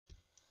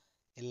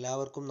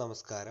എല്ലാവർക്കും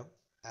നമസ്കാരം.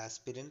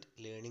 Aspirant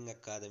learning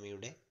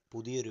അക്കാദമിയുടെ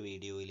പുതിയൊരു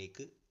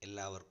വീഡിയോയിലേക്ക്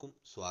എല്ലാവർക്കും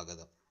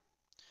സ്വാഗതം.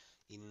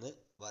 ഇന്ന്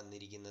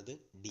വന്നിരിക്കുന്നത്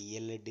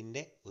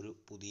DLEDൻ്റെ ഒരു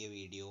പുതിയ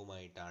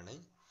വീഡിയോവുമായിട്ടാണ്.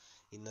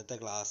 ഇന്നത്തെ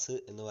ക്ലാസ്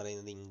എന്ന്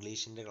പറയുന്നത്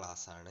ഇംഗ്ലീഷിൻ്റെ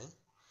ക്ലാസ്സാണ്.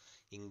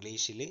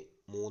 ഇംഗ്ലീഷിൽ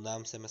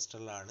 3-ാം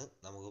സെമസ്റ്ററിലാണ്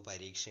നമുക്ക്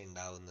പരീക്ഷ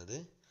ഉണ്ടാവുന്നത്.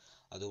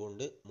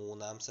 അതുകൊണ്ട്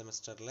 3-ാം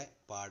സെമസ്റ്ററിലെ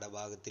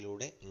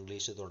പാഠഭാഗത്തിലൂടെ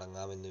ഇംഗ്ലീഷ്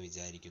തുടങ്ങാമെന്ന്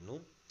വിചാരിക്കുന്നു.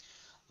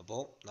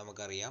 അപ്പോൾ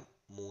നമുക്കറിയാം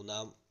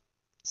 3-ാം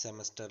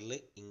സെമസ്റ്ററിൽ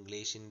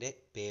ഇംഗ്ലീഷിൻ്റെ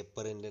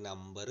പേപ്പറിൻ്റെ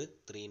നമ്പർ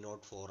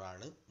 304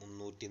 ആണ്,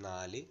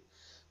 304.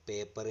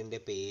 പേപ്പറിൻ്റെ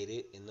പേര്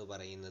എന്ന്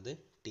പറയുന്നത്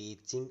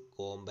teaching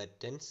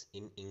competence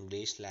in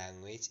English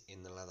language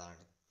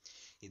എന്നുള്ളതാണ്.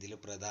 ഇതിൽ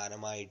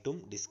പ്രധാനമായിട്ടും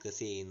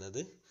ഡിസ്കസ്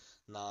ചെയ്യുന്നത്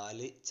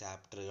 4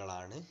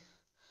 ചാപ്റ്ററുകളാണ്.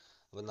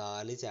 അപ്പോൾ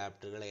 4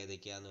 ചാപ്റ്ററുകൾ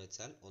ഏതൊക്കെയാണെന്ന്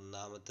വെച്ചാൽ,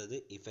 ഒന്നാമത്തത്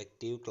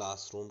ഇഫക്റ്റീവ്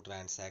ക്ലാസ് റൂം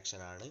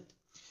ട്രാൻസാക്ഷൻ ആണ്,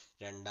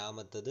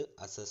 രണ്ടാമത്തത്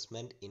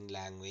അസസ്മെൻറ്റ് ഇൻ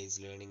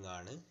ലാംഗ്വേജ് ലേണിംഗ്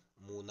ആണ്,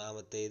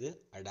 മൂന്നാമത്തേത്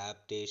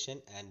അഡാപ്റ്റേഷൻ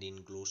ആൻഡ്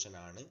ഇൻക്ലൂഷൻ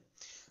ആണ്,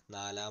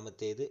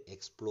 നാലാമത്തേത്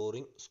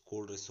എക്സ്പ്ലോറിംഗ്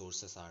സ്കൂൾ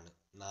റിസോഴ്സസ് ആണ്.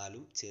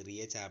 4ഉം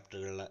ചെറിയ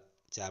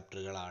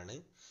ചാപ്റ്ററുകളാണ്.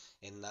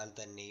 എന്നാൽ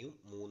തന്നെയും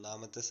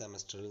 3-ാമത്തെ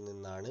സെമസ്റ്ററിൽ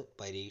നിന്നാണ്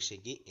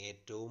പരീക്ഷയ്ക്ക്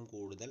ഏറ്റവും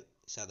കൂടുതൽ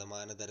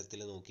ശതമാന തരത്തിൽ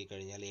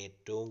നോക്കിക്കഴിഞ്ഞാൽ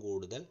ഏറ്റവും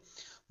കൂടുതൽ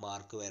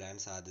മാർക്ക് വരാൻ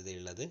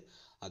സാധ്യതയുള്ളത്.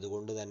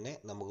 അതുകൊണ്ട് തന്നെ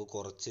നമുക്ക്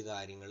കുറച്ച്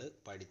കാര്യങ്ങൾ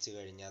പഠിച്ചു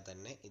കഴിഞ്ഞാൽ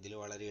തന്നെ ഇതിൽ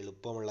വളരെ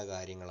എളുപ്പമുള്ള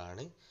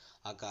കാര്യങ്ങളാണ്.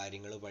 ആ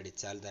കാര്യങ്ങൾ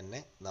പഠിച്ചാൽ തന്നെ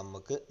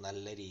നമുക്ക്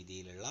നല്ല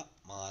രീതിയിലുള്ള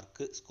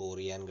മാർക്ക് സ്കോർ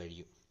ചെയ്യാൻ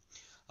കഴിയും.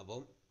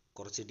 അപ്പം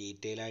കുറച്ച്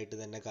ഡീറ്റെയിൽ ആയിട്ട്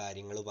തന്നെ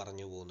കാര്യങ്ങൾ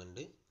പറഞ്ഞു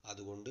പോകുന്നുണ്ട്.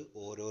 അതുകൊണ്ട്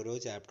ഓരോരോ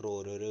ചാപ്റ്റർ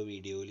ഓരോരോ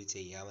വീഡിയോയിൽ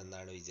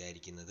ചെയ്യാമെന്നാണ്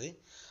വിചാരിക്കുന്നത്.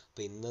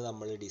 അപ്പോൾ ഇന്ന്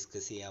നമ്മൾ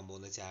ഡിസ്കസ് ചെയ്യാൻ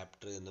പോകുന്ന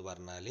ചാപ്റ്റർ എന്ന്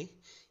പറഞ്ഞാൽ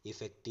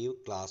ഇഫക്റ്റീവ്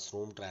ക്ലാസ്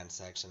റൂം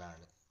ട്രാൻസാക്ഷൻ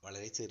ആണ്.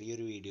 വളരെ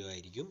ചെറിയൊരു വീഡിയോ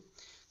ആയിരിക്കും.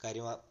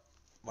 കാര്യം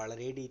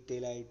വളരെ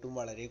ഡീറ്റെയിൽ ആയിട്ടും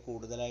വളരെ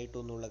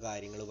കൂടുതലായിട്ടൊന്നുള്ള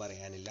കാര്യങ്ങൾ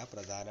പറയാനില്ല.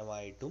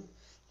 പ്രധാനമായിട്ടും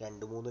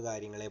 2-3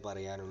 കാര്യങ്ങളെ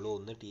പറയാനുള്ളൂ.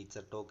 ഒന്ന്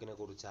ടീച്ചർ ടോക്കിനെ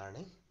കുറിച്ചാണ്,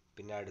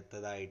 പിന്നെ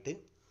അടുത്തതായിട്ട്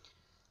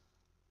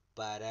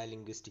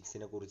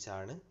പാരാലിംഗ്വിസ്റ്റിക്സിനെ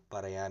കുറിച്ചാണ്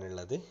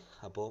പറയാനുള്ളത്.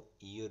 അപ്പോൾ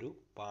ഈ ഒരു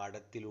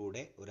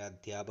പാഠത്തിലൂടെ ഒരു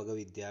അധ്യാപക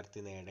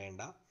വിദ്യാർത്ഥി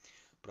നേടേണ്ട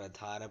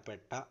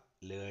പ്രധാനപ്പെട്ട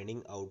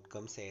ലേണിംഗ്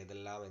ഔട്ട്കംസ്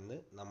ഏതെല്ലാം എന്ന്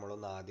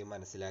നമ്മളൊന്ന് ആദ്യം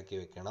മനസ്സിലാക്കി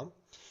വെക്കണം.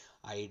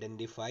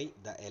 Identify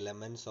the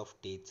elements of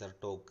teacher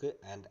talk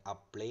and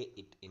apply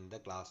it in the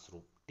class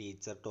room.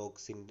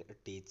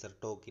 Teacher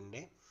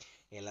ടോക്കിൻ്റെ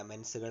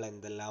എലമെൻസുകൾ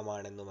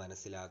എന്തെല്ലാമാണെന്ന്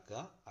മനസ്സിലാക്കുക,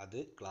 അത്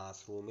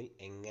ക്ലാസ് റൂമിൽ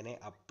എങ്ങനെ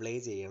അപ്ലൈ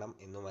ചെയ്യണം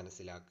എന്ന്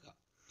മനസ്സിലാക്കുക.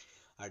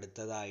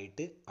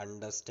 അടുത്തതായിട്ട്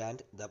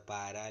understand the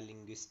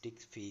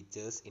പാരാലിംഗ്വിസ്റ്റിക്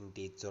features in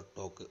teacher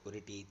talk.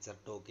 ഒരു ടീച്ചർ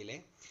ടോക്കിലെ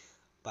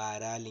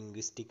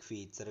പാരാലിംഗ്വിസ്റ്റിക്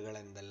ഫീച്ചറുകൾ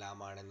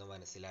എന്തെല്ലാമാണെന്ന്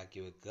മനസ്സിലാക്കി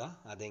വെക്കുക,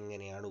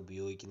 അതെങ്ങനെയാണ്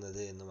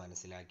ഉപയോഗിക്കുന്നത് എന്ന്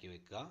മനസ്സിലാക്കി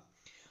വെക്കുക.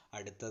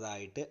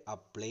 അടുത്തതായിട്ട്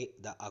apply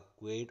the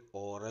acquired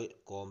oral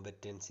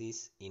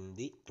competencies in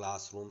the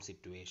class room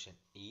situation.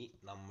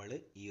 നമ്മൾ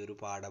ഈ ഒരു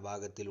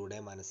പാഠഭാഗത്തിലൂടെ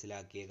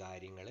മനസ്സിലാക്കിയ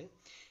കാര്യങ്ങൾ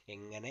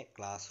എങ്ങനെ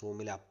ക്ലാസ്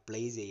റൂമിൽ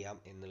അപ്ലൈ ചെയ്യാം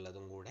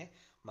എന്നുള്ളതും കൂടെ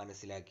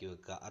മനസ്സിലാക്കി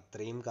വെക്കുക.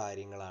 അത്രയും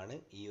കാര്യങ്ങളാണ്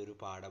ഈ ഒരു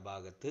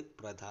പാഠഭാഗത്ത്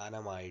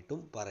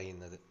പ്രധാനമായിട്ടും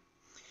പറയുന്നത്.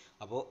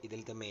 അപ്പോൾ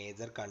ഇതിലത്തെ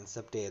മേജർ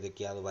കൺസെപ്റ്റ്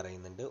ഏതൊക്കെയാണെന്ന്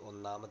പറയുന്നുണ്ട്.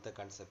 ഒന്നാമത്തെ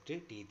കൺസെപ്റ്റ്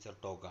ടീച്ചർ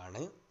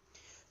ടോക്കാണ്.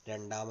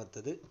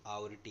 രണ്ടാമത്തത് ആ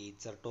ഒരു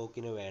ടീച്ചർ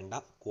ടോക്കിന് വേണ്ട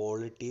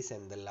ക്വാളിറ്റീസ്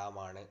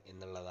എന്തെല്ലാമാണ്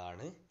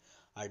എന്നുള്ളതാണ്.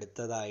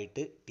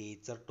 അടുത്തതായിട്ട്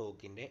ടീച്ചർ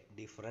ടോക്കിൻ്റെ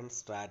ഡിഫറെൻറ്റ്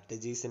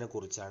സ്ട്രാറ്റജീസിനെ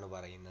കുറിച്ചാണ്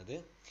പറയുന്നത്.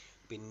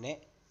 പിന്നെ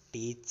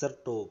ടീച്ചർ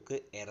ടോക്ക്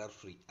എറർ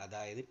ഫ്രീ,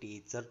 അതായത്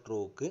ടീച്ചർ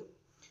ടോക്ക്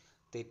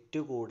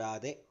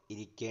തെറ്റുകൂടാതെ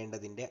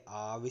ഇരിക്കേണ്ടതിൻ്റെ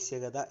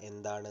ആവശ്യകത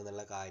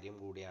എന്താണെന്നുള്ള കാര്യം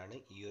കൂടിയാണ്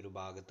ഈ ഒരു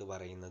ഭാഗത്ത്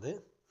പറയുന്നത്.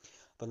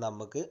 അപ്പം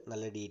നമുക്ക്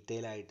നല്ല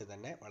ഡീറ്റെയിൽ ആയിട്ട്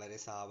തന്നെ വളരെ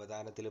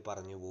സാവധാനത്തിൽ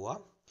പറഞ്ഞു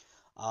പോവാം.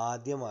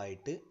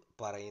 ആദ്യമായിട്ട്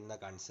പറയുന്ന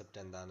കൺസെപ്റ്റ്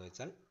എന്താണെന്ന്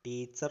വെച്ചാൽ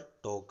ടീച്ചർ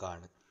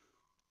ടോക്കാണ്.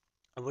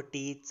 അപ്പോൾ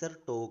ടീച്ചർ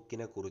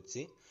ടോക്കിനെ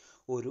കുറിച്ച്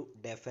ഒരു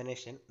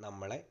ഡെഫിനേഷൻ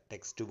നമ്മളെ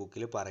ടെക്സ്റ്റ്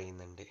ബുക്കിൽ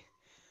പറയുന്നുണ്ട്.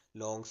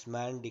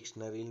 ലോങ്സ്മാൻ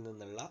ഡിക്ഷണറിയിൽ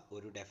നിന്നുള്ള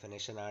ഒരു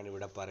ഡെഫിനേഷനാണ്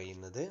ഇവിടെ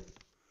പറയുന്നത്.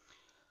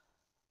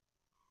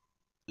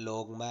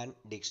 Longman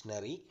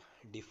dictionary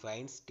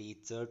defines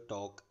teacher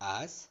talk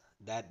as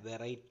that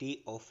variety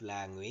of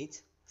language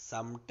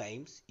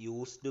sometimes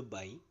used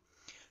by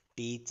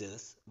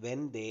teachers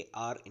when they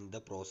are in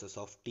the process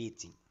of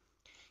teaching.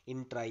 In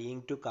trying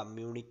to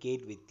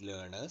communicate with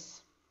learners,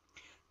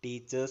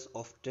 teachers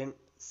often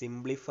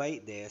simplify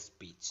their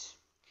speech,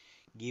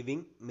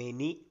 giving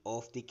many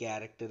of the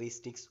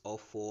characteristics of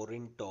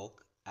foreign talk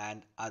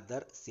and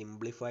other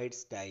simplified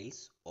styles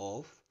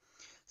of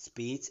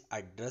speech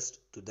addressed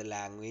to the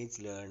language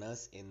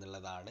learners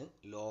എന്നുള്ളതാണ്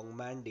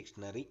Longman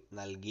dictionary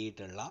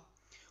നൽകിയിട്ടുള്ള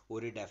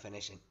ഒരു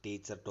definition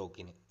teacher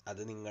ടോക്കിന്.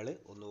 അത് നിങ്ങൾ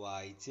ഒന്ന്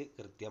വായിച്ച്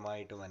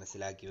കൃത്യമായിട്ട്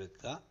മനസ്സിലാക്കി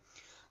വെക്കുക.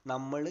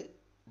 നമ്മൾ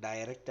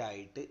ഡയറക്റ്റ്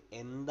ആയിട്ട്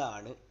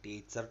എന്താണ്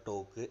ടീച്ചർ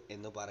ടോക്ക്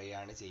എന്ന്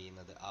പറയുകയാണ്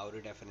ചെയ്യുന്നത്. ആ ഒരു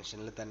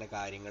ഡെഫിനേഷനിൽ തന്നെ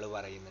കാര്യങ്ങൾ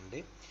പറയുന്നുണ്ട്.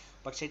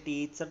 പക്ഷേ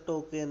ടീച്ചർ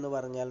ടോക്ക് എന്ന്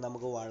പറഞ്ഞാൽ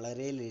നമുക്ക്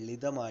വളരെ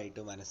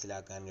ലളിതമായിട്ട്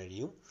മനസ്സിലാക്കാൻ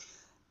കഴിയും.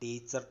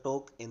 ടീച്ചർ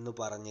ടോക്ക് എന്ന്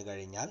പറഞ്ഞു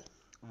കഴിഞ്ഞാൽ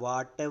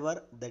whatever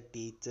the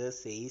teacher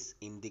says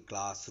in the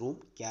class room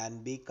can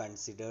be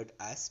considered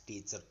as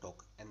teacher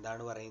talk.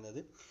 എന്താണ്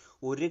പറയുന്നത്?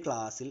 ഒരു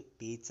ക്ലാസ്സിൽ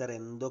ടീച്ചർ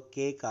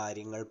എന്തൊക്കെ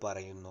കാര്യങ്ങൾ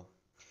പറയുന്നു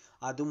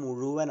അത്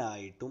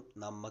മുഴുവനായിട്ടും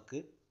നമുക്ക്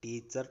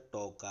ടീച്ചർ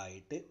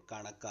ടോക്കായിട്ട്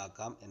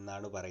കണക്കാക്കാം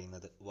എന്നാണ്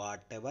പറയുന്നത്.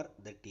 What ever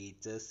the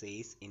teacher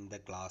says in the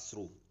class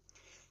room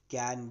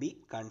can be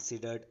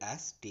considered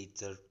as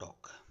teacher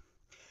talk.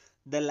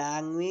 The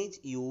language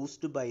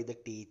used by the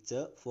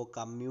teacher for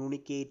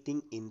communicating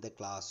in the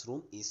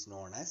classroom is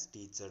known as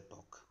teacher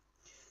talk.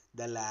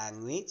 The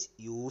language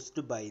used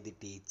by the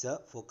teacher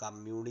for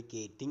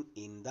communicating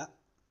in the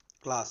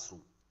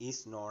classroom is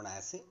known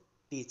as a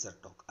teacher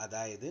talk.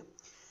 അതായത്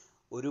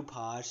ഒരു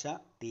ഭാഷ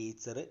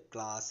teacher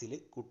ക്ലാസ്സിൽ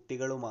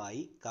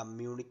കുട്ടികളുമായി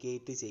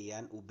communicate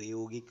ചെയ്യാൻ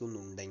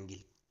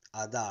ഉപയോഗിക്കുന്നുണ്ടെങ്കിൽ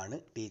അതാണ്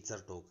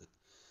teacher talk.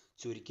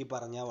 ചുരുക്കി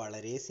പറഞ്ഞാൽ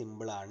വളരെ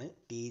സിമ്പിളാണ്.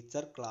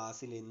 ടീച്ചർ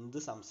ക്ലാസ്സിൽ എന്ത്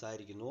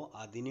സംസാരിക്കുന്നുവോ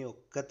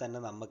അതിനെയൊക്കെ തന്നെ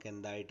നമുക്ക്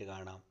എന്തായിട്ട്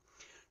കാണാം?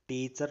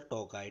 ടീച്ചർ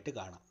ടോക്കായിട്ട്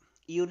കാണാം.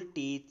 ഈ ഒരു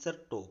teacher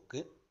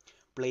talk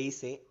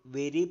place A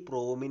very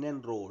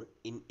prominent role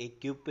in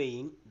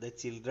എക്യുപ്പയിങ് the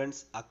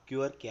children's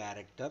acquire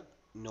character,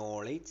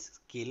 knowledge,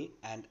 skill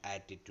and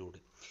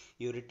attitude.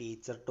 ഈ ഒരു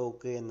ടീച്ചർ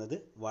ടോക്ക് എന്നത്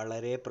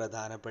വളരെ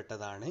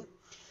പ്രധാനപ്പെട്ടതാണ്.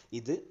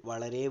 ഇത്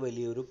വളരെ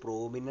വലിയൊരു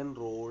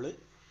പ്രോമിനൻറ്റ് റോള്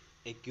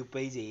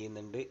എക്യുപ്പൈ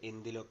ചെയ്യുന്നുണ്ട്.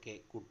 എന്തിലൊക്കെ?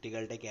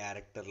 കുട്ടികളുടെ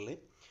ക്യാരക്ടറിൽ,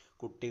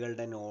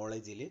 കുട്ടികളുടെ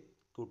നോളജിൽ,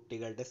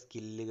 കുട്ടികളുടെ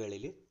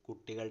സ്കില്ലുകളിൽ,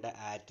 കുട്ടികളുടെ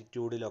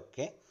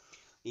ആറ്റിറ്റ്യൂഡിലൊക്കെ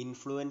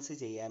ഇൻഫ്ലുവൻസ്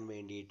ചെയ്യാൻ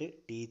വേണ്ടിയിട്ട്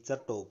ടീച്ചർ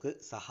ടോക്ക്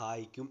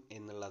സഹായിക്കും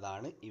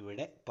എന്നുള്ളതാണ്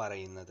ഇവിടെ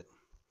പറയുന്നത്.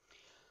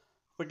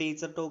 അപ്പോൾ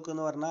ടീച്ചർ ടോക്ക്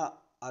എന്ന് പറഞ്ഞാൽ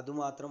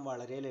അതുമാത്രം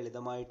വളരെ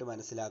ലളിതമായിട്ട്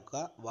മനസ്സിലാക്കുക.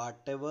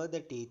 What ever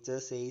the teacher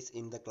says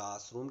in the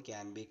class room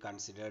can be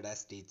considered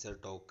as teacher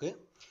talk.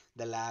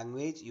 The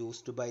language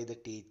used by the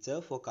teacher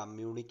for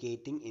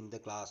communicating in the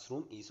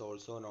classroom is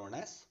also known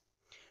as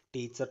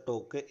teacher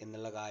talk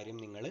എന്നുള്ള കാര്യം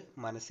നിങ്ങൾ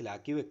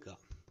മനസ്സിലാക്കി വെക്കുക.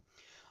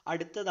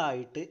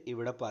 അടുത്തതായിട്ട്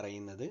ഇവിടെ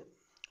പറയുന്നത്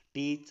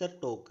teacher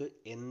talk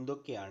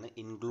എന്തൊക്കെയാണ്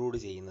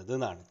include ചെയ്യുന്നത്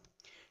എന്നാണ്.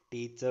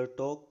 Teacher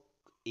talk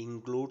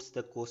includes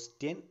the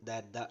question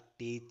that the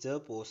teacher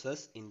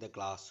poses in the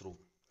class room,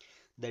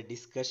 the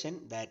discussion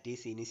that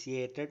is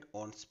initiated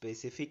on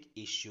specific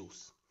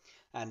issues,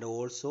 and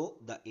also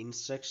the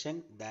instruction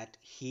that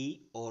he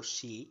or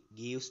she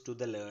gives to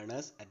the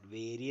learners at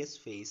various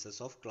phases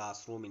of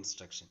classroom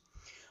instruction.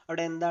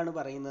 അവിടെ എന്താണ്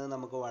പറയുന്നത്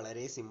നമുക്ക്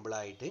വളരെ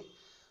സിമ്പിളായിട്ട്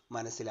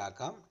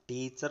മനസ്സിലാക്കാം.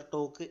 Teacher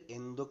talk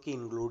എന്തൊക്കെ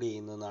include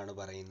ചെയ്യുന്നതെന്നാണ്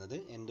പറയുന്നത്.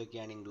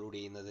 എന്തൊക്കെയാണ് ഇൻക്ലൂഡ്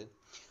ചെയ്യുന്നത്?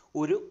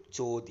 ഒരു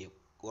ചോദ്യം,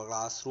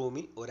 ക്ലാസ്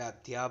റൂമിൽ ഒരു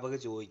അധ്യാപക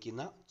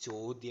ചോദിക്കുന്ന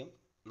ചോദ്യം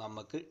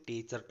നമുക്ക്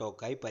ടീച്ചർ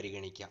ടോക്കായി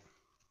പരിഗണിക്കാം.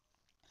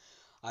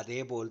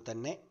 അതേപോലെ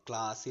തന്നെ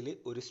ക്ലാസ്സിൽ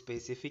ഒരു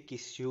സ്പെസിഫിക്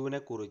ഇഷ്യൂവിനെ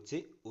കുറിച്ച്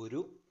ഒരു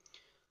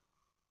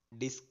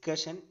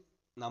ഡിസ്കഷൻ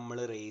നമ്മൾ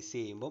റേസ്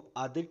ചെയ്യുമ്പം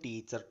അത്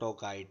ടീച്ചർ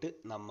ടോക്കായിട്ട്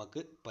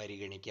നമുക്ക്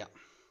പരിഗണിക്കാം.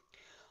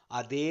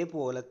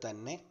 അതേപോലെ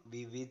തന്നെ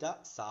വിവിധ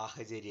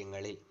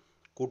സാഹചര്യങ്ങളിൽ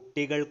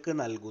കുട്ടികൾക്ക്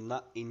നൽകുന്ന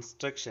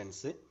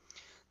ഇൻസ്ട്രക്ഷൻസ്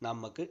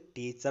നമുക്ക്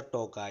ടീച്ചർ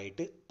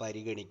ടോക്കായിട്ട്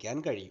പരിഗണിക്കാൻ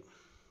കഴിയും.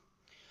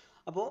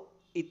 അപ്പോൾ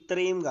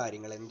ഇത്രയും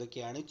കാര്യങ്ങൾ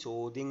എന്തൊക്കെയാണ്?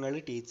 ചോദ്യങ്ങൾ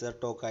ടീച്ചർ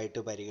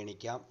ടോക്കായിട്ട്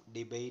പരിഗണിക്കാം.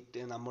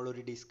 ഡിബേറ്റ്,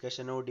 നമ്മളൊരു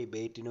ഡിസ്കഷനോ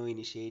ഡിബേറ്റിനോ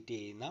ഇനിഷ്യേറ്റ്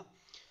ചെയ്യുന്ന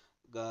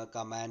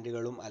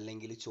കമാൻഡുകളും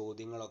അല്ലെങ്കിൽ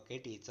ചോദ്യങ്ങളൊക്കെ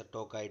ടീച്ചർ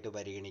ടോക്കായിട്ട്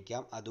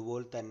പരിഗണിക്കാം.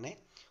 അതുപോലെ തന്നെ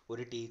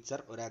ഒരു ടീച്ചർ,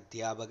 ഒരു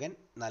അധ്യാപകൻ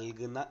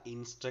നൽകുന്ന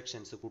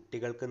ഇൻസ്ട്രക്ഷൻസ്,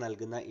 കുട്ടികൾക്ക്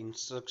നൽകുന്ന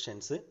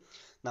ഇൻസ്ട്രക്ഷൻസ്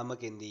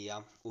നമുക്ക് എന്ത്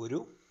ചെയ്യാം?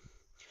 ഒരു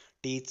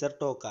ടീച്ചർ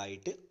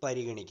ടോക്കായിട്ട്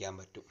പരിഗണിക്കാൻ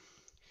പറ്റും.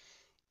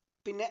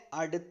 പിന്നെ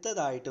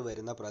അടുത്തതായിട്ട്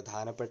വരുന്ന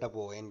പ്രധാനപ്പെട്ട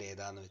പോയിന്റ്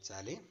ഏതാന്ന്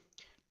വെച്ചാൽ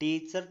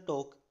teacher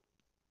talk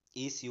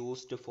is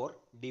used for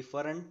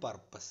different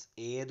purpose.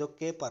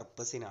 ഏതൊക്കെ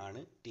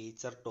പർപ്പസിനാണ്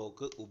ടീച്ചർ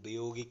ടോക്ക്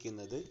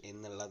ഉപയോഗിക്കുന്നത്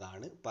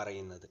എന്നുള്ളതാണ്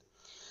പറയുന്നത്.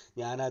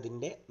 ഞാൻ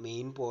അതിൻ്റെ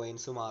മെയിൻ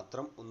പോയിൻറ്റ്സ്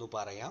മാത്രം ഒന്ന്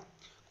പറയാം.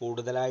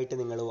 കൂടുതലായിട്ട്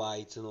നിങ്ങൾ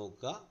വായിച്ചു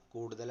നോക്കുക.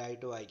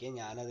 കൂടുതലായിട്ട് വായിക്കുക.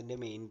 ഞാനതിൻ്റെ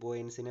മെയിൻ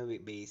പോയിൻറ്റ്സിനെ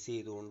ബേസ്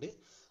ചെയ്തുകൊണ്ട്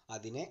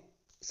അതിനെ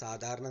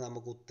സാധാരണ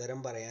നമുക്ക്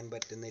ഉത്തരം പറയാൻ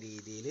പറ്റുന്ന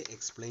രീതിയിൽ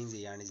എക്സ്പ്ലെയിൻ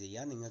ചെയ്യാണ്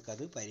ചെയ്യുക.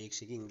 നിങ്ങൾക്കത്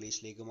പരീക്ഷയ്ക്ക്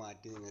ഇംഗ്ലീഷിലേക്ക്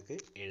മാറ്റി നിങ്ങൾക്ക്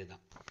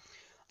എഴുതാം.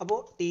 അപ്പോൾ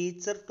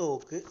ടീച്ചർ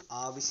ടോക്ക്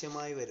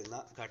ആവശ്യമായി വരുന്ന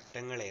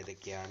ഘട്ടങ്ങൾ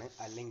ഏതൊക്കെയാണ്,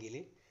 അല്ലെങ്കിൽ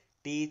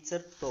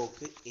ടീച്ചർ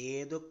ടോക്ക്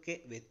ഏതൊക്കെ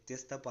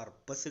വ്യത്യസ്ത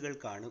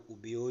പർപ്പസുകൾക്കാണ്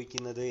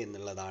ഉപയോഗിക്കുന്നത്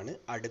എന്നുള്ളതാണ്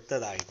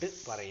അടുത്തതായിട്ട്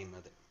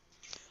പറയുന്നത്.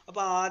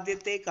 അപ്പോൾ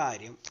ആദ്യത്തെ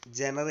കാര്യം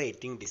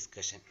ജനറേറ്റിംഗ്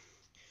ഡിസ്കഷൻ.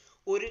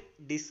 ഒരു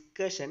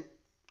ഡിസ്കഷൻ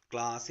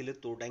ക്ലാസ്സിൽ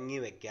തുടങ്ങി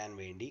വെക്കാൻ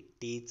വേണ്ടി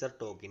ടീച്ചർ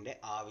ടോക്കിൻ്റെ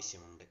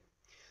ആവശ്യമുണ്ട്.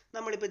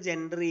 നമ്മളിപ്പോൾ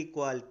ജെൻഡർ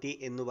ഈക്വാലിറ്റി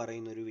എന്ന്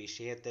പറയുന്ന ഒരു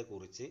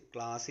വിഷയത്തെക്കുറിച്ച്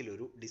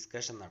ക്ലാസ്സിലൊരു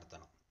ഡിസ്കഷൻ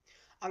നടത്തണം.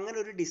 അങ്ങനെ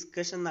ഒരു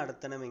ഡിസ്കഷൻ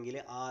നടത്തണമെങ്കിൽ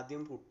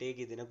ആദ്യം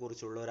കുട്ടിക്ക്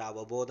ഇതിനെക്കുറിച്ചുള്ള ഒരു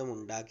അവബോധം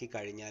ഉണ്ടാക്കി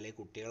കഴിഞ്ഞാലേ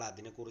കുട്ടികൾ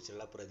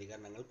അതിനെക്കുറിച്ചുള്ള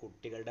പ്രതികരണങ്ങൾ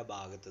കുട്ടികളുടെ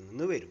ഭാഗത്തു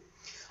നിന്ന് വരും.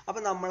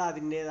 അപ്പോൾ നമ്മൾ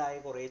അതിൻ്റേതായ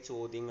കുറേ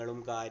ചോദ്യങ്ങളും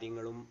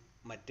കാര്യങ്ങളും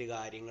മറ്റ്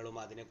കാര്യങ്ങളും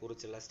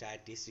അതിനെക്കുറിച്ചുള്ള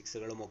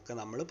സ്റ്റാറ്റിസ്റ്റിക്സുകളും ഒക്കെ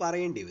നമ്മൾ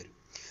പറയേണ്ടി വരും.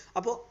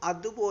 അപ്പോൾ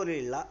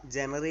അതുപോലെയുള്ള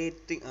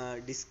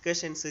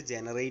ഡിസ്കഷൻസ്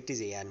ജനറേറ്റ്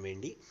ചെയ്യാൻ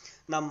വേണ്ടി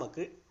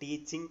നമുക്ക്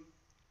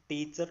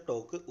ടീച്ചർ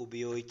ടോക്ക്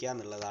ഉപയോഗിക്കുക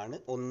എന്നുള്ളതാണ്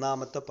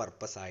ഒന്നാമത്തെ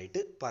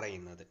പർപ്പസായിട്ട്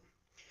പറയുന്നത്.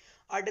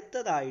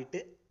 അടുത്തതായിട്ട്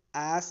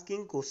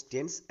asking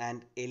questions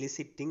and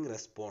eliciting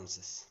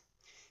responses.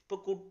 ഇപ്പോൾ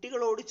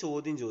കുട്ടികളോട്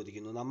ചോദ്യം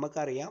ചോദിക്കുന്നു.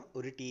 നമുക്കറിയാം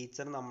ഒരു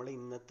ടീച്ചർ, നമ്മൾ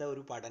ഇന്നത്തെ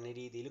ഒരു പഠന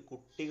രീതിയിൽ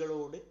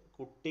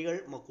കുട്ടികൾ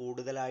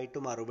കൂടുതലായിട്ട്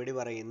മറുപടി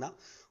പറയുന്ന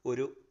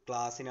ഒരു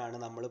ക്ലാസ്സിനാണ്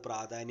നമ്മൾ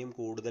പ്രാധാന്യം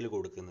കൂടുതൽ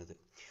കൊടുക്കുന്നത്.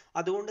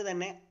 അതുകൊണ്ട്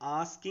തന്നെ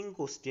ആസ്കിങ്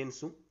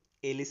ക്വസ്റ്റ്യൻസും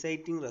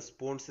എലിസൈറ്റിംഗ്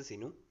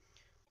റെസ്പോൺസസിനും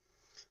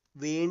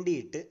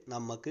വേണ്ടിയിട്ട്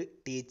നമുക്ക്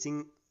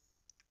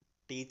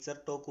ടീച്ചർ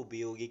ടോക്ക്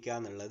ഉപയോഗിക്കുക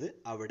എന്നുള്ളത്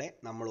അവിടെ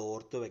നമ്മൾ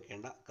ഓർത്തു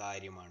വെക്കേണ്ട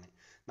കാര്യമാണ്.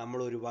 നമ്മൾ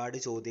ഒരുപാട്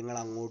ചോദ്യങ്ങൾ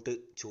അങ്ങോട്ട്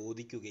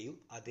ചോദിക്കുകയും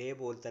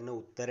അതേപോലെ തന്നെ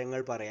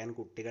ഉത്തരങ്ങൾ പറയാൻ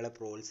കുട്ടികളെ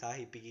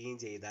പ്രോത്സാഹിപ്പിക്കുകയും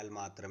ചെയ്താൽ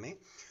മാത്രമേ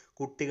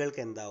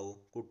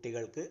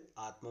കുട്ടികൾക്ക്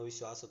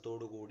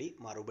ആത്മവിശ്വാസത്തോടു കൂടി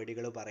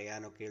മറുപടികൾ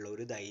പറയാനൊക്കെയുള്ള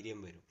ഒരു ധൈര്യം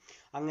വരും.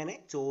 അങ്ങനെ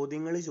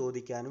ചോദ്യങ്ങൾ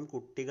ചോദിക്കാനും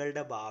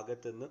കുട്ടികളുടെ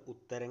ഭാഗത്തുനിന്ന്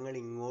ഉത്തരങ്ങൾ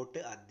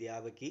ഇങ്ങോട്ട്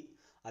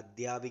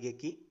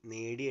അധ്യാപികയ്ക്ക്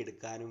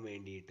നേടിയെടുക്കാനും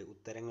വേണ്ടിയിട്ട്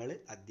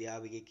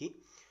അധ്യാപികയ്ക്ക്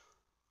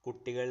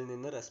കുട്ടികളിൽ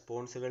നിന്ന്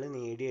റെസ്പോൺസുകൾ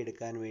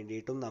നേടിയെടുക്കാൻ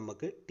വേണ്ടിയിട്ടും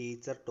നമുക്ക്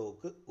ടീച്ചർ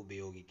ടോക്ക്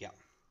ഉപയോഗിക്കാം.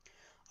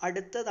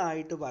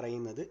 അടുത്തതായിട്ട്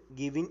പറയുന്നത്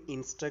ഗിവിങ്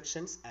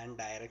ഇൻസ്ട്രക്ഷൻസ് ആൻഡ്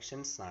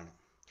ഡയറക്ഷൻസ് ആണ്.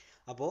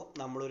 അപ്പോൾ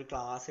നമ്മളൊരു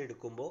ക്ലാസ്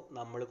എടുക്കുമ്പോൾ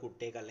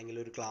അല്ലെങ്കിൽ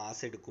ഒരു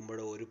ക്ലാസ്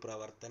എടുക്കുമ്പോഴോ ഒരു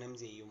പ്രവർത്തനം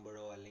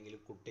ചെയ്യുമ്പോഴോ അല്ലെങ്കിൽ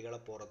കുട്ടികളെ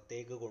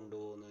പുറത്തേക്ക്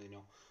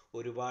കൊണ്ടുപോകുന്നതിനോ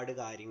ഒരുപാട്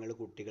കാര്യങ്ങൾ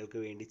കുട്ടികൾക്ക്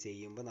വേണ്ടി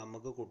ചെയ്യുമ്പോൾ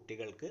നമുക്ക്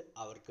കുട്ടികൾക്ക്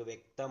അവർക്ക്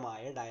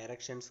വ്യക്തമായ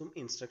ഡയറക്ഷൻസും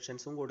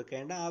ഇൻസ്ട്രക്ഷൻസും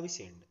കൊടുക്കേണ്ട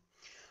ആവശ്യമുണ്ട്.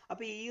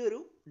 അപ്പോൾ ഈ ഒരു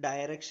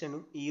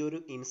ഡയറക്ഷനും ഈ ഒരു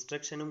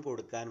ഇൻസ്ട്രക്ഷനും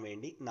കൊടുക്കാൻ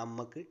വേണ്ടി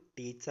നമുക്ക്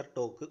ടീച്ചർ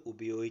ടോക്ക്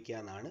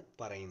ഉപയോഗിക്കാമെന്നാണ്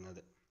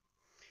പറയുന്നത്.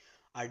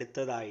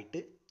 അടുത്തതായിട്ട്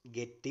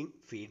ഗെറ്റിംഗ്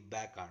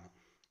ഫീഡ്ബാക്ക് ആണ്.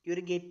 ഈ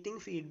ഒരു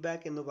ഗെറ്റിംഗ്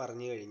ഫീഡ്ബാക്ക് എന്ന്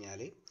പറഞ്ഞു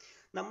കഴിഞ്ഞാൽ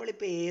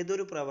നമ്മളിപ്പോൾ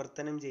ഏതൊരു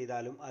പ്രവർത്തനം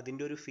ചെയ്താലും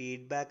അതിൻ്റെ ഒരു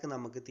ഫീഡ്ബാക്ക്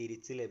നമുക്ക്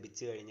തിരിച്ച്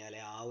ലഭിച്ചു കഴിഞ്ഞാൽ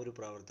ആ ഒരു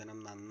പ്രവർത്തനം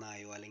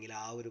നന്നായോ അല്ലെങ്കിൽ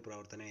ആ ഒരു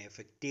പ്രവർത്തനം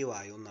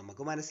എഫക്റ്റീവായോ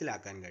നമുക്ക്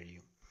മനസ്സിലാക്കാൻ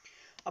കഴിയും.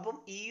 അപ്പം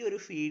ഈ ഒരു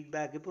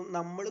ഫീഡ്ബാക്ക് ഇപ്പം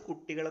നമ്മൾ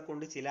കുട്ടികളെ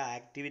കൊണ്ട് ചില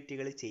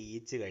ആക്ടിവിറ്റികൾ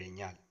ചെയ്യിച്ചു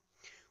കഴിഞ്ഞാൽ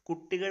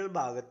കുട്ടികൾ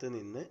ഭാഗത്ത്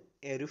നിന്ന്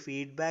ഒരു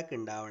ഫീഡ്ബാക്ക്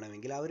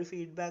ഉണ്ടാവണമെങ്കിൽ ആ ഒരു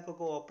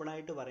ഫീഡ്ബാക്കൊക്കെ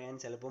ഓപ്പണായിട്ട് പറയാൻ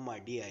ചിലപ്പോൾ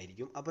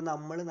മടിയായിരിക്കും. അപ്പോൾ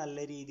നമ്മൾ നല്ല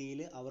രീതിയിൽ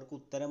അവർക്ക്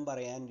ഉത്തരം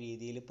പറയാൻ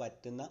രീതിയിൽ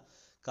പറ്റുന്ന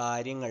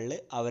കാര്യങ്ങളിൽ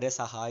അവരെ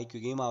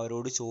സഹായിക്കുകയും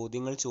അവരോട്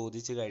ചോദ്യങ്ങൾ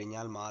ചോദിച്ചു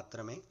കഴിഞ്ഞാൽ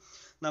മാത്രമേ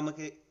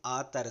നമുക്ക് ആ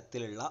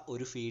തരത്തിലുള്ള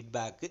ഒരു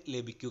ഫീഡ്ബാക്ക്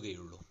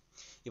ലഭിക്കുകയുള്ളൂ.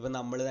 ഇപ്പം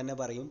നമ്മൾ തന്നെ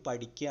പറയും,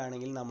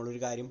 പഠിക്കുകയാണെങ്കിൽ നമ്മളൊരു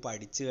കാര്യം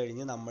പഠിച്ചു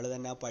കഴിഞ്ഞ് നമ്മൾ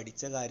തന്നെ ആ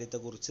പഠിച്ച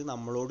കാര്യത്തെക്കുറിച്ച്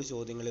നമ്മളോട്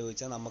ചോദ്യങ്ങൾ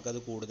ചോദിച്ചാൽ നമുക്കത്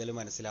കൂടുതൽ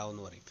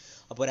മനസ്സിലാവുമെന്ന് പറയും.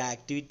 അപ്പോൾ ഒരു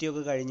ആക്ടിവിറ്റി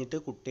ഒക്കെ കഴിഞ്ഞിട്ട്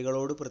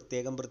കുട്ടികളോട്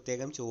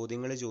പ്രത്യേകം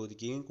ചോദ്യങ്ങൾ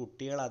ചോദിക്കുകയും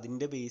കുട്ടികൾ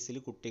അതിൻ്റെ ബേസിൽ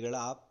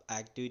ആ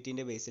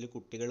ആക്ടിവിറ്റീൻ്റെ ബേസിൽ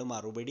കുട്ടികൾ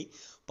മറുപടി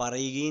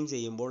പറയുകയും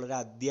ചെയ്യുമ്പോൾ ഒരു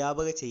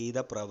അധ്യാപക ചെയ്ത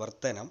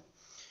പ്രവർത്തനം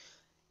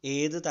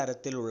ഏത്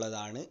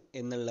തരത്തിലുള്ളതാണ്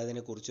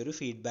എന്നുള്ളതിനെ കുറിച്ചൊരു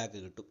ഫീഡ്ബാക്ക്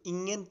കിട്ടും.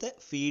 ഇങ്ങനത്തെ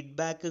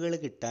ഫീഡ്ബാക്കുകൾ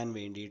കിട്ടാൻ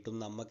വേണ്ടിയിട്ടും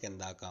നമുക്ക്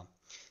എന്താക്കാം,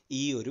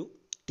 ഈ ഒരു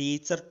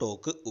ടീച്ചർ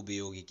ടോക്ക്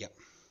ഉപയോഗിക്കാം.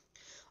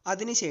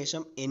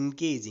 അതിനുശേഷം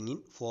എൻഗേജിങ്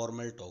ഇൻ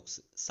ഫോർമൽ ടോക്സ്.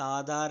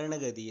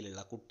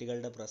 സാധാരണഗതിയിലുള്ള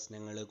കുട്ടികളുടെ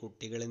പ്രശ്നങ്ങൾ,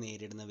 കുട്ടികൾ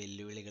നേരിടുന്ന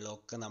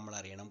വെല്ലുവിളികളൊക്കെ നമ്മൾ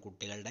അറിയണം.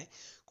 കുട്ടികളുടെ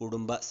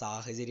കുടുംബ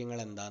സാഹചര്യങ്ങൾ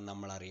എന്താണെന്ന്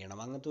നമ്മൾ അറിയണം.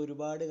 അങ്ങനത്തെ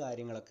ഒരുപാട്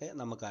കാര്യങ്ങളൊക്കെ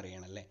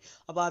നമുക്കറിയണം അല്ലേ.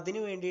 അപ്പോൾ അതിന്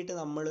വേണ്ടിയിട്ട്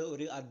നമ്മൾ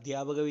ഒരു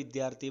അധ്യാപക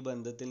വിദ്യാർത്ഥി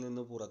ബന്ധത്തിൽ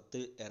നിന്ന്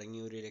പുറത്ത് ഇറങ്ങി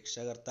ഒരു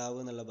രക്ഷകർത്താവ്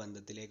എന്നുള്ള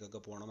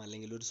ബന്ധത്തിലേക്കൊക്കെ പോകണം,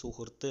 അല്ലെങ്കിൽ ഒരു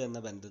സുഹൃത്ത്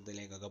എന്ന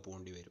ബന്ധത്തിലേക്കൊക്കെ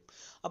പോകേണ്ടി വരും.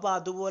 അപ്പോൾ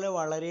അതുപോലെ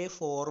വളരെ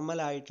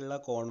ഫോർമൽ ആയിട്ടുള്ള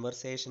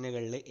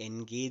കോൺവെർസേഷനുകളിൽ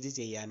എൻഗേജ്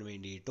ചെയ്യാൻ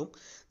വേണ്ടിയിട്ടും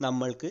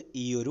നമ്മൾക്ക്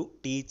ഈ ഒരു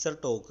ടീച്ചർ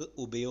ടോക്ക്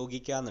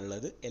ഉപയോഗിക്കുക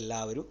എന്നുള്ളത്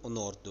എല്ലാവരും ഒന്ന്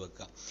ഓർത്തു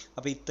വെക്കുക.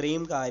 അപ്പോൾ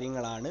ഇത്രയും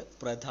കാര്യങ്ങളാണ്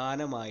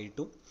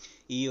പ്രധാനമായിട്ടും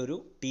ഈ ഒരു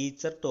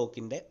ടീച്ചർ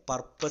ടോക്കിൻ്റെ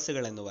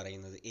പർപ്പസുകൾ എന്ന്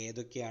പറയുന്നത്.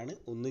 ഏതൊക്കെയാണ്?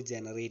 ഒന്ന്,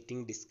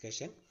 ജനറേറ്റിംഗ്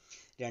ഡിസ്കഷൻ.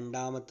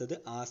 രണ്ടാമത്തത്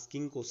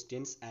ആസ്കിങ്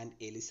ക്വസ്റ്റ്യൻസ് ആൻഡ്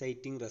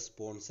എലിസൈറ്റിംഗ്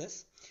റെസ്പോൺസസ്.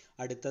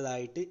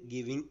 അടുത്തതായിട്ട്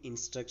ഗിവിങ്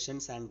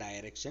ഇൻസ്ട്രക്ഷൻസ് ആൻഡ്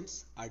ഡയറക്ഷൻസ്.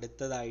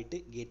 അടുത്തതായിട്ട്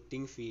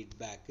getting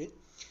feedback.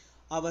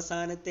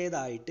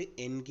 അവസാനത്തേതായിട്ട്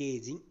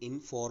engaging in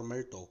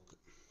formal talk.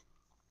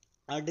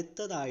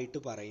 അടുത്തതായിട്ട്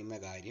പറയുന്ന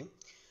കാര്യം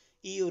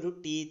ഈ ഒരു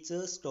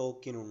ടീച്ചേഴ്സ്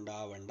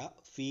ടോക്കിനുണ്ടാവേണ്ട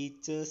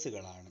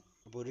ഫീച്ചേഴ്സുകളാണ്.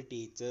 അപ്പോൾ ഒരു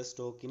ടീച്ചേഴ്സ്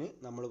ടോക്കിന്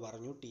നമ്മൾ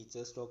പറഞ്ഞു,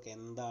 ടീച്ചേഴ്സ് ടോക്ക്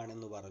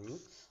എന്താണെന്ന് പറഞ്ഞു,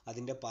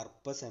 അതിൻ്റെ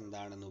പർപ്പസ്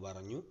എന്താണെന്ന്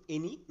പറഞ്ഞു.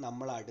 ഇനി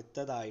നമ്മൾ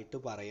അടുത്തതായിട്ട്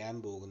പറയാൻ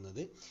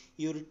പോകുന്നത്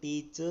ഈ ഒരു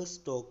ടീച്ചേഴ്സ്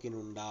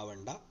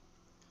ടോക്കിനുണ്ടാവേണ്ട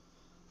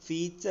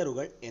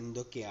ഫീച്ചറുകൾ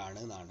എന്തൊക്കെയാണ്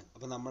എന്നാണ്.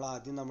 അപ്പോൾ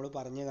നമ്മൾ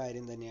പറഞ്ഞ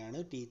കാര്യം തന്നെയാണ്,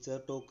 ടീച്ചർ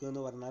ടോക്ക്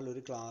എന്ന് പറഞ്ഞാൽ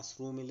ഒരു ക്ലാസ്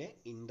റൂമിലെ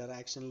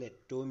ഇൻ്ററാക്ഷനിൽ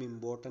ഏറ്റവും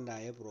ഇമ്പോർട്ടൻ്റ്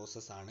ആയ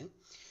പ്രോസസ്സാണ്.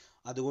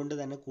 അതുകൊണ്ട്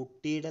തന്നെ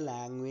കുട്ടിയുടെ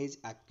ലാംഗ്വേജ്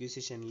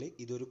അക്വിസിഷനിൽ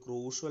ഇതൊരു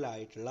ക്രൂഷ്യൽ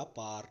ആയിട്ടുള്ള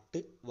പാർട്ട്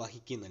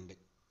വഹിക്കുന്നുണ്ട്.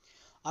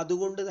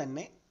 അതുകൊണ്ട്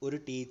തന്നെ ഒരു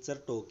ടീച്ചർ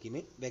ടോക്കിന്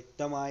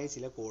വ്യക്തമായ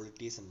ചില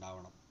ക്വാളിറ്റീസ്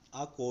ഉണ്ടാവണം.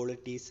 ആ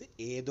ക്വാളിറ്റീസ്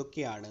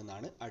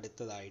ഏതൊക്കെയാണെന്നാണ്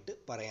അടുത്തതായിട്ട്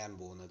പറയാൻ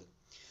പോകുന്നത്.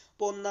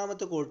 അപ്പോൾ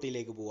ഒന്നാമത്തെ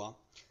ക്വാളിറ്റിയിലേക്ക് പോവാം.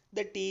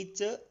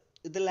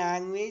 The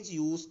language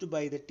used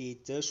by the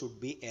teacher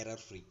should be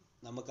error free.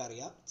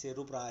 നമുക്കറിയാം,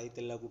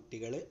 ചെറുപ്രായത്തിലുള്ള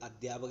കുട്ടികൾ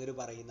അധ്യാപകർ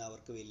പറയുന്ന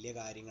അവർക്ക് വലിയ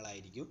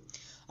കാര്യങ്ങളായിരിക്കും.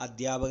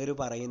 അധ്യാപകർ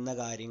പറയുന്ന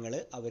കാര്യങ്ങൾ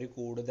അവർ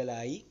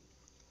കൂടുതലായി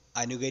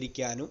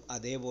അനുകരിക്കാനും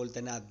അതേപോലെ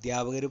തന്നെ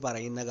അധ്യാപകർ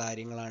പറയുന്ന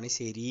കാര്യങ്ങളാണ്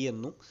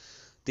ശരിയെന്നും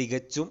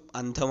തികച്ചും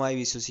അന്ധമായി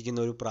വിശ്വസിക്കുന്ന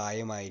ഒരു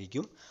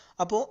പ്രായമായിരിക്കും.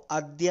 അപ്പോൾ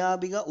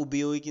അധ്യാപിക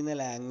ഉപയോഗിക്കുന്ന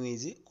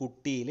ലാംഗ്വേജ്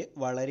കുട്ടിയിൽ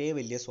വളരെ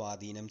വലിയ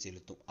സ്വാധീനം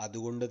ചെലുത്തും.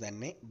 അതുകൊണ്ട്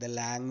തന്നെ the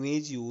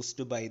language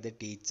used by the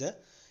teacher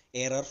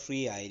error free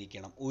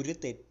ആയിരിക്കണം. ഒരു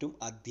തെറ്റും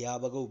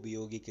അധ്യാപക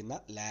ഉപയോഗിക്കുന്ന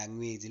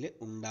ലാംഗ്വേജിൽ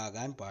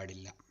ഉണ്ടാകാൻ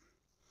പാടില്ല.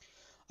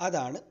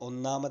 അതാണ്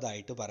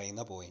ഒന്നാമതായിട്ട്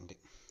പറയുന്ന പോയിന്റ്.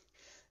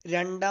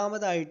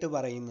 രണ്ടാമതായിട്ട്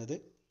പറയുന്നത്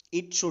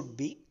it should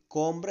be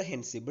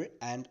കോംപ്രഹെൻസിബിൾ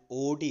and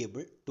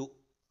audible to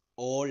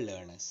all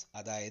learners.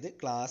 അതായത്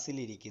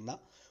ക്ലാസ്സിലിരിക്കുന്ന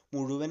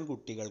മുഴുവൻ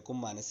കുട്ടികൾക്കും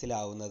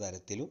മനസ്സിലാവുന്ന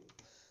തരത്തിലും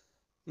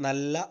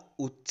നല്ല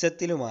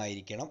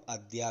ഉച്ചത്തിലുമായിരിക്കണം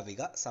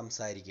അധ്യാപിക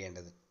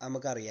സംസാരിക്കേണ്ടത്.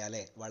 നമുക്കറിയാം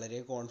അല്ലേ, വളരെ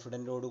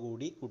കോൺഫിഡൻറ്റോടു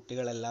കൂടി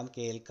കുട്ടികളെല്ലാം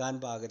കേൾക്കാൻ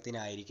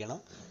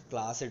പാകത്തിനായിരിക്കണം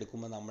ക്ലാസ്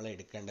എടുക്കുമ്പോൾ നമ്മൾ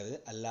എടുക്കേണ്ടത്.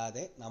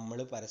 അല്ലാതെ നമ്മൾ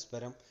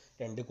പരസ്പരം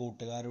രണ്ട്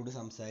കൂട്ടുകാരോട്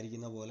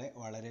സംസാരിക്കുന്ന പോലെ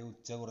വളരെ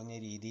ഉച്ച കുറഞ്ഞ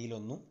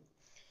രീതിയിലൊന്നും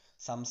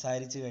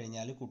സംസാരിച്ചു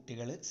കഴിഞ്ഞാൽ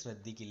കുട്ടികൾ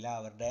ശ്രദ്ധിക്കില്ല.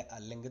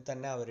 അല്ലെങ്കിൽ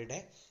തന്നെ അവരുടെ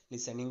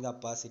ലിസണിങ്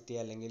കപ്പാസിറ്റി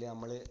അല്ലെങ്കിൽ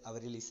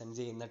അവർ ലിസൺ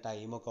ചെയ്യുന്ന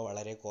ടൈമൊക്കെ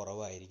വളരെ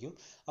കുറവായിരിക്കും.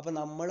 അപ്പോൾ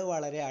നമ്മൾ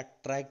വളരെ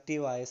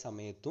അട്രാക്റ്റീവായ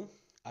സമയത്തും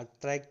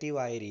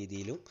അട്രാക്റ്റീവായ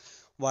രീതിയിലും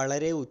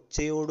വളരെ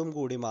ഉച്ചയോടും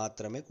കൂടി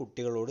മാത്രമേ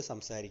കുട്ടികളോട്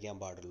സംസാരിക്കാൻ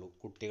പാടുള്ളൂ.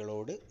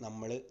 കുട്ടികളോട്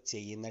നമ്മൾ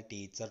ചെയ്യുന്ന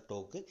ടീച്ചർ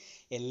ടോക്ക്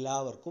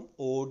എല്ലാവർക്കും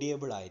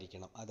ഓഡിയബിൾ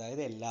ആയിരിക്കണം,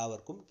 അതായത്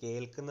എല്ലാവർക്കും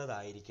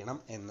കേൾക്കുന്നതായിരിക്കണം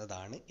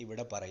എന്നതാണ്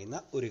ഇവിടെ പറയുന്ന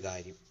ഒരു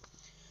കാര്യം.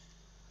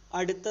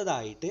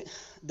 അടുത്തതായിട്ട്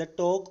the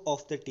talk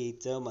of the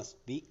teacher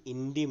must be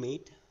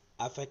intimate,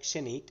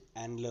 affectionate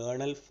and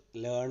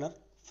learner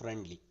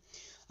friendly.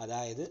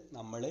 അതായത്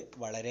നമ്മൾ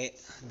വളരെ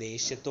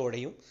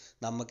ദേഷ്യത്തോടെയും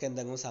നമുക്ക്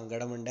എന്തെങ്കിലും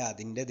സങ്കടമുണ്ട്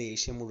അതിൻ്റെ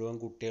ദേഷ്യം മുഴുവൻ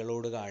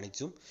കുട്ടികളോട്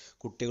കാണിച്ചും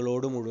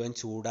കുട്ടികളോട് മുഴുവൻ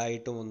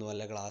ചൂടായിട്ടും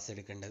ഒന്നുമല്ല ക്ലാസ്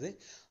എടുക്കേണ്ടത്.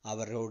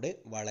 അവരോട്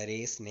വളരെ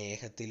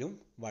സ്നേഹത്തിലും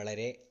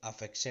വളരെ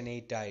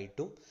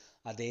അഫെക്ഷനേറ്റായിട്ടും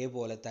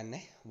അതേപോലെ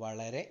തന്നെ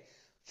വളരെ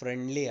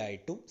ഫ്രണ്ട്ലി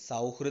ആയിട്ടും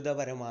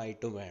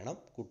സൗഹൃദപരമായിട്ടും വേണം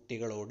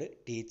കുട്ടികളോട്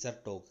ടീച്ചർ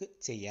ടോക്ക്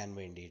ചെയ്യാൻ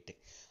വേണ്ടിയിട്ട്.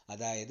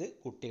 അതായത്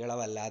കുട്ടികളെ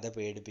വല്ലാതെ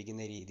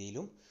പേടിപ്പിക്കുന്ന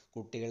രീതിയിലും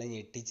കുട്ടികളെ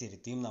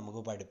ഞെട്ടിച്ചിരുത്തിയും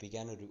നമുക്ക്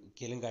പഠിപ്പിക്കാൻ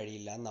ഒരിക്കലും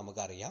കഴിയില്ല എന്ന്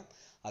നമുക്കറിയാം.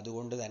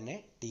 അതുകൊണ്ട് തന്നെ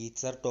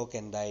ടീച്ചർ ടോക്ക്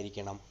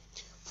എന്തായിരിക്കണം?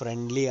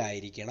 ഫ്രണ്ട്ലി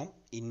ആയിരിക്കണം,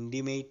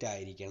 ഇൻറ്റിമേറ്റ്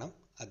ആയിരിക്കണം,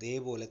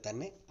 അതേപോലെ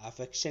തന്നെ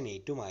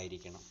അഫെക്ഷനേറ്റും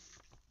ആയിരിക്കണം.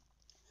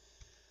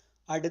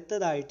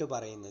 അടുത്തതായിട്ട്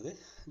പറയുന്നത്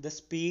the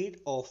speed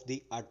of the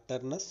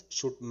അട്ടർനെസ്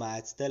should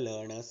match the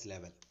learners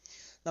level.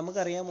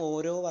 നമുക്കറിയാം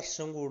ഓരോ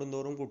വർഷം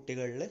കൂടുന്തോറും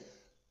കുട്ടികളിൽ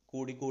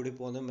കൂടി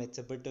പോകുന്ന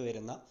മെച്ചപ്പെട്ട്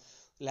വരുന്ന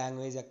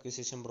ലാംഗ്വേജ്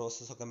അക്വിസിഷൻ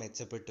പ്രോസസ്സൊക്കെ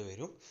മെച്ചപ്പെട്ട്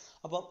വരും.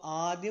 അപ്പം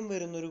ആദ്യം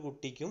വരുന്നൊരു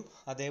കുട്ടിക്കും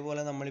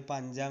അതേപോലെ നമ്മളിപ്പോൾ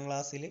 5ാം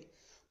ക്ലാസ്സിൽ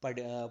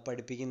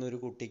പഠിപ്പിക്കുന്ന ഒരു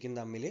കുട്ടിക്കും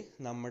തമ്മിൽ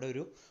നമ്മുടെ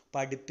ഒരു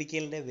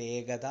പഠിപ്പിക്കലിൻ്റെ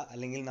വേഗത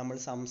അല്ലെങ്കിൽ നമ്മൾ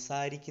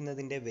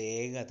സംസാരിക്കുന്നതിൻ്റെ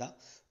വേഗത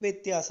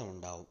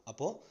വ്യത്യാസമുണ്ടാവും.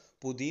 അപ്പോൾ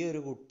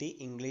പുതിയൊരു കുട്ടി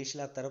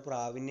ഇംഗ്ലീഷിൽ അത്ര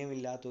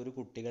പ്രാവീണ്യമില്ലാത്ത ഒരു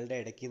കുട്ടികളുടെ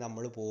ഇടയ്ക്ക്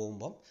നമ്മൾ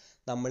പോകുമ്പം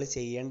നമ്മൾ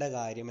ചെയ്യേണ്ട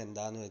കാര്യം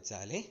എന്താണെന്ന്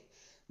വെച്ചാൽ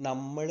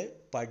നമ്മൾ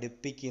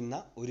പഠിപ്പിക്കുന്ന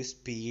ഒരു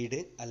സ്പീഡ്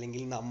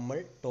അല്ലെങ്കിൽ നമ്മൾ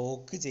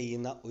ടോക്ക്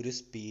ചെയ്യുന്ന ഒരു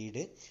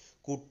സ്പീഡ്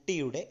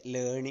കുട്ടിയുടെ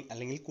ലേണിംഗ്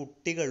അല്ലെങ്കിൽ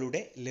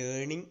കുട്ടികളുടെ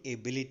ലേണിംഗ്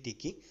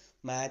എബിലിറ്റിക്ക്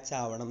മാച്ച്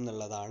ആവണം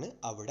എന്നുള്ളതാണ്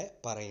അവിടെ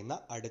പറയുന്ന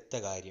അടുത്ത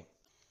കാര്യം.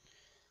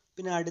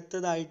 പിന്നെ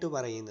അടുത്തതായിട്ട്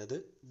പറയുന്നത്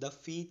the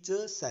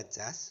features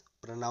such as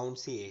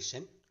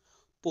pronunciation,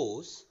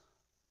 pose,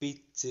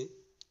 pitch,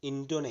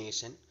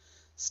 ഇൻറ്റൊനേഷൻ,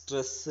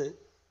 stress,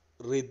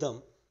 rhythm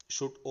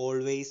should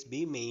always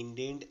be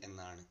maintained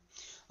എന്നാണ്.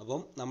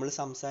 അപ്പം നമ്മൾ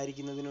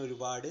സംസാരിക്കുന്നതിന്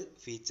ഒരുപാട്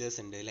ഫീച്ചേഴ്സ്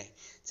ഉണ്ട് അല്ലേ.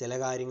 ചില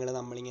കാര്യങ്ങൾ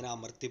നമ്മളിങ്ങനെ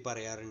അമർത്തി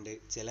പറയാറുണ്ട്,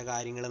 ചില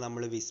കാര്യങ്ങൾ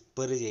നമ്മൾ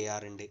വിസ്പർ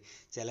ചെയ്യാറുണ്ട്,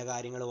 ചില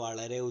കാര്യങ്ങൾ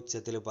വളരെ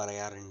ഉച്ചത്തിൽ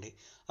പറയാറുണ്ട്.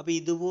 അപ്പോൾ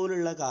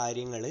ഇതുപോലുള്ള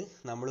കാര്യങ്ങൾ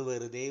നമ്മൾ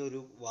വെറുതെ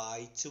ഒരു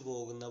വായിച്ചു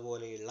പോകുന്ന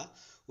പോലെയുള്ള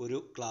ഒരു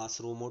ക്ലാസ്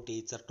റൂമോ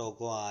ടീച്ചർ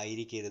ടോക്കോ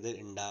ആയിരിക്കരുത്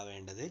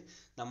ഉണ്ടാവേണ്ടത്.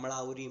 നമ്മൾ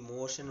ആ ഒരു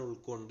ഇമോഷൻ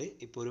ഉൾക്കൊണ്ട്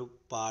ഇപ്പോൾ ഒരു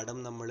പാഠം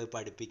നമ്മൾ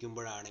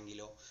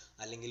പഠിപ്പിക്കുമ്പോഴാണെങ്കിലോ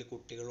അല്ലെങ്കിൽ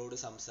കുട്ടികളോട്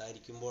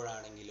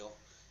സംസാരിക്കുമ്പോഴാണെങ്കിലോ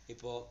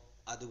ഇപ്പോൾ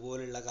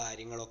അതുപോലുള്ള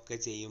കാര്യങ്ങളൊക്കെ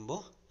ചെയ്യുമ്പോൾ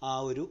ആ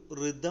ഒരു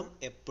റിതം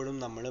എപ്പോഴും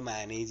നമ്മൾ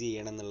മാനേജ്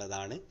ചെയ്യണം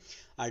എന്നുള്ളതാണ്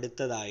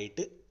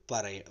അടുത്തതായിട്ട്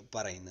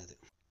പറയുന്നത്.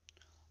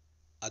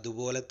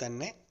 അതുപോലെ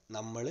തന്നെ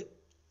നമ്മൾ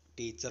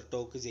ടീച്ചർ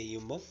ടോക്ക്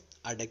ചെയ്യുമ്പോൾ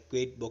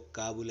അഡക്വേറ്റ്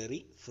vocabulary,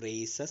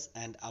 phrases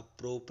and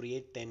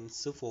appropriate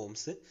tense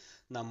forms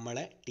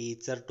നമ്മളെ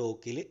ടീച്ചർ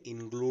ടോക്കിൽ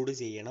ഇൻക്ലൂഡ്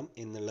ചെയ്യണം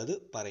എന്നുള്ളത്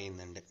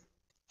പറയുന്നുണ്ട്.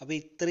 അപ്പോൾ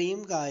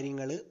ഇത്രയും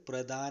കാര്യങ്ങൾ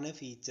പ്രധാന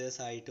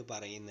ഫീച്ചേഴ്സ് ആയിട്ട്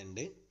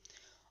പറയുന്നുണ്ട്.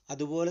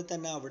 അതുപോലെ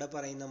തന്നെ അവിടെ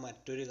പറയുന്ന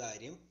മറ്റൊരു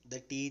കാര്യം the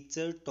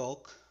teacher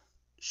talk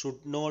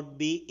should not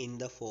be in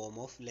the form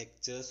of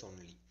lectures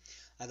only.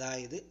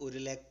 അതായത് ഒരു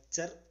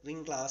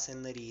ലെക്ചറിങ് ക്ലാസ്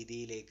എന്ന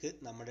രീതിയിലേക്ക്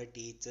നമ്മുടെ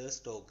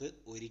ടീച്ചേഴ്സ് ടോക്ക്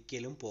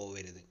ഒരിക്കലും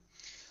പോവരുത്.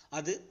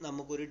 അത്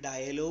നമുക്കൊരു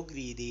ഡയലോഗ്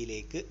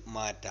രീതിയിലേക്ക്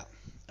മാറ്റാം.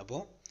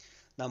 അപ്പോൾ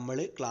നമ്മൾ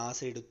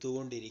ക്ലാസ്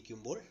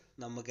എടുത്തുകൊണ്ടിരിക്കുമ്പോൾ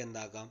നമുക്ക്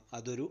എന്താക്കാം,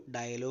 അതൊരു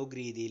ഡയലോഗ്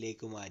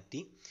രീതിയിലേക്ക്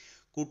മാറ്റി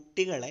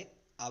കുട്ടികളെ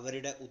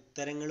അവരുടെ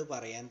ഉത്തരങ്ങൾ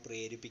പറയാൻ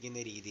പ്രേരിപ്പിക്കുന്ന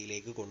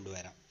രീതിയിലേക്ക്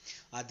കൊണ്ടുവരാം.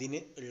 അതിന്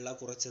ഉള്ള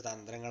കുറച്ച്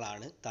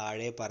തന്ത്രങ്ങളാണ്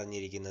താഴെ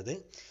പറഞ്ഞിരിക്കുന്നത്.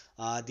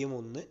 ആദ്യം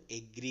ഒന്ന്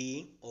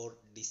agreeing or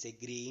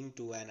ഡിസഗ്രീയിങ്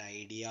to an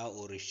idea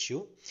or issue.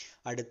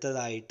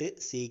 അടുത്തതായിട്ട്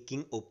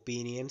സീക്കിംഗ്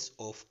ഒപ്പീനിയൻസ്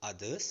ഓഫ്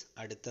അതേഴ്സ്.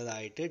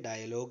 അടുത്തതായിട്ട്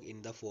dialogue in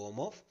the form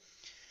of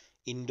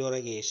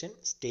interrogation,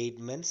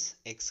 statements,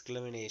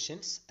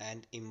 എക്സ്ക്ലമേഷൻസ്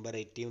and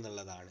imperative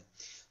എന്നുള്ളതാണ്.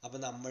 അപ്പോൾ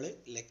നമ്മൾ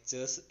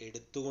ലെക്ചേഴ്സ്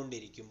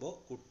എടുത്തുകൊണ്ടിരിക്കുമ്പോൾ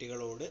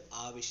കുട്ടികളോട്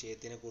ആ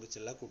വിഷയത്തിനെ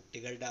കുറിച്ചുള്ള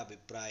കുട്ടികളുടെ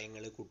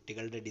അഭിപ്രായങ്ങൾ,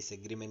 കുട്ടികളുടെ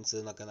ഡിസഗ്രിമെൻറ്റ്സ്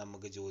എന്നൊക്കെ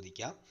നമുക്ക്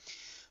ചോദിക്കാം.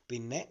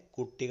 പിന്നെ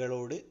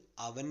കുട്ടികളോട്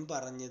അവൻ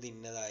പറഞ്ഞത്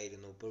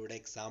ഇന്നതായിരുന്നു. ഇപ്പോൾ ഇവിടെ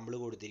എക്സാമ്പിൾ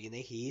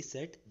കൊടുത്തിരിക്കുന്നത് he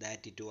said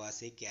that it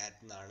was A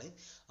cat എന്നാണ്.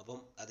 അപ്പം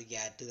അത്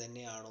ക്യാറ്റ്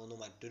തന്നെയാണോ എന്ന്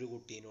മറ്റൊരു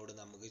കുട്ടീനോട്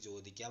നമുക്ക്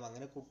ചോദിക്കാം.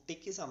 അങ്ങനെ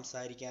കുട്ടിക്ക്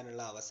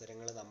സംസാരിക്കാനുള്ള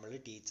അവസരങ്ങൾ നമ്മൾ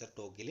ടീച്ചർ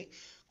ടോക്കിൽ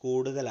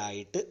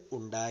കൂടുതലായിട്ട്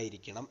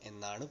ഉണ്ടായിരിക്കണം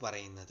എന്നാണ്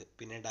പറയുന്നത്.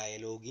 പിന്നെ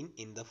ഡയലോഗിങ്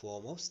in the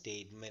form of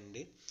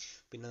statement,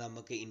 പിന്നെ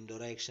നമുക്ക്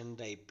ഇൻറ്ററാക്ഷൻ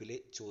ടൈപ്പിൽ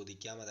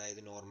ചോദിക്കാം,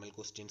 അതായത് നോർമൽ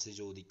ക്വസ്റ്റ്യൻസ്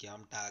ചോദിക്കാം,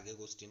 ടാഗ്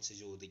ക്വസ്റ്റ്യൻസ്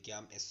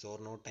ചോദിക്കാം, S or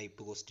no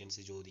type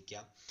questions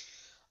ചോദിക്കാം.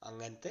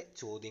 അങ്ങനത്തെ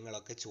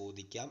ചോദ്യങ്ങളൊക്കെ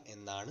ചോദിക്കാം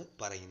എന്നാണ്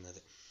പറയുന്നത്.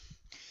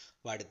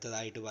 അപ്പോൾ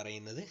അടുത്തതായിട്ട്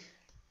പറയുന്നത്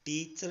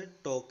teacher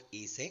talk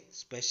is A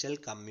special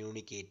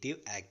communicative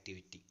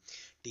activity.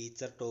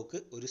 Teacher talk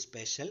ഒരു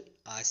സ്പെഷ്യൽ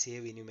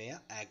ആശയവിനിമയ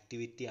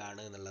ആക്ടിവിറ്റി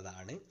ആണ്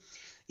എന്നുള്ളതാണ്.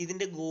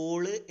 ഇതിൻ്റെ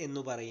ഗോള്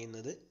എന്ന്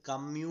പറയുന്നത്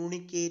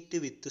communicate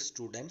with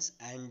students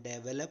and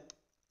develop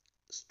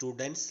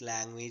students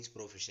language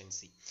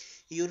proficiency.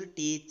 ഈ ഒരു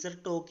ടീച്ചർ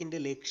ടോക്കിൻ്റെ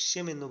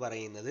ലക്ഷ്യം എന്ന്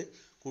പറയുന്നത്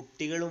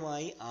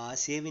കുട്ടികളുമായി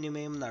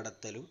ആശയവിനിമയം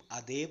നടത്തലും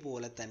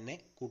അതേപോലെ തന്നെ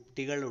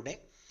കുട്ടികളുടെ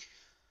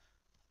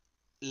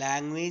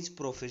ലാംഗ്വേജ്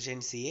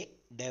പ്രൊഫിഷ്യൻസിയെ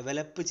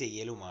ഡെവലപ്പ്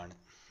ചെയ്യലുമാണ്.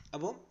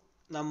 അപ്പോൾ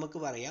നമുക്ക്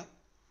പറയാം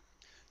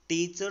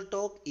teacher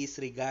talk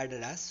is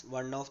regarded as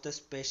one of the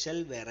special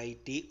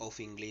variety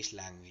of English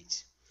language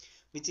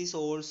which is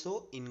also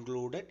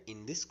included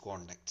in this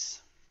context.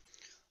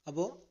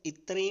 അപ്പോൾ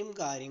ഇത്രയും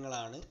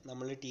കാര്യങ്ങളാണ്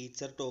നമ്മൾ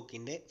ടീച്ചർ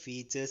ടോക്കിൻ്റെ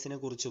ഫീച്ചേഴ്സിനെ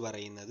കുറിച്ച്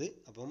പറയുന്നത്.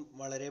 അപ്പം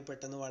വളരെ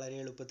പെട്ടെന്ന് വളരെ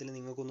എളുപ്പത്തിൽ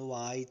നിങ്ങൾക്കൊന്ന്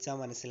വായിച്ചാൽ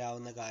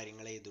മനസ്സിലാവുന്ന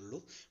കാര്യങ്ങളേ ഇതുള്ളൂ.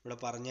 ഇവിടെ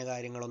പറഞ്ഞ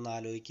കാര്യങ്ങളൊന്ന്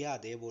ആലോചിക്കുക,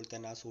 അതേപോലെ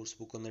തന്നെ ആ സോഴ്സ്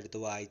ബുക്ക് ഒന്ന്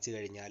എടുത്ത് വായിച്ചു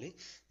കഴിഞ്ഞാൽ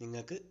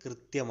നിങ്ങൾക്ക്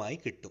കൃത്യമായി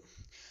കിട്ടും.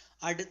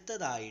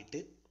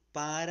 അടുത്തതായിട്ട്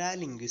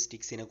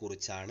പാരാലിംഗ്വിസ്റ്റിക്സിനെ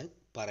കുറിച്ചാണ്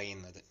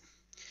പറയുന്നത്.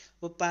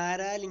 അപ്പോൾ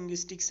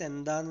പാരാലിംഗ്വിസ്റ്റിക്സ്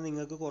എന്താണെന്ന്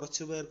നിങ്ങൾക്ക്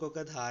കുറച്ച്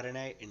പേർക്കൊക്കെ ധാരണ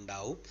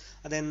ഉണ്ടാവും.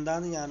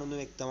 അതെന്താണെന്ന് ഞാനൊന്ന്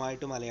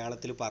വ്യക്തമായിട്ട്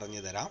മലയാളത്തിൽ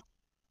പറഞ്ഞു തരാം.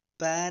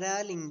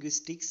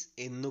 പാരാലിംഗ്വിസ്റ്റിക്സ്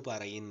എന്ന്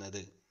പറയുന്നത്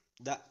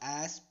the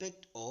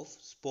aspect of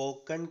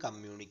spoken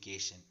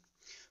communication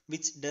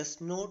which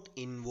does not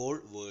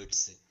involve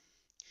words.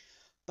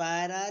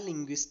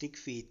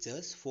 പാരാലിംഗ്വിസ്റ്റിക്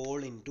features fall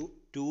in to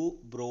to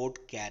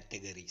broad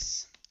categories,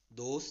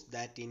 those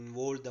that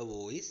involve the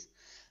voice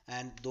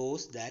and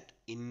those that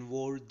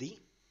involve the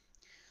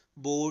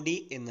body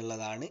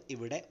എന്നുള്ളതാണ്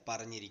ഇവിടെ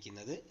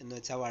പറഞ്ഞിരിക്കുന്നത്. എന്ന്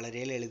വെച്ചാൽ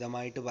വളരെ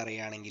ലളിതമായിട്ട്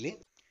പറയുകയാണെങ്കിൽ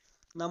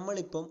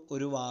നമ്മളിപ്പം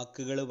ഒരു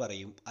വാക്കുകൾ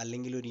പറയും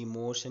അല്ലെങ്കിൽ ഒരു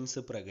ഇമോഷൻസ്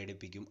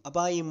പ്രകടിപ്പിക്കും.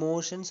 അപ്പോൾ ആ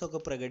ഇമോഷൻസ് ഒക്കെ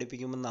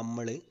പ്രകടിപ്പിക്കുമ്പോൾ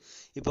നമ്മൾ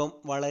ഇപ്പം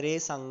വളരെ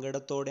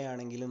സങ്കടത്തോടെ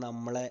ആണെങ്കിൽ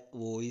നമ്മളെ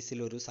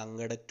വോയിസിലൊരു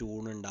സങ്കട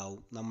ട്യൂൺ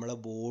ഉണ്ടാവും, നമ്മളെ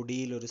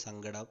ബോഡിയിലൊരു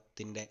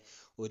സങ്കടത്തിൻ്റെ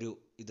ഒരു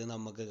ഇത്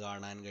നമുക്ക്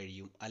കാണാൻ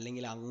കഴിയും.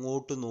 അല്ലെങ്കിൽ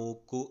അങ്ങോട്ട്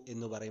നോക്കൂ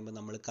എന്ന് പറയുമ്പോൾ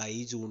നമ്മൾ കൈ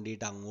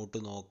ചൂണ്ടിയിട്ട് അങ്ങോട്ട്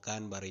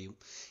നോക്കാൻ പറയും.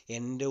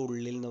 എൻ്റെ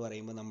ഉള്ളിൽ എന്ന്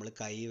പറയുമ്പോൾ നമ്മൾ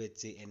കൈ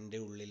വെച്ച് എൻ്റെ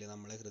ഉള്ളിൽ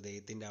നമ്മളെ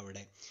ഹൃദയത്തിൻ്റെ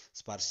അവിടെ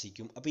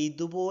സ്പർശിക്കും. അപ്പോൾ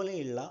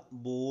ഇതുപോലെയുള്ള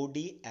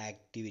ബോഡി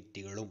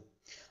ആക്ടിവിറ്റികളും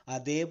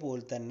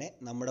അതേപോലെ തന്നെ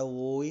നമ്മുടെ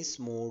വോയിസ്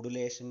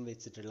മോഡുലേഷൻ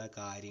വെച്ചിട്ടുള്ള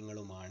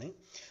കാര്യങ്ങളുമാണ്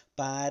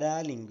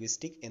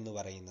പാരാലിംഗ്വിസ്റ്റിക് എന്ന്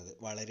പറയുന്നത്.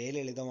 വളരെ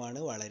ലളിതമാണ്,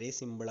 വളരെ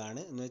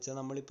സിമ്പിളാണ്. എന്ന് വെച്ചാൽ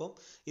നമ്മളിപ്പം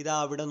ഇതാ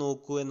അവിടെ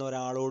നോക്കൂ എന്ന്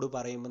ഒരാളോട്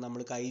പറയുമ്പോൾ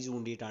നമ്മൾ കൈ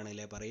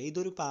ചൂണ്ടിയിട്ടാണല്ലേ പറയുക.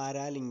 ഇതൊരു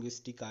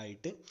പാരാലിംഗ്വിസ്റ്റിക്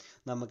ആയിട്ട്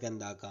നമുക്ക്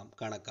എന്താക്കാം,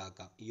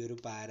 കണക്കാക്കാം. ഈ ഒരു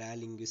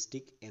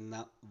പാരാലിംഗ്വിസ്റ്റിക്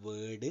എന്ന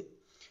വേർഡ്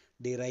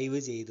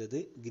ഡിറൈവ് ചെയ്തത്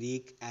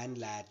ഗ്രീക്ക്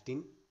ആൻഡ്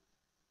ലാറ്റിൻ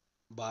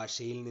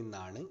ഭാഷയിൽ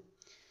നിന്നാണ്.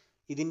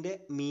 ഇതിൻ്റെ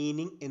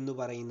മീനിങ് എന്ന്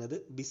പറയുന്നത്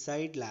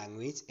ബിസൈഡ്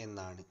ലാംഗ്വേജ്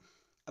എന്നാണ്.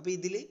 അപ്പോൾ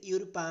ഇതിൽ ഈ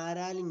ഒരു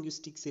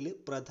പാരാലിംഗ്വിസ്റ്റിക്സിൽ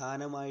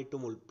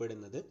പ്രധാനമായിട്ടും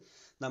ഉൾപ്പെടുന്നത്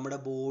നമ്മുടെ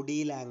ബോഡി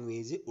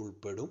ലാംഗ്വേജ്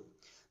ഉൾപ്പെടും,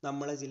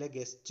 നമ്മളെ ചില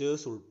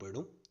ഗെസ്റ്റേഴ്സ്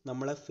ഉൾപ്പെടും,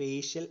 നമ്മളെ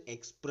ഫേഷ്യൽ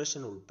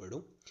എക്സ്പ്രഷൻ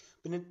ഉൾപ്പെടും,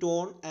 പിന്നെ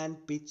tone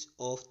and pitch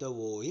of the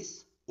voice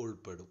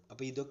ഉൾപ്പെടും.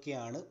 അപ്പോൾ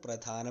ഇതൊക്കെയാണ്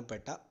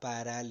പ്രധാനപ്പെട്ട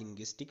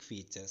പാരാലിംഗ്വിസ്റ്റിക്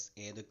ഫീച്ചേഴ്സ്.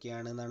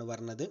 ഏതൊക്കെയാണെന്നാണ്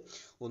പറഞ്ഞത്?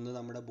 ഒന്ന്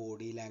നമ്മുടെ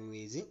ബോഡി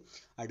ലാംഗ്വേജ്,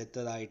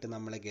 അടുത്തതായിട്ട്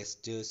നമ്മളെ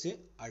ഗെസ്റ്റേഴ്സ്,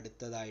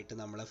 അടുത്തതായിട്ട്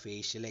നമ്മളെ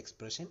ഫേഷ്യൽ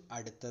എക്സ്പ്രഷൻ,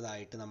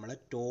 അടുത്തതായിട്ട് നമ്മളെ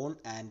tone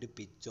and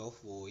pitch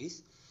of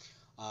voice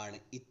ആണ്.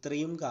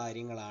 ഇത്രയും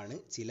കാര്യങ്ങളാണ്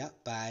ചില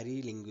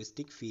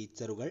പാരാലിംഗ്വിസ്റ്റിക്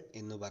ഫീച്ചറുകൾ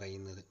എന്ന്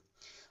പറയുന്നത്.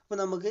 അപ്പോൾ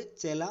നമുക്ക്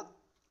ചില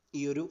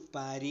ഈ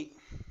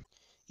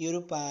ഒരു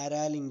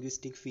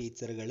പാരാലിംഗ്വിസ്റ്റിക്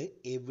ഫീച്ചറുകൾ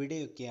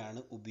എവിടെയൊക്കെയാണ്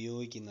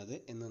ഉപയോഗിക്കുന്നത്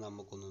എന്ന്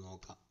നമുക്കൊന്ന്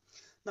നോക്കാം.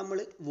 നമ്മൾ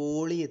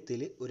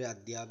വോളിയത്തിൽ ഒരു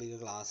അധ്യാപിക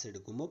ക്ലാസ്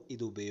എടുക്കുമ്പോൾ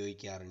ഇത്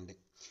ഉപയോഗിക്കാറുണ്ട്.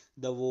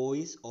 The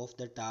voice of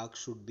the talk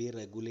should be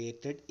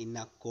regulated in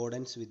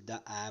accordance with the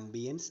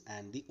ambience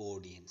and the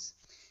audience.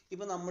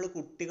 ഇപ്പോൾ നമ്മൾ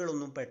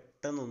കുട്ടികളൊന്നും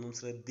പെട്ടെന്നൊന്നും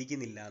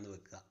ശ്രദ്ധിക്കുന്നില്ല എന്ന്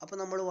വെക്കുക. അപ്പോൾ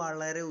നമ്മൾ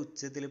വളരെ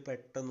ഉച്ചത്തിൽ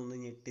പെട്ടെന്നൊന്ന്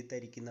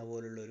ഞെട്ടിത്തരിക്കുന്ന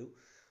പോലുള്ളൊരു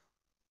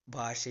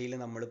ഭാഷയിൽ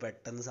നമ്മൾ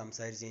പെട്ടെന്ന്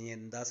സംസാരിച്ച് കഴിഞ്ഞാൽ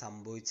എന്താ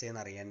സംഭവിച്ചതെന്ന്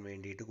അറിയാൻ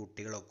വേണ്ടിയിട്ട്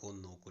കുട്ടികളൊക്കെ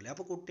ഒന്ന് നോക്കൂല.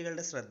 അപ്പോൾ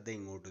കുട്ടികളുടെ ശ്രദ്ധ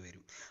ഇങ്ങോട്ട്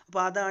വരും.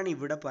 അപ്പോൾ അതാണ്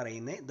ഇവിടെ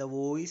പറയുന്നത്, the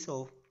voice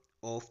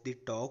of the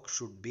talk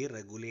should be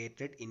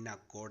regulated in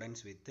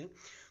accordance with.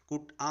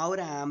 ആ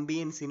ഒരു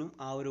ആംബിയൻസിനും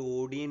ആ ഒരു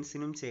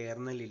ഓഡിയൻസിനും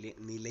ചേർന്ന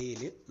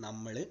നിലയിൽ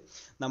നമ്മൾ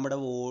നമ്മുടെ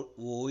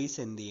വോയിസ്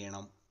എന്ത്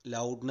ചെയ്യണം,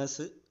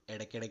 ലൗഡ്നെസ്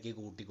ഇടയ്ക്കിടയ്ക്ക്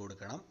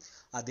കൂട്ടിക്കൊടുക്കണം,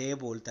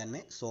 അതേപോലെ തന്നെ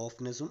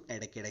സോഫ്റ്റ്നെസ്സും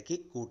ഇടയ്ക്കിടയ്ക്ക്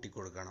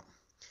കൂട്ടിക്കൊടുക്കണം.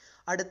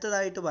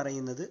 അടുത്തതായിട്ട്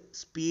പറയുന്നത്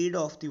സ്പീഡ്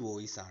ഓഫ് ദി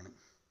വോയിസ് ആണ്.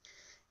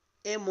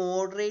 A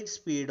moderate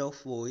speed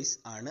of voice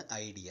ആണ്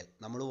ഐഡിയൽ.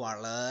 നമ്മൾ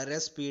വളരെ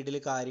സ്പീഡിൽ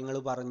കാര്യങ്ങൾ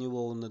പറഞ്ഞു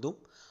പോകുന്നതും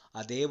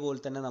അതേപോലെ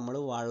തന്നെ നമ്മൾ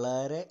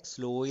വളരെ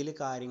സ്ലോയിൽ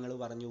കാര്യങ്ങൾ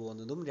പറഞ്ഞു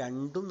പോകുന്നതും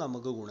രണ്ടും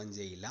നമുക്ക് ഗുണം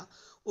ചെയ്യില്ല.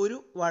 ഒരു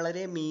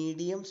വളരെ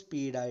മീഡിയം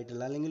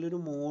സ്പീഡായിട്ടുള്ള അല്ലെങ്കിൽ ഒരു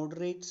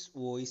മോഡറേറ്റ്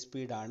വോയിസ്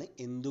സ്പീഡാണ്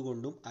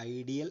എന്തുകൊണ്ടും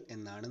ഐഡിയൽ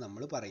എന്നാണ്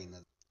നമ്മൾ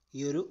പറയുന്നത്.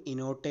 ഈ ഒരു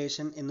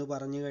ഇനോട്ടേഷൻ എന്ന്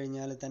പറഞ്ഞു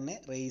കഴിഞ്ഞാൽ തന്നെ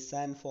race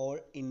and fall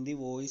in the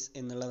voice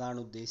എന്നുള്ളതാണ്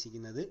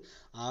ഉദ്ദേശിക്കുന്നത്.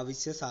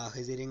 ആവശ്യ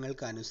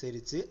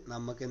സാഹചര്യങ്ങൾക്കനുസരിച്ച്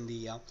നമുക്ക് എന്ത്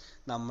ചെയ്യാം,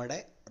 നമ്മുടെ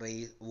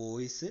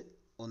വോയിസ്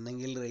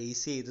ഒന്നെങ്കിൽ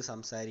റേസ് ചെയ്ത്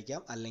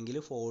സംസാരിക്കാം അല്ലെങ്കിൽ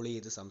ഫോൾ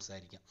ചെയ്ത്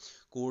സംസാരിക്കാം.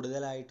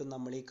 കൂടുതലായിട്ടും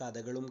നമ്മൾ ഈ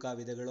കഥകളും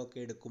കവിതകളും ഒക്കെ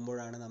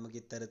എടുക്കുമ്പോഴാണ് നമുക്ക്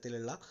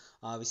ഇത്തരത്തിലുള്ള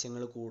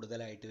ആവശ്യങ്ങൾ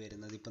കൂടുതലായിട്ട്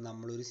വരുന്നത്. ഇപ്പം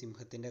നമ്മളൊരു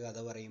സിംഹത്തിൻ്റെ കഥ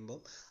പറയുമ്പോൾ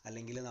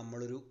അല്ലെങ്കിൽ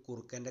നമ്മളൊരു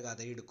കുറുക്കൻ്റെ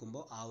കഥ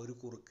എടുക്കുമ്പോൾ ആ ഒരു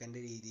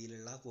കുറുക്കൻ്റെ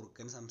രീതിയിലുള്ള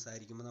കുറുക്കൻ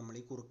സംസാരിക്കുമ്പോൾ നമ്മൾ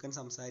ഈ കുറുക്കൻ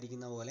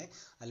സംസാരിക്കുന്ന പോലെ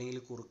അല്ലെങ്കിൽ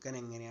കുറുക്കൻ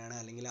എങ്ങനെയാണ്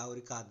അല്ലെങ്കിൽ ആ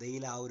ഒരു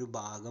കഥയിൽ ആ ഒരു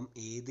ഭാഗം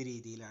ഏത്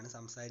രീതിയിലാണ്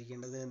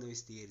സംസാരിക്കേണ്ടത് എന്ന്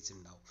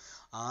വിശദീകരിച്ചിട്ടുണ്ടാവും.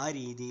 ആ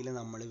രീതിയിൽ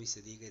നമ്മൾ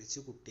വിശദീകരിച്ച്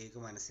കുട്ടികൾക്ക്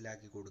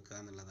മനസ്സിലാക്കി കൊടുക്കുക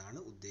എന്നുള്ളതാണ്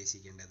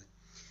ഉദ്ദേശിക്കേണ്ടത്.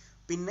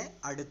 പിന്നെ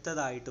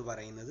അടുത്തതായിട്ട്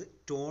പറയുന്നത്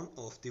ടോൺ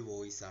ഓഫ് ദി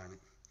വോയിസ് ആണ്.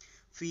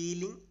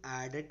 Feeling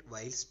added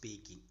while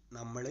speaking.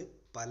 നമ്മൾ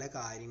പല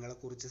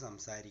കാര്യങ്ങളെക്കുറിച്ച്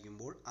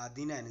സംസാരിക്കുമ്പോൾ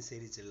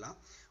അതിനനുസരിച്ചുള്ള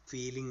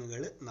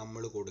ഫീലിങ്ങുകൾ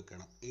നമ്മൾ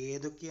കൊടുക്കണം.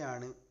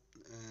 ഏതൊക്കെയാണ്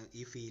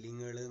ഈ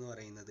ഫീലിങ്ങുകൾ എന്ന്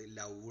പറയുന്നത്?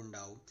 ലവ്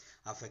ഉണ്ടാവും,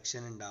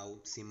 അഫെക്ഷൻ ഉണ്ടാവും,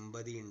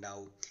 സിമ്പതി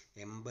ഉണ്ടാവും,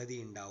 എമ്പതി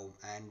ഉണ്ടാവും,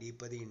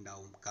 ആൻറ്റിപ്പതി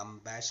ഉണ്ടാവും,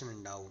 കമ്പാഷൻ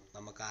ഉണ്ടാവും,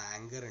 നമുക്ക്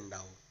ആങ്കർ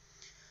ഉണ്ടാവും.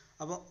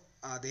 അപ്പോൾ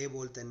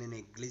അതേപോലെ തന്നെ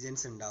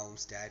നെഗ്ലിജൻസ് ഉണ്ടാവും,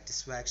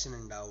 സാറ്റിസ്ഫാക്ഷൻ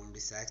ഉണ്ടാവും,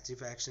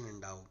 ഡിസാറ്റിസ്ഫാക്ഷൻ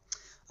ഉണ്ടാവും.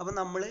 അപ്പം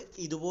നമ്മൾ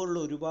ഇതുപോലുള്ള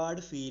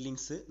ഒരുപാട്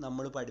ഫീലിങ്സ്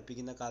നമ്മൾ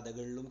പഠിപ്പിക്കുന്ന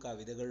കഥകളിലും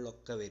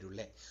കവിതകളിലൊക്കെ വരും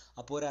അല്ലേ.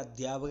 അപ്പോൾ ഒരു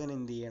അധ്യാപകൻ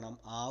എന്ത് ചെയ്യണം,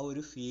 ആ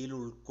ഒരു ഫീൽ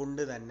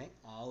ഉൾക്കൊണ്ട് തന്നെ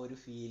ആ ഒരു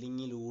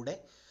ഫീലിങ്ങിലൂടെ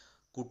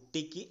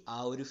കുട്ടിക്ക് ആ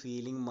ഒരു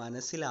ഫീലിംഗ്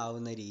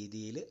മനസ്സിലാവുന്ന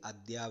രീതിയിൽ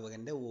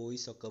അധ്യാപകൻ്റെ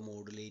വോയിസ് ഒക്കെ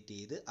മോഡുലേറ്റ്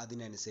ചെയ്ത്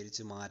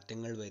അതിനനുസരിച്ച്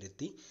മാറ്റങ്ങൾ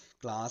വരുത്തി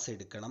ക്ലാസ്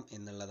എടുക്കണം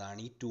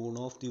എന്നുള്ളതാണ് ഈ ട്യൂൺ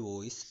ഓഫ് ദി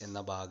വോയിസ്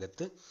എന്ന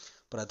ഭാഗത്ത്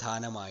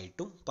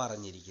പ്രധാനമായിട്ടും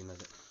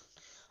പറഞ്ഞിരിക്കുന്നത്.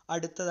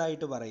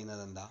 അടുത്തതായിട്ട്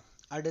പറയുന്നത് എന്താ?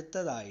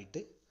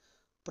 അടുത്തതായിട്ട്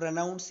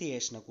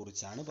പ്രൊനൗൺസിയേഷനെ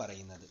കുറിച്ചാണ്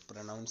പറയുന്നത്.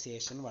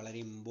 പ്രൊനൗൺസിയേഷൻ വളരെ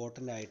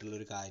ഇമ്പോർട്ടൻ്റ്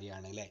ആയിട്ടുള്ളൊരു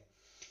കാര്യമാണ് അല്ലേ.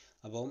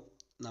 അപ്പം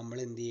നമ്മൾ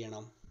എന്ത്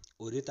ചെയ്യണം,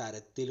 ഒരു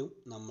തരത്തിലും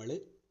നമ്മൾ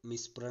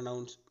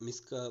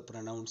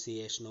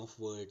പ്രൊനൗൺസിയേഷൻ ഓഫ്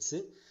വേർഡ്സ്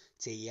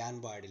ചെയ്യാൻ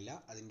പാടില്ല.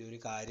 അതിൻ്റെ ഒരു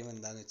കാര്യം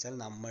എന്താണെന്ന് വെച്ചാൽ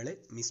നമ്മൾ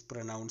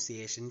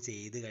മിസ്പ്രൊനൗൺസിയേഷൻ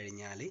ചെയ്ത്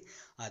കഴിഞ്ഞാൽ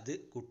അത്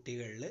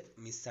കുട്ടികളിൽ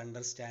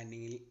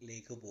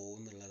മിസ്അണ്ടർസ്റ്റാൻഡിങ്ങിലേക്ക്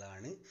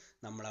പോകുന്നുള്ളതാണ്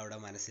നമ്മളവിടെ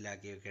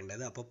മനസ്സിലാക്കി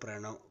വെക്കേണ്ടത്. അപ്പോൾ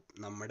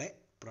നമ്മുടെ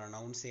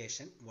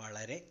പ്രൊനൗൺസിയേഷൻ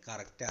വളരെ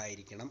കറക്റ്റ്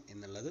ആയിരിക്കണം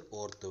എന്നുള്ളത്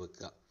ഓർത്ത്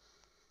വെക്കുക.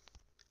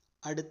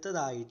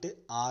 അടുത്തതായിട്ട്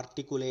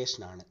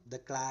ആർട്ടിക്കുലേഷൻ ആണ്. The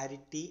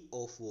clarity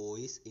of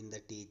voice in the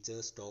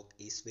teachers talk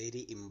is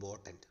very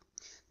important.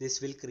 This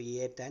will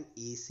create an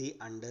easy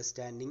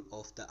understanding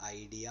of the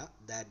idea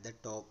that the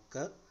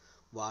talker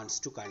wants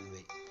to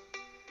convey.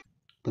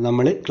 അപ്പോൾ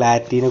നമ്മൾ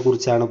ക്ലാരിറ്റീനെ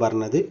കുറിച്ചാണ്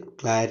പറഞ്ഞത്.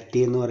 ക്ലാരിറ്റി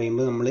എന്ന്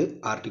പറയുമ്പോൾ നമ്മൾ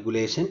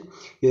ആർട്ടിക്കുലേഷൻ,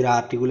 ഈ ഒരു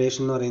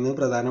ആർട്ടിക്കുലേഷൻ എന്ന് പറയുന്നത്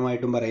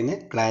പ്രധാനമായിട്ടും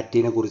പറയുന്നത്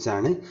ക്ലാരിറ്റീനെ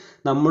കുറിച്ചാണ്.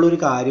 നമ്മളൊരു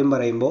കാര്യം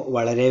പറയുമ്പോൾ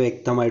വളരെ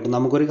വ്യക്തമായിട്ട്,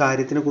 നമുക്കൊരു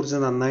കാര്യത്തിനെ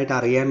കുറിച്ച് നന്നായിട്ട്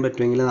അറിയാൻ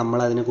പറ്റുമെങ്കിൽ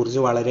നമ്മൾ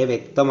അതിനെക്കുറിച്ച് വളരെ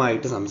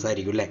വ്യക്തമായിട്ട്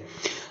സംസാരിക്കും അല്ലേ.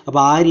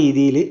 അപ്പോൾ ആ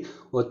രീതിയിൽ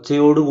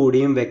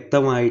ഒച്ചയോടുകൂടിയും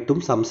വ്യക്തമായിട്ടും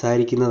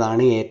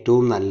സംസാരിക്കുന്നതാണ്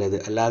ഏറ്റവും നല്ലത്.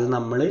 അല്ലാതെ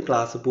നമ്മൾ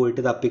ക്ലാസ്സിൽ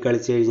പോയിട്ട്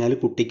തപ്പിക്കളിച്ച് കഴിഞ്ഞാൽ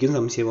കുട്ടിക്കും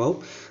സംശയമാവും,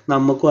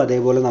 നമുക്കും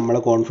അതേപോലെ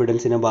നമ്മളെ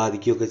കോൺഫിഡൻസിനെ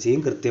ബാധിക്കുകയൊക്കെ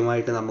ചെയ്യും.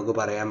 കൃത്യമായിട്ട് നമുക്ക്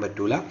പറയാൻ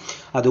പറ്റൂല.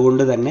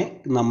 അതുകൊണ്ട് തന്നെ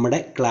നമ്മുടെ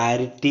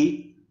ക്ലാരിറ്റി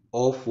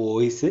ഓഫ്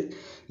വോയിസ്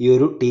ഈ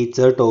ഒരു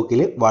ടീച്ചർ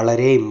ടോക്കിൽ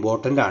വളരെ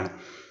ഇമ്പോർട്ടൻ്റ് ആണ്.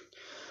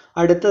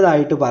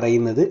 അടുത്തതായിട്ട്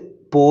പറയുന്നത്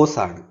പോസ്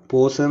ആണ്.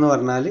 പോസ് എന്ന്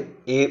പറഞ്ഞാൽ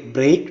A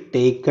break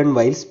taken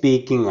while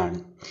speaking ആണ്.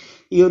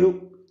 ഈ ഒരു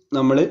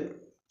നമ്മൾ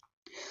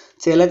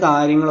ചില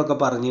കാര്യങ്ങളൊക്കെ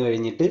പറഞ്ഞു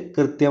കഴിഞ്ഞിട്ട്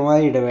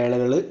കൃത്യമായ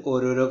ഇടവേളകൾ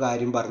ഓരോരോ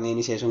കാര്യം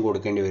പറഞ്ഞതിന് ശേഷം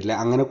കൊടുക്കേണ്ടി വരില്ല.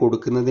 അങ്ങനെ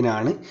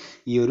കൊടുക്കുന്നതിനാണ്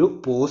ഈ ഒരു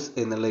പോസ്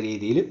എന്നുള്ള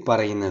രീതിയിൽ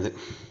പറയുന്നത്.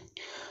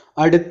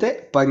 അടുത്ത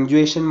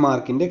പഞ്ച്വേഷൻ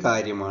മാർക്കിൻ്റെ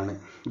കാര്യമാണ്.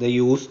 The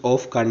use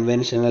of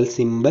conventional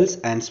symbols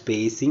and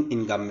spacing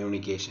in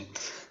communication.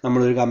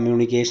 നമ്മളൊരു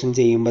കമ്മ്യൂണിക്കേഷൻ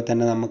ചെയ്യുമ്പോൾ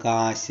തന്നെ നമുക്ക്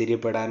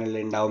ആശ്ചര്യപ്പെടാനുള്ള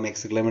ഉണ്ടാവും,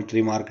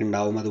 എക്സ്ക്ലമേറ്ററി മാർക്ക്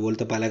ഉണ്ടാവും,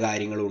 അതുപോലത്തെ പല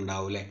കാര്യങ്ങളും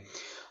ഉണ്ടാവും അല്ലേ.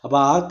 അപ്പോൾ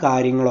ആ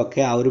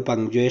കാര്യങ്ങളൊക്കെ, ആ ഒരു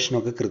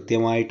പങ്ക്ച്വേഷനൊക്കെ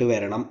കൃത്യമായിട്ട്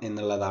വരണം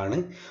എന്നുള്ളതാണ്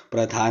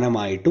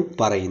പ്രധാനമായിട്ടും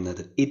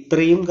പറയുന്നത്.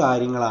 ഇത്രയും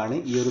കാര്യങ്ങളാണ്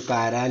ഈ ഒരു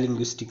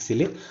പാരാലിംഗ്വിസ്റ്റിക്സിൽ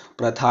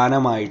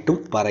പ്രധാനമായിട്ടും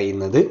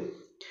പറയുന്നത്.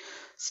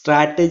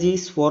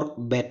 Strategies four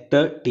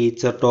better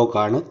teacher talk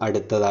ആണ്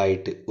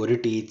അടുത്തതായിട്ട്. ഒരു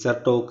ടീച്ചർ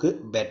ടോക്ക്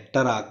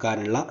ബെറ്റർ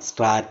ആക്കാനുള്ള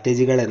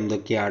സ്ട്രാറ്റജികൾ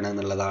എന്തൊക്കെയാണ്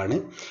എന്നുള്ളതാണ്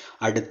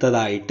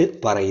അടുത്തതായിട്ട്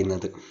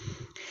പറയുന്നത്.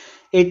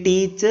 A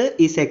teacher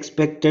is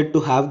expected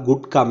to have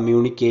good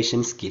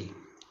communication skill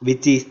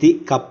which is the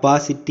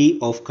capacity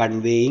of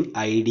conveying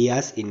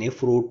ideas in a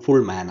fruitful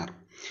manner.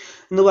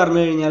 എന്ന്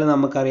പറഞ്ഞു കഴിഞ്ഞാൽ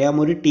നമുക്കറിയാം,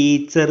 ഒരു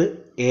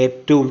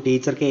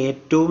ടീച്ചർക്ക്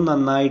ഏറ്റവും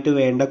നന്നായിട്ട്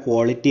വേണ്ട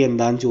ക്വാളിറ്റി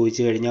എന്താണെന്ന്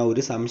ചോദിച്ചു കഴിഞ്ഞാൽ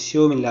ഒരു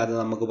സംശയവുമില്ലാതെ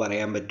നമുക്ക്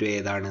പറയാൻ പറ്റും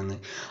ഏതാണെന്ന്.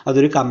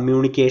 അതൊരു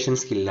കമ്മ്യൂണിക്കേഷൻ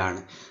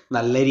സ്കില്ലാണ്.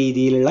 നല്ല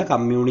രീതിയിലുള്ള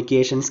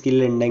കമ്മ്യൂണിക്കേഷൻ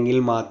സ്കിൽ ഉണ്ടെങ്കിൽ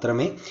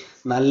മാത്രമേ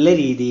നല്ല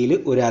രീതിയിൽ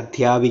ഒരു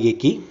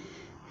അധ്യാപികയ്ക്ക്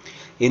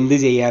എന്ത്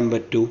ചെയ്യാൻ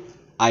പറ്റൂ,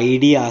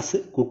 ഐഡിയാസ്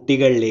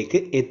കുട്ടികളിലേക്ക്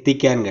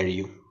എത്തിക്കാൻ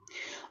കഴിയും.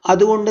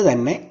 അതുകൊണ്ട്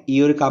തന്നെ ഈ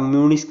ഒരു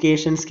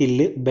കമ്മ്യൂണിക്കേഷൻ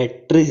സ്കില്ല്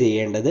ബെറ്റർ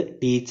ചെയ്യേണ്ടത്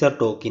ടീച്ചർ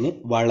ടോക്കിന്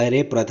വളരെ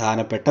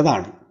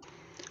പ്രധാനപ്പെട്ടതാണ്.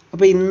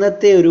 അപ്പോൾ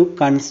ഇന്നത്തെ ഒരു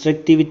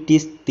കൺസ്ട്രക്റ്റിവിറ്റി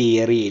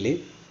തിയറിയിൽ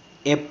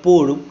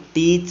എപ്പോഴും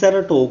ടീച്ചർ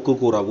ടോക്ക്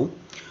കുറവും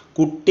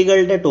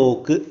കുട്ടികളുടെ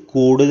ടോക്ക്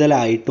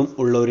കൂടുതലായിട്ടും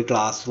ഉള്ള ഒരു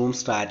ക്ലാസ് റൂം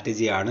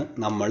സ്ട്രാറ്റജിയാണ്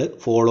നമ്മൾ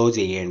ഫോളോ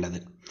ചെയ്യേണ്ടത്.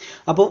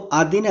 അപ്പോൾ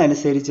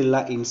അതിനനുസരിച്ചുള്ള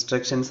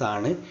ഇൻസ്ട്രക്ഷൻസ്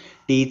ആണ്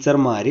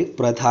ടീച്ചർമാർ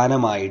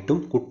പ്രധാനമായിട്ടും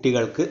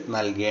കുട്ടികൾക്ക്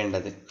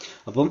നൽകേണ്ടത്.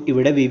 അപ്പം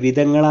ഇവിടെ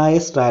വിവിധങ്ങളായ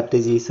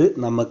സ്ട്രാറ്റജീസ്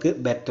നമുക്ക്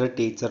ബെറ്റർ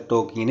ടീച്ചർ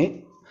ടോക്കിങ്ങിന്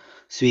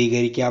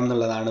സ്വീകരിക്കാം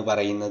എന്നുള്ളതാണ്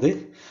പറയുന്നത്.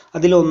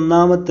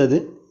 അതിലൊന്നാമത്തത്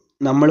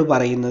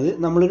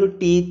നമ്മളൊരു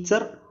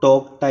ടീച്ചർ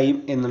ടോക്ക് ടൈം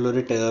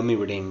എന്നുള്ളൊരു ടേം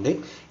ഇവിടെ ഉണ്ട്.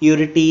 ഈ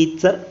ഒരു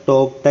ടീച്ചർ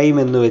ടോക്ക് ടൈം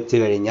എന്ന് വെച്ച്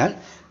കഴിഞ്ഞാൽ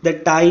the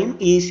time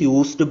is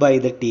used by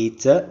the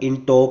teacher in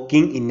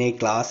talking in A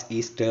class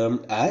is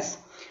termed as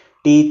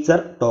teacher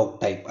talk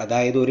time.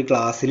 അതായത് ഒരു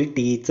ക്ലാസ്സിൽ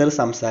ടീച്ചർ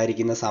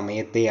സംസാരിക്കുന്ന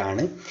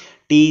സമയത്തെയാണ്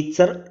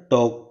ടീച്ചർ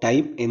ടോക്ക്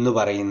ടൈം എന്ന്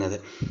പറയുന്നത്.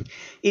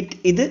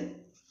 ഇത്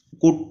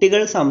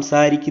കുട്ടികൾ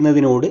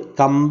സംസാരിക്കുന്നതിനോട്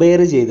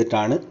കമ്പയർ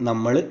ചെയ്തിട്ടാണ്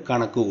നമ്മൾ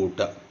കണക്ക്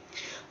കൂട്ടുക.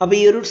 അപ്പോൾ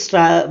ഈ ഒരു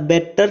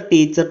ബെറ്റർ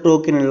ടീച്ചർ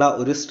ടോക്കിനുള്ള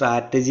ഒരു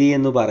സ്ട്രാറ്റജി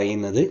എന്ന്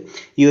പറയുന്നത്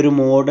ഈ ഒരു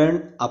മോഡേൺ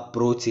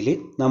അപ്രോച്ചിൽ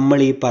നമ്മൾ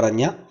ഈ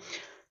പറഞ്ഞ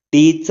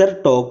ടീച്ചർ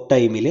ടോക്ക്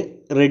ടൈമിൽ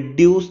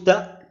reduce the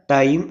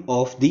time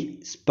of the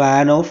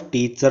span of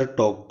teacher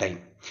talk time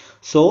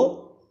so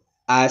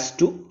as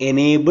to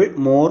enable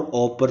more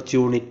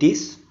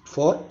opportunities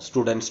for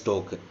students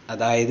talk.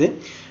 അതായത്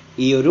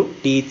ഈ ഒരു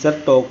ടീച്ചർ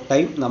ടോക്ക്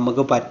ടൈം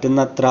നമുക്ക്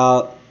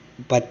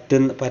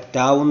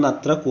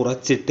പറ്റാവുന്നത്ര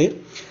കുറച്ചിട്ട്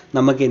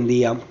നമുക്ക് എന്ത്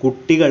ചെയ്യാം,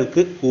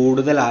 കുട്ടികൾക്ക്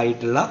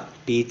കൂടുതലായിട്ടുള്ള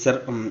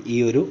ഈ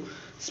ഒരു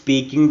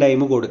സ്പീക്കിംഗ് ടൈം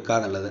കൊടുക്കുക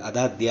എന്നുള്ളത്. അത്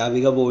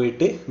അധ്യാപിക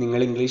പോയിട്ട് നിങ്ങൾ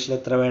ഇംഗ്ലീഷിൽ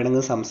എത്ര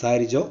വേണമെങ്കിൽ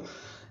സംസാരിച്ചോ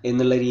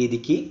എന്നുള്ള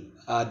രീതിക്ക്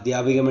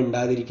അധ്യാപിക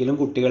മിണ്ടാതിരിക്കലും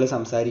കുട്ടികൾ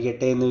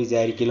സംസാരിക്കട്ടെ എന്ന്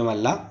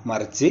വിചാരിക്കലുമല്ല,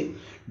 മറിച്ച്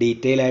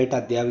ഡീറ്റെയിൽ ആയിട്ട്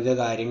അധ്യാപിക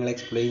കാര്യങ്ങൾ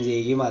എക്സ്പ്ലെയിൻ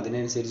ചെയ്യുകയും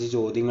അതിനനുസരിച്ച്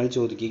ചോദ്യങ്ങൾ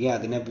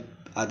ചോദിക്കുകയും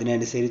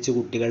അതിനനുസരിച്ച്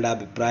കുട്ടികളുടെ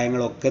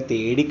അഭിപ്രായങ്ങളൊക്കെ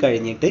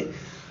തേടിക്കഴിഞ്ഞിട്ട്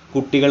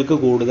കുട്ടികൾക്ക്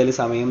കൂടുതൽ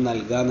സമയം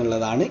നൽകുക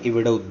എന്നുള്ളതാണ്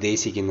ഇവിടെ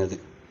ഉദ്ദേശിക്കുന്നത്.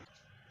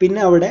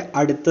 പിന്നെ അവിടെ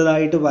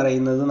അടുത്തതായിട്ട്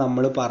പറയുന്നത്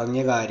നമ്മൾ പറഞ്ഞ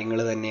കാര്യങ്ങൾ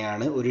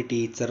തന്നെയാണ്. ഒരു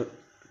ടീച്ചർ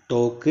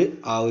ടോക്ക്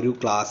ആ ഒരു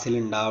ക്ലാസ്സിൽ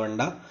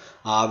ഉണ്ടാവേണ്ട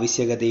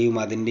ആവശ്യകതയും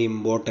അതിൻ്റെ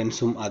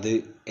ഇമ്പോർട്ടൻസും അത്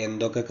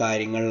എന്തൊക്കെ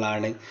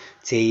കാര്യങ്ങളിലാണ്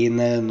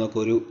ചെയ്യുന്നതെന്നൊക്കെ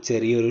ഒരു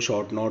ചെറിയൊരു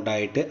ഷോർട്ട്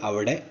നോട്ടായിട്ട്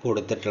അവിടെ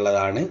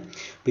കൊടുത്തിട്ടുള്ളതാണ്.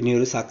 പിന്നെ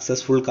ഒരു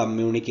successful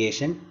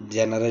communication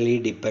generally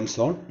depends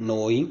on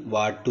knowing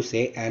what to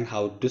say and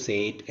how to say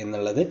it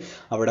എന്നുള്ളത്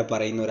അവിടെ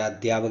പറയുന്ന ഒരു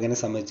അധ്യാപകനെ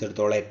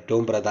സംബന്ധിച്ചിടത്തോളം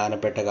ഏറ്റവും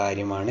പ്രധാനപ്പെട്ട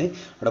കാര്യമാണ്.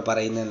 അവിടെ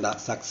പറയുന്നത് എന്താ,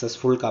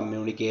 സക്സസ്ഫുൾ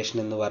കമ്മ്യൂണിക്കേഷൻ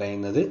എന്ന്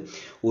പറയുന്നത്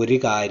ഒരു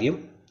കാര്യം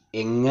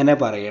എങ്ങനെ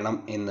പറയണം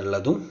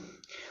എന്നുള്ളതും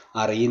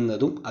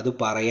അറിയുന്നതും അത്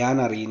പറയാൻ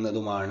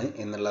അറിയുന്നതുമാണ്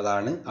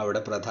എന്നുള്ളതാണ് അവിടെ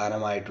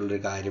പ്രധാനമായിട്ടുള്ളൊരു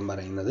കാര്യം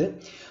പറയുന്നത്.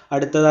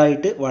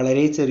 അടുത്തതായിട്ട്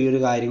വളരെ ചെറിയൊരു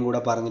കാര്യം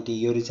കൂടെ പറഞ്ഞിട്ട്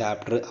ഈ ഒരു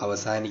ചാപ്റ്റർ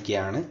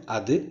അവസാനിക്കുകയാണ്.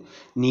 അത്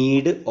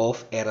need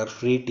of error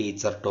free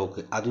teacher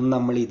talk. അതും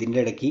നമ്മൾ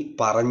ഇതിൻ്റെ ഇടയ്ക്ക്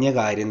പറഞ്ഞ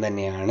കാര്യം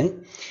തന്നെയാണ്.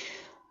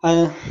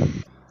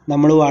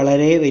 നമ്മൾ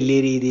വളരെ വലിയ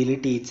രീതിയിൽ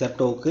ടീച്ചർ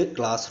ടോക്ക്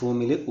ക്ലാസ്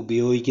റൂമിൽ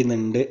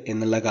ഉപയോഗിക്കുന്നുണ്ട്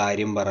എന്നുള്ള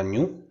കാര്യം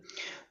പറഞ്ഞു.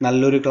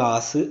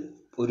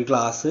 ഒരു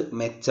ക്ലാസ്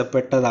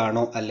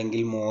മെച്ചപ്പെട്ടതാണോ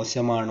അല്ലെങ്കിൽ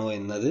മോശമാണോ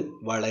എന്നത്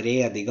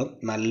വളരെയധികം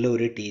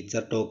നല്ലൊരു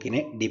ടീച്ചർ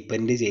ടോക്കിനെ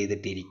ഡിപ്പെൻഡ്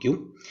ചെയ്തിട്ടിരിക്കും.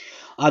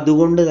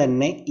 അതുകൊണ്ട്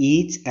തന്നെ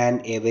each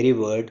and every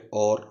word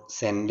or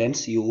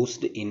sentence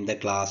used in the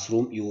class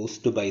room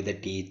used by the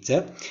teacher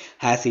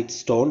has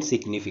it's on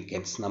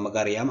significance.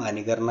 നമുക്കറിയാം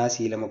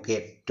അനുകരണാശീലമൊക്കെ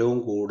ഏറ്റവും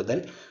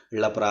കൂടുതൽ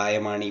ഉള്ള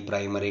പ്രായമാണ് ഈ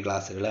പ്രൈമറി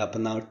ക്ലാസ്സുകൾ.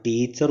 അപ്പം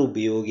ടീച്ചർ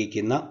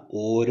ഉപയോഗിക്കുന്ന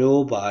ഓരോ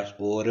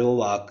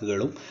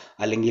വാക്കുകളും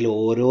അല്ലെങ്കിൽ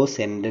ഓരോ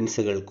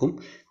സെൻറ്റൻസുകൾക്കും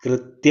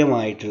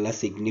കൃത്യമായിട്ടുള്ള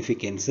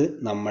സിഗ്നിഫിക്കൻസ്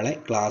നമ്മളെ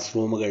ക്ലാസ്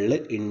റൂമുകളിൽ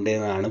ഉണ്ട്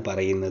എന്നാണ്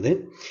പറയുന്നത്.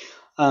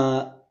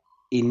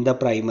 In the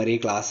primary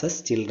classes,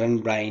 children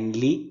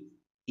blindly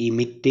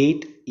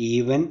imitate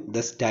even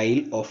the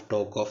style of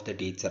talk of the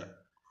teacher.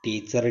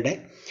 ടീച്ചറുടെ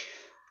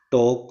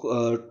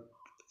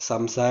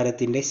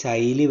സംസാരത്തിൻ്റെ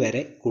ശൈലി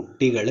വരെ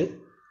കുട്ടികൾ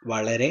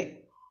വളരെ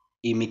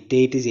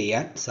ഇമിറ്റേറ്റ്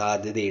ചെയ്യാൻ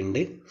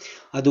സാധ്യതയുണ്ട്.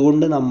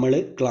 അതുകൊണ്ട് നമ്മൾ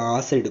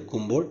ക്ലാസ്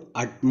എടുക്കുമ്പോൾ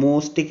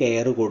അറ്റ്മോസ്റ്റ്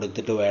കെയർ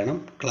കൊടുത്തിട്ട് വേണം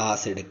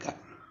ക്ലാസ് എടുക്കാൻ.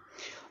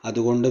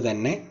 അതുകൊണ്ട്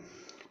തന്നെ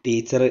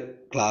ടീച്ചർ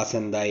ക്ലാസ്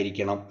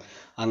എന്തായിരിക്കണം,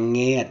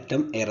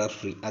 അങ്ങേയറ്റം എറർ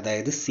ഫ്രീ,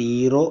 അതായത്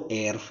സീറോ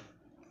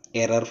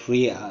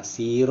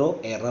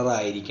എറർ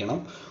ആയിരിക്കണം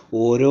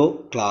ഓരോ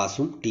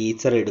ക്ലാസ്സും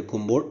ടീച്ചർ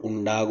എടുക്കുമ്പോൾ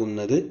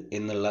ഉണ്ടാകുന്നത്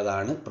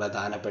എന്നുള്ളതാണ്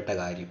പ്രധാനപ്പെട്ട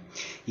കാര്യം.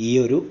 ഈ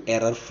ഒരു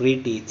എറർ ഫ്രീ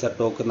ടീച്ചർ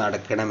ടോക്ക്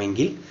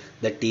നടക്കണമെങ്കിൽ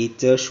the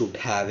teacher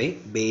should have A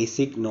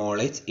basic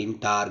knowledge in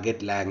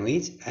target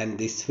language and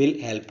this will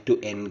help to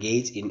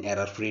engage in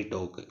error free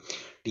talk.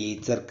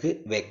 ടീച്ചർക്ക്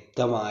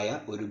വ്യക്തമായ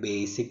ഒരു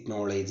ബേസിക്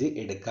നോളേജ്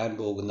എടുക്കാൻ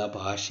പോകുന്ന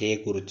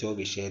ഭാഷയെക്കുറിച്ചോ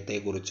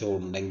വിഷയത്തെക്കുറിച്ചോ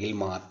ഉണ്ടെങ്കിൽ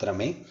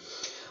മാത്രമേ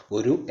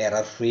ഒരു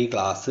എറർ ഫ്രീ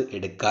ക്ലാസ്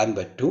എടുക്കാൻ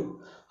പറ്റൂ.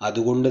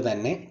 അതുകൊണ്ട്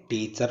തന്നെ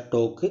ടീച്ചർ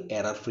ടോക്ക്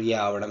എറർ ഫ്രീ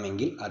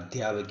ആവണമെങ്കിൽ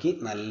അധ്യാപകർക്ക്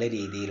നല്ല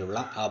രീതിയിലുള്ള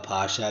ആ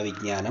ഭാഷാ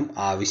വിജ്ഞാനം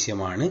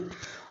ആവശ്യമാണ്.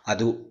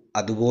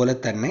 അതുപോലെ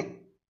തന്നെ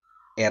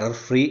എറർ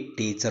ഫ്രീ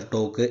ടീച്ചർ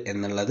ടോക്ക്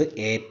എന്നുള്ളത്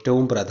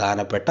ഏറ്റവും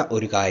പ്രധാനപ്പെട്ട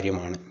ഒരു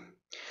കാര്യമാണ്.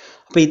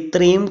 അപ്പോൾ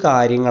ഇത്രയും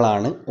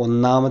കാര്യങ്ങളാണ്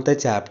ഒന്നാമത്തെ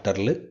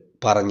ചാപ്റ്ററിൽ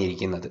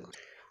പറഞ്ഞിരിക്കുന്നത്.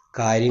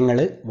 കാര്യങ്ങൾ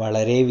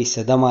വളരെ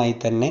വിശദമായി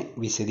തന്നെ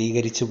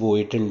വിശദീകരിച്ചു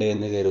പോയിട്ടുണ്ട്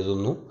എന്ന്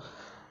കരുതുന്നു.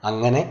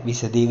 അങ്ങനെ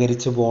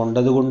വിശദീകരിച്ചു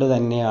പോകേണ്ടത് കൊണ്ട്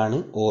തന്നെയാണ്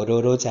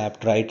ഓരോരോ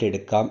ചാപ്റ്ററായിട്ട്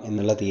എടുക്കാം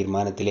എന്നുള്ള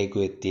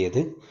തീരുമാനത്തിലേക്കും എത്തിയത്.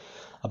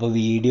 അപ്പോൾ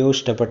വീഡിയോ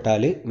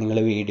ഇഷ്ടപ്പെട്ടാൽ നിങ്ങൾ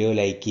വീഡിയോ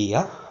ലൈക്ക്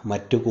ചെയ്യുക,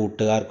 മറ്റു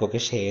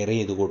കൂട്ടുകാർക്കൊക്കെ ഷെയർ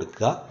ചെയ്ത്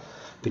കൊടുക്കുക.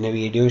 പിന്നെ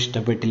വീഡിയോ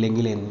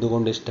ഇഷ്ടപ്പെട്ടില്ലെങ്കിൽ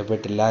എന്തുകൊണ്ട്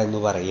ഇഷ്ടപ്പെട്ടില്ല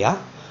എന്ന് പറയുക.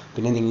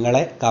 പിന്നെ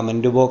നിങ്ങളെ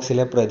കമൻറ്റ്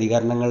ബോക്സിലെ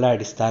പ്രതികരണങ്ങളെ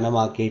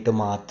അടിസ്ഥാനമാക്കിയിട്ട്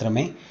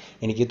മാത്രമേ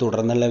എനിക്ക്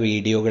തുടർന്നുള്ള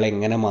വീഡിയോകൾ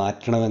എങ്ങനെ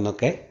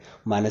മാറ്റണമെന്നൊക്കെ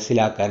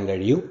മനസ്സിലാക്കാൻ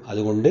കഴിയൂ.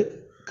 അതുകൊണ്ട്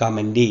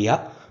കമൻറ്റ് ചെയ്യുക,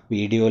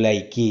 വീഡിയോ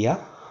ലൈക്ക് ചെയ്യുക,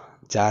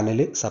 ചാനൽ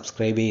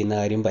സബ്സ്ക്രൈബ് ചെയ്യുന്ന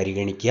കാര്യം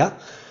പരിഗണിക്കുക.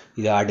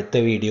 ഇത് അടുത്ത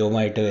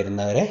വീഡിയോവുമായിട്ട്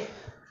വരുന്നവരെ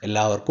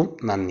എല്ലാവർക്കും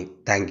നന്ദി.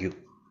 Thank you.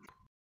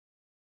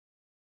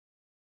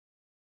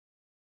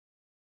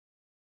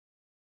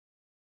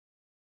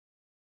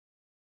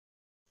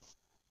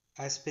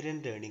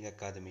 ആസ്പിരൻറ്റ് ലേണിംഗ്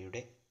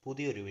അക്കാദമിയുടെ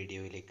പുതിയൊരു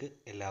വീഡിയോയിലേക്ക്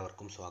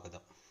എല്ലാവർക്കും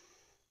സ്വാഗതം.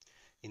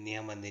 ഇന്ന്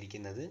ഞാൻ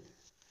വന്നിരിക്കുന്നത്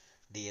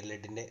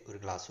DLEDൻ്റെ ഒരു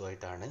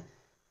ക്ലാസ്സുമായിട്ടാണ്.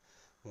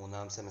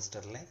 3ാം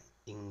സെമസ്റ്ററിലെ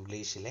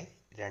ഇംഗ്ലീഷിലെ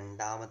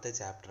 2ാമത്തെ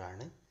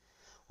ചാപ്റ്ററാണ്.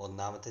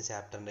 1ാമത്തെ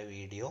ചാപ്റ്ററിൻ്റെ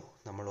വീഡിയോ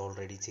നമ്മൾ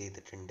ഓൾറെഡി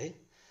ചെയ്തിട്ടുണ്ട്.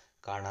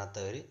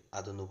 കാണാത്തവർ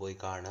അതൊന്ന് പോയി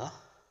കാണുക.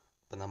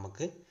 അപ്പോൾ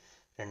നമുക്ക്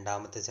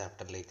 2ാമത്തെ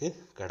ചാപ്റ്ററിലേക്ക്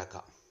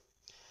കിടക്കാം.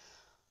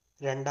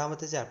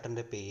 2ാമത്തെ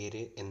ചാപ്റ്ററിൻ്റെ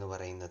പേര് എന്ന്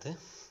പറയുന്നത്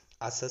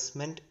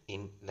അസസ്മെൻറ്റ്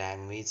ഇൻ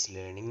ലാംഗ്വേജ്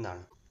ലേണിംഗ്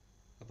എന്നാണ്.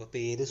 അപ്പോൾ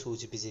പേര്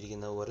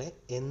സൂചിപ്പിച്ചിരിക്കുന്ന പോലെ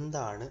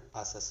എന്താണ്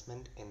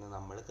അസസ്മെൻറ്റ് എന്ന്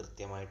നമ്മൾ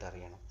കൃത്യമായിട്ട്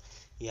അറിയണം.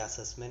 ഈ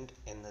അസസ്മെൻറ്റ്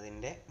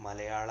എന്നതിൻ്റെ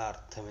മലയാള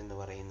അർത്ഥം എന്ന്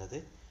പറയുന്നത്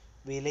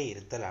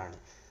വിലയിരുത്തലാണ്.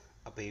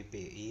 അപ്പോൾ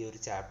ഈ ഒരു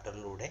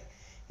ചാപ്റ്ററിലൂടെ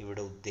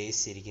ഇവിടെ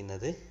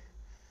ഉദ്ദേശിച്ചിരിക്കുന്നത്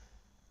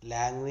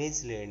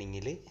ലാംഗ്വേജ്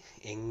ലേണിങ്ങിൽ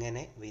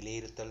എങ്ങനെ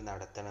വിലയിരുത്തൽ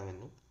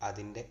നടത്തണമെന്നും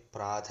അതിൻ്റെ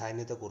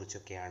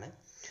പ്രാധാന്യത്തെക്കുറിച്ചൊക്കെയാണ്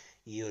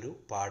ഈ ഒരു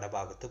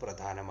പാഠഭാഗത്ത്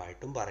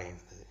പ്രധാനമായിട്ടും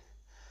പറയുന്നത്.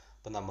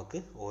 അപ്പോൾ നമുക്ക്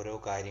ഓരോ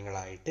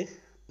കാര്യങ്ങളായിട്ട്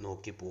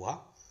നോക്കി പോവാം.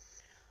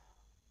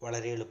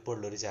 വളരെ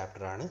എളുപ്പമുള്ളൊരു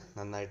ചാപ്റ്ററാണ്.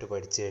 നന്നായിട്ട്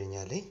പഠിച്ചു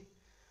കഴിഞ്ഞാൽ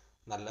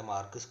നല്ല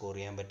മാർക്ക് സ്കോർ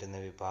ചെയ്യാൻ പറ്റുന്ന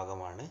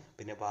വിഭാഗമാണ്.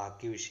 പിന്നെ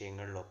ബാക്കി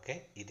വിഷയങ്ങളിലൊക്കെ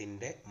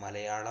ഇതിൻ്റെ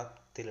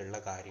മലയാളത്തിലുള്ള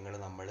കാര്യങ്ങൾ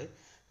നമ്മൾ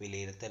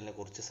വിലയിരുത്തലിനെ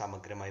കുറിച്ച്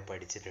സമഗ്രമായി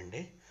പഠിച്ചിട്ടുണ്ട്.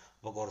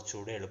 അപ്പോൾ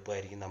കുറച്ചുകൂടി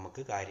എളുപ്പമായിരിക്കും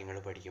നമുക്ക് കാര്യങ്ങൾ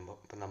പഠിക്കുമ്പോൾ.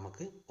 അപ്പോൾ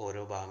നമുക്ക്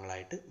ഓരോ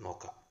ഭാഗങ്ങളായിട്ട്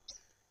നോക്കാം.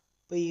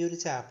 അപ്പോൾ ഈ ഒരു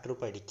ചാപ്റ്റർ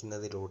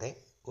പഠിക്കുന്നതിലൂടെ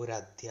ഒരു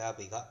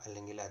അധ്യാപിക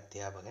അല്ലെങ്കിൽ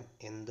അധ്യാപകൻ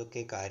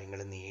എന്തൊക്കെ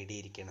കാര്യങ്ങൾ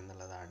നേടിയിരിക്കണം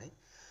എന്നുള്ളതാണ്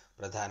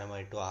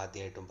പ്രധാനമായിട്ടും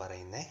ആദ്യമായിട്ടും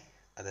പറയുന്നത്.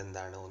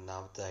 അതെന്താണ്?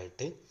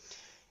 ഒന്നാമതായിട്ട്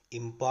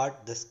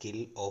impart the skill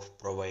of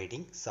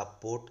providing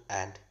support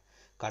and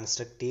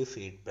constructive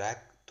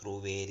feedback through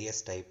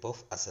various type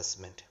of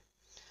assessment.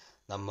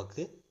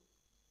 നമുക്ക്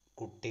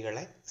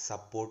കുട്ടികളെ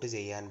സപ്പോർട്ട്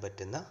ചെയ്യാൻ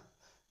പറ്റുന്ന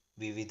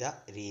വിവിധ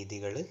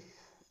രീതികൾ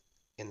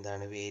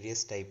എന്താണ്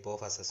വേരിയസ് ടൈപ്പ്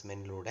ഓഫ്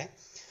അസസ്മെൻറ്റിലൂടെ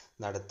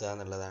നടത്തുക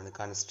എന്നുള്ളതാണ്.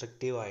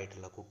 കൺസ്ട്രക്റ്റീവ്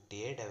ആയിട്ടുള്ള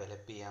കുട്ടിയെ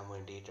ഡെവലപ്പ് ചെയ്യാൻ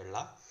വേണ്ടിയിട്ടുള്ള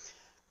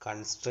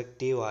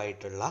കൺസ്ട്രക്റ്റീവ്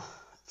ആയിട്ടുള്ള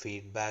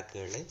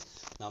ഫീഡ്ബാക്കുകൾ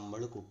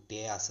നമ്മൾ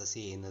കുട്ടിയെ അസസ്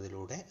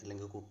ചെയ്യുന്നതിലൂടെ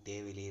അല്ലെങ്കിൽ കുട്ടിയെ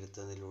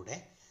വിലയിരുത്തുന്നതിലൂടെ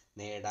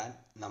നേടാൻ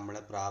നമ്മളെ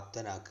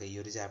പ്രാപ്തനാക്കുക. ഈ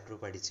ഒരു ചാപ്റ്റർ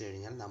പഠിച്ചു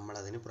കഴിഞ്ഞാൽ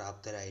നമ്മളതിന്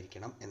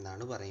പ്രാപ്തരായിരിക്കണം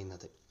എന്നാണ്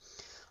പറയുന്നത്.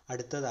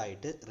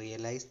 അടുത്തതായിട്ട്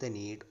realise the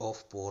need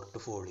of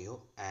portfolio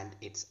and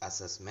it's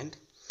assessment,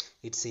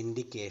 it's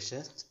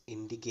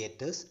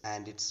indicators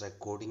and it's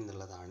recording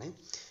എന്നുള്ളതാണ്.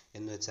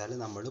 എന്ന് വെച്ചാൽ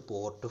നമ്മൾ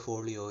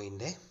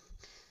പോർട്ട്ഫോളിയോയിൻ്റെ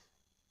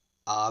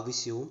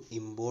ആവശ്യവും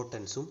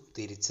ഇമ്പോർട്ടൻസും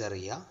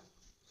തിരിച്ചറിയുക.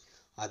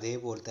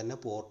 അതേപോലെ തന്നെ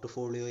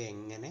പോർട്ട്ഫോളിയോ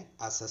എങ്ങനെ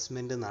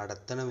അസസ്മെൻറ്റ്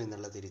നടത്തണം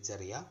എന്നുള്ളത്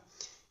തിരിച്ചറിയുക.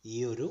 ഈ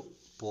ഒരു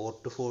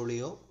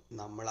പോർട്ട്ഫോളിയോ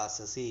നമ്മൾ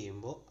അസസ്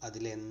ചെയ്യുമ്പോൾ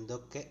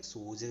അതിലെന്തൊക്കെ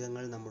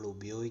സൂചകങ്ങൾ നമ്മൾ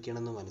ഉപയോഗിക്കണം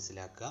എന്ന്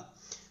മനസ്സിലാക്കുക.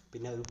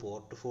 പിന്നെ ഒരു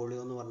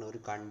പോർട്ട്ഫോളിയോ എന്ന് പറഞ്ഞാൽ ഒരു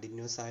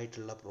കണ്ടിന്യൂസ്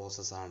ആയിട്ടുള്ള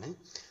പ്രോസസ്സാണ്.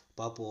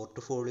 അപ്പോൾ ആ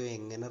പോർട്ട്ഫോളിയോ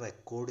എങ്ങനെ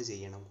റെക്കോർഡ്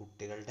ചെയ്യണം,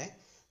 കുട്ടികളുടെ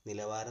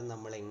നിലവാരം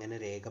നമ്മൾ എങ്ങനെ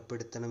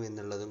രേഖപ്പെടുത്തണം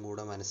എന്നുള്ളതും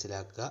കൂടെ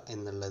മനസ്സിലാക്കുക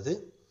എന്നുള്ളത്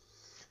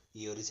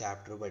ഈ ഒരു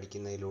ചാപ്റ്റർ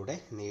പഠിക്കുന്നതിലൂടെ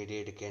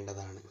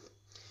നേടിയെടുക്കേണ്ടതാണ്.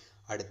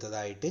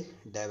 അടുത്തതായിട്ട്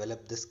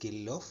develop the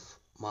skill of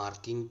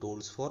marking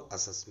tools four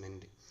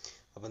assessment.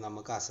 അപ്പോൾ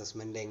നമുക്ക്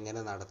അസസ്മെൻറ്റ്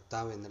എങ്ങനെ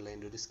നടത്താം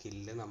എന്നുള്ളതിൻ്റെ ഒരു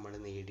സ്കില്ല് നമ്മൾ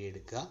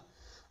നേടിയെടുക്കുക,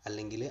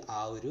 അല്ലെങ്കിൽ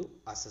ആ ഒരു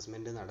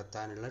അസസ്മെൻറ്റ്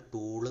നടത്താനുള്ള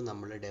ടൂള്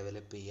നമ്മൾ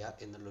ഡെവലപ്പ്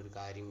ചെയ്യുക എന്നുള്ളൊരു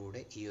കാര്യം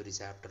കൂടെ ഈ ഒരു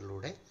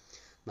ചാപ്റ്ററിലൂടെ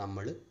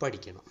നമ്മൾ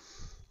പഠിക്കണം.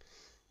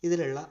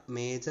 ഇതിലുള്ള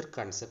മേജർ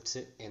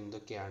കൺസെപ്റ്റ്സ്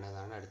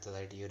എന്തൊക്കെയാണെന്നാണ്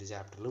അടുത്തതായിട്ട് ഈ ഒരു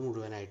ചാപ്റ്ററിൽ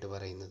മുഴുവനായിട്ട്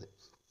പറയുന്നത്.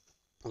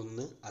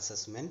 ഒന്ന്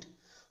assessment,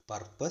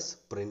 purpose,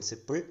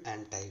 principle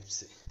and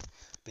types.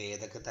 ഇപ്പോൾ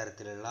ഏതൊക്കെ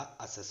തരത്തിലുള്ള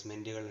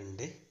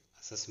അസസ്മെൻറ്റുകളുണ്ട്,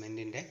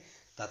 അസസ്മെൻറ്റിൻ്റെ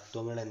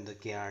തത്വങ്ങൾ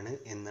എന്തൊക്കെയാണ്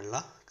എന്നുള്ള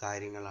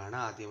കാര്യങ്ങളാണ്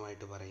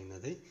ആദ്യമായിട്ട്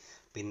പറയുന്നത്.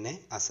 പിന്നെ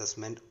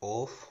assessment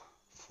of,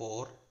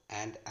 four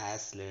and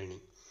as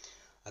learning.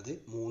 അത്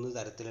 3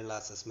 തരത്തിലുള്ള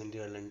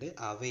അസസ്മെൻറ്റുകളുണ്ട്.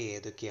 അവ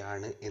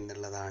ഏതൊക്കെയാണ്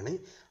എന്നുള്ളതാണ്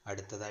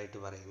അടുത്തതായിട്ട്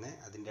പറയുന്നത്.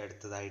 അതിൻ്റെ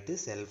അടുത്തതായിട്ട്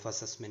സെൽഫ്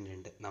അസസ്മെൻ്റ്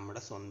ഉണ്ട്,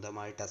 നമ്മുടെ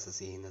സ്വന്തമായിട്ട്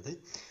അസസ് ചെയ്യുന്നത്.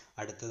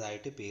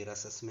 അടുത്തതായിട്ട് പീർ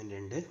അസസ്മെൻ്റ്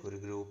ഉണ്ട്, ഒരു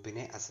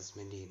ഗ്രൂപ്പിനെ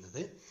അസസ്മെൻ്റ്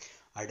ചെയ്യുന്നത്.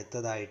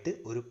 അടുത്തതായിട്ട്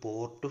ഒരു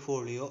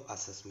പോർട്ട്ഫോളിയോ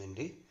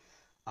അസസ്മെൻ്റ്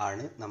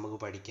ആണ് നമുക്ക്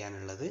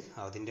പഠിക്കാനുള്ളത്.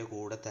 അതിൻ്റെ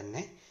കൂടെ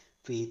തന്നെ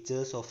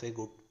features of A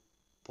good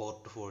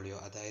portfolio,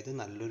 അതായത്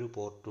നല്ലൊരു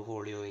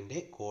പോർട്ട്ഫോളിയോയിൻ്റെ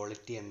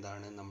ക്വാളിറ്റി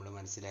എന്താണ് നമ്മൾ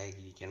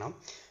മനസ്സിലാക്കിയിരിക്കണം.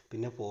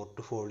 പിന്നെ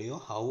പോർട്ട്ഫോളിയോ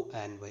ഹൗ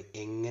ആൻഡ് വൈ,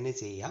 എങ്ങനെ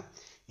ചെയ്യാം,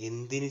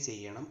 എന്തിന്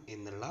ചെയ്യണം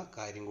എന്നുള്ള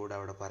കാര്യം കൂടെ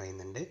അവിടെ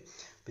പറയുന്നുണ്ട്.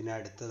 പിന്നെ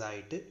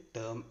അടുത്തതായിട്ട്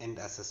ടേം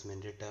ആൻഡ്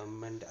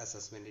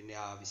അസസ്മെൻറ്റിൻ്റെ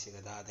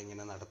ആവശ്യകത,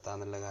 അതെങ്ങനെ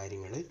നടത്താമെന്നുള്ള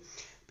കാര്യങ്ങൾ.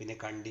 പിന്നെ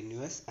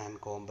കണ്ടിന്യൂസ് ആൻഡ്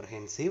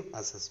കോംപ്രഹെൻസീവ്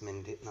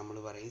അസസ്മെൻറ്റ്, നമ്മൾ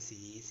പറയും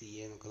CE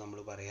എന്നൊക്കെ നമ്മൾ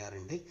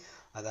പറയാറുണ്ട്,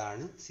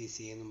 അതാണ്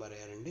CCA എന്നും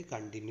പറയാറുണ്ട്.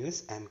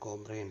 കണ്ടിന്യൂസ് ആൻഡ്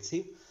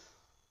കോംപ്രഹെൻസീവ്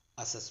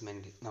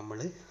അസസ്മെൻറ്റ് നമ്മൾ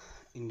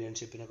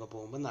ഇൻറ്റേൺഷിപ്പിനൊക്കെ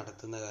പോകുമ്പോൾ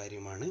നടത്തുന്ന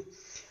കാര്യമാണ്.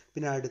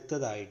 പിന്നെ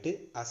അടുത്തതായിട്ട്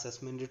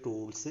അസസ്മെൻറ്റ്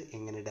ടൂൾസ്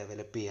എങ്ങനെ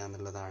ഡെവലപ്പ് ചെയ്യുക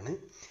എന്നുള്ളതാണ്.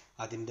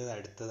 അതിൻ്റെ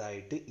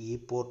അടുത്തതായിട്ട്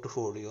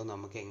പോർട്ട്ഫോളിയോ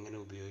നമുക്ക് എങ്ങനെ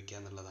ഉപയോഗിക്കുക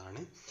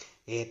എന്നുള്ളതാണ്.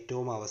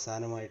 ഏറ്റവും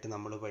അവസാനമായിട്ട്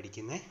നമ്മൾ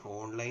പഠിക്കുന്ന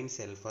ഓൺലൈൻ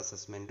സെൽഫ്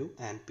അസസ്മെൻറ്റും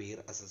ആൻഡ് പീർ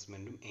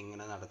അസസ്മെൻറ്റും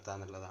എങ്ങനെ നടത്തുക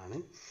എന്നുള്ളതാണ്.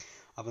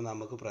 അപ്പോൾ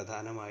നമുക്ക്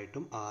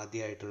പ്രധാനമായിട്ടും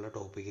ആദ്യമായിട്ടുള്ള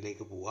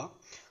ടോപ്പിക്കിലേക്ക് പോവാം.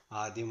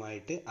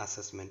 ആദ്യമായിട്ട്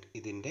അസസ്മെൻറ്റ്,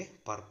 ഇതിൻ്റെ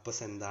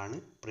പർപ്പസ് എന്താണ്,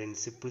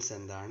 പ്രിൻസിപ്പിൾസ്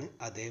എന്താണ്,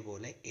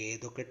 അതേപോലെ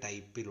ഏതൊക്കെ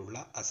ടൈപ്പിലുള്ള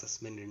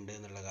അസസ്മെൻറ്റ് ഉണ്ട്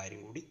എന്നുള്ള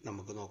കാര്യം കൂടി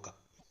നമുക്ക് നോക്കാം.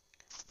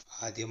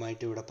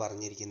 ആദ്യമായിട്ട് ഇവിടെ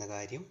പറഞ്ഞിരിക്കുന്ന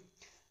കാര്യം,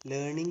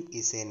 learning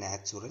is A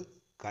natural,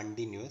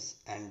 continuous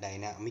and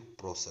dynamic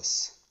process.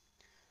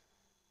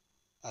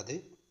 അത്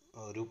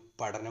ഒരു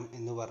പഠനം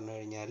എന്ന് പറഞ്ഞു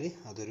കഴിഞ്ഞാൽ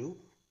അതൊരു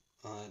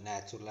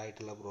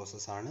നാച്ചുറലായിട്ടുള്ള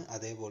പ്രോസസ്സാണ്.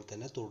 അതേപോലെ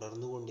തന്നെ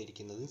തുടർന്നു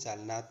കൊണ്ടിരിക്കുന്നതും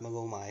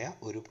ചലനാത്മകവുമായ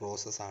ഒരു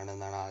പ്രോസസ്സാണ്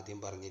എന്നാണ് ആദ്യം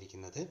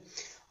പറഞ്ഞിരിക്കുന്നത്.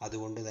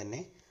 അതുകൊണ്ട് തന്നെ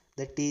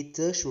the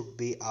teacher should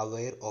be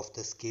aware of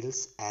the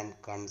skills and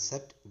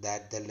concept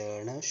that the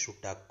learner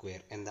should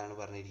acquire. എന്താണ്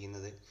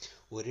പറഞ്ഞിരിക്കുന്നത്?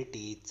 ഒരു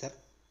ടീച്ചർ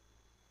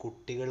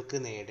കുട്ടികൾക്ക്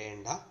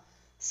നേടേണ്ട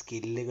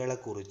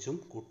സ്കില്ലുകളെക്കുറിച്ചും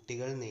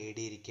കുട്ടികൾ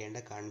നേടിയിരിക്കേണ്ട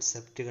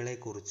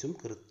കൺസെപ്റ്റുകളെക്കുറിച്ചും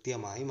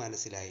കൃത്യമായി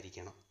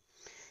മനസ്സിലായിരിക്കണം.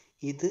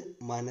 ഇത്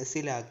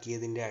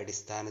മനസ്സിലാക്കിയതിൻ്റെ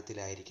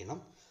അടിസ്ഥാനത്തിലായിരിക്കണം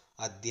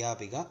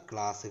അധ്യാപിക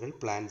ക്ലാസ്സുകൾ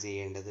പ്ലാൻ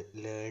ചെയ്യേണ്ടത്.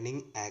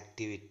 Learning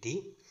activity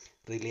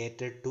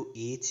related to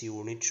each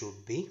unit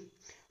should be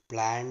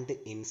planned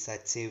in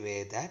such a way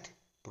that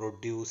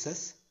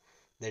produces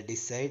the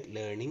decide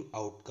learning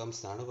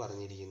outcomes എന്നാണ്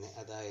പറഞ്ഞിരിക്കുന്നത്.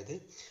 അതായത്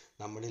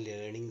നമ്മൾ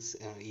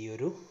ഈ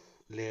ഒരു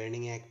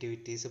ലേണിംഗ്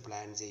ആക്ടിവിറ്റീസ്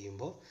പ്ലാൻ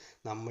ചെയ്യുമ്പോൾ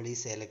നമ്മൾ ഈ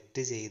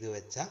സെലക്ട് ചെയ്ത്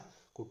വെച്ച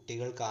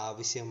കുട്ടികൾക്ക്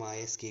ആവശ്യമായ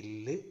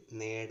സ്കില്ല്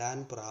നേടാൻ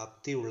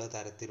പ്രാപ്തിയുള്ള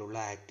തരത്തിലുള്ള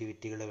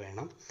ആക്ടിവിറ്റികൾ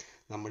വേണം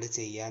നമ്മൾ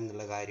ചെയ്യാൻ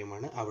എന്നുള്ള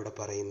കാര്യമാണ് അവിടെ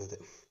പറയുന്നത്.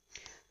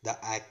 The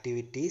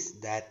activities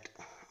that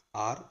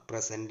are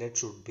presented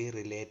should be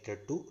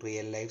related to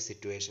real life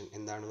situation.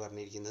 എന്താണ്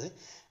പറഞ്ഞിരിക്കുന്നത്?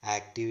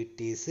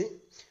 ആക്ടിവിറ്റീസ്,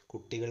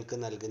 കുട്ടികൾക്ക്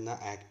നൽകുന്ന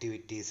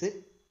ആക്ടിവിറ്റീസ്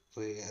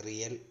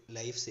റിയൽ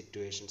ലൈഫ്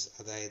സിറ്റുവേഷൻസ്,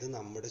 അതായത്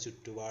നമ്മുടെ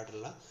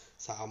ചുറ്റുപാടുള്ള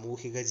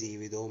സാമൂഹിക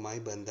ജീവിതവുമായി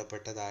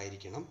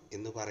ബന്ധപ്പെട്ടതായിരിക്കണം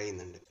എന്ന്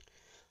പറയുന്നുണ്ട്.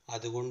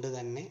 അതുകൊണ്ട്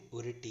തന്നെ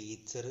ഒരു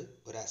ടീച്ചർ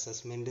ഒരു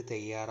അസസ്മെൻറ്റ്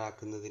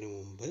തയ്യാറാക്കുന്നതിന്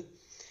മുമ്പ്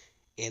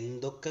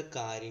എന്തൊക്കെ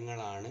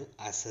കാര്യങ്ങളാണ്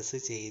അസസ്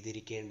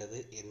ചെയ്തിരിക്കേണ്ടത്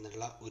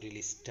എന്നുള്ള ഒരു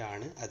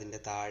ലിസ്റ്റാണ് അതിൻ്റെ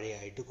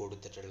താഴെയായിട്ട്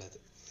കൊടുത്തിട്ടുള്ളത്.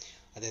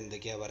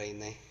 അതെന്തൊക്കെയാണ്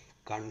പറയുന്നത്?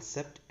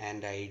 കൺസെപ്റ്റ്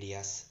ആൻഡ്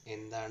ഐഡിയാസ്,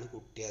 എന്താണ്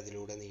കുട്ടി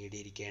അതിലൂടെ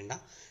നേടിയിരിക്കേണ്ട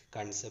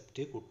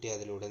കൺസെപ്റ്റ്, കുട്ടി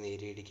അതിലൂടെ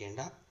നേടിയിരിക്കേണ്ട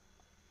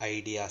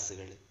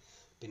ഐഡിയാസുകൾ.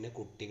 പിന്നെ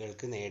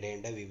കുട്ടികൾക്ക്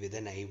നേടേണ്ട വിവിധ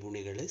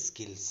നൈപുണികൾ,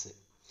 സ്കിൽസ്.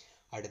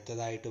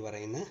 അടുത്തതായിട്ട്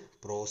പറയുന്ന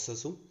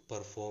പ്രോസസ്സും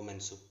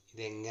പെർഫോമൻസും,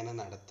 ഇതെങ്ങനെ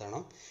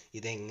നടത്തണം,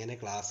 ഇതെങ്ങനെ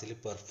ക്ലാസ്സിൽ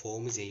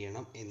പെർഫോം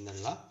ചെയ്യണം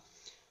എന്നുള്ള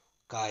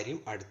കാര്യം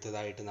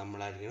അടുത്തതായിട്ട് നമ്മൾ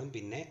അറിയണം.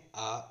 പിന്നെ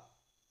ആ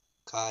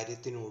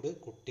കാര്യത്തിനോട്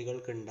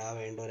കുട്ടികൾക്ക്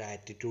ഉണ്ടാവേണ്ട ഒരു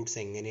ആറ്റിറ്റ്യൂഡ്സ്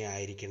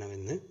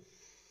എങ്ങനെയായിരിക്കണമെന്ന്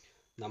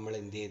നമ്മൾ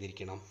എന്ത്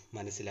ചെയ്തിരിക്കണം?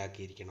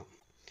 മനസ്സിലാക്കിയിരിക്കണം.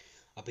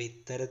 അപ്പോൾ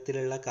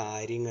ഇത്തരത്തിലുള്ള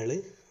കാര്യങ്ങൾ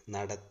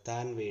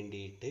നടത്താൻ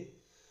വേണ്ടിയിട്ട്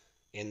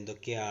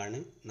എന്തൊക്കെയാണ്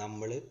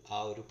നമ്മൾ ആ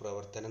ഒരു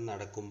പ്രവർത്തനം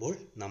നടക്കുമ്പോൾ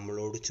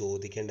നമ്മളോട്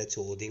ചോദിക്കേണ്ട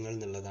ചോദ്യങ്ങൾ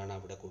എന്നുള്ളതാണ്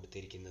അവിടെ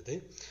കൊടുത്തിരിക്കുന്നത്.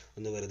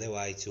 ഒന്ന് വെറുതെ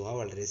വായിച്ചു പോവാം,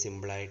 വളരെ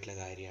സിമ്പിളായിട്ടുള്ള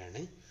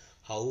കാര്യമാണ്.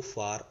 How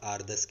far are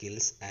the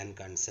skills and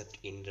concept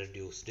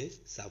introduced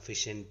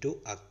sufficient to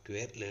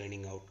acquire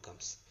learning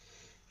outcomes.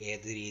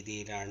 ഏത്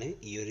രീതിയിലാണ്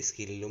ഈ ഒരു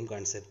സ്കില്ലും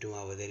കൺസെപ്റ്റും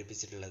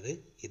അവതരിപ്പിച്ചിട്ടുള്ളത്?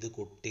 ഇത്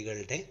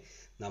കുട്ടികളുടെ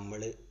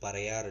നമ്മൾ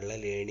പറയാറുള്ള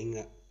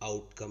ലേണിംഗ്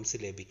ഔട്ട്കംസ്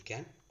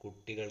ലഭിക്കാൻ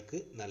കുട്ടികൾക്ക്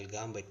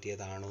നൽകാൻ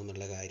പറ്റിയതാണോ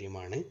എന്നുള്ള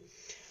കാര്യമാണ്.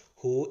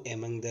 Who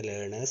among the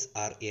learners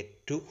are yet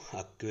to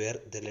acquire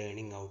the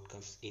learning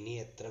outcomes? ഇനി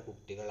എത്ര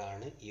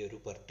കുട്ടികളാണ് ഈ ഒരു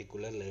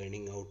പർട്ടിക്കുലർ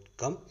ലേണിംഗ്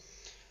ഔട്ട്കം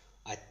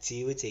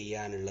അച്ചീവ്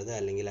ചെയ്യാനുള്ളത്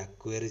അല്ലെങ്കിൽ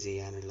അക്വയർ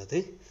ചെയ്യാനുള്ളത്?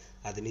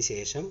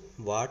 അതിനുശേഷം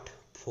what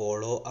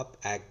follow up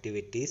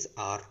activities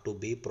are to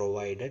be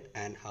provided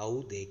and how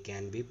they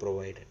can be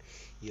provided.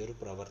 ഈ ഒരു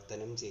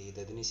പ്രവർത്തനം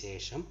ചെയ്തതിന്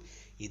ശേഷം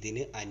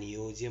ഇതിന്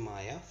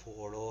അനുയോജ്യമായ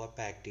ഫോളോ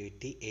അപ്പ്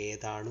ആക്ടിവിറ്റി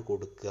ഏതാണ്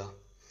കൊടുക്കുക,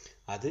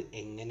 അത്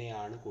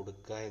എങ്ങനെയാണ്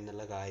കൊടുക്കുക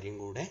എന്നുള്ള കാര്യം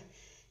കൂടെ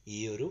ഈ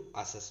ഒരു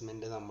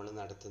അസസ്മെൻറ്റ് നമ്മൾ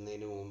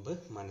നടത്തുന്നതിന് മുമ്പ്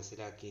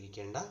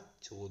മനസ്സിലാക്കിയിരിക്കേണ്ട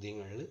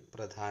ചോദ്യങ്ങളിൽ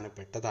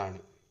പ്രധാനപ്പെട്ടതാണ്.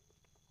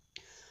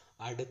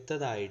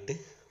 അടുത്തതായിട്ട്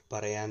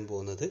പറയാൻ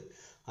പോകുന്നത്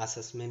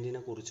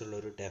അസസ്മെൻറ്റിനെ കുറിച്ചുള്ള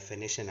ഒരു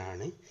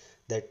ഡെഫിനിഷനാണ്.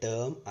 The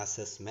term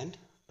assessment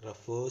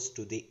refers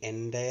to the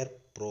entire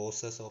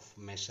process of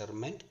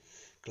measurement,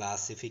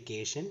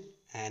 classification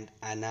and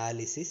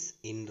analysis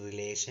in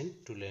relation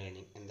to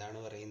learning. എന്താണ്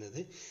പറയുന്നത്?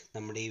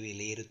 നമ്മുടെ ഈ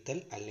വിലയിരുത്തൽ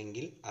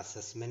അല്ലെങ്കിൽ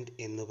അസസ്മെൻറ്റ്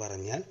എന്ന്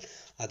പറഞ്ഞാൽ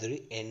അതൊരു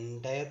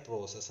എൻറ്റയർ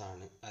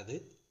പ്രോസസ്സാണ്. അത്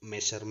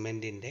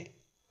മെഷർമെൻറ്റിൻ്റെ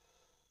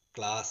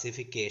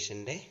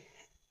ക്ലാസിഫിക്കേഷൻ്റെ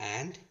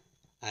and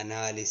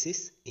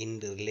analysis in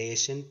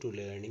relation to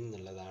learning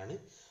എന്നുള്ളതാണ്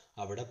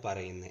അവിടെ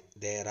പറയുന്നത്.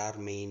 There R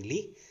mainly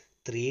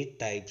 3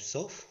 types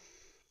of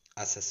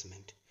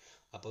assessment.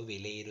 അപ്പോൾ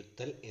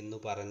വിലയിരുത്തൽ എന്ന്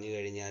പറഞ്ഞു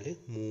കഴിഞ്ഞാൽ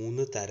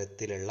 3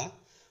 തരത്തിലുള്ള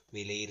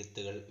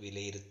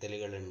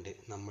വിലയിരുത്തലുകളുണ്ട്.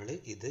 നമ്മൾ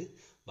ഇത്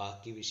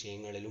ബാക്കി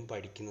വിഷയങ്ങളിലും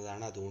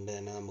പഠിക്കുന്നതാണ്, അതുകൊണ്ട്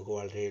തന്നെ നമുക്ക്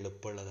വളരെ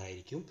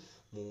എളുപ്പമുള്ളതായിരിക്കും.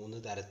 3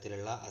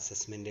 തരത്തിലുള്ള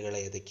അസസ്മെൻറ്റുകൾ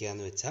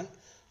ഏതൊക്കെയാണെന്ന് വെച്ചാൽ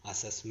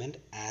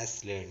അസസ്മെൻറ്റ്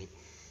ആസ് ലേണിംഗ്,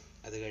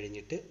 അത്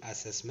കഴിഞ്ഞിട്ട്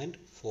അസസ്മെൻറ്റ്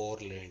ഫോർ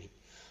ലേണിംഗ്,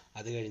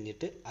 അത്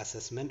കഴിഞ്ഞിട്ട്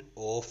അസസ്മെൻറ്റ്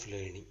ഓഫ്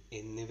ലേണിംഗ്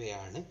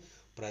എന്നിവയാണ്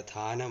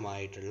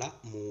പ്രധാനമായിട്ടുള്ള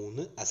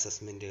 3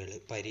 അസസ്മെൻറ്റുകൾ.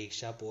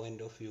 പരീക്ഷാ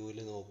പോയിൻ്റ് ഓഫ് വ്യൂവിൽ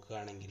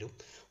നോക്കുകയാണെങ്കിലും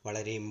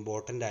വളരെ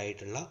ഇമ്പോർട്ടൻ്റ്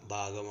ആയിട്ടുള്ള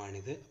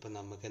ഭാഗമാണിത്. അപ്പം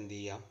നമുക്ക് എന്ത്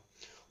ചെയ്യാം,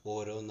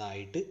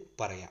 ഓരോന്നായിട്ട്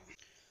പറയാം.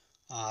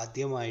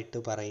 ആദ്യമായിട്ട്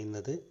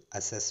പറയുന്നത്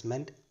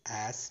അസസ്മെൻറ്റ്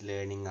ആസ്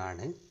ലേണിംഗ്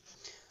ആണ്.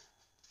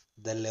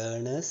 The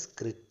learners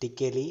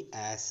critically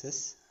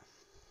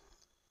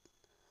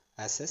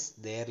assess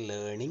their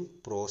learning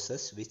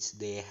process which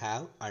they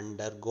have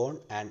undergone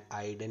and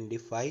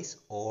identifies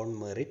own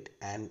merit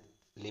and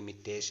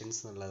limitations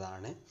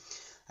എന്നുള്ളതാണ്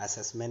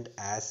അസസ്മെൻറ്റ്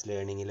ആസ്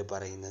ലേണിങ്ങിൽ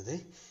പറയുന്നത്.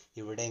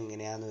 ഇവിടെ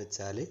എങ്ങനെയാണെന്ന്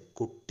വെച്ചാൽ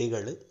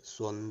കുട്ടികൾ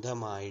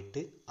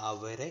സ്വന്തമായിട്ട്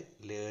അവരെ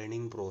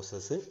ലേണിംഗ്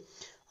പ്രോസസ്സ്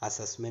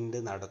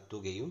അസസ്മെൻറ്റ്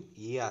നടത്തുകയും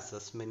ഈ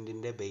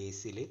അസസ്മെൻറ്റിൻ്റെ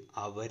ബേസിൽ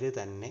അവർ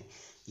തന്നെ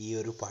ഈ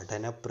ഒരു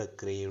പഠന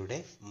പ്രക്രിയയുടെ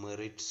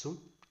മെറിറ്റ്സും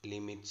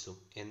ലിമിറ്റ്സും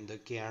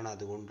എന്തൊക്കെയാണ്,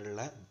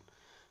 അതുകൊണ്ടുള്ള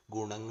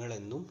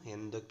ഗുണങ്ങളെന്നും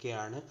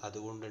എന്തൊക്കെയാണ്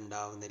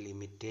അതുകൊണ്ടുണ്ടാവുന്ന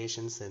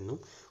ലിമിറ്റേഷൻസ് എന്നും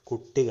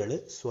കുട്ടികൾ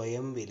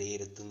സ്വയം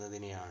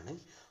വിലയിരുത്തുന്നതിനെയാണ്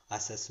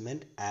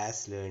അസസ്മെൻറ്റ്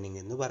ആസ് ലേണിംഗ്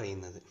എന്ന്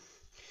പറയുന്നത്.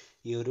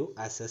 ഈ ഒരു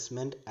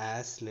അസസ്മെൻറ്റ്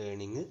ആസ്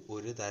ലേണിംഗ്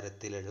ഒരു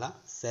തരത്തിലുള്ള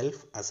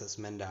സെൽഫ്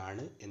അസസ്മെൻ്റ്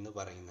ആണ് എന്ന്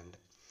പറയുന്നുണ്ട്.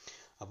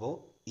 അപ്പോൾ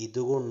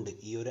ഇതുകൊണ്ട്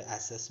ഈ ഒരു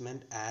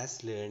അസസ്മെൻറ്റ് ആസ്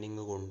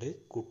ലേണിംഗ് കൊണ്ട്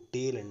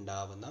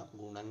കുട്ടിയിലുണ്ടാവുന്ന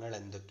ഗുണങ്ങൾ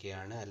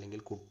എന്തൊക്കെയാണ്, അല്ലെങ്കിൽ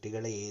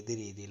കുട്ടികളെ ഏത്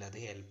രീതിയിൽ അത്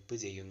ഹെൽപ്പ്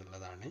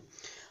ചെയ്യുന്നുള്ളതാണ്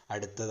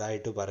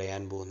അടുത്തതായിട്ട്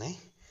പറയാൻ പോകുന്നത്.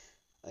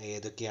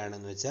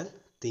 ഏതൊക്കെയാണെന്ന് വെച്ചാൽ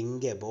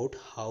think about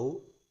how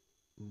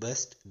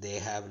best they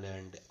have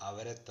learned,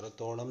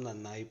 അവരെത്രത്തോളം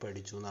നന്നായി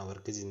പഠിച്ചു എന്ന്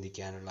അവർക്ക്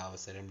ചിന്തിക്കാനുള്ള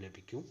അവസരം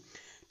ലഭിക്കും.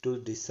 ടു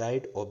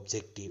ഡിസൈഡ്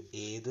ഒബ്ജക്റ്റീവ്,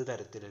 ഏത്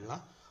തരത്തിലുള്ള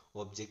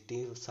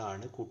ഒബ്ജക്റ്റീവ്സ്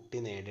ആണ്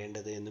കുട്ടി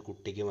നേടേണ്ടത് എന്ന്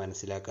കുട്ടിക്ക്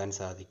മനസ്സിലാക്കാൻ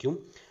സാധിക്കും.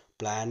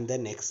 Plan the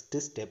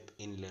next step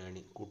in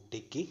learning,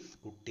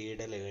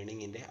 കുട്ടിയുടെ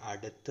ലേണിങ്ങിൻ്റെ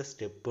അടുത്ത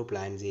സ്റ്റെപ്പ്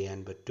പ്ലാൻ ചെയ്യാൻ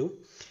പറ്റും.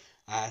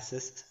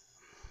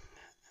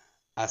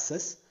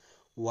 അസസ്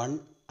വൺ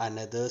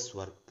അനദേഴ്സ്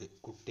വർക്ക്,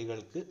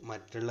 കുട്ടികൾക്ക്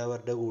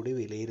മറ്റുള്ളവരുടെ കൂടി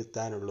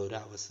വിലയിരുത്താനുള്ള ഒരു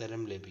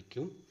അവസരം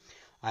ലഭിക്കും.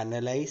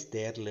 അനലൈസ്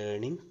ദെയർ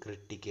ലേണിംഗ്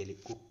ക്രിട്ടിക്കലി,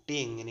 കുട്ടി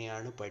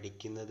എങ്ങനെയാണ്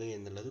പഠിക്കുന്നത്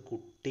എന്നുള്ളത്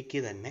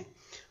കുട്ടിക്ക് തന്നെ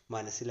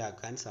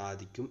മനസ്സിലാക്കാൻ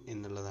സാധിക്കും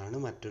എന്നുള്ളതാണ്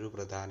മറ്റൊരു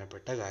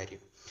പ്രധാനപ്പെട്ട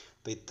കാര്യം.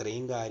 അപ്പോൾ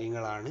ഇത്രയും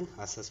കാര്യങ്ങളാണ്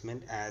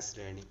അസസ്മെൻറ്റ് ആസ്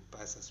ലേണിംഗ്.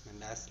 ഇപ്പോൾ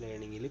അസസ്മെൻറ്റ് ആസ്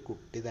ലേണിങ്ങിൽ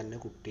കുട്ടി തന്നെ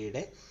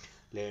കുട്ടിയുടെ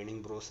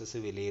ലേണിംഗ് പ്രോസസ്സ്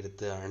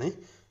വിലയിരുത്തുകയാണ്.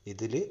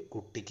 ഇതിൽ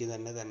കുട്ടിക്ക്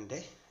തന്നെ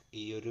തൻ്റെ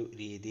ഈ ഒരു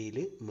രീതിയിൽ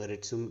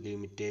മെറിറ്റ്സും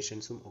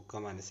ലിമിറ്റേഷൻസും ഒക്കെ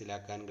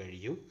മനസ്സിലാക്കാൻ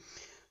കഴിയും.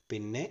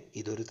 പിന്നെ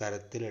ഇതൊരു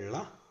തരത്തിലുള്ള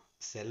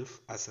സെൽഫ്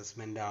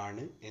അസസ്മെൻ്റ്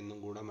ആണ് എന്നും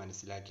കൂടെ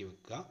മനസ്സിലാക്കി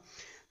വെക്കുക.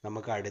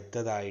 നമുക്ക്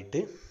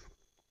അടുത്തതായിട്ട്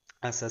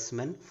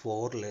അസസ്മെൻറ്റ്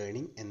ഫോർ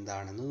ലേണിംഗ്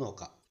എന്താണെന്ന്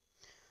നോക്കാം.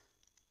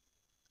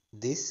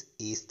 This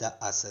is the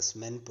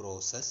assessment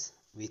process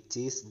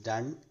which is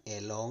done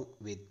along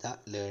with the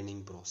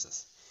learning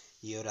process.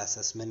 ഈ ഒരു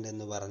അസസ്മെൻ്റ്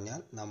എന്ന്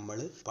പറഞ്ഞാൽ നമ്മൾ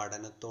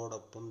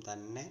പഠനത്തോടൊപ്പം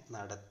തന്നെ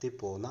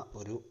നടത്തിപ്പോകുന്ന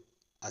ഒരു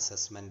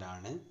അസസ്മെൻ്റ്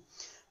ആണ്.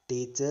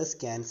 Teachers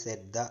can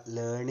set the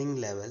learning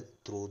level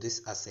through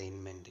this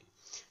assignment.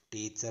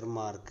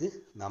 ടീച്ചർമാർക്ക്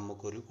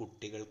നമുക്കൊരു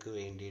കുട്ടികൾക്ക്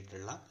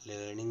വേണ്ടിയിട്ടുള്ള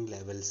ലേണിംഗ്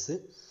ലെവൽസ്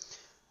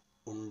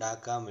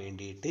ഉണ്ടാക്കാൻ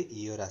വേണ്ടിയിട്ട്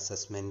ഈ ഒരു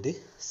അസസ്മെൻറ്റ്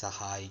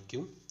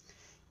സഹായിക്കും.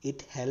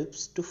 It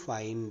helps to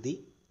find the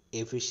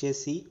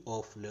efficiency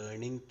of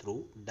learning through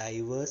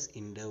diverse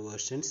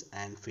ഇൻ്റർവേഷൻസ്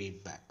and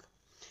feedback.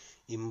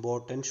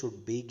 Importance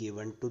should be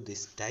given to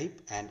this type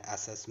and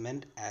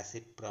assessment as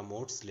it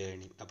promotes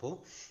learning. അപ്പോൾ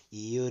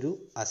ഈ ഒരു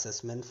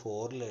അസസ്മെൻറ്റ്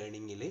ഫോർ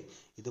ലേണിങ്ങിൽ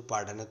ഇത്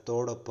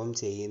പഠനത്തോടൊപ്പം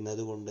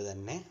ചെയ്യുന്നത് കൊണ്ട്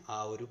തന്നെ ആ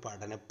ഒരു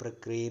പഠന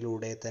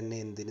പ്രക്രിയയിലൂടെ തന്നെ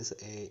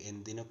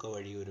എന്തിനൊക്കെ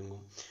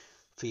വഴിയൊരുങ്ങും,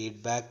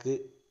 ഫീഡ്ബാക്ക്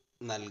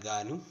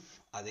നൽകാനും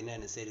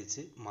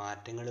അതിനനുസരിച്ച്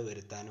മാറ്റങ്ങൾ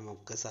വരുത്താനും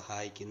ഒക്കെ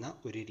സഹായിക്കുന്ന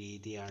ഒരു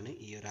രീതിയാണ്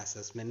ഈ ഒരു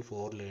അസസ്മെൻറ്റ്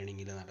ഫോർ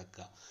ലേണിങ്ങിൽ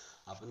നടക്കുക.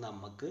 അപ്പം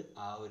നമുക്ക്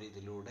ആ ഒരു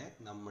ഇതിലൂടെ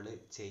നമ്മൾ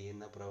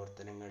ചെയ്യുന്ന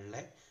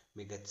പ്രവർത്തനങ്ങളിലെ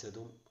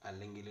മികച്ചതും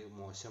അല്ലെങ്കിൽ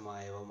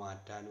മോശമായവ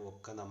മാറ്റാനും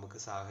ഒക്കെ നമുക്ക്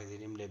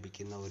സാഹചര്യം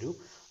ലഭിക്കുന്ന ഒരു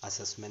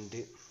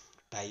അസസ്മെൻറ്റ്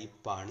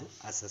ടൈപ്പാണ്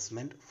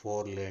അസസ്മെൻറ്റ്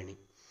ഫോർ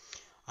ലേണിംഗ്.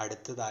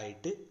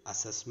 അടുത്തതായിട്ട്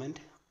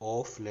അസസ്മെൻറ്റ്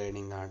ഓഫ്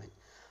ലേണിംഗ് ആണ്.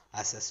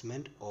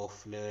 Assessment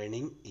of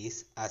learning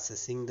is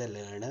assessing the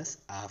learners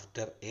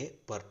after A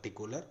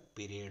particular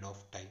period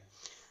of time.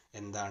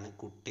 എന്താണ്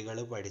കുട്ടികൾ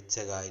പഠിച്ച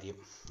കാര്യം,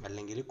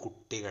 അല്ലെങ്കിൽ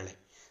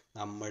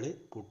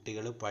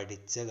കുട്ടികൾ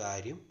പഠിച്ച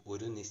കാര്യം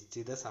ഒരു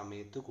നിശ്ചിത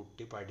സമയത്ത്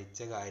കുട്ടി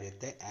പഠിച്ച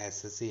കാര്യത്തെ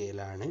ആക്സസ്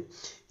ചെയ്യലാണ്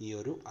ഈ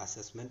ഒരു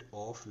അസസ്മെൻറ്റ്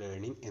ഓഫ്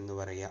ലേണിംഗ് എന്ന്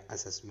പറയുക.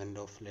 Assessment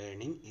of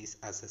learning is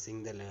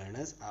assessing the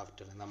learners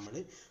after, നമ്മൾ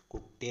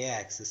കുട്ടിയെ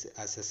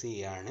അസസ്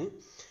ചെയ്യാണ്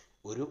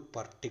ഒരു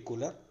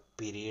പർട്ടിക്കുലർ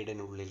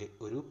പീരീഡിനുള്ളിൽ,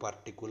 ഒരു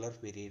പർട്ടിക്കുലർ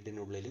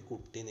പീരീഡിനുള്ളിൽ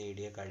കുട്ടി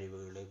നേടിയ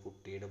കഴിവുകൾ,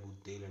 കുട്ടിയുടെ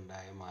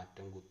ബുദ്ധിയിലുണ്ടായ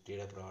മാറ്റം,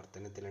 കുട്ടിയുടെ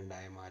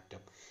പ്രവർത്തനത്തിലുണ്ടായ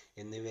മാറ്റം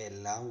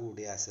എന്നിവയെല്ലാം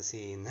കൂടി അസസ്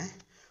ചെയ്യുന്ന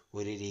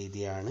ഒരു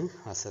രീതിയാണ്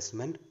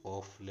അസസ്മെൻറ്റ്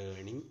ഓഫ്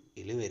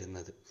ലേണിംഗിൽ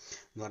വരുന്നത്.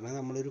 എന്ന് പറഞ്ഞാൽ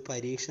നമ്മളൊരു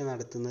പരീക്ഷ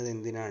നടത്തുന്നത്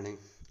എന്തിനാണ്,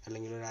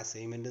 അല്ലെങ്കിൽ ഒരു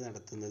അസൈൻമെൻറ്റ്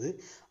നടത്തുന്നത്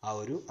ആ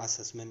ഒരു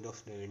അസസ്മെൻറ്റ്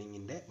ഓഫ്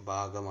ലേണിങ്ങിൻ്റെ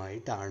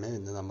ഭാഗമായിട്ടാണ്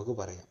എന്ന് നമുക്ക്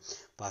പറയാം.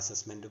 അപ്പോൾ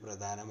അസസ്മെൻറ്റ്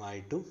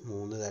പ്രധാനമായിട്ടും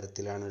 3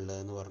 തരത്തിലാണ്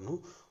ഉള്ളതെന്ന് പറഞ്ഞു.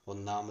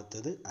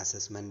 ഒന്നാമത്തത്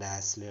അസസ്മെൻറ്റ്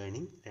ആസ്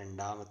ലേണിംഗ്,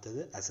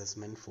 രണ്ടാമത്തത്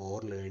assessment for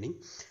learning,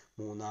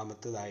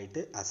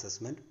 മൂന്നാമത്തതായിട്ട്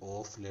assessment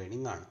of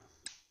learning ആണ്.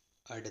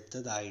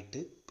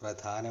 അടുത്തതായിട്ട്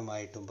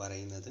പ്രധാനമായിട്ടും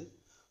പറയുന്നത്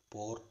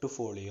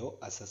പോർട്ട്ഫോളിയോ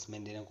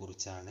അസസ്മെൻറ്റിനെ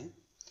കുറിച്ചാണ്.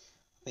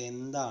 അപ്പോൾ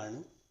എന്താണ്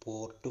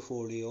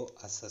portfolio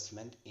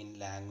assessment in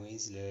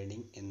language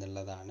learning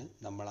എന്നുള്ളതാണ്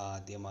നമ്മൾ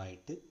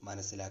ആദ്യമായിട്ട്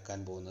മനസ്സിലാക്കാൻ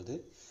പോകുന്നത്.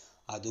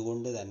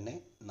 അതുകൊണ്ട് തന്നെ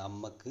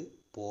നമുക്ക്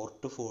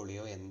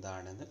പോർട്ട്ഫോളിയോ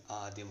എന്താണെന്ന്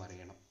ആദ്യം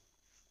അറിയണം.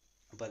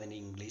 അപ്പോൾ അതിൻ്റെ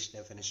ഇംഗ്ലീഷ്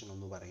ഡെഫിനിഷൻ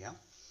ഒന്ന് പറയാം.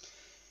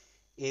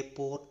 A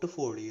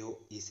portfolio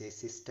is A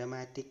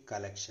systematic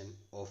collection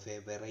of A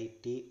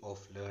variety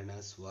of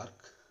learners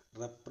work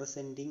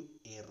representing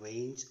a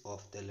range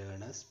of the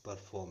learner's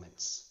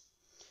performance.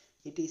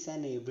 It is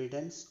an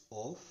evidence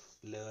of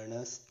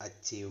learner's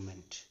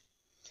achievement.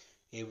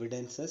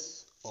 Evidences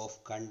of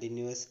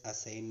continuous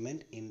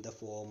assignment in the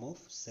form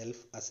of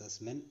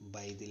self-assessment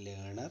by the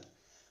learner,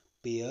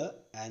 peer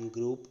and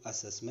group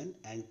assessment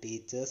and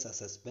teachers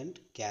assessment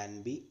can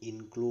be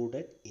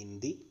included in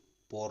the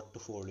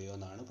portfolio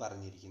എന്നാണ്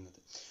പറഞ്ഞിരിക്കുന്നത്.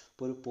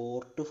 അപ്പോൾ ഒരു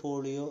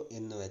portfolio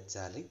എന്ന്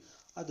വെച്ചാൽ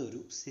അതൊരു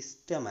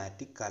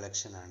systematic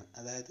കളക്ഷനാണ്.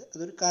 അതായത്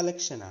അതൊരു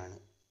കളക്ഷനാണ്.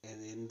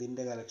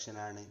 എന്തിൻ്റെ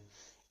കളക്ഷനാണ്?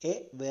 A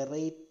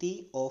variety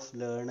of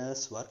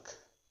learners work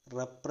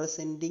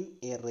representing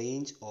A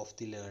range of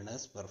the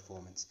learners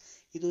performance.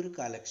 ഇതൊരു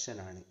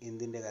കളക്ഷനാണ്.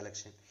 എന്തിൻ്റെ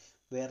കളക്ഷൻ?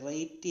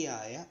 വെറൈറ്റി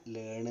ആയ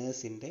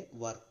ലേണേഴ്സിൻ്റെ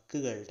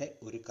വർക്കുകളുടെ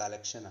ഒരു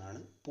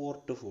കളക്ഷനാണ്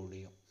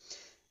പോർട്ട്ഫോളിയോ.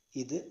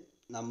 ഇത്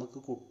നമുക്ക്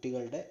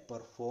കുട്ടികളുടെ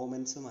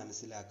പെർഫോമൻസ്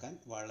മനസ്സിലാക്കാൻ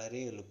വളരെ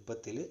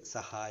എളുപ്പത്തിൽ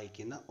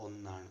സഹായിക്കുന്ന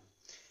ഒന്നാണ്.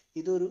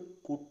 ഇതൊരു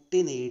കുട്ടി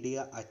നേടിയ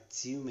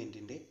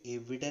അച്ചീവ്മെൻറ്റിൻ്റെ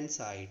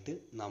എവിഡൻസ് ആയിട്ട്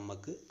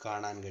നമുക്ക്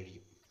കാണാൻ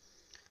കഴിയും.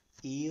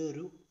 ഈ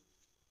ഒരു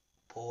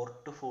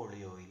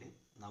പോർട്ട്ഫോളിയോയിൽ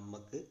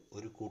നമുക്ക്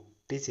ഒരു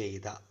കുട്ടി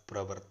ചെയ്ത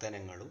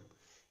പ്രവർത്തനങ്ങളും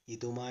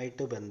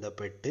ഇതുമായിട്ട്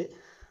ബന്ധപ്പെട്ട്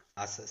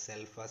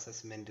സെൽഫ്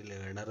അസസ്മെൻറ്റ്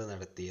ലേണർ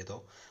നടത്തിയതോ,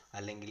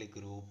 അല്ലെങ്കിൽ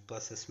ഗ്രൂപ്പ്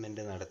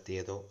അസസ്മെൻറ്റ്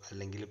നടത്തിയതോ,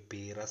 അല്ലെങ്കിൽ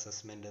പീർ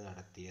അസസ്മെൻറ്റ്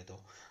നടത്തിയതോ,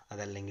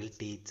 അതല്ലെങ്കിൽ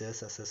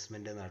ടീച്ചേഴ്സ്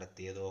അസസ്മെൻറ്റ്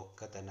നടത്തിയതോ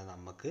ഒക്കെ തന്നെ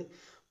നമുക്ക്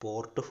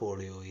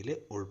പോർട്ട്ഫോളിയോയിൽ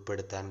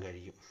ഉൾപ്പെടുത്താൻ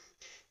കഴിയും.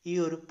 ഈ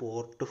ഒരു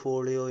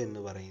പോർട്ട്ഫോളിയോ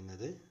എന്ന്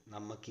പറയുന്നത്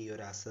നമുക്ക് ഈ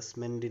ഒരു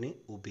അസസ്മെൻറ്റിന്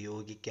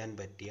ഉപയോഗിക്കാൻ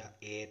പറ്റിയ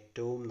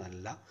ഏറ്റവും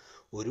നല്ല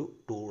ഒരു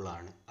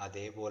ടൂളാണ്.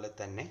 അതേപോലെ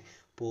തന്നെ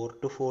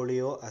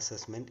portfolio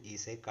assessment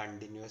is A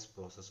continuous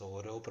process.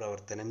 ഓരോ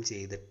പ്രവർത്തനം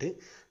ചെയ്തിട്ട്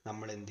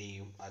നമ്മൾ എന്ത്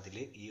ചെയ്യും, അതിൽ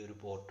ഈ ഒരു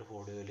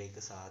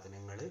പോർട്ട്ഫോളിയോയിലേക്ക്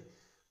സാധനങ്ങൾ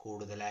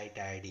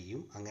കൂടുതലായിട്ട് ആഡ്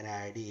ചെയ്യും. അങ്ങനെ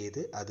ആഡ്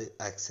ചെയ്ത് അത്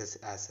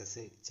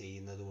അസസ്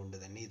ചെയ്യുന്നത് കൊണ്ട്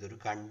തന്നെ ഇതൊരു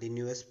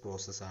കണ്ടിന്യൂസ്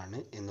പ്രോസസ്സാണ്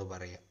എന്ന്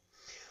പറയാം.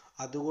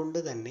 അതുകൊണ്ട്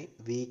തന്നെ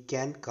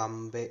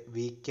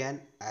we can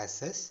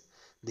assess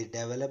the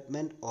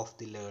development of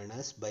the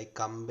learners by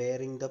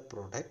comparing the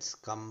products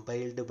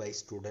compiled by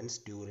students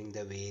during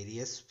the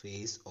various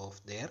phase of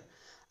their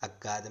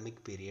academic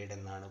period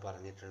എന്നാണ്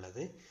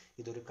പറഞ്ഞിട്ടുള്ളത്.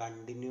 ഇതൊരു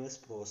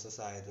കണ്ടിന്യൂസ്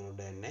പ്രോസസ്സ്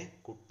ആയതുകൊണ്ട് തന്നെ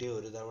കുട്ടി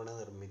ഒരു തവണ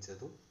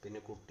നിർമ്മിച്ചതും പിന്നെ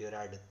കുട്ടി ഒരു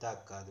അടുത്ത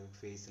അക്കാദമിക്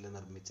ഫേസിൽ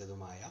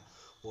നിർമ്മിച്ചതുമായ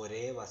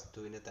ഒരേ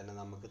വസ്തുവിനെ തന്നെ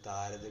നമുക്ക്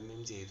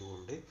താരതമ്യം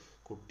ചെയ്തുകൊണ്ട്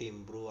കുട്ടി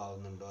ഇമ്പ്രൂവ്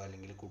ആവുന്നുണ്ടോ,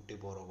 അല്ലെങ്കിൽ കുട്ടി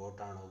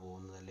പുറകോട്ടാണോ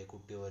പോകുന്നത്, അല്ലെങ്കിൽ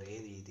കുട്ടി ഒരേ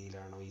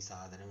രീതിയിലാണോ ഈ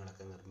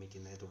സാധനങ്ങളൊക്കെ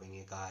നിർമ്മിക്കുന്നത്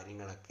തുടങ്ങിയ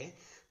കാര്യങ്ങളൊക്കെ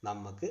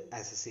നമുക്ക്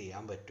അസസ്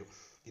ചെയ്യാൻ പറ്റും.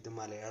 ഇത്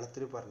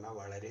മലയാളത്തിൽ പറഞ്ഞാൽ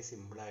വളരെ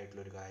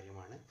സിമ്പിളായിട്ടുള്ളൊരു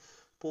കാര്യമാണ്.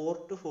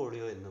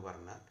 പോർട്ട്ഫോളിയോ എന്ന്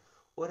പറഞ്ഞാൽ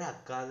ഒരു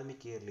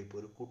അക്കാദമിക് ഇയറിൽ ഇപ്പോൾ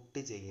ഒരു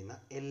കുട്ടി ചെയ്യുന്ന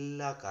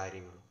എല്ലാ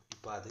കാര്യങ്ങളും,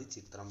 ഇപ്പോൾ അത്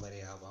ചിത്രം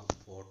വരയാവാം,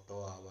 ഫോട്ടോ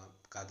ആവാം,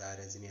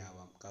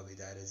 കഥാരചനയാവാം,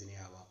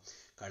 കവിതാരചനയാവാം,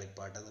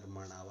 കളിപ്പാട്ട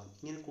നിർമ്മാണമാവാം,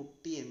 ഇങ്ങനെ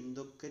കുട്ടി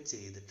എന്തൊക്കെ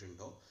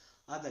ചെയ്തിട്ടുണ്ടോ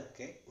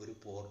അതൊക്കെ ഒരു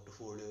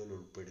പോർട്ട്ഫോളിയോയിൽ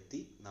ഉൾപ്പെടുത്തി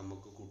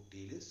നമുക്ക്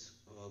കുട്ടിയിൽ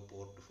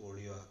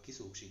പോർട്ട്ഫോളിയോ ആക്കി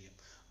സൂക്ഷിക്കാം.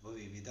 അപ്പോൾ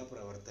വിവിധ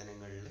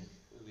പ്രവർത്തനങ്ങളിൽ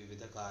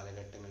വിവിധ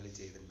കാലഘട്ടങ്ങളിൽ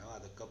ചെയ്തിട്ടുണ്ടാവും,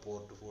 അതൊക്കെ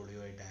പോർട്ട്ഫോളിയോ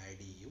ആയിട്ട്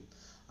ആഡ് ചെയ്യും.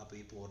 അപ്പോൾ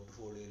ഈ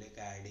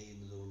പോർട്ട്ഫോളിയോയിലേക്ക് ആഡ്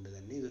ചെയ്യുന്നത് കൊണ്ട്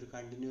തന്നെ ഇതൊരു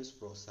കണ്ടിന്യൂസ്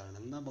പ്രോസസ്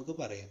ആണെന്ന് നമുക്ക്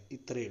പറയാം.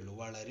 ഇത്രയേ ഉള്ളൂ,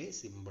 വളരെ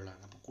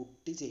സിമ്പിളാണ്. അപ്പോൾ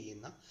കുട്ടി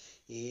ചെയ്യുന്ന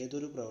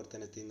ഏതൊരു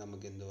പ്രവർത്തനത്തെയും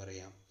നമുക്ക് എന്ത്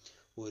പറയാം,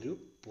 ഒരു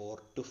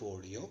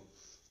പോർട്ട്ഫോളിയോ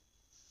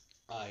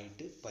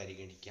ആയിട്ട്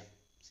പരിഗണിക്കാം.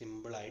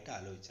 സിമ്പിളായിട്ട്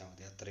ആലോചിച്ചാൽ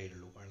മതി, അത്രയേ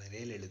ഉള്ളൂ, വളരെ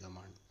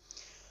ലളിതമാണ്.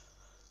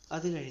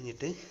 അത്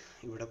കഴിഞ്ഞിട്ട്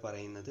ഇവിടെ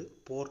പറയുന്നത്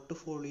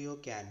portfolio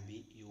can be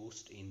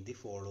used in the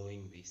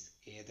following vase.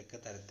 ഏതൊക്കെ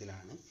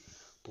തരത്തിലാണ്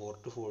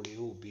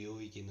പോർട്ട്ഫോളിയോ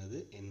ഉപയോഗിക്കുന്നത്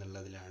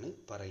എന്നുള്ളതിലാണ്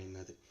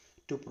പറയുന്നത്.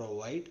 To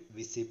provide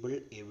visible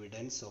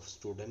evidence of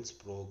students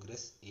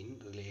progress in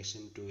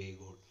relation to A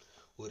goal.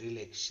 ഒരു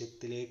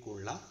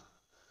ലക്ഷ്യത്തിലേക്കുള്ള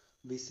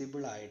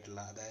വിസിബിൾ ആയിട്ടുള്ള,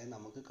 അതായത്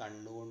നമുക്ക്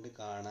കണ്ണുകൊണ്ട്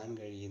കാണാൻ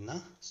കഴിയുന്ന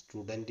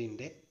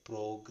സ്റ്റുഡൻറ്റിൻ്റെ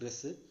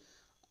പ്രോഗ്രസ്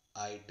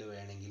ആയിട്ട്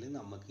വേണമെങ്കിൽ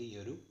നമുക്ക് ഈ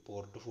ഒരു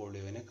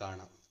പോർട്ട്ഫോളിയോനെ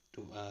കാണാം.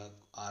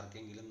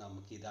 ആർക്കെങ്കിലും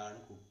നമുക്ക് ഇതാണ്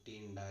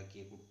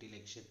കുട്ടി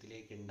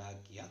ലക്ഷ്യത്തിലേക്ക്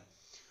ഉണ്ടാക്കിയ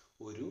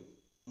ഒരു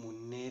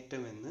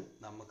മുന്നേറ്റമെന്ന്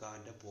നമുക്ക്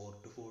അവൻ്റെ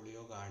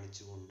പോർട്ട്ഫോളിയോ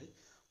കാണിച്ചുകൊണ്ട്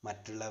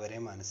മറ്റുള്ളവരെ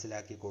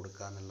മനസ്സിലാക്കി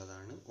കൊടുക്കുക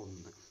എന്നുള്ളതാണ്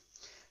ഒന്ന്.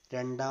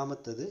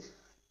 രണ്ടാമത്തത്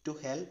to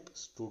help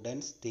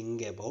students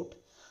think about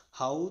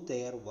how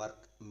there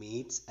work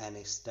meats an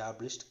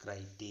established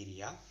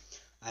criteria,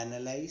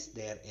 analyse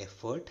there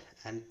effort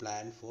and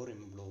plan for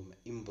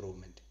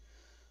improvement.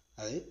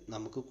 അത്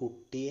നമുക്ക്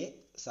കുട്ടിയെ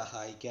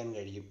സഹായിക്കാൻ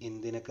കഴിയും.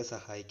 എന്തിനൊക്കെ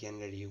സഹായിക്കാൻ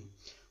കഴിയും?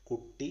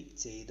 കുട്ടി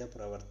ചെയ്ത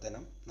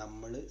പ്രവർത്തനം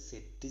നമ്മൾ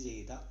സെറ്റ്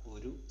ചെയ്ത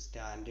ഒരു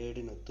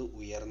സ്റ്റാൻഡേർഡിനൊത്ത്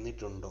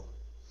ഉയർന്നിട്ടുണ്ടോ,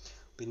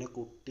 പിന്നെ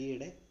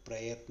കുട്ടിയുടെ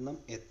പ്രയത്നം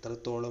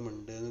എത്രത്തോളം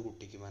ഉണ്ട് എന്ന്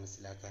കുട്ടിക്ക്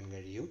മനസ്സിലാക്കാൻ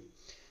കഴിയും.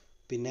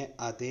 പിന്നെ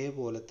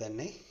അതേപോലെ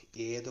തന്നെ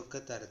ഏതൊക്കെ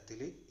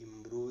തരത്തിൽ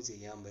ഇമ്പ്രൂവ്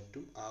ചെയ്യാൻ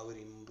പറ്റും, ആ ഒരു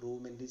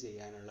ഇമ്പ്രൂവ്മെൻറ്റ്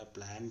ചെയ്യാനുള്ള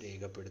പ്ലാൻ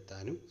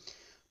രേഖപ്പെടുത്താനും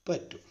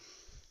പറ്റും.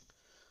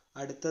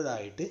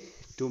 അടുത്തതായിട്ട്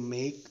to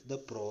make the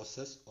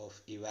process of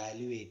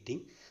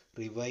evaluating,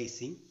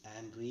 revising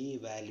and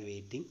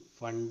റീഇവാലുവേറ്റിംഗ്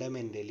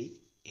fundamentally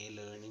A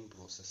learning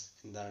process.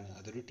 എന്താണ്?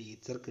 അതൊരു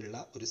ടീച്ചർക്കുള്ള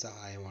ഒരു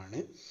സഹായമാണ്.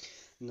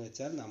 എന്ന്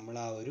വെച്ചാൽ നമ്മൾ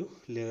ആ ഒരു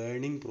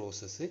ലേണിംഗ്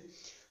പ്രോസസ്സ്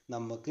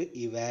നമുക്ക്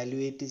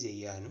ഇവാലുവേറ്റ്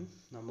ചെയ്യാനും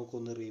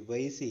നമുക്കൊന്ന്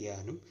റിവൈസ്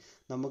ചെയ്യാനും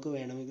നമുക്ക്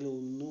വേണമെങ്കിൽ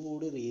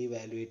ഒന്നുകൂടി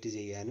റീഇവാലുവേറ്റ്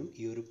ചെയ്യാനും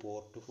ഈ ഒരു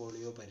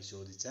പോർട്ട്ഫോളിയോ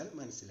പരിശോധിച്ചാൽ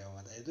മനസ്സിലാവും.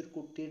 അതായത് ഒരു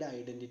കുട്ടിയുടെ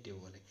ഐഡൻറ്റിറ്റി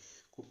പോലെ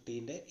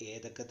കുട്ടീൻ്റെ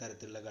ഏതൊക്കെ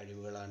തരത്തിലുള്ള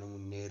കഴിവുകളാണ്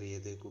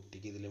മുന്നേറിയത്,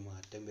 കുട്ടിക്ക് ഇതിൽ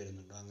മാറ്റം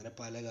വരുന്നുണ്ടോ, അങ്ങനെ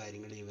പല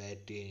കാര്യങ്ങൾ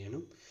ഇവാലുവേറ്റ്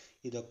ചെയ്യാനും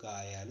ഇതൊക്കെ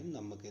ആയാലും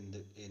നമുക്ക്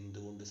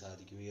എന്തുകൊണ്ട്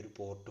സാധിക്കും? ഈ ഒരു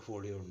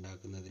പോർട്ട്ഫോളിയോ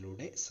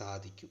ഉണ്ടാക്കുന്നതിലൂടെ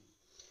സാധിക്കും.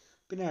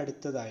 പിന്നെ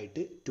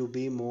അടുത്തതായിട്ട് to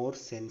be more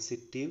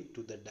sensitive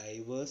to the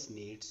diverse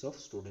needs of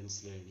students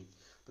learning.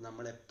 അപ്പോൾ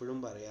നമ്മൾ എപ്പോഴും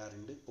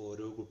പറയാറുണ്ട്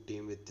ഓരോ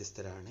കുട്ടിയും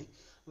വ്യത്യസ്തരാണ്.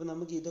 അപ്പോൾ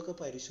നമുക്ക് ഇതൊക്കെ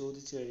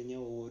പരിശോധിച്ച്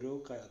കഴിഞ്ഞാൽ ഓരോ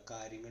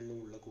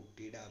കാര്യങ്ങളിലുമുള്ള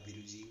കുട്ടിയുടെ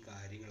അഭിരുചിയും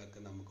കാര്യങ്ങളൊക്കെ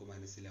നമുക്ക്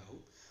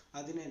മനസ്സിലാവും.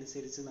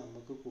 അതിനനുസരിച്ച്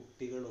നമുക്ക്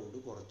കുട്ടികളോട്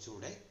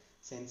കുറച്ചുകൂടെ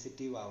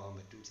സെൻസിറ്റീവ് ആവാൻ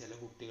പറ്റും. ചില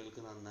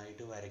കുട്ടികൾക്ക്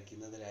നന്നായിട്ട്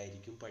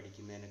വരയ്ക്കുന്നതിലായിരിക്കും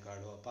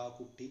പഠിക്കുന്നതിനേക്കാളും. അപ്പോൾ ആ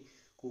കുട്ടി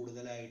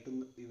കൂടുതലായിട്ടും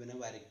ഇവനെ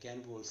വരയ്ക്കാൻ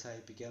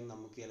പ്രോത്സാഹിപ്പിക്കാൻ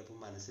നമുക്ക് ചിലപ്പോൾ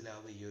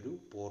മനസ്സിലാവുക ഈ ഒരു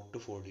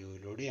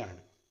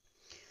പോർട്ട്ഫോളിയോയിലൂടെയാണ്.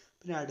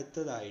 പിന്നെ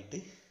അടുത്തതായിട്ട്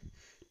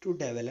to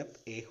develop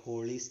A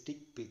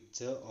holistic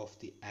picture of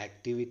the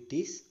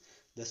activities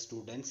the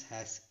students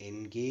has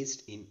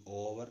engaged in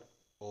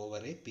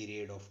over A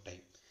period of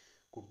time.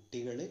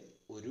 കുട്ടികൾ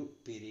ഒരു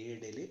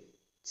പീരിയഡിൽ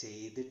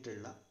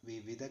ചെയ്തിട്ടുള്ള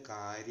വിവിധ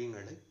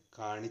കാര്യങ്ങൾ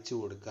കാണിച്ചു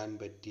കൊടുക്കാൻ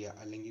പറ്റിയ,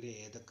 അല്ലെങ്കിൽ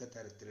ഏതൊക്കെ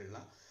തരത്തിലുള്ള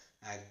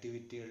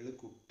ആക്ടിവിറ്റികളിൽ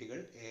കുട്ടികൾ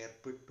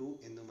ഏർപ്പെട്ടു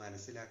എന്ന്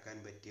മനസ്സിലാക്കാൻ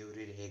പറ്റിയ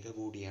ഒരു രേഖ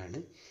കൂടിയാണ്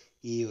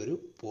ഈ ഒരു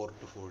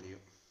പോർട്ട്ഫോളിയോ.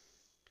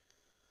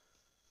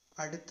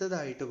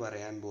 അടുത്തതായിട്ട്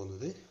പറയാൻ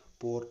പോകുന്നത്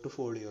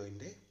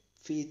പോർട്ട്ഫോളിയോൻ്റെ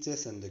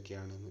ഫീച്ചേഴ്സ്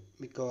എന്തൊക്കെയാണെന്ന്.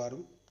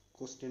 മിക്കവാറും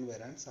ക്വസ്റ്റ്യൻ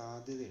വരാൻ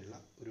സാധ്യതയുള്ള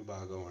ഒരു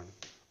ഭാഗമാണ്.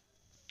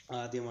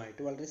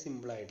 ആദ്യമായിട്ട് വളരെ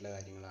സിമ്പിളായിട്ടുള്ള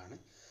കാര്യങ്ങളാണ്.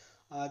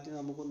 ആദ്യം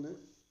നമുക്കൊന്ന്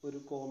ഒരു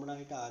കോമൺ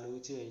ആയിട്ട്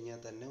ആലോചിച്ച് കഴിഞ്ഞാൽ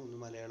തന്നെ ഒന്ന്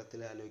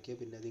മലയാളത്തിൽ ആലോചിക്കുക,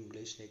 പിന്നെ അത്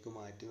ഇംഗ്ലീഷിലേക്ക്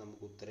മാറ്റി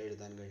നമുക്ക് ഉത്തരം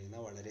എഴുതാൻ കഴിയുന്ന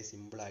വളരെ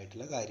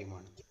സിമ്പിളായിട്ടുള്ള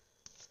കാര്യമാണ്.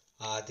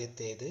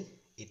 ആദ്യത്തേത്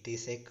it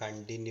is A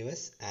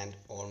continuous and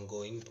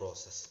ongoing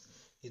process.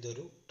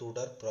 ഇതൊരു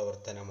തുടർ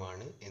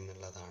പ്രവർത്തനമാണ്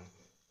എന്നുള്ളതാണ്.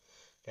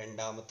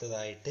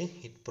 രണ്ടാമത്തേതായിട്ട്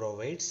it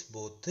provides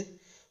both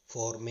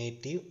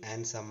formative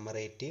and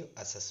സമ്മറേറ്റീവ്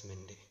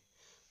assessment.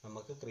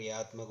 നമുക്ക്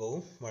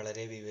ക്രിയാത്മകവും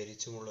വളരെ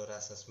വിവരിച്ചുമുള്ള ഒരു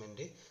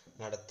അസസ്മെൻറ്റ്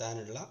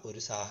നടത്താനുള്ള ഒരു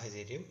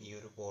സാഹചര്യം ഈ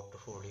ഒരു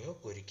പോർട്ട്ഫോളിയോ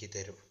ഒരുക്കി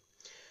തരും.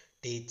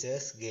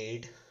 Teachers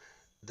guide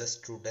the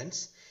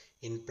students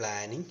in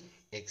planning,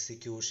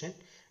 execution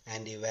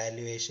and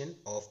evaluation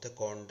of the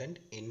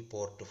content in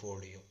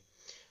portfolio.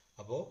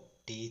 അപ്പോൾ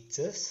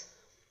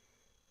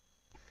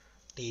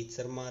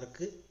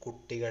ടീച്ചർമാർക്ക്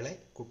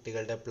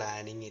കുട്ടികളുടെ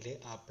പ്ലാനിങ്ങിൽ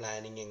ആ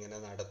പ്ലാനിങ് എങ്ങനെ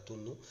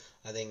നടത്തുന്നു,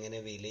 അതെങ്ങനെ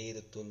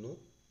വിലയിരുത്തുന്നു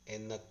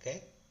എന്നൊക്കെ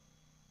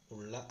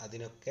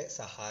അതിനൊക്കെ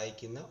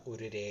സഹായിക്കുന്ന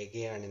ഒരു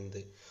രേഖയാണെന്ത്?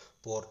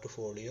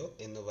 പോർട്ട്ഫോളിയോ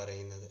എന്ന്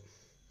പറയുന്നത്.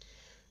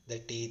 The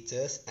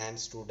teachers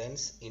and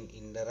students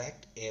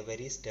interact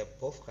every step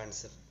of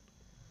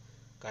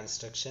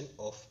construction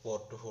of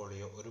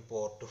portfolio. ഒരു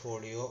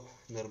പോർട്ട്ഫോളിയോ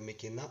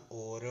നിർമ്മിക്കുന്ന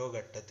ഓരോ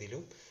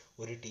ഘട്ടത്തിലും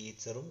ഒരു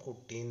ടീച്ചറും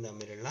കുട്ടിയും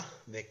തമ്മിലുള്ള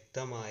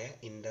വ്യക്തമായ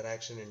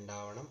ഇൻ്ററാക്ഷൻ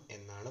ഉണ്ടാവണം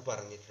എന്നാണ്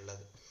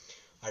പറഞ്ഞിട്ടുള്ളത്.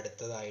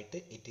 അടുത്തതായിട്ട്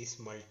ഇറ്റ്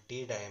ഈസ് മൾട്ടി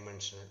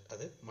ഡയമെൻഷണൽ.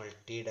 അത്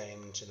മൾട്ടി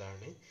ഡയമെൻഷനൽ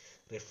ആണ്.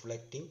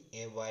 Reflecting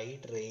A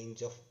wide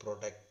range of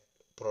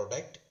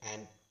product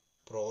and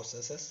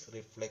processes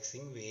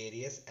റിഫ്ലക്സിങ്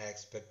various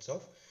aspects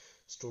of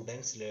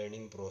students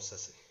learning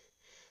process.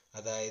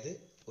 അതായത്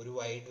ഒരു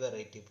വൈഡ്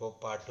വെറൈറ്റി, ഇപ്പോൾ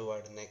പാട്ട്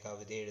പാടുന്ന,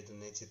 കവിത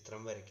എഴുതുന്ന,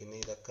 ചിത്രം വരയ്ക്കുന്ന,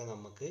 ഇതൊക്കെ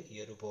നമുക്ക് ഈ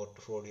ഒരു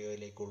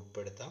പോർട്ട്ഫോളിയോയിലേക്ക്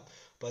ഉൾപ്പെടുത്താം.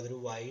 അപ്പോൾ അതൊരു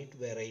വൈഡ്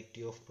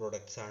വെറൈറ്റി ഓഫ്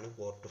പ്രൊഡക്ട്സ് ആണ്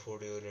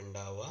പോർട്ട്ഫോളിയോയിൽ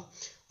ഉണ്ടാവുക.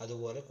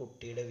 അതുപോലെ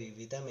കുട്ടിയുടെ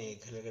വിവിധ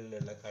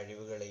മേഖലകളിലുള്ള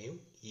കഴിവുകളെയും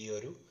ഈ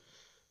ഒരു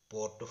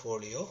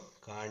പോർട്ട്ഫോളിയോ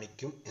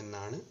കാണിക്കും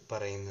എന്നാണ്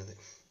പറയുന്നത്.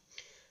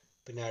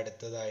 പിന്നെ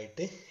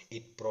അടുത്തതായിട്ട്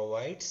it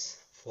provides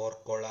for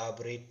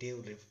collaborative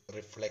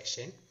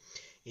reflection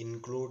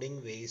including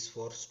ways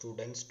for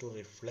students to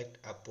reflect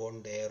upon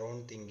their own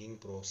thinking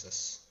process.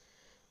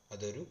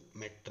 അതൊരു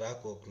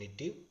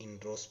മെട്രാകോഗ്നിറ്റീവ്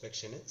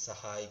ഇൻട്രോസ്പെക്ഷന്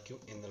സഹായിക്കും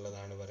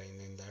എന്നുള്ളതാണ്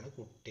പറയുന്നത്. എന്താണ്?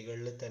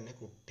 കുട്ടികളിൽ തന്നെ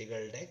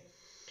കുട്ടികളുടെ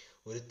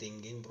ഒരു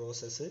തിങ്കിങ്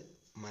പ്രോസസ്സ്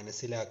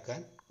മനസ്സിലാക്കാൻ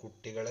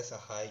കുട്ടികളെ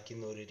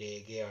സഹായിക്കുന്ന ഒരു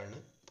രേഖയാണ്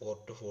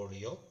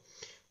പോർട്ട്ഫോളിയോ.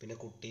 പിന്നെ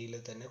കുട്ടിയിൽ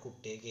തന്നെ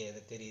കുട്ടിക്ക്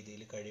ഏതൊക്കെ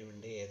രീതിയിൽ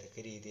കഴിവുണ്ട്,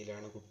 ഏതൊക്കെ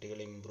രീതിയിലാണ് കുട്ടികൾ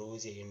ഇമ്പ്രൂവ്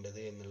ചെയ്യേണ്ടത്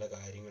എന്നുള്ള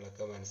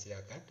കാര്യങ്ങളൊക്കെ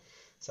മനസ്സിലാക്കാൻ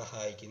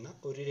സഹായിക്കുന്ന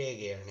ഒരു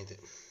രേഖയാണിത്.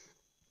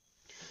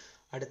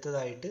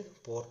 അടുത്തതായിട്ട്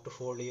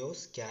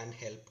portfolios can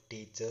help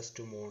teachers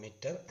to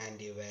monitor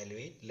and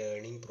evaluate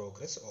learning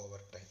progress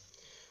over time.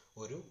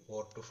 ഒരു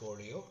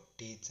പോർട്ട്ഫോളിയോ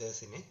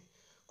ടീച്ചേഴ്സിന്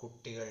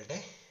കുട്ടികളുടെ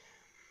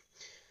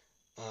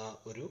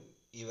ഒരു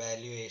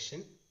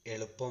ഇവാലുവേഷൻ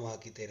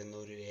എളുപ്പമാക്കി തരുന്ന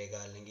ഒരു രേഖ,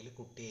 അല്ലെങ്കിൽ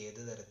കുട്ടി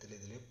ഏത് തരത്തിൽ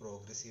ഇതിൽ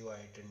പ്രോഗ്രസീവ്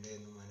ആയിട്ടുണ്ട്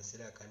എന്ന്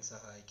മനസ്സിലാക്കാൻ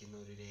സഹായിക്കുന്ന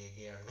ഒരു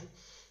രേഖയാണ്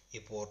ഈ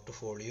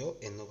പോർട്ട്ഫോളിയോ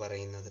എന്ന്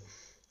പറയുന്നത്.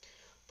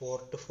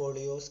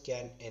 Portfolios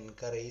can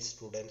encourage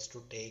students to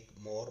take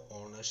more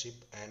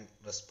ownership and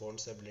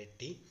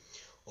responsibility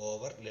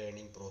over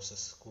learning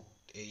process.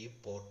 ഈ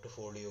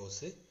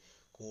പോർട്ട്ഫോളിയോസ്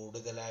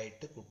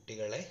കൂടുതലായിട്ട്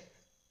കുട്ടികളെ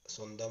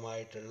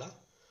സ്വന്തമായിട്ടുള്ള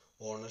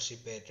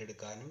ഓണർഷിപ്പ്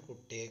ഏറ്റെടുക്കാനും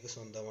കുട്ടികൾക്ക്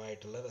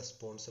സ്വന്തമായിട്ടുള്ള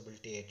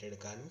റെസ്പോൺസിബിലിറ്റി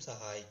ഏറ്റെടുക്കാനും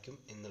സഹായിക്കും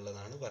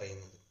എന്നുള്ളതാണ്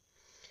പറയുന്നത്.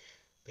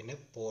 പിന്നെ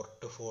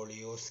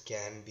portfolios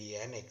can be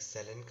an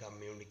excellent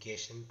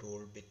communication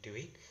tool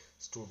between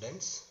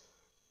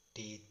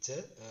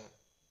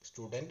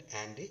student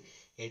and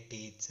A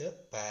teacher,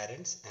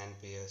 parents and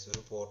Pierce.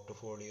 ഒരു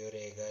പോർട്ട്ഫോളിയോ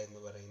രേഖ എന്ന്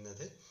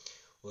പറയുന്നത്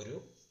ഒരു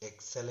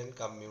എക്സലന്റ്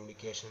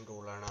കമ്മ്യൂണിക്കേഷൻ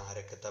ടൂളാണ്.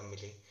 ആരൊക്കെ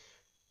തമ്മിൽ?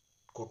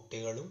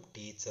 കുട്ടികളും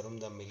ടീച്ചറും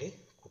തമ്മിൽ,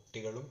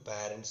 കുട്ടികളും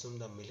പാരൻസും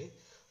തമ്മിൽ,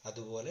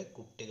 അതുപോലെ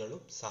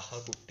കുട്ടികളും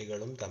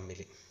സഹകുട്ടികളും തമ്മിൽ.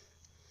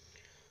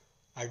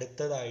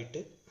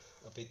 അടുത്തതായിട്ട്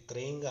അപ്പോൾ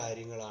ഇത്രയും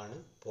കാര്യങ്ങളാണ്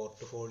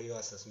പോർട്ട്ഫോളിയോ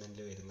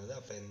അസസ്മെൻറ്റിൽ വരുന്നത്.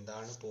 അപ്പോൾ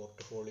എന്താണ്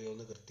പോർട്ട്ഫോളിയോ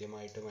എന്ന്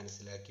കൃത്യമായിട്ട്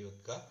മനസ്സിലാക്കി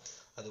വെക്കുക.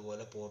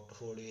 അതുപോലെ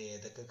പോർട്ട്ഫോളിയോ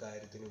ഏതൊക്കെ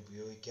കാര്യത്തിന്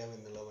ഉപയോഗിക്കാം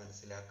എന്നുള്ളത്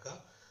മനസ്സിലാക്കുക.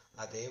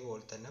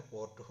 അതേപോലെ തന്നെ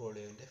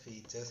പോർട്ട്ഫോളിയോൻ്റെ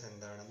ഫീച്ചേഴ്സ്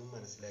എന്താണെന്നും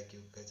മനസ്സിലാക്കി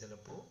വെക്കുക.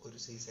 ചിലപ്പോൾ ഒരു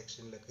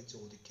സെക്ഷനിലൊക്കെ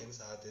ചോദിക്കാൻ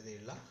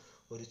സാധ്യതയുള്ള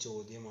ഒരു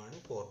ചോദ്യമാണ്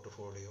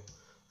പോർട്ട്ഫോളിയോ.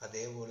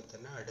 അതേപോലെ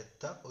തന്നെ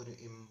അടുത്ത ഒരു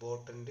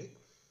ഇമ്പോർട്ടൻ്റ്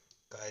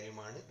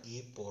കാര്യമാണ് ഈ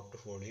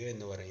പോർട്ട്ഫോളിയോ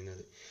എന്ന്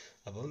പറയുന്നത്.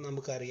 അപ്പം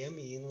നമുക്കറിയാം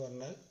എന്ന്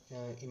പറഞ്ഞാൽ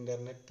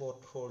ഇൻ്റർനെറ്റ്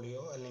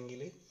പോർട്ട്ഫോളിയോ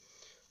അല്ലെങ്കിൽ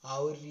ആ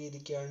ഒരു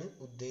രീതിക്കാണ്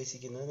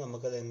ഉദ്ദേശിക്കുന്നത്.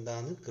 നമുക്കത്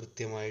എന്താണെന്ന്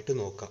കൃത്യമായിട്ട്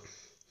നോക്കാം.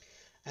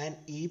 And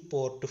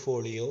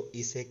e-portfolio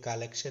is a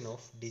collection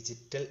of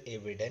digital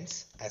evidence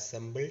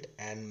assembled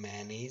and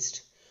managed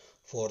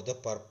for the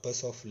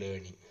purpose of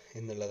learning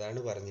എന്നുള്ളതാണ്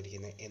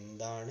പറഞ്ഞിരിക്കുന്നത്.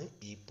 എന്താണ്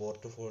ഈ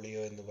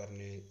പോർട്ട്ഫോളിയോ എന്ന്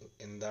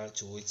എന്താണ്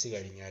ചോദിച്ചു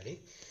കഴിഞ്ഞാൽ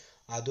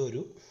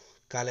അതൊരു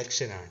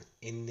കളക്ഷനാണ്.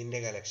 എന്തിൻ്റെ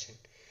കളക്ഷൻ?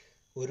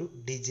 ഒരു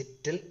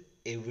ഡിജിറ്റൽ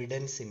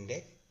എവിഡൻസിൻ്റെ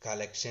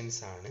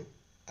കളക്ഷൻസ് ആണ്.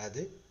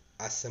 അത്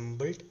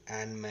assembled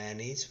and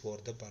manage for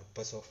the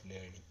purpose of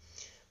learning.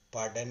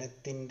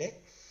 പഠനത്തിൻ്റെ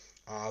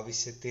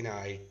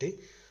ആവശ്യത്തിനായിട്ട്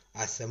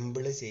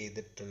അസംബിൾ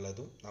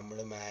ചെയ്തിട്ടുള്ളതും നമ്മൾ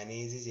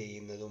മാനേജ്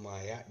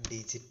ചെയ്യുന്നതുമായ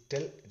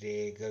ഡിജിറ്റൽ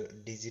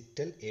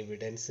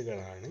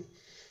എവിഡൻസുകളാണ്,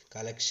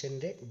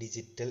 കളക്ഷൻ്റെ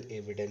ഡിജിറ്റൽ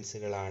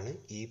എവിഡൻസുകളാണ്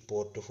ഈ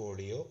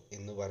പോർട്ട്ഫോളിയോ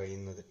എന്ന്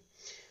പറയുന്നത്.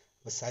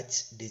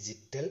 Such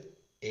digital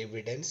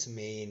evidence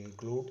may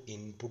include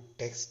input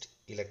text,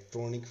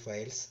 electronic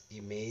files,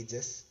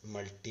 images,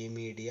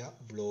 multimedia,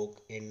 blog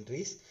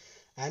entries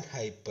and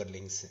hyper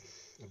links.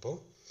 അപ്പോൾ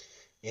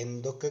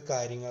എന്തൊക്കെ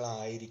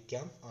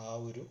കാര്യങ്ങളായിരിക്കാം ആ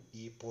ഒരു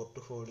ഈ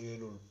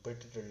പോർട്ട്ഫോളിയോയിൽ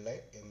ഉൾപ്പെട്ടിട്ടുള്ളത്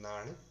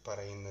എന്നാണ്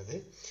പറയുന്നത്.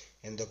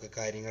 എന്തൊക്കെ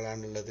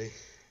കാര്യങ്ങളാണുള്ളത്?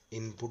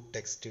 ഇൻപുട്ട്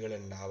ടെക്സ്റ്റുകൾ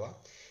ഉണ്ടാവാം,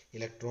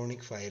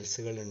 ഇലക്ട്രോണിക്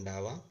ഫയൽസുകൾ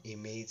ഉണ്ടാവാം,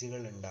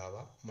 ഇമേജുകൾ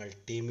ഉണ്ടാവാം,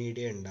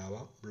 മൾട്ടിമീഡിയ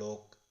ഉണ്ടാവാം,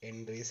 ബ്ലോഗ്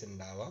എൻട്രീസ്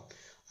ഉണ്ടാവാം,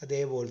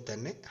 അതേപോലെ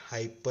തന്നെ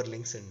ഹൈപ്പർ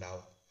ലിങ്ക്സ്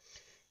ഉണ്ടാവാം.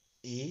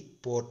 ഈ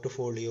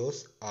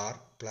portfolios R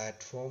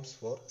platforms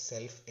for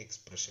self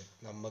expression.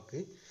 നമുക്ക്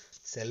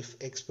സെൽഫ്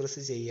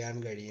എക്സ്പ്രസ് ചെയ്യാൻ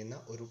കഴിയുന്ന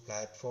ഒരു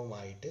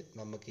പ്ലാറ്റ്ഫോമായിട്ട്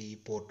നമുക്ക് ഈ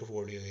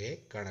പോർട്ട്ഫോളിയോയെ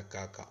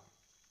കണക്കാക്കാം.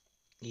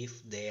 If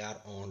they are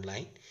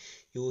online,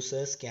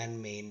 users can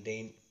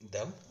maintain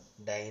dum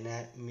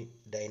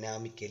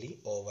dynamically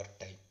over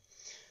time.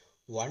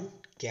 One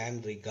can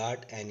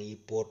regard an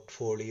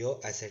e-portfolio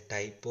as a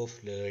type of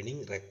learning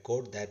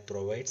record that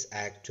provides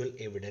actual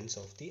evidence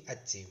of the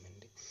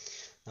achievement.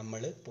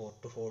 നമ്മൾ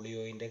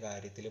പോർട്ട്ഫോളിയോയിൻ്റെ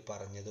കാര്യത്തിൽ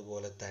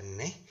പറഞ്ഞതുപോലെ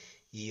തന്നെ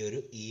ഈ ഒരു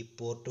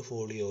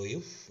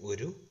പോർട്ട്ഫോളിയോയും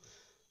ഒരു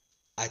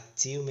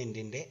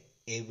അച്ചീവ്മെൻറ്റിൻ്റെ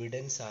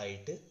എവിഡൻസ്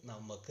ആയിട്ട്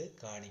നമുക്ക്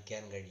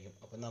കാണിക്കാൻ കഴിയും.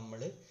 അപ്പോൾ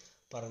നമ്മൾ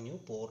പറഞ്ഞു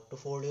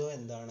പോർട്ട്ഫോളിയോ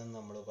എന്താണെന്ന്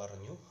നമ്മൾ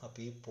പറഞ്ഞു.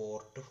 അപ്പോൾ ഈ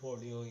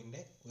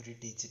പോർട്ട്ഫോളിയോയിൻ്റെ ഒരു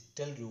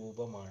ഡിജിറ്റൽ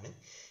രൂപമാണ്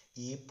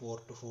ഈ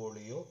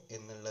പോർട്ട്ഫോളിയോ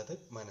എന്നുള്ളത്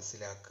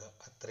മനസ്സിലാക്കുക.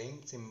 അത്രയും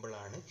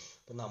സിമ്പിളാണ്.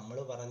 അപ്പോൾ നമ്മൾ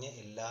പറഞ്ഞ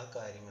എല്ലാ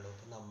കാര്യങ്ങളും,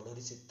 ഇപ്പം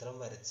നമ്മളൊരു ചിത്രം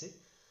വരച്ച്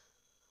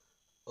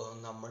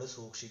നമ്മൾ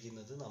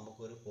സൂക്ഷിക്കുന്നത്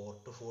നമുക്കൊരു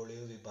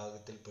പോർട്ട്ഫോളിയോ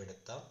വിഭാഗത്തിൽ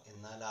പെടുത്താം.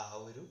 എന്നാൽ ആ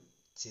ഒരു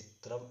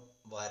ചിത്രം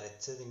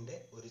വരച്ചതിൻ്റെ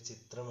ഒരു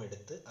ചിത്രം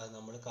എടുത്ത് അത്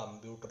നമ്മൾ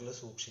കമ്പ്യൂട്ടറിൽ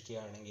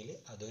സൂക്ഷിക്കുകയാണെങ്കിൽ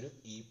അതൊരു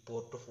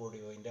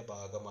പോർട്ട്ഫോളിയോയിൻ്റെ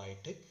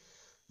ഭാഗമായിട്ട്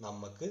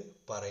നമുക്ക്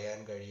പറയാൻ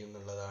കഴിയും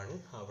എന്നുള്ളതാണ്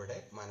അവിടെ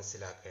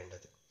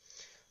മനസ്സിലാക്കേണ്ടത്.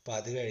 അപ്പോൾ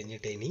അത്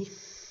കഴിഞ്ഞിട്ട് ഇനി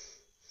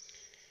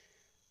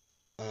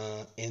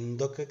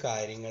എന്തൊക്കെ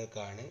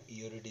കാര്യങ്ങൾക്കാണ് ഈ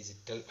ഒരു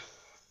digital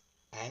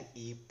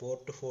and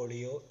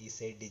portfolio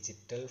is A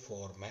digital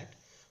format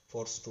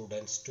for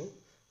students to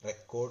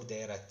record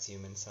there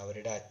achievements.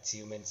 അവരുടെ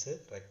അച്ചീവ്മെൻറ്റ്സ്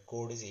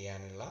റെക്കോർഡ്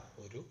ചെയ്യാനുള്ള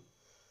ഒരു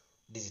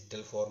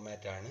ഡിജിറ്റൽ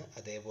ഫോർമാറ്റ് ആണ്.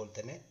 അതേപോലെ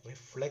തന്നെ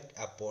റിഫ്ലക്റ്റ്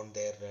അപ്പോൺ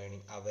ദെയർ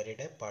ലേണിംഗ്,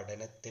 അവരുടെ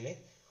പഠനത്തിലെ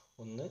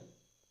ഒന്ന്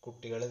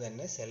കുട്ടികൾ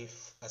തന്നെ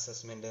സെൽഫ്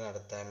അസസ്മെന്റ്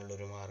നടത്താനുള്ള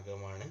ഒരു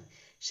മാർഗമാണ്.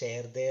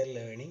 Share there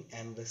learning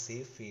and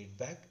receive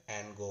feedback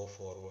and go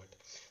forward.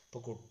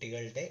 ഇപ്പോൾ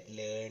കുട്ടികളുടെ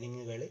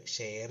ലേണിങ്ങുകൾ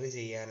ഷെയർ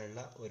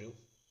ചെയ്യാനുള്ള ഒരു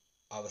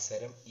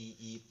അവസരം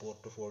ഈ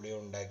പോർട്ട്ഫോളിയോ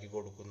ഉണ്ടാക്കി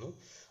കൊടുക്കുന്നു.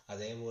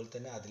 അതേപോലെ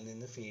തന്നെ അതിൽ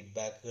നിന്ന്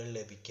ഫീഡ്ബാക്കുകൾ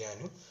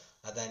ലഭിക്കാനും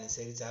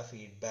അതനുസരിച്ച് ആ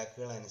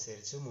ഫീഡ്ബാക്കുകൾ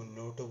അനുസരിച്ച്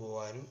മുന്നോട്ട്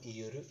പോകാനും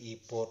ഈ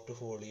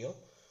പോർട്ട്ഫോളിയോ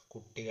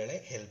കുട്ടികളെ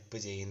ഹെൽപ്പ്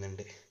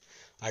ചെയ്യുന്നുണ്ട്.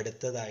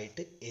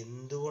 അടുത്തതായിട്ട്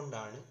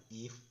എന്തുകൊണ്ടാണ്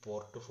ഈ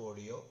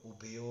പോർട്ട്ഫോളിയോ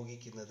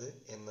ഉപയോഗിക്കുന്നത്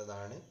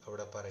എന്നതാണ്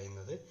അവിടെ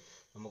പറയുന്നത്.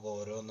 നമുക്ക്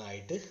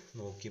ഓരോന്നായിട്ട്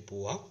നോക്കി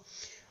പോവാം.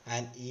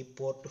 An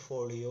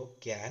e-portfolio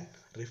can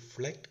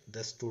reflect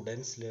the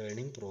student's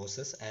learning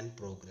process and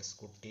progress.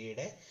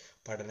 കുട്ടിയുടെ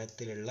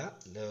പഠനത്തിലുള്ള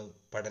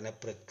പഠന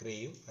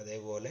പ്രക്രിയയും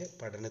അതേപോലെ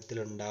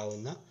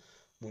പഠനത്തിലുണ്ടാവുന്ന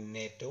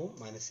മുന്നേറ്റവും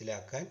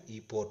മനസ്സിലാക്കാൻ ഈ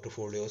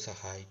പോർട്ട്ഫോളിയോ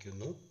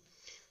സഹായിക്കുന്നു.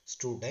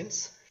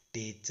 Students,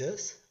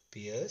 teachers,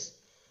 peers,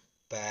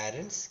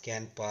 parents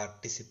can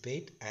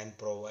participate and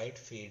provide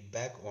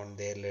feedback on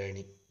their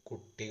learning.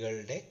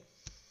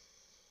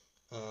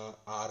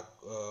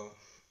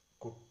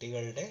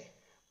 കുട്ടികളുടെ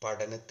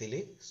പഠനത്തിൽ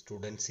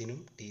സ്റ്റുഡൻസിനും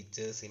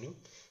ടീച്ചേഴ്സിനും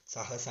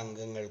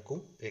സഹസംഘങ്ങൾക്കും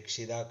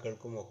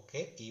രക്ഷിതാക്കൾക്കും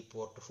ഒക്കെ ഈ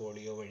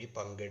പോർട്ട്ഫോളിയോ വഴി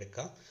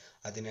പങ്കെടുക്കാം.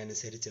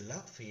 അതിനനുസരിച്ചുള്ള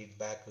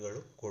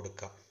ഫീഡ്ബാക്കുകളും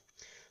കൊടുക്കാം.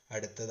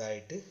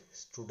 അടുത്തതായിട്ട്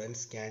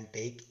students can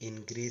take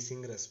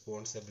increasing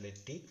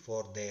responsibility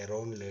for their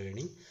own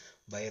learning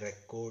by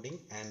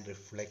recording and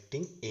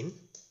reflecting in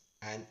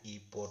an E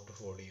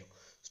portfolio.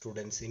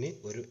 സ്റ്റുഡൻസിന്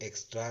ഒരു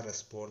എക്സ്ട്രാ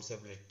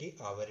റെസ്പോൺസിബിലിറ്റി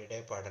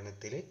അവരുടെ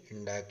പഠനത്തിൽ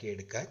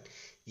ഉണ്ടാക്കിയെടുക്കാൻ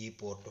ഈ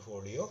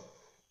portfolio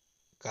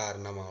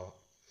കാരണമാവാം.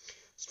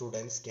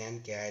 Students can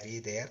carry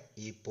their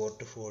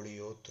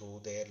e-portfolio through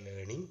their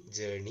learning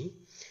journey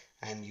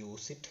and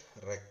use it,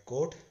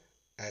 record,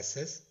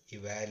 assess,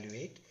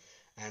 evaluate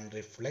and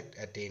reflect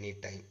at any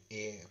time.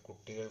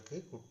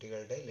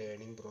 കുട്ടികളുടെ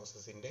learning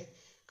പ്രോസസ്സിൻ്റെ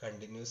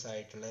continuous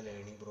ആയിട്ടുള്ള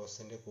learning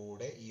പ്രോസസ്സിൻ്റെ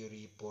കൂടെ ഈ ഒരു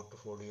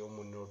പോർട്ട്ഫോളിയോ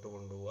മുന്നോട്ട്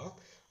കൊണ്ടുപോകാം.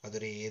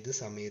 അതൊരു ഏത്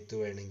സമയത്ത്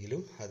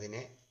വേണമെങ്കിലും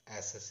അതിനെ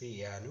അസസ്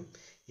ചെയ്യാനും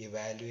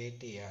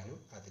ഇവാലുവേറ്റ് ചെയ്യാനും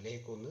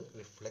അതിലേക്കൊന്ന്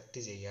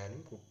റിഫ്ലക്റ്റ്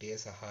ചെയ്യാനും കുട്ടിയെ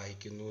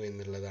സഹായിക്കുന്നു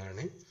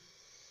എന്നുള്ളതാണ്.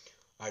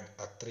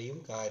 അത്രയും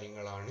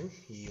കാര്യങ്ങളാണ്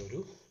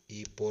ഈ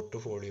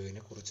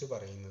പോർട്ട്ഫോളിയോനെ കുറിച്ച്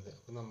പറയുന്നത്.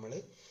 അപ്പോൾ നമ്മൾ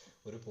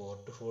ഒരു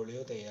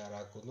പോർട്ട്ഫോളിയോ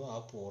തയ്യാറാക്കുന്നു. ആ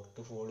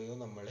പോർട്ട്ഫോളിയോ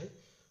നമ്മൾ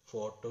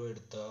ഫോട്ടോ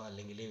എടുത്തോ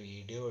അല്ലെങ്കിൽ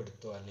വീഡിയോ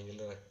എടുത്തോ അല്ലെങ്കിൽ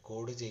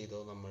റെക്കോർഡ് ചെയ്തോ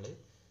നമ്മൾ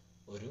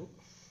ഒരു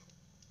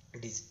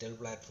ഡിജിറ്റൽ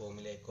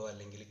പ്ലാറ്റ്ഫോമിലേക്കോ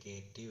അല്ലെങ്കിൽ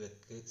കയറ്റി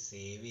വെക്ക്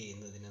സേവ്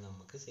ചെയ്യുന്നതിന്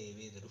നമുക്ക് സേവ്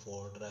ചെയ്തൊരു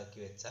ഫോൾഡറാക്കി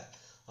വെച്ചാൽ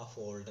ആ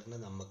ഫോൾഡറിന്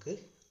നമുക്ക്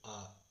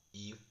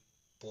ഈ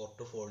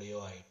പോർട്ട്ഫോളിയോ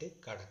ആയിട്ട്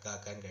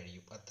കണക്കാക്കാൻ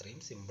കഴിയും.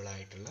 അത്രയും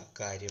സിമ്പിളായിട്ടുള്ള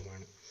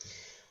കാര്യമാണ്.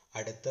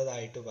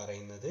 അടുത്തതായിട്ട്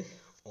പറയുന്നത്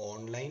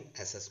ഓൺലൈൻ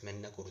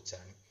അസസ്മെൻറ്റിനെ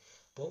കുറിച്ചാണ്.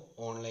 അപ്പോൾ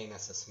ഓൺലൈൻ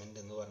അസസ്മെൻറ്റ്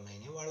എന്ന് പറഞ്ഞു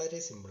കഴിഞ്ഞാൽ വളരെ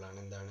സിമ്പിളാണ്.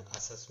 എന്താണ്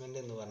അസസ്മെൻറ്റ്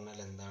എന്ന് പറഞ്ഞാൽ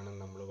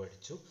എന്താണെന്ന് നമ്മൾ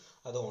പഠിച്ചു.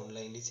 അത്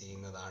ഓൺലൈനിൽ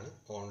ചെയ്യുന്നതാണ്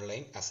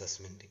ഓൺലൈൻ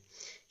അസസ്മെൻറ്റ്.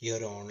 ഈ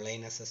ഒരു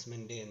ഓൺലൈൻ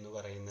അസസ്മെൻറ്റ് എന്ന്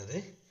പറയുന്നത്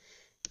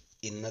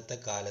ഇന്നത്തെ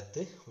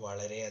കാലത്ത്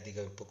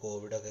വളരെയധികം, ഇപ്പോൾ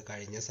കോവിഡൊക്കെ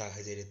കഴിഞ്ഞ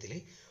സാഹചര്യത്തിൽ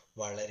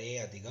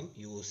വളരെയധികം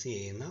യൂസ്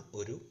ചെയ്യുന്ന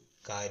ഒരു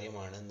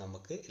കാര്യമാണ്,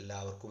 നമുക്ക്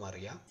എല്ലാവർക്കും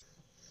അറിയാം.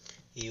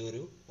 ഈ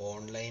ഒരു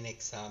ഓൺലൈൻ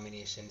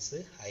എക്സാമിനേഷൻസ്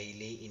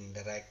ഹൈലി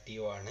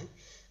ഇൻ്ററാക്റ്റീവ് ആണ്,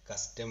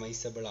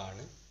 കസ്റ്റമൈസബിൾ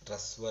ആണ്,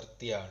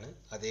 ട്രസ്റ്റ്വർത്തി ആണ്,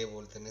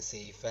 അതേപോലെ തന്നെ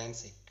സേഫ് ആൻഡ്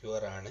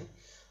സെക്യൂർ ആണ്.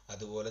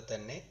 അതുപോലെ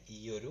തന്നെ ഈ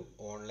ഒരു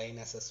ഓൺലൈൻ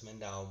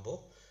അസസ്മെൻ്റ് ആകുമ്പോൾ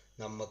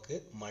നമുക്ക്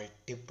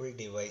മൾട്ടിപ്പിൾ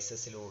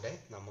ഡിവൈസസിലൂടെ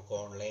നമുക്ക്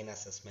ഓൺലൈൻ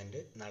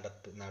അസസ്മെൻറ്റ്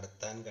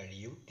നടത്താൻ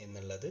കഴിയും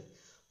എന്നുള്ളത്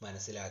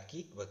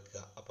മനസ്സിലാക്കി വെക്കുക.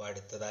 അപ്പോൾ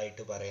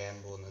അടുത്തതായിട്ട് പറയാൻ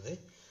പോകുന്നത്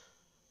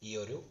ഈ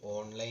ഒരു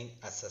ഓൺലൈൻ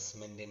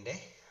അസസ്മെൻറ്റിൻ്റെ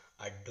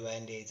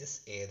അഡ്വാൻറ്റേജസ്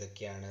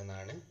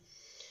ഏതൊക്കെയാണെന്നാണ്.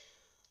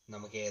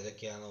 നമുക്ക്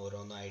ഏതൊക്കെയാണ്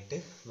ഓരോന്നായിട്ട്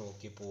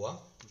നോക്കി പോവാം.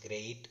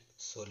 Great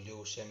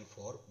solution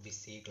for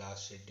BC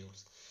class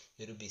schedules.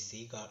 ഈ ഒരു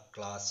ബിസി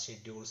ക്ലാസ്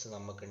ഷെഡ്യൂൾസ്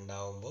നമുക്ക്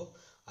ഉണ്ടാവുമ്പോൾ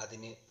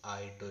അതിന്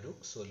ആയിട്ടൊരു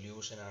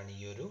സൊല്യൂഷനാണ്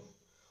ഈ ഒരു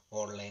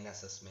ഓൺലൈൻ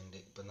അസസ്മെൻറ്റ്.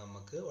 ഇപ്പം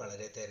നമുക്ക്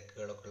വളരെ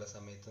തിരക്കുകളൊക്കെ ഉള്ള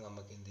സമയത്ത്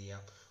നമുക്ക് എന്ത്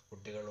ചെയ്യാം,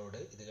 കുട്ടികളോട്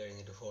ഇത്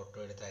കഴിഞ്ഞിട്ട് ഫോട്ടോ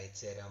എടുത്ത്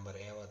അയച്ചു തരാൻ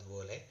പറയാം.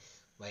 അതുപോലെ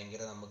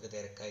ഭയങ്കര നമുക്ക്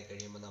തിരക്കായി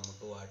കഴിയുമ്പോൾ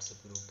നമുക്ക്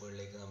വാട്സപ്പ്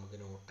ഗ്രൂപ്പുകളിലേക്ക് നമുക്ക്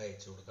നോട്ട്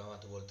അയച്ചു കൊടുക്കാം.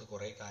 അതുപോലത്തെ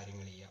കുറേ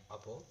കാര്യങ്ങൾ ചെയ്യാം.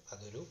 അപ്പോൾ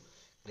അതൊരു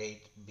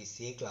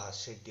ബിസി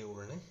ക്ലാസ്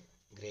ഷെഡ്യൂളിന്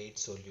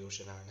ഗ്രേറ്റ്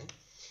സൊല്യൂഷനാണ്.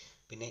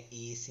 പിന്നെ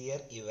easier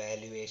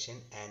evaluation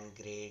and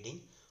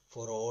grading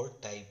for all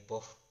type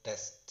of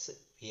tests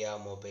via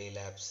mobile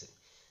apps.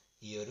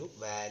 ഈ ഒരു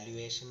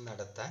വാല്യുവേഷൻ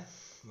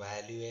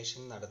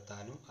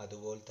നടത്താനും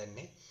അതുപോലെ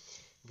തന്നെ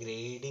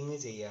ഗ്രേഡിങ്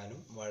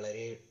ചെയ്യാനും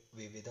വളരെ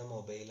വിവിധ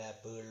മൊബൈൽ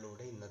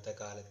ആപ്പുകളിലൂടെ ഇന്നത്തെ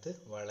കാലത്ത്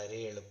വളരെ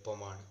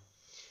എളുപ്പമാണ്.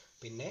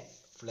 പിന്നെ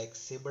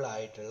ഫ്ലെക്സിബിൾ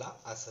ആയിട്ടുള്ള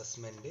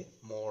അസസ്മെൻറ്റ്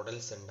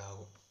മോഡൽസ്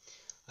ഉണ്ടാകും.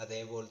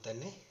 അതേപോലെ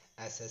തന്നെ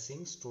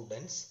assessing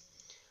students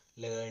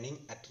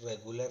learning at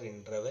regular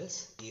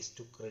intervals is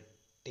to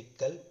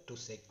critical to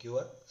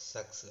secure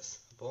success.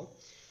 അപ്പോൾ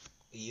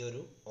ഈ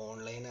ഒരു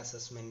ഓൺലൈൻ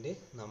അസസ്മെൻറ്റ്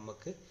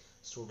നമുക്ക്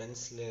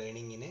സ്റ്റുഡൻസ്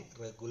ലേണിങ്ങിനെ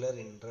റെഗുലർ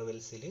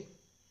ഇൻ്റർവെൽസിൽ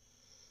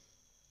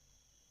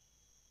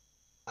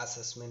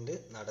അസസ്മെൻറ്റ്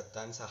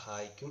നടത്താൻ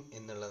സഹായിക്കും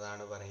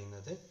എന്നുള്ളതാണ്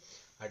പറയുന്നത്.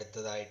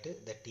 അടുത്തതായിട്ട്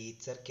the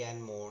teacher can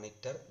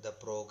monitor the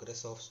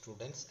progress of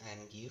students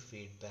and give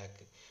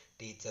feedback.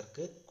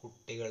 ടീച്ചർക്ക്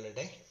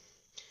കുട്ടികളുടെ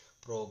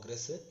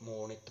പ്രോഗ്രസ്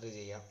മോണിറ്റർ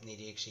ചെയ്യാം,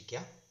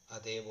 നിരീക്ഷിക്കാം.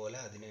 അതേപോലെ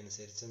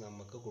അതിനനുസരിച്ച്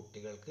നമുക്ക്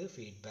കുട്ടികൾക്ക്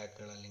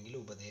ഫീഡ്ബാക്കുകൾ അല്ലെങ്കിൽ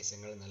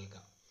ഉപദേശങ്ങൾ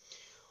നൽകാം.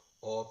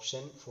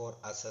 Option four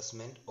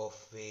assessment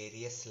of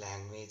various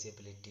language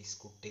abilities.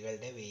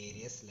 കുട്ടികളുടെ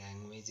വേരിയസ്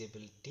ലാംഗ്വേജ്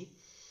എബിലിറ്റി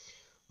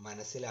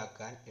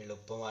മനസ്സിലാക്കാൻ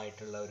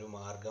എളുപ്പമായിട്ടുള്ള ഒരു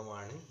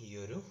മാർഗമാണ് ഈ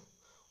ഒരു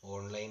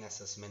ഓൺലൈൻ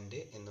അസസ്മെൻറ്റ്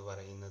എന്ന്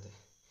പറയുന്നത്.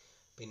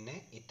 പിന്നെ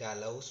it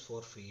allows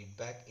for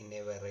feedback in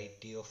A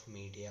variety of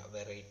media.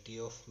 Variety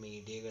of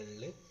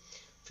മീഡിയകളിൽ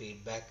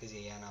ഫീഡ്ബാക്ക്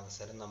ചെയ്യാൻ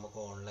അവസരം നമുക്ക്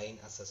ഓൺലൈൻ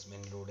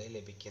അസസ്മെൻറ്റിലൂടെ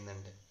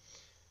ലഭിക്കുന്നുണ്ട്.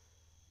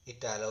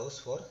 It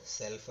allows for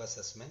self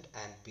assessment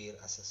and Peer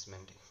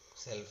assessment.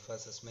 Self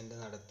assessment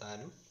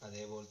നടത്താനും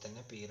അതേപോലെ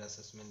തന്നെ പീർ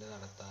അസസ്മെൻറ്റ്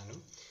നടത്താനും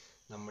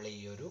നമ്മൾ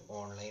ഈ ഒരു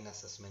ഓൺലൈൻ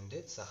അസസ്മെൻറ്റ്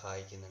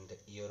സഹായിക്കുന്നുണ്ട്.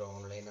 ഈ ഒരു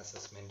ഓൺലൈൻ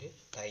അസസ്മെൻറ്റ്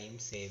ടൈം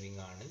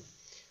സേവിങ് ആണ്.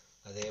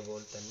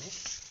 അതേപോലെ തന്നെ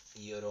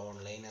ഈ ഒരു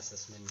ഓൺലൈൻ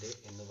അസസ്മെൻറ്റ്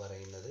എന്ന്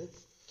പറയുന്നത്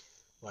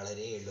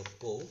വളരെ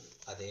എളുപ്പവും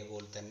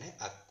അതേപോലെ തന്നെ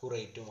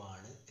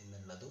അക്യുറേറ്റുമാണ്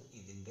എന്നുള്ളതും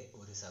ഇതിൻ്റെ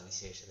ഒരു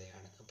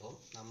സവിശേഷതയാണ്. അപ്പം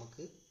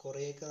നമുക്ക്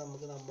കുറേയൊക്കെ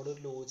നമ്മുടെ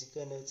ഒരു ലോജിക്ക്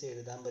തന്നെ വെച്ച്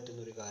എഴുതാൻ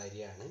പറ്റുന്ന ഒരു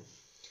കാര്യമാണ്.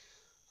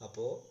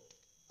 അപ്പോൾ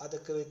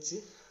അതൊക്കെ വെച്ച്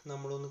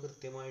നമ്മളൊന്ന്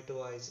കൃത്യമായിട്ട്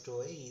വായിച്ചിട്ട്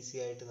പോയാൽ ഈസി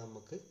ആയിട്ട്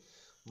നമുക്ക്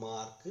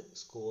മാർക്ക്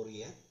സ്കോർ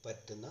ചെയ്യാൻ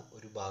പറ്റുന്ന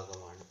ഒരു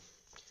ഭാഗമാണ്.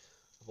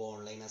 അപ്പോൾ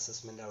ഓൺലൈൻ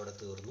അസസ്മെൻറ്റ് അവിടെ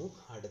തീർന്നു.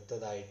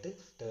 അടുത്തതായിട്ട്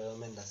ടേം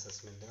ആൻഡ്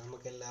അസസ്മെൻറ്റ്.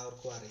 നമുക്ക്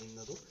എല്ലാവർക്കും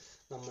അറിയുന്നതും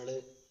നമ്മൾ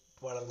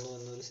വളർന്നു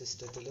വന്നൊരു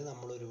സിസ്റ്റത്തിൽ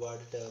നമ്മൾ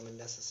ഒരുപാട് ടേം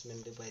ആൻഡ്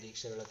അസസ്മെൻറ്റ്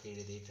പരീക്ഷകളൊക്കെ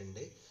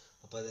എഴുതിയിട്ടുണ്ട്.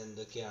 അപ്പോൾ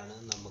അതെന്തൊക്കെയാണ്,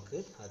 നമുക്ക്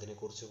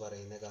അതിനെക്കുറിച്ച്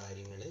പറയുന്ന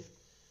കാര്യങ്ങൾ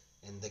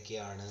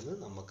എന്തൊക്കെയാണെന്ന്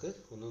നമുക്ക്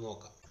ഒന്ന്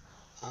നോക്കാം.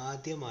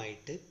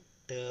 ആദ്യമായിട്ട്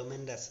ടേം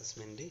ആൻഡ്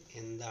അസസ്മെൻറ്റ്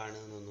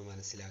എന്താണെന്നൊന്ന്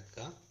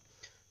മനസ്സിലാക്കുക.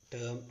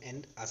 Term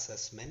and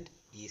assessment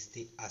is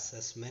the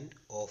assessment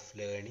of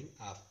learning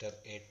after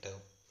A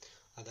term.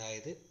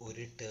 അതായത്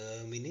ഒരു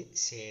ടേമിന്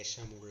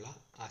ശേഷമുള്ള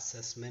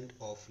അസസ്മെൻറ്റ്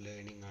ഓഫ്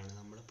ലേണിംഗ് ആണ്.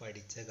 നമ്മൾ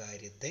പഠിച്ച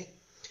കാര്യത്തെ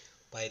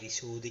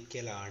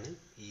പരിശോധിക്കലാണ്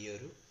ഈ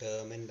ഒരു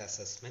ടേം ആൻഡ്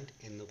അസസ്മെൻറ്റ്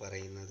എന്ന്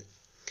പറയുന്നത്.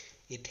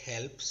 It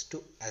helps to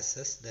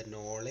assess the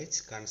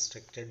knowledge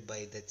constructed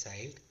by the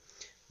child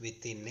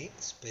within A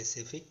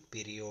specific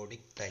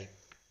periodic time.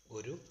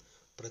 ഒരു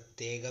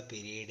പ്രത്യേക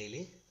പീരീഡിൽ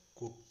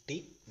കുട്ടി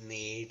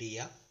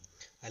നേടിയ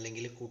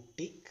അല്ലെങ്കിൽ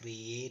കുട്ടി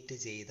ക്രിയേറ്റ്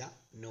ചെയ്ത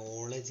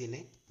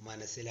നോളജിനെ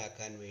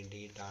മനസ്സിലാക്കാൻ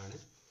വേണ്ടിയിട്ടാണ്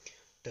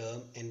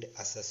ടേം ആൻഡ്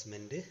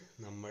അസസ്മെൻറ്റ്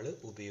നമ്മൾ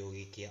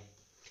ഉപയോഗിക്കുക.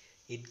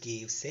 It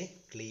gives A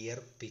clear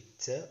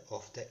picture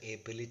of the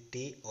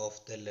ability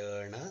of the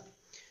learner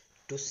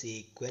to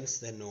sequence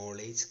the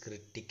knowledge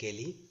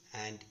critically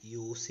and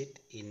use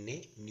it in A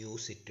new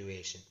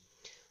situation.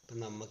 അപ്പം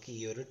നമുക്ക്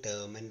ഈ ഒരു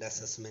ടേം ആൻഡ്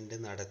അസസ്മെൻറ്റ്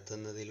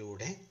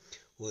നടത്തുന്നതിലൂടെ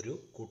ഒരു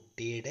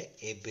കുട്ടിയുടെ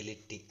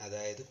എബിലിറ്റി,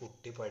 അതായത്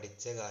കുട്ടി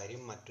പഠിച്ച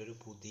കാര്യം മറ്റൊരു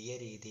പുതിയ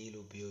രീതിയിൽ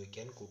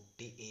ഉപയോഗിക്കാൻ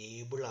കുട്ടി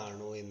ഏബിൾ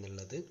ആണോ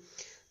എന്നുള്ളത്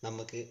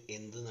നമുക്ക്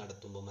എന്ത്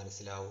നടത്തുമ്പോൾ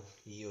മനസ്സിലാവും?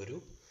 ഈ ഒരു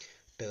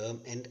ടേം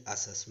ആൻഡ്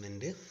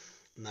അസസ്മെൻറ്റ്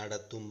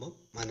നടത്തുമ്പം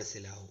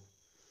മനസ്സിലാവും.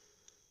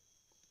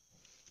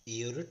 ഈ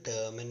ഒരു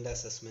ടേം ആൻഡ്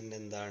അസസ്മെൻറ്റ്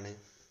എന്താണ്?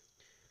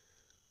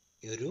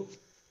 ഒരു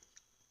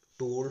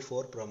ടൂൾ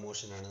ഫോർ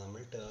പ്രൊമോഷനാണ്.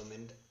 നമ്മൾ ടേം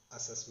ആൻഡ്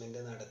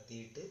അസസ്മെൻറ്റ്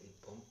നടത്തിയിട്ട്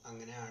ഇപ്പം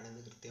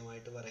അങ്ങനെയാണെന്ന്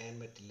കൃത്യമായിട്ട് പറയാൻ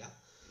പറ്റില്ല.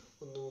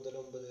 1 മുതൽ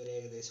 9 വരെ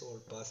ഏകദേശം ഓൾ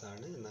പാസ്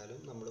ആണ്. എന്നാലും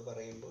നമ്മൾ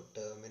പറയുമ്പോൾ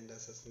ടേം ആൻഡ്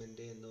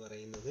അസസ്മെൻറ്റ് എന്ന്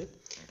പറയുന്നത്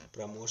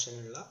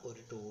പ്രൊമോഷനുള്ള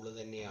ഒരു ടൂള്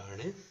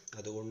തന്നെയാണ്.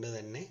 അതുകൊണ്ട്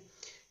തന്നെ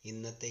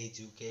ഇന്നത്തെ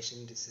എഡ്യൂക്കേഷൻ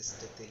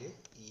സിസ്റ്റത്തിൽ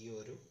ഈ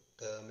ഒരു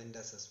ടേം ആൻഡ്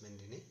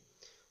അസസ്മെൻറ്റിന്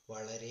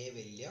വളരെ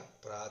വലിയ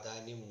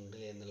പ്രാധാന്യമുണ്ട്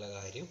എന്നുള്ള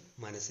കാര്യം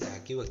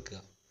മനസ്സിലാക്കി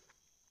വെക്കുക.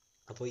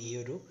 അപ്പോൾ ഈ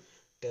ഒരു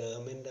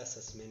ടേം ആൻഡ്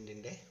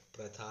അസസ്മെൻറ്റിൻ്റെ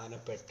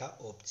പ്രധാനപ്പെട്ട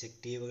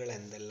ഒബ്ജക്റ്റീവുകൾ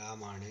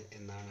എന്തെല്ലാമാണ്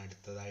എന്നാണ്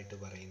അടുത്തതായിട്ട്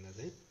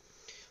പറയുന്നത്.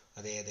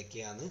 അത്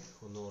ഏതൊക്കെയാണെന്ന്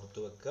ഒന്ന് ഓർത്ത്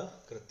വെക്കുക,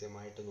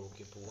 കൃത്യമായിട്ട്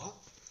നോക്കി പോവുക.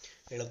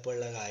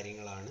 എളുപ്പമുള്ള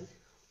കാര്യങ്ങളാണ്,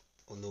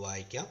 ഒന്ന്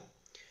വായിക്കാം.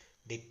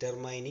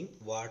 Determining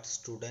what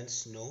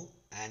students know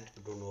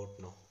and do not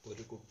no.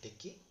 ഒരു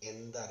കുട്ടിക്ക്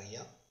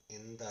എന്തറിയാം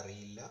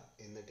എന്തറിയില്ല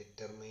എന്ന്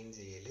ഡിറ്റർമൈൻ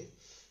ചെയ്യൽ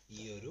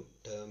ഈ ഒരു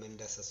term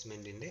and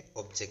അസസ്മെൻറ്റിൻ്റെ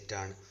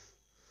ഒബ്ജക്റ്റാണ്.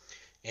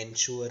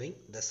 എൻഷുവറിങ്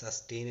the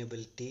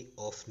sustainability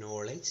of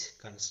knowledge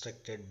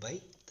constructed by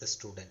the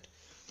student.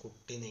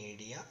 കുട്ടി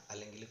നേടിയ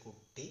അല്ലെങ്കിൽ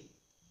കുട്ടി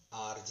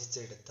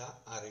ആർജിച്ചെടുത്ത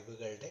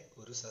അറിവുകളുടെ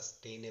ഒരു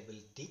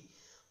സസ്റ്റൈനബിലിറ്റി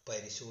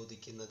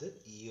പരിശോധിക്കുന്നത്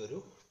ഈ ഒരു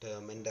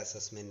ടേം ആൻഡ്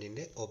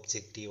അസസ്മെൻറ്റിൻ്റെ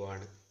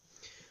ഒബ്ജക്റ്റീവാണ്.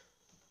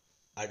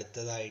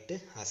 അടുത്തതായിട്ട്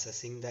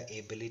assessing the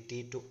ability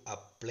to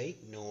apply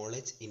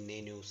knowledge in A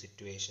new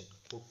situation.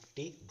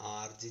 കുട്ടി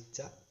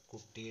ആർജിച്ച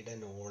കുട്ടിയുടെ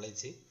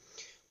നോളജ്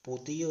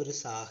പുതിയൊരു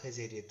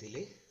സാഹചര്യത്തിൽ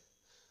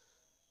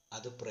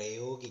അത്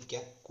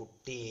പ്രയോഗിക്കാൻ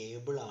കുട്ടി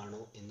ഏബിൾ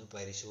ആണോ എന്ന്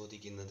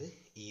പരിശോധിക്കുന്നത്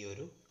ഈ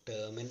ഒരു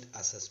ടേം ആൻഡ്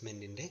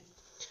അസസ്മെൻറ്റിൻ്റെ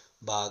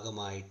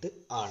ഭാഗമായിട്ട്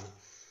ആണ്.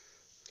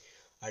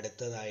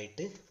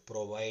 അടുത്തതായിട്ട്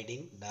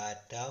providing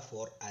data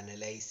four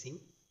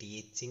analysing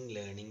teaching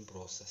learning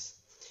process.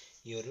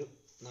 ഈ ഒരു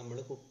നമ്മൾ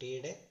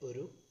കുട്ടിയുടെ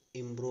ഒരു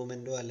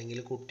ഇമ്പ്രൂവ്മെൻറ്റോ അല്ലെങ്കിൽ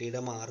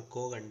കുട്ടിയുടെ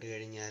മാർക്കോ കണ്ടു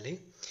കഴിഞ്ഞാൽ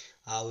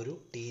ആ ഒരു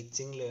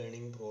ടീച്ചിങ്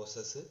ലേണിംഗ്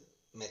പ്രോസസ്സ്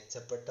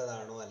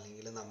മെച്ചപ്പെട്ടതാണോ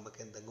അല്ലെങ്കിൽ നമുക്ക്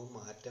എന്തെങ്കിലും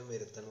മാറ്റം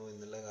വരുത്തണോ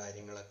എന്നുള്ള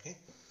കാര്യങ്ങളൊക്കെ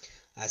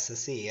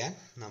അസസ് ചെയ്യാൻ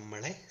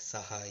നമ്മളെ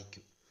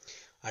സഹായിക്കും.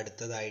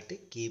 അടുത്തതായിട്ട്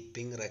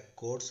keeping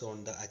records on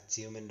the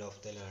achievement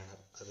of the learner.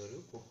 അതൊരു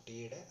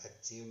കുട്ടിയുടെ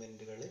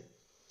അച്ചീവ്മെൻറ്റുകൾ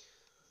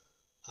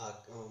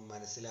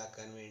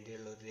മനസ്സിലാക്കാൻ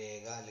വേണ്ടിയുള്ള ഒരു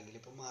രേഖ, അല്ലെങ്കിൽ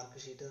ഇപ്പോൾ മാർക്ക്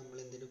ഷീറ്റ് നമ്മൾ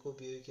എന്തിനൊക്കെ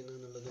ഉപയോഗിക്കുന്നു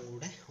എന്നുള്ളതും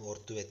കൂടെ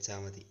ഓർത്തു വെച്ചാൽ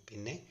മതി.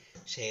 പിന്നെ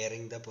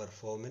sharing the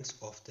performance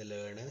of the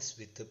learners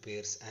with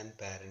Pierce and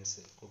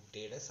parents.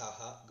 കുട്ടിയുടെ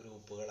സഹ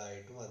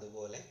ഗ്രൂപ്പുകളായിട്ടും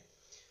അതുപോലെ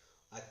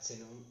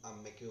അച്ഛനും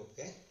അമ്മയ്ക്കും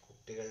ഒക്കെ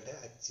കുട്ടികളുടെ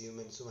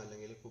അച്ചീവ്മെൻറ്റ്സും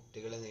അല്ലെങ്കിൽ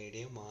കുട്ടികൾ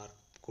നേടിയ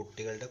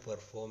കുട്ടികളുടെ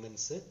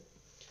പെർഫോമൻസ്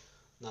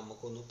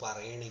നമുക്കൊന്ന്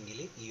പറയണമെങ്കിൽ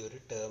ഈ ഒരു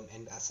ടേം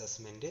ആൻഡ്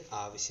അസസ്മെൻറ്റ്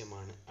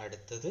ആവശ്യമാണ്.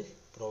 അടുത്തത്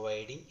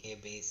providing A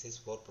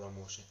basis for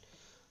promotion.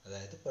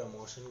 അതായത്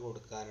പ്രൊമോഷൻ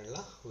കൊടുക്കാനുള്ള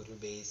ഒരു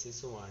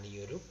ബേസിസുമാണ് ഈ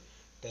ഒരു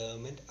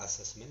ടേം ആൻഡ്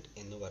അസസ്മെൻറ്റ്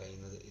എന്ന്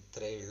പറയുന്നത്.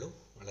 ഇത്രയേ ഉള്ളൂ,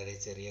 വളരെ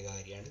ചെറിയ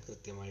കാര്യമാണ്.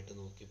 കൃത്യമായിട്ട്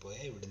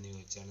നോക്കിപ്പോയാൽ ഇവിടുന്ന്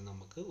ചോദിച്ചാണ്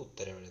നമുക്ക്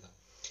ഉത്തരം എഴുതാം.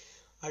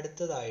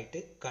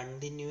 അടുത്തതായിട്ട്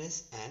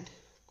കണ്ടിന്യൂസ് ആൻഡ്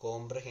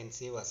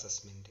കോംപ്രഹെൻസീവ്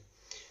അസസ്മെൻറ്റ്.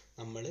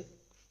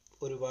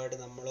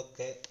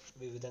 നമ്മളൊക്കെ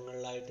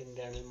വിവിധങ്ങളിലായിട്ട്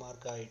ഇൻറ്റേർണൽ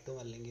മാർക്കായിട്ടും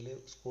അല്ലെങ്കിൽ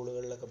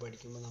സ്കൂളുകളിലൊക്കെ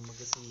പഠിക്കുമ്പോൾ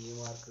നമുക്ക് CE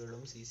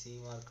മാർക്കുകളും CC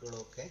മാർക്കുകളും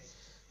ഒക്കെ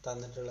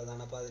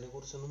തന്നിട്ടുള്ളതാണ്. അപ്പോൾ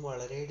അതിനെക്കുറിച്ചൊന്നും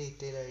വളരെ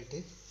ഡീറ്റെയിൽ ആയിട്ട്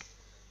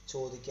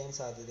ചോദിക്കാൻ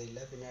സാധ്യതയില്ല.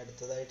 പിന്നെ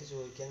അടുത്തതായിട്ട്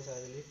ചോദിക്കാൻ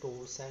സാധ്യതയിൽ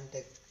tools and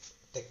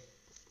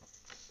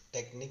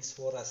techniques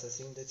for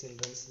assessing the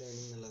children's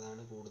learning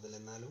എന്നുള്ളതാണ് കൂടുതൽ.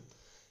 എന്നാലും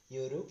ഈ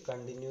ഒരു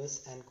കണ്ടിന്യൂസ്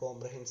ആൻഡ്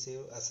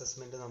കോംപ്രഹെൻസീവ്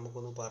അസസ്മെൻറ്റ്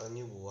നമുക്കൊന്ന്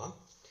പറഞ്ഞു പോവാം.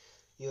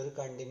 ഈ ഒരു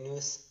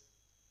കണ്ടിന്യൂസ്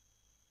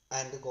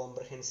ആൻഡ്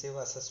കോംപ്രഹെൻസീവ്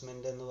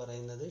അസസ്മെൻറ്റ് എന്ന്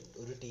പറയുന്നത്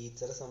ഒരു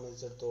ടീച്ചറെ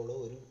സംബന്ധിച്ചിടത്തോളം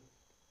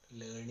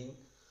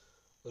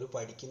ഒരു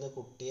പഠിക്കുന്ന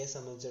കുട്ടിയെ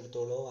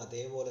സംബന്ധിച്ചിടത്തോളവും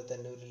അതേപോലെ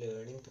തന്നെ ഒരു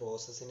ലേണിംഗ്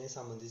പ്രോസസ്സിനെ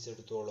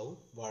സംബന്ധിച്ചിടത്തോളവും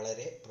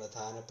വളരെ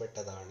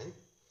പ്രധാനപ്പെട്ടതാണ്.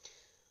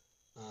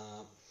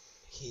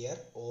 Here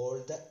all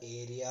the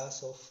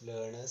areas of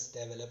learners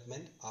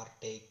development are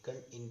taken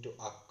in to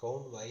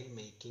account while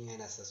making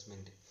an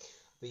assessment.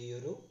 അപ്പോൾ ഈ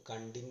ഒരു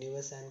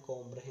കണ്ടിന്യൂസ് ആൻഡ്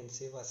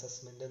കോംപ്രഹെൻസീവ്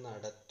അസസ്മെൻറ്റ്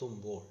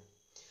നടത്തുമ്പോൾ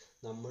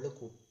നമ്മൾ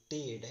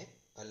കുട്ടിയുടെ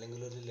അല്ലെങ്കിൽ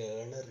ഒരു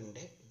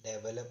ലേണറിൻ്റെ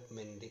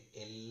ഡെവലപ്മെൻറ്റ്,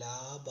 എല്ലാ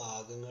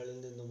ഭാഗങ്ങളിൽ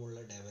നിന്നുമുള്ള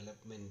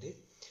ഡെവലപ്മെൻറ്റ്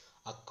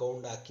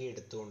അക്കൗണ്ടാക്കി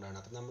എടുത്തുകൊണ്ടാണ്.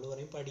 അപ്പം നമ്മൾ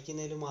പറയും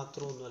പഠിക്കുന്നതിൽ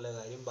മാത്രമൊന്നുമല്ല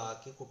കാര്യം,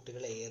 ബാക്കി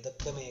കുട്ടികൾ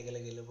ഏതൊക്കെ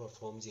മേഖലകളിൽ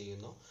പെർഫോം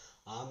ചെയ്യുന്നോ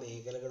ആ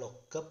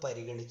മേഖലകളൊക്കെ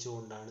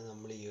പരിഗണിച്ചുകൊണ്ടാണ്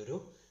നമ്മൾ ഈ ഒരു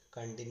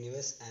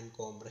കണ്ടിന്യൂസ് ആൻഡ്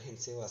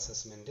കോംപ്രഹെൻസീവ്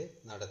അസസ്മെൻറ്റ്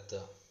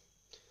നടത്തുക.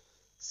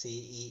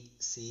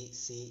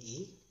 CE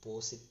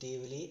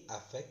positively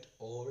affect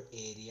all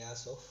areas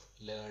of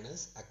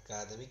learners'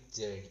 academic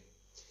journey.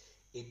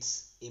 Its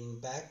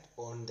impact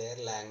on their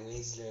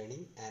language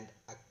learning and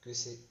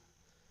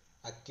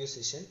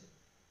acquisition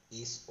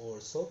is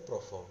also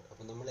profound.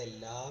 അപ്പോൾ നമ്മൾ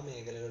എല്ലാ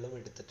മേഖലകളും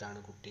എടുത്തിട്ടാണ്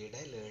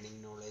കുട്ടിയുടെ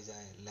ലേണിംഗ് നോളേജ്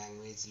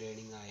ലാംഗ്വേജ്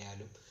ലേണിംഗ്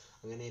ആയാലും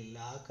അങ്ങനെ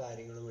എല്ലാ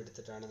കാര്യങ്ങളും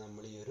എടുത്തിട്ടാണ്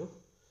നമ്മൾ ഈ ഒരു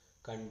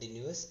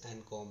കണ്ടിന്യൂസ്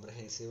ആൻഡ്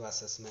കോംപ്രഹെൻസീവ്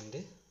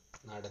അസസ്മെൻറ്റ്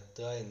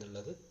നടത്തുക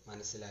എന്നുള്ളത്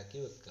മനസ്സിലാക്കി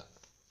വെക്കുക.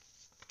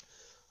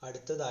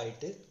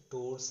 അടുത്തതായിട്ട്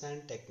tools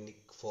and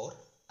technique four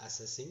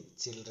assessing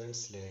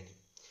children's learning.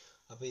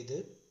 അപ്പോൾ ഇത്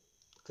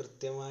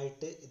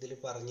കൃത്യമായിട്ട് ഇതിൽ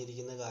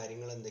പറഞ്ഞിരിക്കുന്ന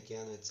കാര്യങ്ങൾ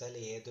എന്തൊക്കെയാണെന്ന് വെച്ചാൽ,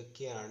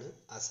 ഏതൊക്കെയാണ്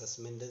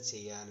അസസ്മെൻറ്റ്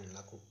ചെയ്യാനുള്ള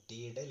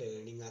കുട്ടിയുടെ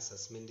ലേണിംഗ്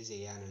അസസ്മെൻറ്റ്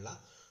ചെയ്യാനുള്ള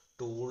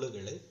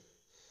ടൂളുകൾ,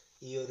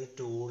 ഈ ഒരു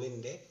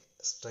ടൂളിൻ്റെ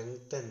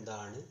സ്ട്രെങ്ത്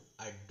എന്താണ്,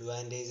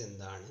 അഡ്വാൻറ്റേജ്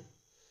എന്താണ്,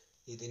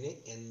 ഇതിന്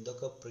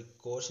എന്തൊക്കെ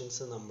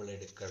പ്രിക്കോഷൻസ് നമ്മൾ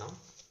എടുക്കണം,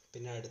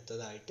 പിന്നെ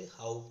അടുത്തതായിട്ട്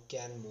how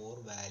can more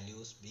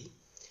values B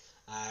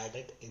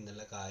added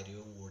എന്നുള്ള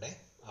കാര്യവും കൂടെ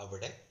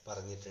അവിടെ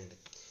പറഞ്ഞിട്ടുണ്ട്.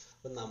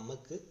 അപ്പം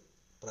നമുക്ക്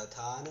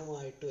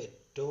പ്രധാനമായിട്ടും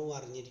ഏറ്റവും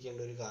അറിഞ്ഞിരിക്കേണ്ട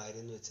ഒരു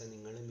കാര്യം എന്ന് വെച്ചാൽ,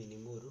 നിങ്ങൾ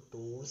മിനിമം ഒരു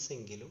ടൂൾസ്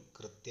എങ്കിലും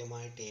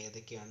കൃത്യമായിട്ട്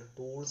ഏതൊക്കെയാണ്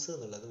ടൂൾസ്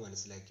എന്നുള്ളത്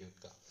മനസ്സിലാക്കി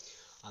വെക്കുക.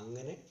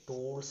 അങ്ങനെ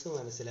ടൂൾസ്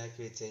മനസ്സിലാക്കി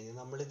വെച്ച് കഴിഞ്ഞാൽ,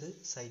 നമ്മളിത്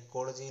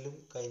സൈക്കോളജിയിലും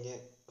കഴിഞ്ഞ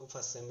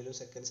ഫസ്റ്റ് സെമ്മിലും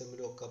സെക്കൻഡ്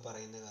സെമ്മിലും ഒക്കെ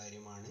പറയുന്ന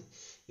കാര്യമാണ്,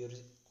 ഈ ഒരു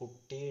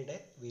കുട്ടിയുടെ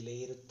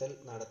വിലയിരുത്തൽ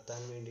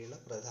നടത്താൻ വേണ്ടിയുള്ള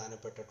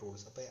പ്രധാനപ്പെട്ട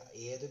ടൂൾസ്. അപ്പോൾ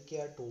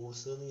ഏതൊക്കെയാണ്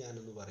ടൂൾസ് എന്ന്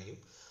ഞാനൊന്ന് പറയും.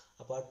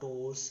 അപ്പോൾ ആ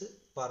ടൂൾസ്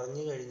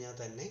പറഞ്ഞു കഴിഞ്ഞാൽ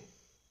തന്നെ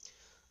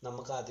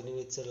നമുക്ക് അതിന്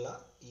വെച്ചുള്ള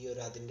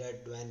അതിൻ്റെ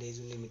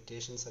അഡ്വാൻറ്റേജും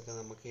ലിമിറ്റേഷൻസ് ഒക്കെ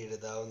നമുക്ക്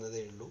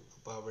എഴുതാവുന്നതേ ഉള്ളൂ.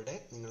 അപ്പോൾ അവിടെ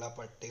നിങ്ങൾ ആ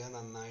പട്ടിക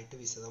നന്നായിട്ട്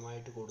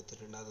വിശദമായിട്ട്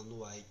കൊടുത്തിട്ടുണ്ട്, അതൊന്ന്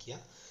വായിക്കുക.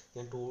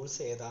 ഞാൻ ടൂൾസ്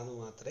ഏതാണെന്ന്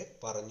മാത്രമേ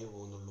പറഞ്ഞു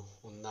പോകുന്നുള്ളൂ.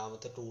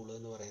 ഒന്നാമത്തെ ടൂൾ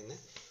എന്ന്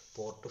പറയുന്നത്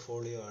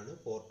പോർട്ട്ഫോളിയോ ആണ്.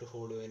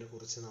 പോർട്ട്ഫോളിയോനെ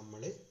കുറിച്ച്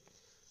നമ്മൾ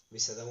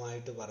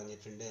വിശദമായിട്ട്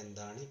പറഞ്ഞിട്ടുണ്ട്.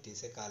 എന്താണ്? It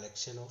is A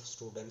collection of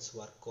students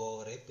work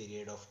over A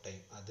period of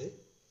time. അത്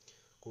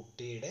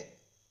കുട്ടിയുടെ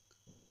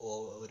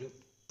ഒരു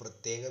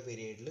പ്രത്യേക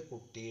പീരീഡിൽ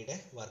കുട്ടിയുടെ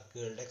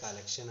വർക്കുകളുടെ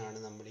കളക്ഷനാണ്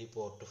നമ്മൾ ഈ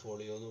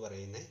പോർട്ട്ഫോളിയോ എന്ന്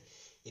പറയുന്നത്.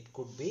 It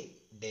could be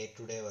day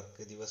to day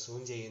work,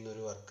 ദിവസവും ചെയ്യുന്ന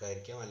ഒരു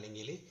വർക്കായിരിക്കാം,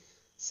 അല്ലെങ്കിൽ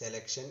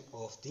selection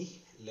of the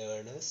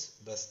learners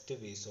best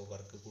piece of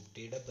work,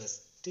 കുട്ടിയുടെ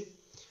ബെസ്റ്റ്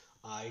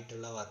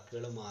ആയിട്ടുള്ള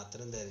വർക്കുകൾ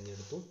മാത്രം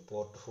തിരഞ്ഞെടുത്തും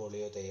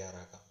പോർട്ട്ഫോളിയോ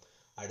തയ്യാറാക്കാം.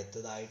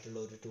 അടുത്തതായിട്ടുള്ള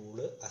ഒരു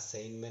ടൂള്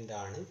അസൈൻമെൻ്റ്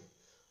ആണ്.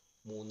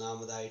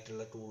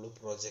 മൂന്നാമതായിട്ടുള്ള ടൂള്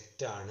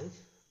പ്രൊജക്റ്റ് ആണ്.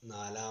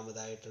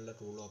 നാലാമതായിട്ടുള്ള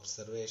ടൂൾ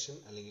ഒബ്സർവേഷൻ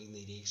അല്ലെങ്കിൽ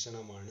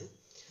നിരീക്ഷണമാണ്.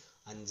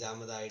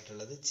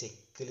 അഞ്ചാമതായിട്ടുള്ളത്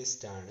ചെക്ക്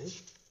ലിസ്റ്റ് ആണ്.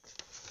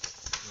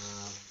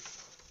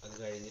 അത്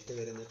കഴിഞ്ഞിട്ട്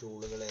വരുന്ന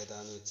ടൂളുകൾ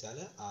ഏതാണെന്ന് വെച്ചാൽ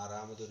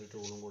ആറാമതൊരു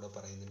ടൂളും കൂടെ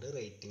പറയുന്നുണ്ട്,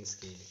 റേറ്റിംഗ്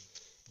സ്കെയിൽ.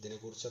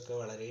 ഇതിനെക്കുറിച്ചൊക്കെ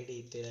വളരെ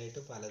ഡീറ്റെയിൽ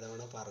ആയിട്ട്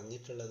പലതവണ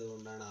പറഞ്ഞിട്ടുള്ളത്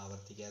കൊണ്ടാണ്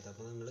ആവർത്തിക്കാത്തത്.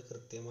 അപ്പോൾ നിങ്ങൾ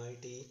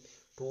കൃത്യമായിട്ട് ഈ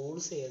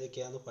ടൂൾസ്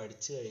ഏതൊക്കെയാണെന്ന്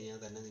പഠിച്ചു കഴിഞ്ഞാൽ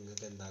തന്നെ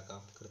നിങ്ങൾക്ക്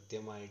എന്താക്കാം,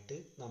 കൃത്യമായിട്ട്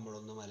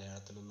നമ്മളൊന്ന്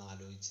മലയാളത്തിലൊന്ന്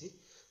ആലോചിച്ച്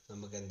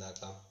നമുക്ക്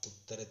എന്താക്കാം,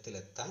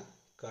 ഉത്തരത്തിലെത്താൻ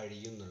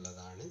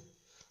കഴിയുന്നുള്ളതാണ്.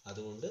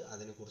 അതുകൊണ്ട്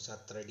അതിനെക്കുറിച്ച്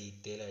അത്ര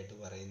ഡീറ്റെയിൽ ആയിട്ട്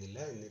പറയുന്നില്ല.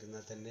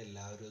 എന്നിരുന്നാൽ തന്നെ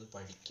എല്ലാവരും അത്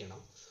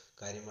പഠിക്കണം.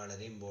 കാര്യം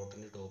വളരെ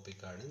ഇമ്പോർട്ടൻ്റ്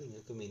ടോപ്പിക്കാണ്.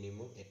 നിങ്ങൾക്ക്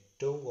മിനിമം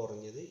ഏറ്റവും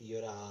കുറഞ്ഞത് ഈ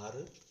ഒരു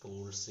 6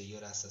 ടൂൾസ്, ഈ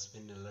ഒരു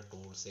അസസ്മെൻറ്റിനുള്ള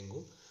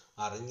ടൂൾസെങ്കിലും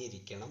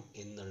അറിഞ്ഞിരിക്കണം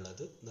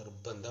എന്നുള്ളത്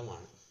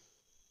നിർബന്ധമാണ്.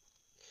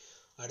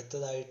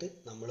 അടുത്തതായിട്ട്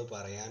നമ്മൾ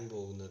പറയാൻ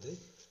പോകുന്നത്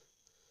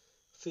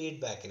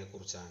ഫീഡ്ബാക്കിനെ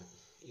കുറിച്ചാണ്.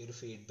 ഈ ഒരു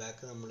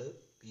ഫീഡ്ബാക്ക് നമ്മൾ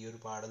ഈ ഒരു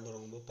പാഠം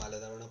തുടങ്ങുമ്പോൾ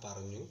പലതവണ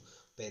പറഞ്ഞു.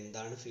 അപ്പോൾ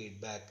എന്താണ്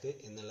ഫീഡ്ബാക്ക്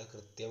എന്നുള്ള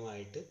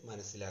കൃത്യമായിട്ട്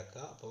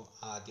മനസ്സിലാക്കുക. അപ്പോൾ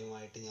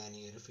ആദ്യമായിട്ട് ഞാൻ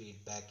ഈ ഒരു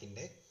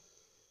ഫീഡ്ബാക്കിൻ്റെ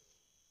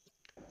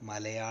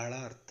മലയാള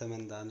അർത്ഥം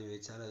എന്താണെന്ന്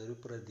ചോദിച്ചാൽ അതൊരു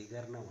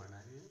പ്രതികരണമാണ്.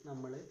 അത്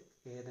നമ്മൾ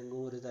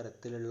ഏതെങ്കിലും ഒരു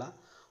തരത്തിലുള്ള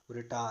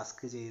ഒരു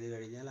ടാസ്ക് ചെയ്ത്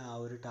കഴിഞ്ഞാൽ ആ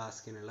ഒരു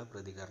ടാസ്കിനുള്ള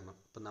പ്രതികരണം.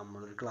 ഇപ്പം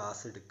നമ്മളൊരു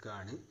ക്ലാസ്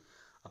എടുക്കുകയാണ്,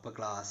 അപ്പോൾ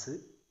ക്ലാസ്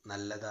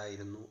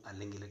നല്ലതായിരുന്നു,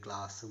 അല്ലെങ്കിൽ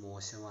ക്ലാസ്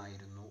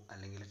മോശമായിരുന്നു,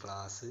 അല്ലെങ്കിൽ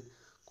ക്ലാസ്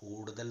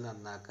കൂടുതൽ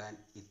നന്നാക്കാൻ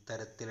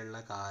ഇത്തരത്തിലുള്ള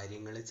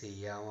കാര്യങ്ങൾ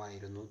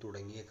ചെയ്യാമായിരുന്നു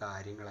തുടങ്ങിയ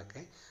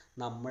കാര്യങ്ങളൊക്കെ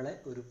നമ്മളെ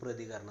ഒരു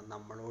പ്രതികരണം,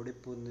 നമ്മളോട്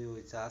ഇപ്പോൾ ഒന്ന്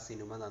ചോദിച്ചാൽ ആ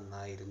സിനിമ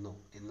നന്നായിരുന്നോ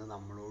എന്ന്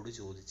നമ്മളോട്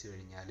ചോദിച്ചു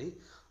കഴിഞ്ഞാൽ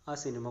ആ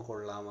സിനിമ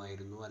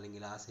കൊള്ളാമായിരുന്നു,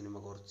 അല്ലെങ്കിൽ ആ സിനിമ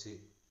കുറച്ച്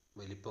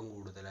വലിപ്പം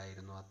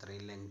കൂടുതലായിരുന്നു,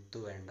 അത്രയും ലെങ്ത്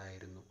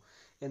വേണ്ടായിരുന്നു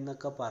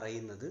എന്നൊക്കെ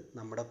പറയുന്നത്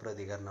നമ്മുടെ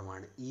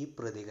പ്രതികരണമാണ്. ഈ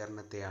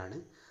പ്രതികരണത്തെയാണ്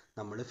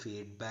നമ്മൾ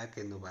ഫീഡ്ബാക്ക്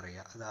എന്ന്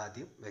പറയുക.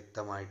 അതാദ്യം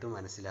വ്യക്തമായിട്ട്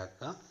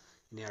മനസ്സിലാക്കുക.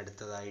 ഇനി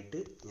അടുത്തതായിട്ട്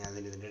ഞാൻ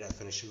ഇതിൻ്റെ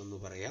ഡെഫിനിഷൻ ഒന്ന്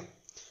പറയാം.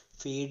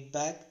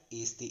 Feedback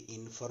is the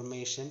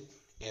information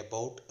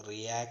about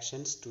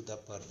reactions to the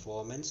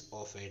performance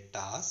of a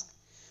task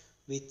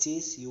which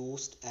is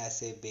used as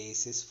a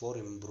basis for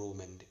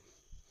improvement.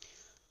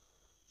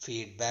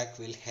 Feedback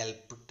will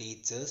help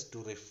teachers to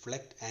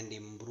reflect and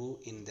improve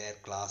in their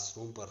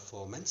classroom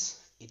performance.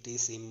 It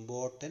is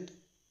important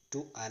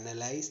to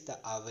analyze the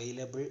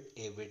available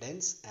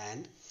evidence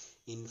and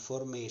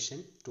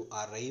information to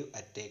arrive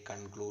at a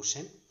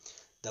conclusion.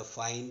 The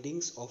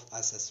findings of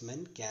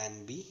assessment can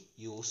be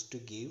used to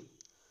give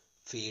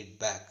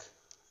feedback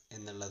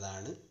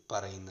എന്നുള്ളതാണ്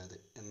പറയുന്നത്.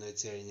 എന്ന്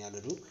വെച്ച് കഴിഞ്ഞാൽ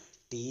ഒരു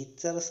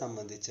ടീച്ചറെ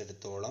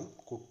സംബന്ധിച്ചിടത്തോളം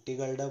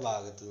കുട്ടികളുടെ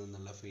ഭാഗത്തു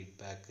നിന്നുള്ള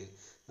ഫീഡ്ബാക്ക്,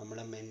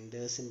 നമ്മുടെ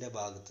മെൻറ്റേഴ്സിൻ്റെ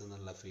ഭാഗത്തു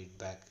നിന്നുള്ള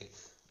ഫീഡ്ബാക്ക്,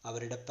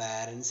 അവരുടെ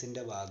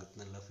പാരൻസിൻ്റെ ഭാഗത്തു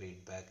നിന്നുള്ള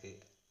ഫീഡ്ബാക്ക്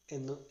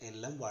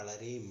എല്ലാം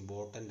വളരെ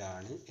ഇമ്പോർട്ടൻ്റ്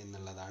ആണ്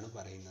എന്നുള്ളതാണ്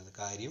പറയുന്നത്.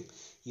 കാര്യം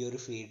ഈ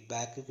ഒരു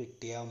ഫീഡ്ബാക്ക്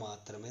കിട്ടിയാൽ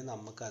മാത്രമേ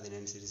നമുക്ക്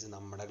അതിനനുസരിച്ച്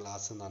നമ്മുടെ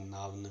ക്ലാസ്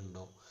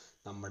നന്നാവുന്നുണ്ടോ,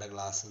 നമ്മുടെ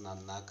ക്ലാസ്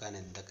നന്നാക്കാൻ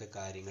എന്തൊക്കെ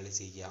കാര്യങ്ങൾ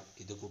ചെയ്യാം,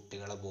 ഇത്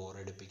കുട്ടികളെ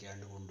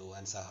ബോറടിപ്പിക്കാണ്ട്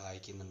കൊണ്ടുപോകാൻ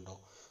സഹായിക്കുന്നുണ്ടോ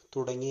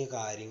തുടങ്ങിയ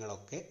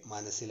കാര്യങ്ങളൊക്കെ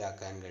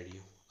മനസ്സിലാക്കാൻ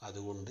കഴിയും.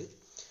 അതുകൊണ്ട്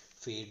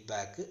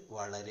ഫീഡ്ബാക്ക്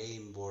വളരെ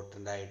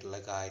ഇമ്പോർട്ടൻ്റ് ആയിട്ടുള്ള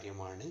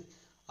കാര്യമാണ്.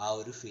 ആ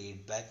ഒരു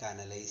ഫീഡ്ബാക്ക്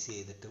അനലൈസ്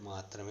ചെയ്തിട്ട്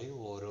മാത്രമേ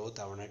ഓരോ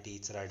തവണ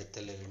ടീച്ചർ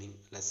അടുത്ത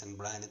ലെസൺ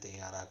പ്ലാൻ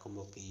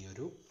തയ്യാറാക്കുമ്പോൾ ഒക്കെ ഈ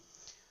ഒരു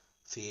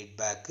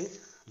ഫീഡ്ബാക്ക്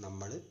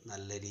നമ്മൾ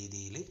നല്ല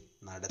രീതിയിൽ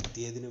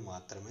നടത്തിയതിന്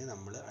മാത്രമേ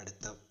നമ്മൾ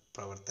അടുത്ത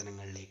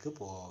പ്രവർത്തനങ്ങളിലേക്ക്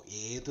പോകാവൂ.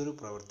 ഏതൊരു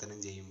പ്രവർത്തനം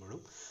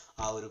ചെയ്യുമ്പോഴും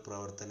ആ ഒരു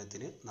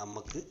പ്രവർത്തനത്തിന്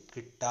നമുക്ക്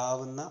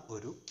കിട്ടാവുന്ന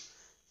ഒരു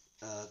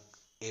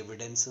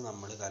എവിഡൻസ്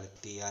നമ്മൾ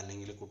കളക്ട് ചെയ്യുക,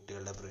 അല്ലെങ്കിൽ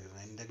കുട്ടികളുടെ പ്രകടനം.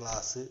 എൻ്റെ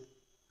ക്ലാസ്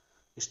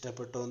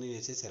ഇഷ്ടപ്പെട്ടോ എന്ന്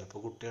ചോദിച്ചാൽ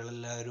ചിലപ്പോൾ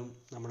കുട്ടികളെല്ലാവരും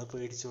നമ്മളെ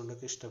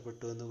പേടിച്ചുകൊണ്ടൊക്കെ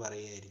ഇഷ്ടപ്പെട്ടു എന്ന്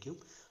പറയുമായിരിക്കും.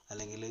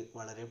 അല്ലെങ്കിൽ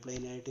വളരെ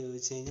പ്ലെയിൻ ആയിട്ട്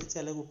ചോദിച്ചു കഴിഞ്ഞാൽ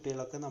ചില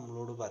കുട്ടികളൊക്കെ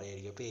നമ്മളോട്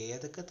പറയുമായിരിക്കും. അപ്പോൾ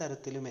ഏതൊക്കെ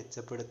തരത്തിൽ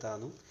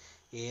മെച്ചപ്പെടുത്താമെന്നും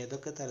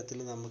ഏതൊക്കെ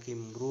തരത്തിൽ നമുക്ക്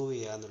ഇമ്പ്രൂവ്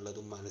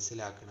ചെയ്യാമെന്നുള്ളതും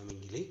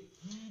മനസ്സിലാക്കണമെങ്കിൽ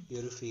ഈ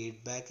ഒരു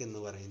ഫീഡ്ബാക്ക് എന്ന്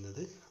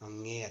പറയുന്നത്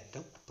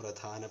അങ്ങേയറ്റം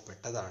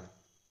പ്രധാനപ്പെട്ടതാണ്.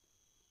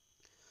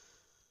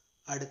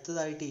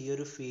 അടുത്തതായിട്ട് ഈ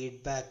ഒരു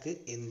ഫീഡ്ബാക്ക്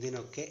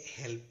എന്തിനൊക്കെ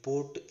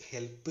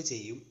ഹെൽപ്പ്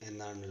ചെയ്യും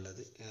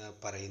എന്നാണുള്ളത്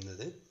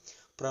പറയുന്നത്.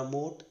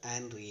 Promote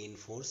and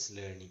reinforce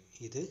learning.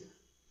 ഇത്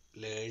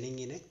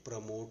ലേണിങ്ങിനെ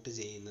പ്രൊമോട്ട്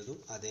ചെയ്യുന്നതും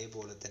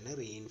അതേപോലെ തന്നെ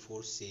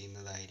റീഇൻഫോഴ്സ്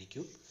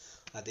ചെയ്യുന്നതായിരിക്കും.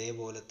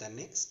 അതേപോലെ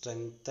തന്നെ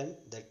strengthen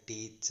the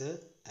teacher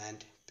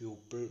and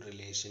pupil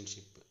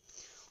relationship.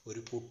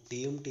 ഒരു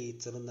കുട്ടിയും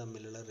ടീച്ചറും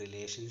തമ്മിലുള്ള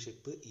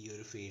റിലേഷൻഷിപ്പ് ഈ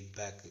ഒരു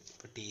ഫീഡ്ബാക്ക്,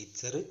 ഇപ്പോൾ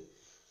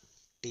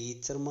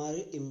ടീച്ചർമാർ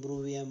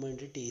ഇമ്പ്രൂവ് ചെയ്യാൻ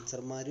വേണ്ടി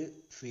ടീച്ചർമാർ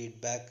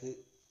ഫീഡ്ബാക്ക്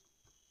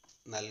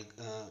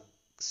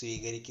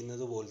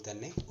സ്വീകരിക്കുന്നത് പോലെ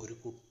തന്നെ ഒരു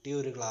കുട്ടി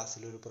ഒരു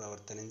ക്ലാസ്സിൽ ഒരു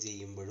പ്രവർത്തനം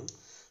ചെയ്യുമ്പോഴും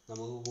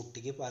നമുക്ക്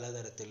കുട്ടിക്ക്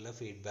പലതരത്തിലുള്ള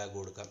ഫീഡ്ബാക്ക്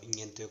കൊടുക്കാം.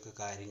 ഇങ്ങനത്തെയൊക്കെ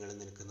കാര്യങ്ങൾ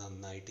നിനക്ക്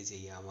നന്നായിട്ട്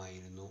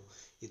ചെയ്യാമായിരുന്നു,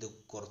 ഇത്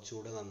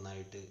കുറച്ചുകൂടെ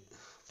നന്നായിട്ട്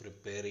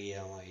പ്രിപ്പയർ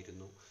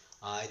ചെയ്യാമായിരുന്നു,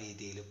 ആ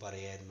രീതിയിൽ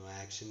പറയായിരുന്നു,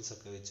 ആക്ഷൻസ്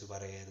ഒക്കെ വെച്ച്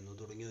പറയായിരുന്നു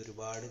തുടങ്ങിയ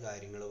ഒരുപാട്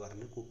കാര്യങ്ങൾ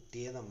പറഞ്ഞ്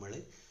കുട്ടിയെ നമ്മൾ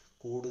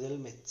കൂടുതൽ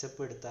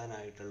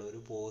മെച്ചപ്പെടുത്താനായിട്ടുള്ള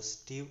ഒരു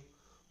പോസിറ്റീവ്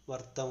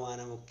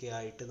വർത്തമാനമൊക്കെ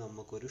ആയിട്ട്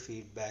നമുക്കൊരു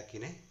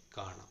ഫീഡ്ബാക്കിനെ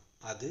കാണാം.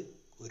 അത്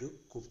ഒരു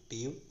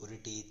കുട്ടിയും ഒരു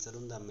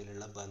ടീച്ചറും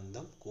തമ്മിലുള്ള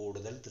ബന്ധം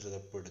കൂടുതൽ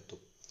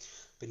ദൃഢപ്പെടുത്തും.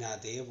 പിന്നെ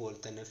അതേപോലെ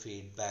തന്നെ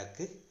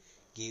feedback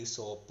gives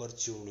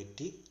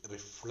opportunity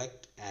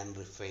reflect and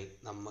refine.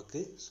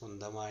 നമുക്ക്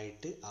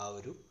സ്വന്തമായിട്ട് ആ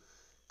ഒരു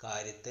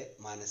കാര്യത്തെ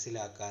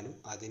മനസ്സിലാക്കാനും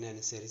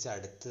അതിനനുസരിച്ച്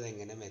അടുത്തത്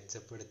എങ്ങനെ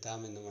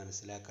മെച്ചപ്പെടുത്താമെന്ന്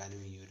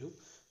മനസ്സിലാക്കാനും ഈ ഒരു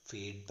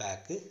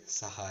ഫീഡ്ബാക്ക്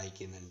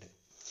സഹായിക്കുന്നുണ്ട്.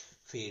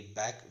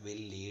 Feedback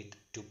will lead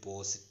to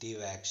positive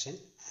action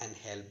and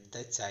help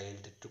the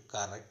child to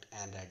correct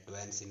and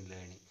advance in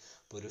learning.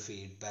 അപ്പോൾ ഒരു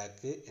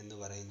ഫീഡ്ബാക്ക് എന്ന്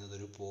പറയുന്നത്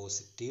ഒരു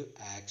പോസിറ്റീവ്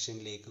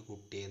ആക്ഷനിലേക്ക്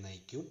കുട്ടിയെ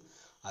നയിക്കും.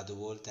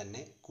 അതുപോലെ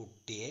തന്നെ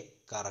കുട്ടിയെ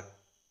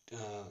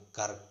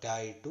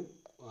കറക്റ്റായിട്ടും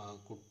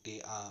കുട്ടി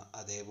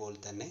അതേപോലെ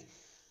തന്നെ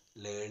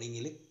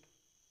ലേണിങ്ങിൽ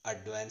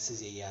അഡ്വാൻസ്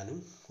ചെയ്യാനും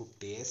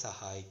കുട്ടിയെ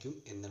സഹായിക്കും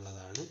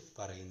എന്നുള്ളതാണ്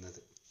പറയുന്നത്.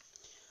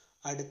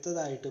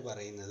 അടുത്തതായിട്ട്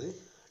പറയുന്നത്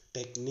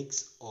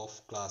techniques of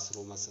class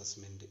room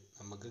assessment.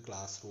 നമുക്ക്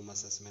ക്ലാസ് റൂം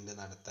അസസ്മെൻറ്റ്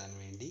നടത്താൻ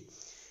വേണ്ടി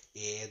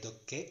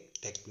ഏതൊക്കെ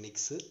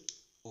ടെക്നിക്സ്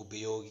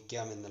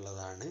ഉപയോഗിക്കാം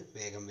എന്നുള്ളതാണ്.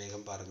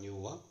 വേഗം പറഞ്ഞു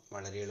പോവാം,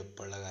 വളരെ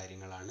എളുപ്പമുള്ള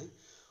കാര്യങ്ങളാണ്.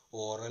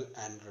 ഓറൽ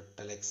ആൻഡ്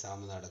റിട്ടൽ എക്സാം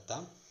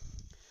നടത്താം,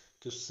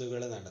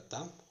 ക്വിസുകൾ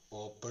നടത്താം,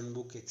 ഓപ്പൺ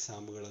ബുക്ക്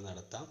എക്സാമുകൾ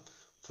നടത്താം,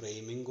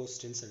 ഫ്രെയിമിംഗ്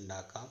ക്വസ്റ്റ്യൻസ്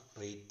ഉണ്ടാക്കാം,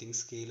 റേറ്റിംഗ്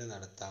സ്കെയിൽ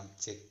നടത്താം,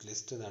 ചെക്ക്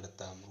ലിസ്റ്റ്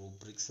നടത്താം,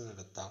 റൂബ്രിക്സ്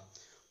നടത്താം,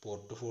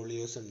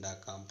 പോർട്ട്ഫോളിയോസ്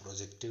ഉണ്ടാക്കാം,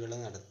 പ്രൊജക്റ്റുകൾ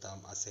നടത്താം,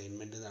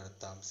 അസൈൻമെൻറ്റ്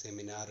നടത്താം,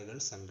 സെമിനാറുകൾ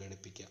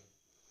സംഘടിപ്പിക്കാം.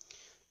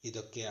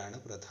 ഇതൊക്കെയാണ്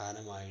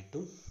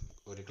പ്രധാനമായിട്ടും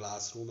ഒരു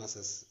ക്ലാസ് റൂം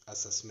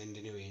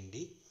അസസ്മെൻറ്റിന്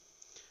വേണ്ടി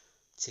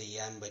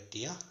ചെയ്യാൻ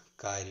പറ്റിയ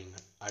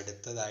കാര്യങ്ങൾ.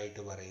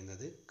 അടുത്തതായിട്ട്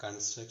പറയുന്നത്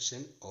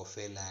construction of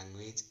A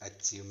language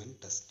achievement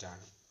test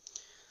ആണ്.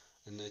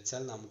 എന്ന്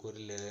വെച്ചാൽ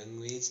നമുക്കൊരു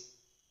ലാംഗ്വേജ്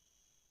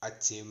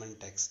അച്ചീവ്മെൻറ്റ്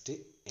ടെക്സ്റ്റ്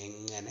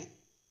എങ്ങനെ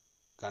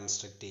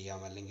കൺസ്ട്രക്റ്റ്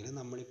ചെയ്യാം, അല്ലെങ്കിൽ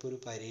നമ്മളിപ്പോൾ ഒരു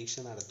പരീക്ഷ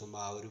നടത്തുമ്പോൾ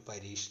ആ ഒരു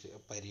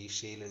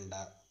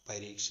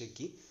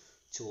പരീക്ഷയ്ക്ക്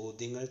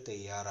ചോദ്യങ്ങൾ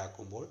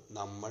തയ്യാറാക്കുമ്പോൾ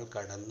നമ്മൾ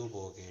കടന്നു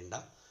പോകേണ്ട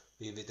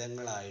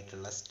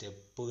വിവിധങ്ങളായിട്ടുള്ള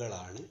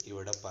സ്റ്റെപ്പുകളാണ്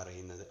ഇവിടെ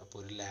പറയുന്നത്. അപ്പോൾ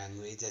ഒരു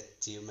ലാംഗ്വേജ്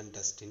അച്ചീവ്മെൻറ്റ്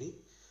ടെസ്റ്റിന്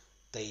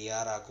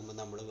തയ്യാറാക്കുമ്പോൾ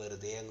നമ്മൾ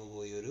വെറുതെ അങ്ങ്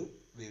പോയി ഒരു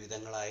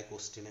വിവിധങ്ങളായ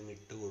ക്വസ്റ്റ്യനും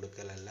ഇട്ട്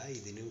കൊടുക്കലല്ല.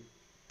 ഇതിന്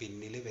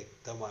പിന്നിൽ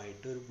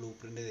വ്യക്തമായിട്ട് ഒരു ബ്ലൂ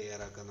പ്രിൻ്റ്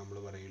തയ്യാറാക്കാൻ നമ്മൾ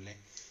പറയില്ലേ,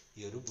 ഈ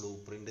ഒരു ബ്ലൂ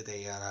പ്രിൻ്റ്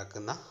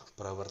തയ്യാറാക്കുന്ന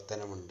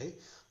പ്രവർത്തനമുണ്ട്.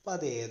 അപ്പോൾ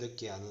അത്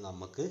ഏതൊക്കെയാണെന്ന്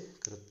നമുക്ക്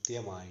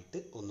കൃത്യമായിട്ട്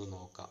ഒന്ന്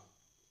നോക്കാം.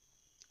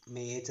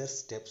 Major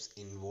steps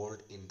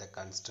involve in the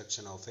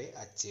construction of A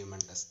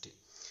achievement test.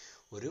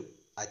 ഒരു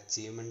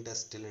അച്ചീവ്മെൻറ്റ്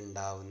ടെസ്റ്റിൽ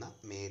ഉണ്ടാവുന്ന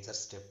മേജർ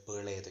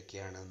സ്റ്റെപ്പുകൾ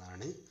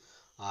ഏതൊക്കെയാണെന്നാണ്.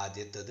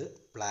 ആദ്യത്തേത്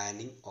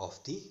പ്ലാനിങ്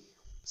ഓഫ് ദി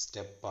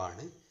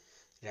സ്റ്റെപ്പാണ്.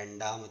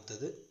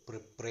 രണ്ടാമത്തത്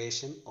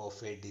preparation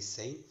of A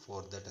design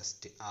for the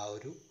test. ആ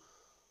ഒരു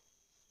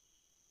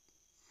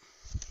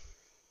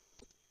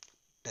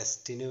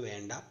ടെസ്റ്റിന്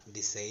വേണ്ട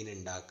ഡിസൈൻ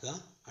ഉണ്ടാക്കുക.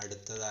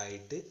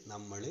 അടുത്തതായിട്ട്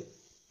നമ്മൾ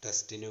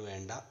ടെസ്റ്റിന്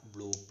വേണ്ട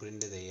ബ്ലൂ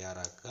പ്രിൻ്റ്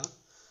തയ്യാറാക്കുക.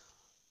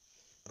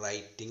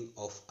 റൈറ്റിംഗ്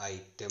ഓഫ്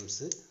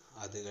ഐറ്റംസ്,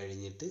 അത്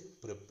കഴിഞ്ഞിട്ട്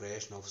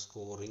preparation of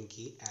scoring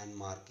key and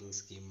marking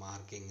scheme,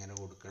 mark എങ്ങനെ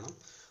കൊടുക്കണം,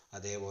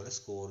 അതേപോലെ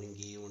സ്കോറിംഗ്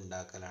കീയും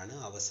ഉണ്ടാക്കലാണ്.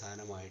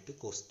 അവസാനമായിട്ട്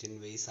ക്വസ്റ്റ്യൻ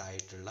വൈസ്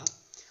ആയിട്ടുള്ള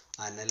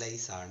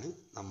അനലൈസ് ആണ്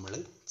നമ്മൾ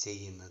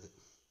ചെയ്യുന്നത്.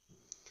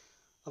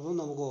 അപ്പോൾ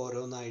നമുക്ക്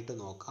ഓരോന്നായിട്ട്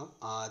നോക്കാം.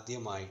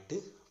 ആദ്യമായിട്ട്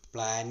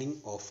പ്ലാനിങ്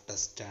ഓഫ്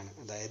ടെസ്റ്റ് ആണ്,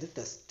 അതായത്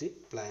ടെസ്റ്റ്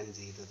പ്ലാൻ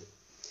ചെയ്തത്.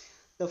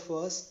 The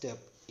first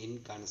step in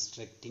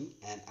constructing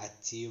an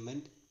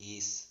achievement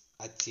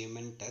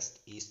test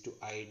is to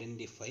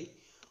identify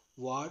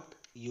what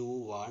you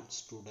want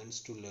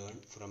students to learn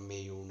from A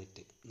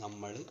unit.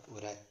 നമ്മൾ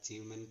ഒരു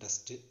അച്ചീവ്മെൻറ്റ്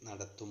ടെസ്റ്റ്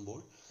നടത്തുമ്പോൾ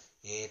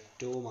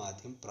ഏറ്റവും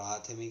ആദ്യം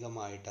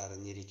പ്രാഥമികമായിട്ട്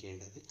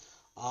അറിഞ്ഞിരിക്കേണ്ടത്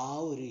ആ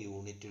ഒരു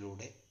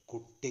യൂണിറ്റിലൂടെ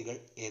കുട്ടികൾ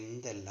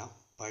എന്തെല്ലാം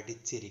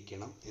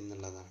പഠിച്ചിരിക്കണം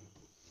എന്നുള്ളതാണ്.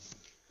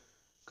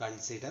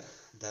 Consider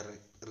the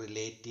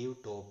relative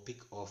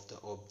topic of the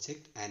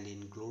object and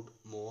include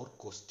more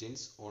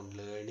questions on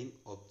learning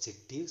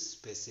objective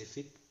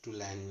specific to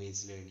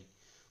language learning.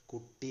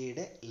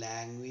 കുട്ടിയുടെ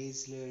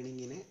ലാംഗ്വേജ്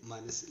ലേണിങ്ങിനെ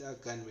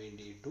മനസ്സിലാക്കാൻ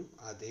വേണ്ടിയിട്ടും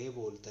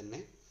അതേപോലെ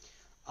തന്നെ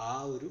ആ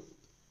ഒരു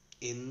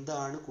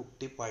എന്താണ്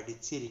കുട്ടി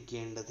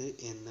പഠിച്ചിരിക്കേണ്ടത്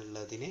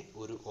എന്നുള്ളതിനെ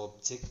ഒരു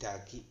ഒബ്ജക്റ്റ്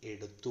ആക്കി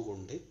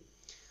എടുത്തുകൊണ്ട്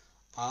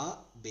ആ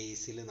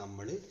ബേസിൽ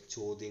നമ്മൾ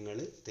ചോദ്യങ്ങൾ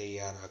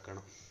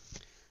തയ്യാറാക്കണം.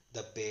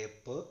 The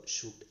paper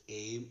should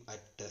aim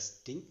at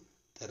testing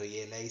the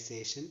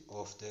realization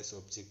of this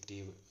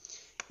objective.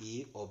 ഈ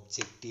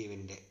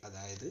ഒബ്ജക്റ്റീവിൻ്റെ,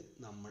 അതായത്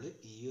നമ്മൾ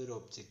ഈ ഒരു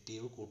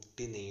ഒബ്ജക്റ്റീവ്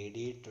കുട്ടി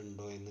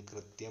നേടിയിട്ടുണ്ടോ എന്ന്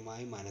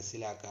കൃത്യമായി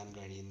മനസ്സിലാക്കാൻ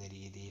കഴിയുന്ന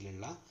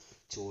രീതിയിലുള്ള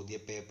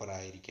ചോദ്യപേപ്പർ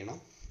ആയിരിക്കണം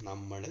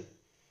നമ്മൾ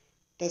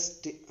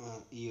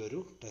ഈ ഒരു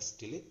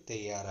ടെസ്റ്റിൽ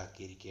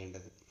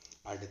തയ്യാറാക്കിയിരിക്കേണ്ടത്.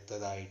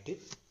 അടുത്തതായിട്ട്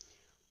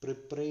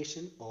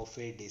preparation of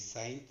A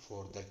design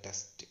for the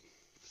test.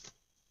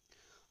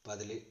 അപ്പോൾ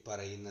അതിൽ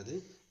പറയുന്നത്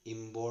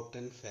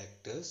important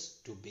factors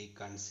to be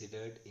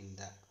considered in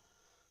the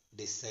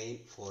design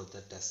for the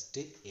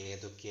test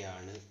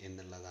ഏതൊക്കെയാണ്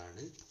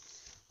എന്നുള്ളതാണ്.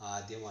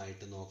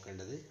 ആദ്യമായിട്ട്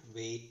നോക്കേണ്ടത്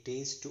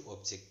വെയിറ്റേജ് ടു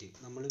ഒബ്ജക്റ്റീവ്.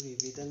 നമ്മൾ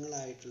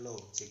വിവിധങ്ങളായിട്ടുള്ള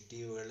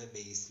ഒബ്ജക്റ്റീവുകളുടെ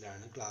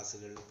ബേസിലാണ്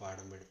ക്ലാസ്സുകളിൽ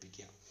പാഠം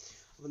പഠിപ്പിക്കുക.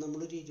 അപ്പോൾ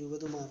നമ്മളൊരു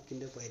 20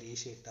 മാർക്കിൻ്റെ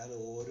പരീക്ഷ ഇട്ടാൽ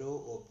ഓരോ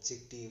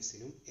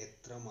ഒബ്ജക്റ്റീവ്സിനും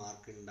എത്ര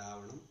മാർക്ക്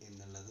ഉണ്ടാവണം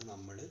എന്നുള്ളത്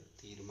നമ്മൾ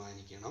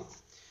തീരുമാനിക്കണം.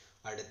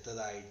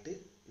 അടുത്തതായിട്ട്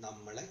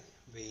നമ്മളെ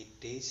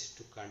വെയിറ്റേജ്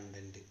ടു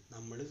കണ്ടൻറ്റ്.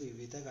 നമ്മൾ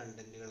വിവിധ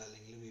കണ്ടൻറ്റുകൾ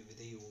അല്ലെങ്കിൽ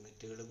വിവിധ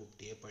യൂണിറ്റുകൾ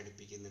കുട്ടിയെ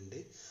പഠിപ്പിക്കുന്നുണ്ട്.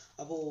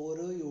 അപ്പോൾ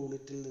ഓരോ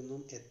യൂണിറ്റിൽ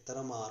നിന്നും എത്ര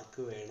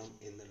മാർക്ക് വേണം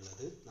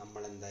എന്നുള്ളത്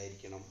നമ്മൾ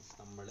എന്തായിരിക്കണം,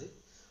 നമ്മൾ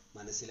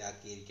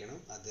മനസ്സിലാക്കിയിരിക്കണം.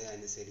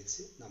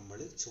 അതനുസരിച്ച് നമ്മൾ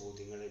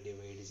ചോദ്യങ്ങൾ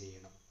ഡിവൈഡ്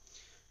ചെയ്യണം.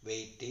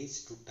 Weightage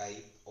to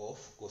type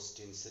of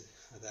questions.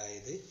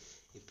 അതായത്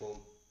ഇപ്പോൾ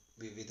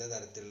വിവിധ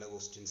തരത്തിലുള്ള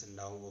ക്വസ്റ്റ്യൻസ്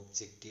ഉണ്ടാവും.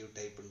 ഒബ്ജക്റ്റീവ്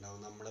ടൈപ്പ്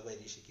ഉണ്ടാവും, നമ്മളെ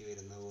പരീക്ഷയ്ക്ക്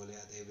വരുന്ന പോലെ.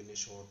 അതേ പിന്നെ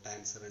ഷോർട്ട്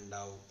ആൻസർ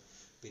ഉണ്ടാവും,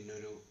 പിന്നെ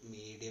ഒരു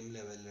മീഡിയം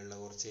ലെവലിലുള്ള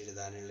കുറച്ച്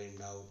എഴുതാനുള്ള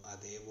ഉണ്ടാവും.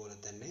 അതേപോലെ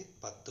തന്നെ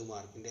 10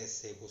 മാർക്കിൻ്റെ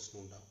എസ്സേ ക്വസ്റ്റ്യൻ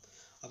ഉണ്ടാവും.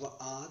 അപ്പോൾ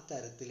ആ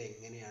തരത്തിൽ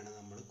എങ്ങനെയാണ്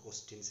നമ്മൾ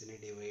ക്വസ്റ്റ്യൻസിനെ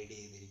ഡിവൈഡ്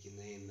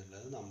ചെയ്തിരിക്കുന്നത്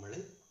എന്നുള്ളത് നമ്മൾ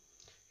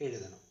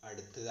എഴുതണം.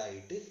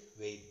 അടുത്തതായിട്ട്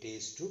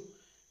വെയിറ്റേജ് ടു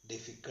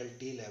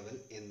ഡിഫിക്കൽട്ടി ലെവൽ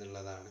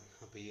എന്നുള്ളതാണ്.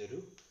 അപ്പോൾ ഈ ഒരു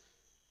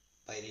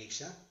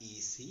പരീക്ഷ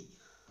ഈസി,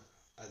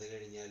 അത്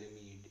കഴിഞ്ഞാൽ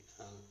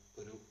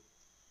ഒരു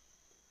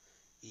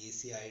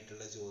ഈസി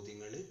ആയിട്ടുള്ള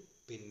ചോദ്യങ്ങൾ,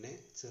 പിന്നെ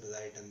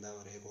ചെറുതായിട്ട് എന്താ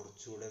പറയുക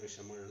കുറച്ചുകൂടെ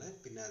വിഷമമുള്ള,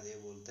 പിന്നെ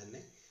അതേപോലെ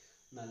തന്നെ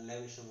നല്ല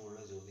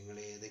വിഷമമുള്ള ചോദ്യങ്ങൾ.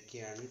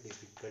 ഏതൊക്കെയാണ്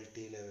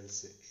ഡിഫിക്കൽട്ടി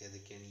ലെവൽസ്,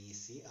 ഏതൊക്കെയാണ്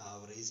ഈസി,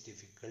 ആവറേജ്,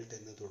 ഡിഫിക്കൽട്ട്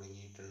എന്ന്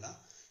തുടങ്ങിയിട്ടുള്ള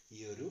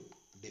ഈ ഒരു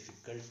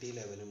ഡിഫിക്കൽട്ടി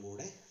ലെവലും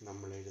കൂടെ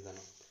നമ്മൾ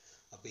എഴുതണം.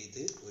 അപ്പോൾ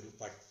ഇത് ഒരു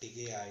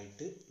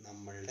പട്ടികയായിട്ട്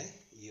നമ്മളുടെ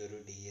ഈ ഒരു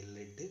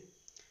DLED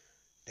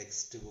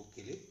ടെക്സ്റ്റ്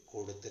ബുക്കിൽ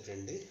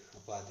കൊടുത്തിട്ടുണ്ട്.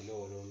 അപ്പോൾ അതിൽ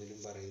ഓരോന്നിലും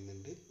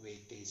പറയുന്നുണ്ട്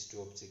weightage to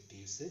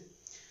objectives.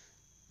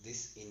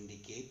 This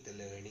indicate the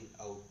learning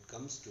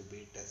outcomes to be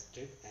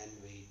tested and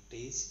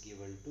weightage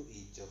given to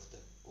each of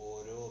them.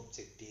 ഓരോ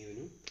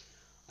ഒബ്ജക്റ്റീവിനും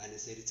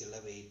അനുസരിച്ചുള്ള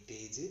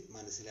വെയിറ്റേജ്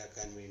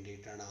മനസ്സിലാക്കാൻ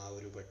വേണ്ടിയിട്ടാണ് ആ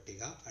ഒരു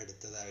പട്ടിക.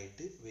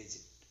 അടുത്തതായിട്ട്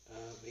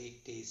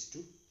weightage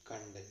to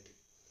content.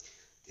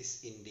 This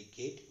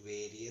indicate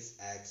various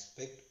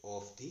aspects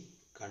of the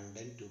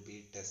content to be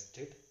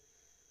tested.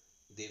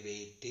 The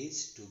weightage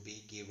to be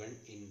given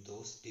in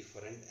those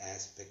different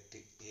aspects.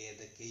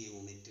 ഏതൊക്കെ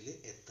യൂണിറ്റിൽ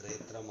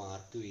എത്ര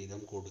മാർക്ക്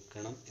വീതം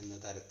കൊടുക്കണം എന്ന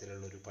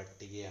തരത്തിലുള്ള ഒരു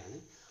പട്ടികയാണ്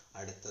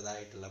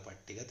അടുത്തതായിട്ടുള്ള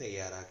പട്ടിക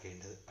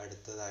തയ്യാറാക്കേണ്ടത്.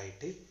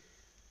 അടുത്തതായിട്ട്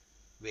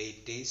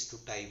weightage to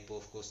type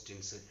of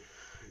questions.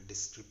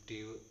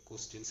 Descriptive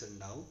questions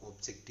ഉണ്ടാവും,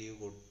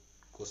 ഒബ്ജക്റ്റീവ്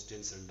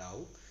ക്വസ്റ്റ്യൻസ്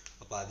ഉണ്ടാവും.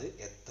 അപ്പോൾ അത്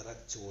എത്ര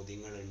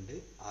ചോദ്യങ്ങളുണ്ട്,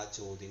 ആ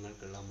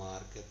ചോദ്യങ്ങൾക്കുള്ള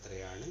മാർക്ക്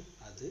എത്രയാണ്,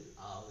 അത്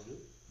ആ ഒരു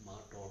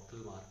ടോട്ടൽ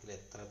മാർക്കിൽ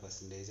എത്ര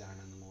പെർസെൻറ്റേജ്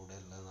ആണെന്നും കൂടെ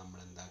ഉള്ളത് നമ്മൾ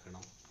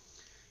എന്താക്കണം,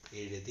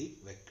 എഴുതി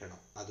വെക്കണം.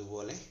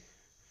 അതുപോലെ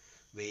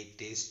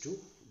വെയിറ്റേജ് ടു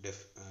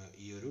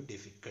ഈ ഒരു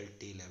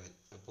ഡിഫിക്കൽട്ടി ലെവൽ.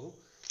 അപ്പോൾ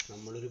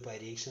നമ്മളൊരു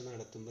പരീക്ഷ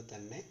നടത്തുമ്പോൾ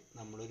തന്നെ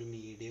നമ്മളൊരു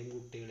മീഡിയം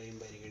കുട്ടികളെയും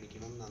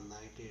പരിഗണിക്കണം,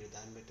 നന്നായിട്ട്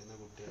എഴുതാൻ പറ്റുന്ന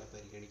കുട്ടികളെ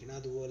പരിഗണിക്കണം.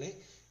 അതുപോലെ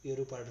ഈ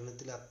ഒരു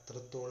പഠനത്തിൽ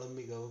അത്രത്തോളം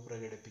മികവ്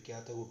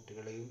പ്രകടിപ്പിക്കാത്ത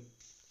കുട്ടികളെയും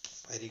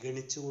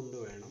പരിഗണിച്ചുകൊണ്ട്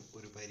വേണം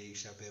ഒരു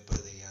പരീക്ഷാ പേപ്പർ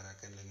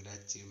തയ്യാറാക്കാൻ, അല്ലെങ്കിൽ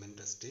അച്ചീവ്മെൻറ്റ്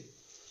ടെസ്റ്റ്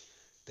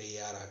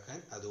തയ്യാറാക്കാൻ.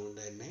 അതുകൊണ്ട്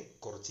തന്നെ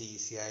കുറച്ച്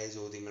ഈസിയായ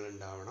ചോദ്യങ്ങൾ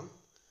ഉണ്ടാവണം,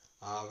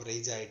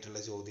 ആവറേജ് ആയിട്ടുള്ള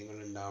ചോദ്യങ്ങൾ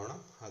ഉണ്ടാവണം,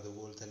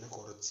 അതുപോലെ തന്നെ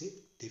കുറച്ച്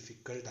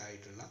ഡിഫിക്കൽട്ട്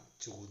ആയിട്ടുള്ള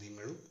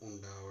ചോദ്യങ്ങളും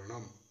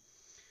ഉണ്ടാവണം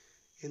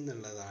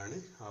എന്നുള്ളതാണ്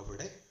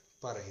അവിടെ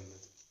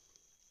പറയുന്നത്.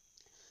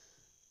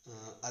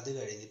 അത്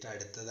കഴിഞ്ഞിട്ട്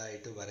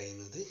അടുത്തതായിട്ട്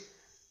പറയുന്നത്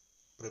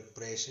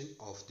പ്രിപ്പറേഷൻ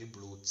ഓഫ് ദി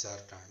ബ്ലൂ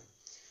ചാർട്ടാണ്.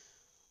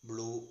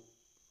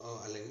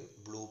 അല്ലെങ്കിൽ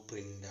ബ്ലൂ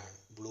പ്രിൻ്റ് ആണ്.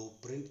 Blue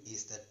print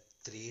is the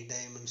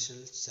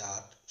 3-dimensional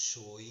chart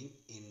showing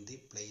in the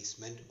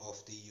placement of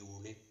the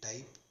unit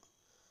type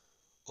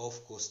of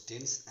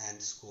questions and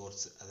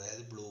scores.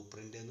 അതായത് ബ്ലൂ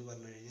പ്രിൻ്റ് എന്ന്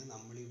പറഞ്ഞു കഴിഞ്ഞാൽ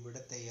നമ്മൾ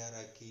ഇവിടെ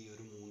തയ്യാറാക്കിയ ഈ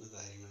ഒരു 3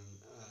 കാര്യങ്ങൾ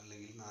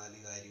അല്ലെങ്കിൽ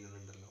 4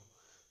 കാര്യങ്ങളുണ്ടല്ലോ,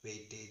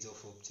 weightage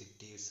of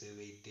objectives,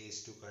 weightage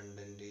to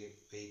content,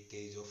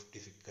 weightage of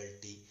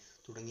difficulty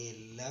തുടങ്ങിയ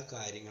എല്ലാ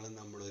കാര്യങ്ങളും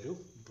നമ്മളൊരു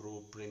ബ്ലൂ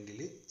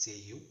പ്രിൻ്റിൽ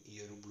ചെയ്യും.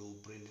 ഈ ഒരു ബ്ലൂ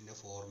പ്രിൻ്റിൻ്റെ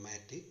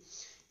ഫോർമാറ്റ്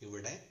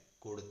ഇവിടെ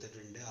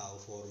കൊടുത്തിട്ടുണ്ട്. ആ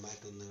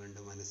ഫോർമാറ്റ് ഒന്ന് കണ്ട്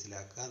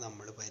മനസ്സിലാക്കുക.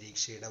 നമ്മൾ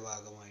പരീക്ഷയുടെ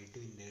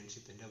ഭാഗമായിട്ടും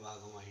ഇൻറ്റേൺഷിപ്പിൻ്റെ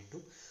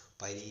ഭാഗമായിട്ടും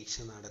പരീക്ഷ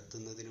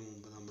നടത്തുന്നതിന്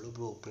മുമ്പ് നമ്മൾ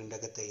ബ്ലൂ പ്രിൻ്റ്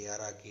ഒക്കെ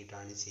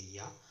തയ്യാറാക്കിയിട്ടാണ്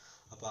ചെയ്യുക.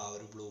 അപ്പോൾ ആ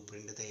ഒരു ബ്ലൂ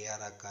പ്രിൻ്റ്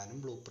തയ്യാറാക്കാനും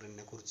ബ്ലൂ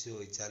പ്രിൻ്റിനെ കുറിച്ച്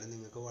ചോദിച്ചാലും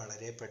നിങ്ങൾക്ക്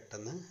വളരെ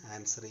പെട്ടെന്ന്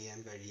ആൻസർ ചെയ്യാൻ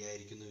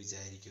കഴിയുമായിരിക്കും എന്ന്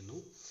വിചാരിക്കുന്നു.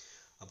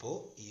 അപ്പോൾ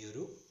ഈ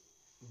ഒരു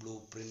ബ്ലൂ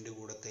പ്രിൻ്റ്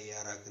കൂടെ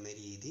തയ്യാറാക്കുന്ന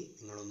രീതി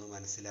നിങ്ങളൊന്ന്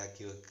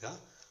മനസ്സിലാക്കി വെക്കുക.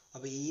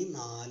 അപ്പോൾ ഈ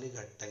 4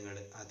 ഘട്ടങ്ങൾ,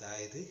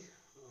 അതായത്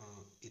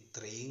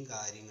ഇത്രയും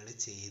കാര്യങ്ങൾ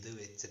ചെയ്ത്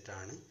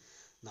വെച്ചിട്ടാണ്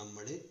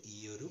നമ്മൾ ഈ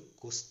ഒരു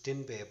ക്വസ്റ്റ്യൻ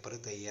പേപ്പർ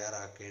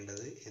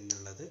തയ്യാറാക്കേണ്ടത്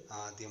എന്നുള്ളത്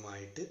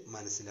ആദ്യമായിട്ട്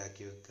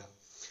മനസ്സിലാക്കി വെക്കുക.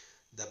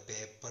 The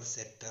paper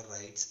സെറ്റർ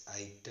rights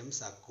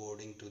items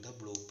according to the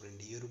blue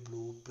print. ഈ ഒരു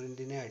ബ്ലൂ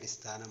പ്രിൻ്റിനെ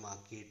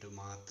അടിസ്ഥാനമാക്കിയിട്ട്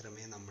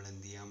മാത്രമേ നമ്മൾ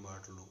എന്ത് ചെയ്യാൻ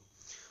പാടുള്ളൂ,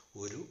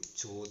 ഒരു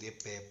ചോദ്യ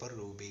പേപ്പർ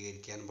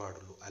രൂപീകരിക്കാൻ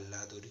പാടുള്ളൂ.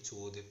 അല്ലാതെ ഒരു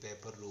ചോദ്യ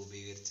പേപ്പർ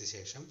രൂപീകരിച്ച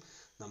ശേഷം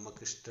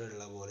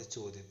നമുക്കിഷ്ടമുള്ള പോലെ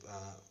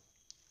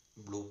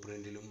ബ്ലൂ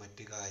പ്രിൻ്റിലും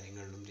മറ്റ്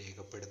കാര്യങ്ങളിലും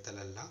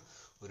രേഖപ്പെടുത്തലല്ല.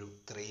 ഒരു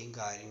ഇത്രയും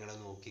കാര്യങ്ങൾ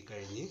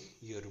നോക്കിക്കഴിഞ്ഞ്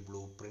ഈ ഒരു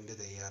ബ്ലൂ പ്രിൻ്റ്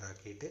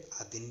തയ്യാറാക്കിയിട്ട്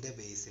അതിൻ്റെ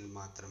ബേസിൽ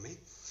മാത്രമേ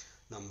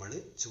നമ്മൾ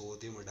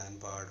ചോദ്യമിടാൻ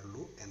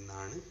പാടുള്ളൂ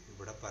എന്നാണ്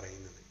ഇവിടെ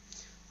പറയുന്നത്.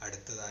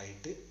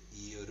 അടുത്തതായിട്ട്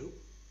ഈ ഒരു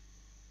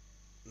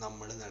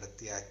നമ്മൾ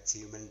നടത്തിയ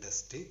അച്ചീവ്മെൻറ്റ്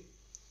ടെസ്റ്റ്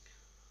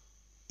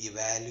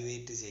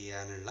ഇവാലുവേറ്റ്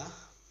ചെയ്യാനുള്ള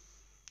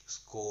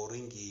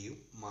സ്കോറിംഗ് കീയും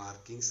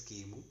മാർക്കിംഗ്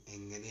സ്കീമും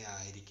എങ്ങനെ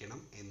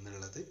ആയിരിക്കണം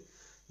എന്നുള്ളത്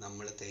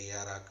നമ്മൾ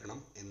തയ്യാറാക്കണം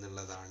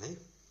എന്നുള്ളതാണ്.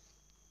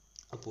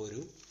 അപ്പോൾ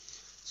ഒരു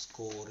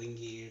സ്കോറിംഗ്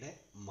കീയുടെ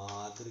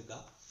മാതൃക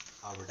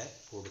അവിടെ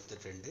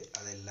കൊടുത്തിട്ടുണ്ട്,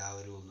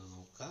 അതെല്ലാവരും ഒന്ന്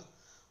നോക്കുക.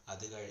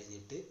 അത്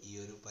കഴിഞ്ഞിട്ട് ഈ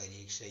ഒരു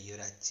പരീക്ഷ, ഈ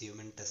ഒരു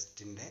അച്ചീവ്മെൻറ്റ്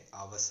ടെസ്റ്റിൻ്റെ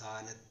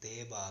അവസാനത്തെ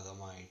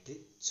ഭാഗമായിട്ട്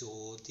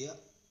ചോദ്യ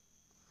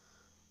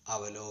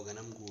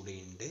അവലോകനം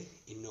കൂടിയുണ്ട്.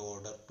 In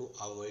order to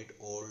avoid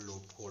all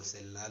loop holes,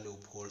 എല്ലാ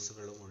ലൂപ്പ്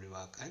ഹോൾസുകളും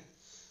ഒഴിവാക്കാൻ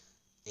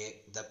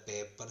the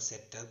paper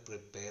setter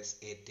prepares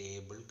a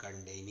table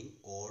containing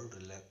all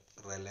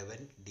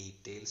relevant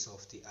details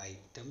of the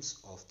items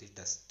of the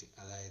test.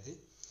 അതായത്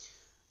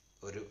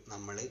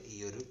നമ്മൾ ഈ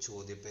ഒരു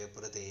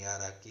ചോദ്യപേപ്പർ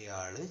തയ്യാറാക്കിയ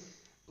ആള്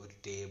ഒരു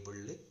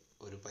ടേബിളിൽ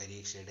ഒരു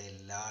പരീക്ഷയുടെ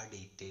എല്ലാ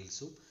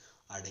ഡീറ്റെയിൽസും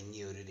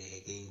അടങ്ങിയ ഒരു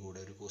രേഖയും കൂടെ,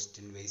 ഒരു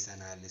ക്വസ്റ്റ്യൻ വൈസ്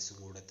അനാലിസിസും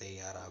കൂടെ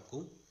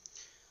തയ്യാറാക്കും.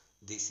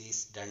 This is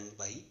done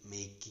by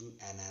making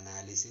an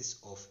analysis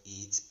of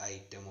each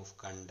item of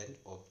content,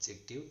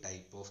 objective,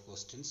 type of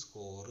question,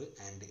 score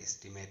and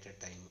estimated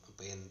time.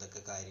 അപ്പോൾ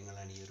എന്തൊക്കെ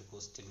കാര്യങ്ങളാണ് ഈ ഒരു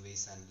ക്വസ്റ്റ്യൻ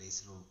വൈസ്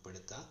അനലൈസിൽ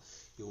ഉൾപ്പെടുത്തുക?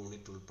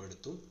 യൂണിറ്റ്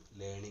ഉൾപ്പെടുത്തും,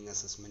 ലേണിംഗ്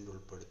അസസ്മെന്റ്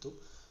ഉൾപ്പെടുത്തും,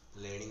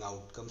 ലേണിംഗ്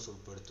ഔട്ട്കംസ്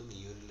ഉൾപ്പെടുത്തും.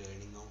 ഈ ഒരു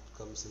ലേണിംഗ്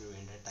ഔട്ട്കംസിന്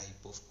വേണ്ട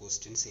ടൈപ്പ് ഓഫ്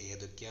ക്വസ്റ്റ്യൻസ്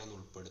ഏതൊക്കെയാണെന്ന്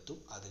ഉൾപ്പെടുത്തും.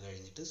 അത്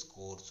കഴിഞ്ഞിട്ട്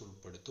സ്കോർസ്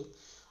ഉൾപ്പെടുത്തും.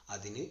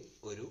 അതിന്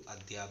ഒരു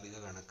അധ്യാപിക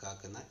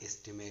കണക്കാക്കുന്ന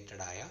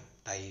എസ്റ്റിമേറ്റഡ് ആയ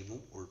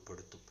ടൈമും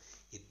ഉൾപ്പെടുത്തും.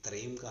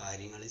 ഇത്രയും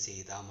കാര്യങ്ങൾ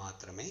ചെയ്താൽ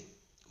മാത്രമേ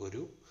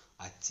ഒരു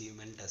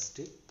അച്ചീവ്മെന്റ്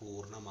ടെസ്റ്റ്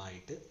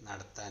പൂർണ്ണമായിട്ട്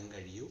നടത്താൻ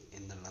കഴിയൂ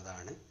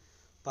എന്നുള്ളതാണ്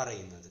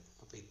പറയുന്നത്.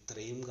 അപ്പോൾ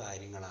ഇത്രയും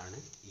കാര്യങ്ങളാണ്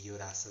ഈ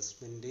ഒരു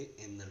അസസ്മെന്റ്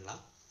എന്നുള്ള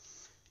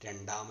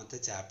രണ്ടാമത്തെ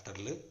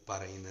ചാപ്റ്ററിൽ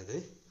പറയുന്നത്.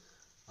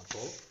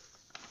 അപ്പോൾ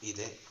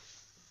ഇത്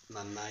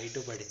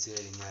നന്നായിട്ട് പഠിച്ചു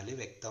കഴിഞ്ഞാൽ,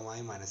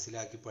 വ്യക്തമായി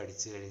മനസ്സിലാക്കി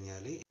പഠിച്ചു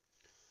കഴിഞ്ഞാൽ.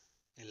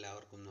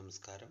 എല്ലാവർക്കും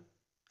നമസ്കാരം.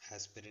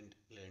 ആസ്പിരന്റ്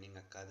ലേണിംഗ്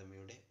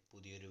അക്കാദമിയുടെ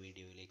പുതിയൊരു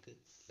വീഡിയോയിലേക്ക്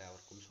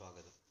എല്ലാവർക്കും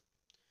സ്വാഗതം.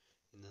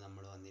 ഇന്ന്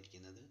നമ്മൾ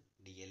വന്നിരിക്കുന്നത്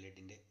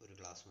DLEDൻ്റെ ഒരു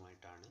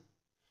ക്ലാസ്സുമായിട്ടാണ്.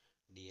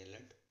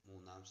 DLED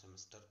 3ാം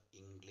സെമസ്റ്റർ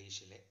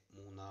ഇംഗ്ലീഷിലെ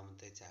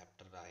 3ാമത്തെ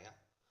ചാപ്റ്ററായ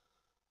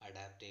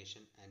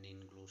അഡാപ്റ്റേഷൻ ആൻഡ്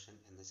ഇൻക്ലൂഷൻ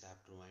എന്ന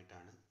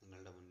ചാപ്റ്ററുമായിട്ടാണ്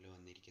നിങ്ങളുടെ മുന്നിൽ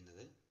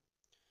വന്നിരിക്കുന്നത്.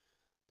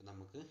 അപ്പോൾ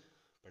നമുക്ക്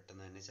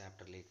പെട്ടെന്ന് തന്നെ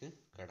ചാപ്റ്ററിലേക്ക്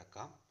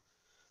കടക്കാം.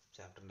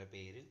 ചാപ്റ്ററിൻ്റെ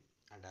പേര്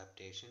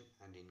അഡാപ്റ്റേഷൻ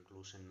ആൻഡ്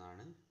ഇൻക്ലൂഷൻ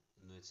എന്നാണ്.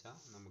 എന്ന് വെച്ചാൽ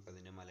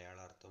നമുക്കതിൻ്റെ മലയാള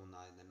അർത്ഥം ഒന്ന്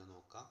ആദ്യം തന്നെ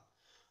നോക്കാം.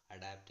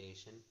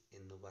 അഡാപ്റ്റേഷൻ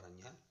എന്ന്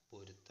പറഞ്ഞാൽ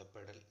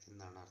പൊരുത്തപ്പെടൽ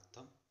എന്നാണ്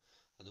അർത്ഥം.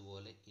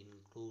 അതുപോലെ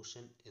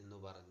ഇൻക്ലൂഷൻ എന്ന്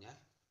പറഞ്ഞാൽ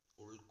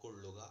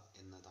ഉൾക്കൊള്ളുക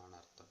എന്നതാണ്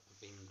അർത്ഥം.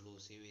 അപ്പോൾ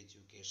ഇൻക്ലൂസീവ്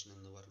എഡ്യൂക്കേഷൻ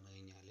എന്ന് പറഞ്ഞു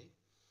കഴിഞ്ഞാൽ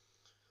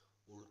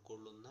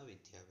ഉൾക്കൊള്ളുന്ന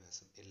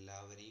വിദ്യാഭ്യാസം,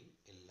 എല്ലാവരെയും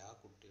എല്ലാ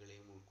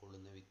കുട്ടികളെയും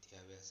ഉൾക്കൊള്ളുന്ന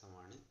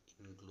വിദ്യാഭ്യാസമാണ്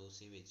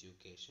ഇൻക്ലൂസീവ്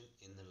എഡ്യൂക്കേഷൻ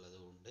എന്നുള്ളത്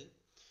കൊണ്ട്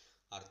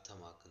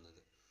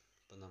അർത്ഥമാക്കുന്നത്.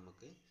 അപ്പോൾ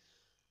നമുക്ക്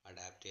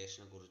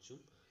അഡാപ്റ്റേഷനെ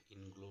കുറിച്ചും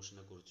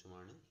ഇൻക്ലൂഷനെ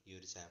കുറിച്ചുമാണ് ഈ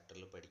ഒരു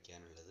ചാപ്റ്ററിൽ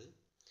പഠിക്കാനുള്ളത്.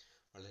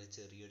 വളരെ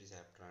ചെറിയൊരു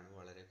ചാപ്റ്ററാണ്,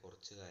 വളരെ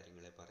കുറച്ച്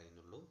കാര്യങ്ങളെ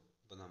പറയുന്നുള്ളൂ.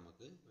 അപ്പോൾ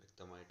നമുക്ക്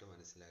വ്യക്തമായിട്ട്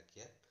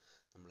മനസ്സിലാക്കിയാൽ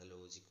നമ്മളെ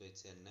ലോജിക്ക്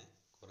വെച്ച് തന്നെ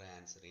കുറേ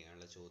ആൻസർ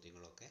ചെയ്യാനുള്ള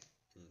ചോദ്യങ്ങളൊക്കെ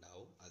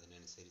ഉണ്ടാവും.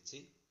 അതിനനുസരിച്ച്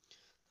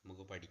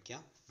നമുക്ക്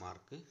പഠിക്കാം,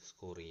 മാർക്ക്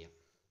സ്കോർ ചെയ്യാം.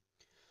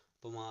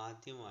 അപ്പം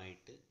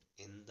ആദ്യമായിട്ട്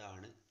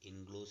എന്താണ്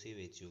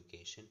ഇൻക്ലൂസീവ്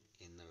എഡ്യൂക്കേഷൻ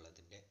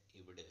എന്നുള്ളതിൻ്റെ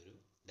ഇവിടെ ഒരു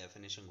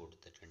ഡെഫിനിഷൻ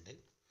കൊടുത്തിട്ടുണ്ട്.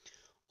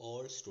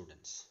 All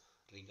students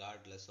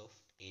regardless of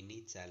any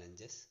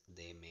challenges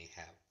they may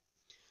have,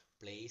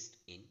 placed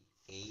in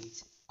age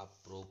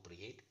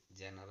appropriate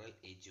general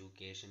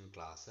education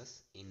classes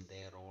in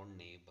their own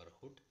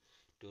neighborhood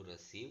to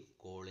receive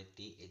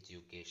quality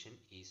education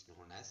is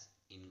known as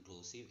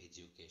inclusive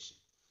education.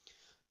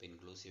 അപ്പോൾ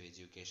inclusive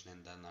education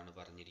എന്താണെന്നാണ്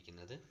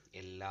പറഞ്ഞിരിക്കുന്നത്.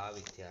 എല്ലാ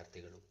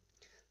വിദ്യാർത്ഥികളും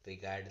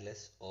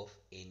regardless of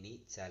any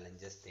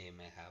challenges they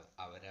may have,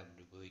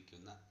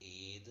 അവരനുഭവിക്കുന്ന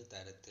ഏത്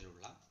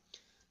തരത്തിലുള്ള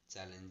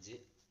challenge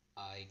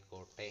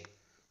ആയിക്കോട്ടെ,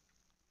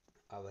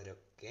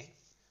 അവരൊക്കെ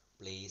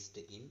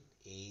placed in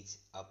age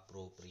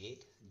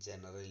appropriate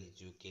general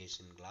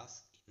education class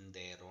in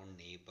their own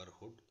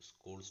neighbourhood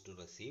schools to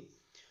receive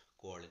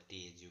quality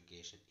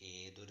education.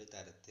 ഏതൊരു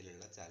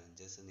തരത്തിലുള്ള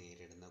ചലഞ്ചസ്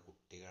നേരിടുന്ന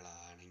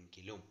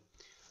കുട്ടികളാണെങ്കിലും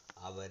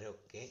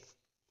അവരൊക്കെ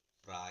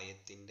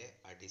പ്രായത്തിൻ്റെ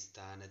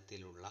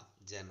അടിസ്ഥാനത്തിലുള്ള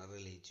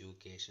ജനറൽ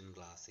എഡ്യൂക്കേഷൻ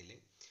ക്ലാസ്സിൽ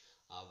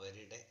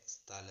അവരുടെ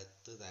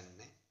സ്ഥലത്ത്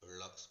തന്നെ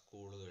ഉള്ള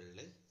സ്കൂളുകളിൽ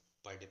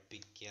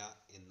പഠിപ്പിക്കുക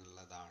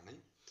എന്നുള്ളതാണ്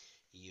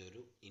ഈ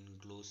ഒരു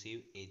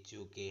ഇൻക്ലൂസീവ്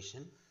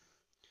എഡ്യൂക്കേഷൻ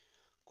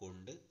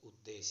കൊണ്ട്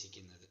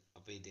ഉദ്ദേശിക്കുന്നത്.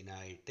 അപ്പോൾ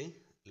ഇതിനായിട്ട്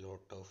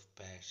lot of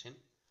passion,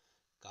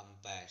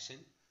 compassion,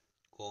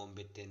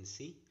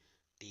 competency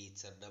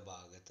ടീച്ചറുടെ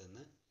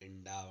ഭാഗത്തുനിന്ന്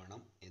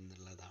ഉണ്ടാവണം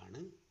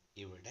എന്നുള്ളതാണ്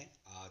ഇവിടെ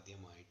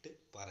ആദ്യമായിട്ട്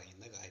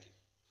പറയുന്ന കാര്യം.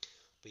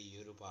 അപ്പോൾ ഈ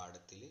ഒരു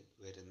പാഠത്തിൽ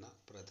വരുന്ന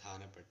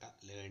പ്രധാനപ്പെട്ട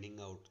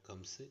ലേണിംഗ്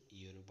ഔട്ട്കംസ്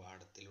ഈ ഒരു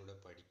പാഠത്തിലൂടെ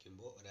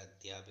പഠിക്കുമ്പോൾ ഒരു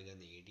അധ്യാപിക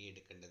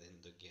നേടിയെടുക്കേണ്ടത്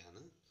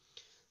എന്തൊക്കെയാണ്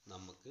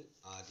നമുക്ക്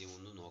ആദ്യം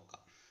ഒന്ന്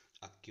നോക്കാം.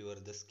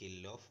 Acquire the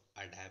skill of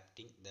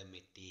adapting the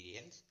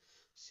materials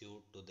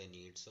suit to the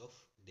needs of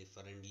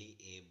differently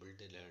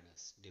abled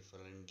learners.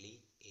 differently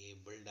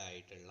abled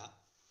ആയിട്ടുള്ള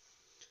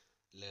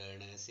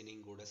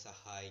ലേണേഴ്സിനെയും കൂടെ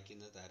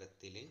സഹായിക്കുന്ന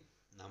തരത്തിൽ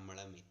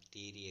നമ്മളെ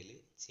മെറ്റീരിയൽ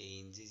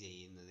ചേഞ്ച്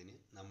ചെയ്യുന്നതിന്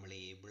നമ്മൾ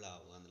ഏബിൾ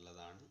ആവുക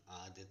എന്നുള്ളതാണ്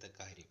ആദ്യത്തെ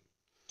കാര്യം.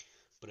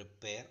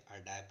 Prepare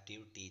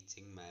adaptive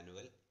teaching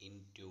manual in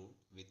tune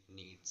with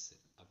needs.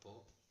 അപ്പോൾ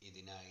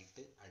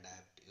ഇതിനായിട്ട്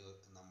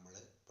നമ്മൾ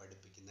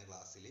പഠിപ്പിക്കുന്ന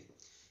ക്ലാസ്സിൽ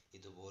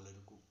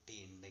ഇതുപോലൊരു കുട്ടി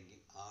ഉണ്ടെങ്കിൽ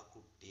ആ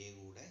കുട്ടിയെ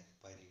കൂടെ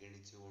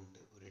പരിഗണിച്ചുകൊണ്ട്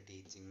ഒരു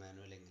ടീച്ചിങ്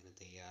മാനുവൽ എങ്ങനെ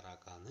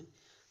തയ്യാറാക്കാമെന്ന്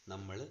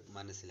നമ്മൾ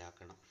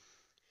മനസ്സിലാക്കണം.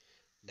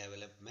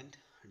 Development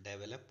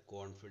develop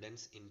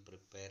confidence in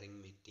preparing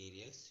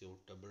materials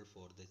suitable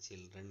for the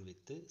children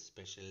with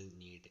special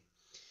need.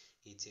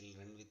 ഈ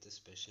ചിൽഡ്രൻ വിത്ത്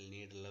സ്പെഷ്യൽ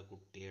നീഡ് ഉള്ള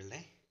കുട്ടികളുടെ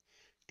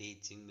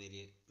ടീച്ചിങ്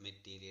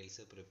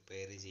മെറ്റീരിയൽസ്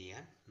പ്രിപ്പയർ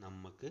ചെയ്യാൻ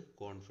നമുക്ക്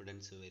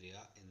കോൺഫിഡൻസ് വരിക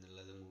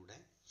എന്നുള്ളതും കൂടെ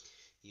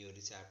ഈ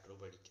ഒരു ചാപ്റ്റർ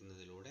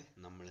പഠിക്കുന്നതിലൂടെ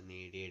നമ്മൾ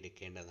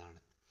നേടിയെടുക്കേണ്ടതാണ്.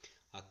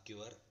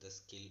 Acquire the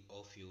skill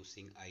of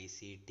using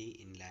ICT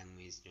in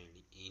language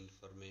learning. ഈ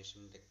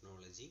ഇൻഫർമേഷൻ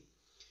ടെക്നോളജി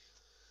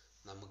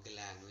നമുക്ക്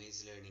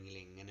ലാംഗ്വേജ് ലേണിങ്ങിൽ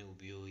എങ്ങനെ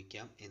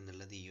ഉപയോഗിക്കാം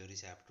എന്നുള്ളത് ഈ ഒരു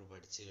ചാപ്റ്റർ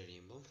പഠിച്ചു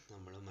കഴിയുമ്പോൾ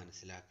നമ്മൾ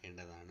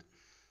മനസ്സിലാക്കേണ്ടതാണ്.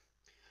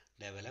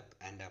 Develop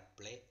and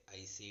apply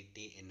ICT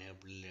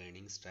enabled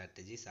learning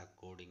strategies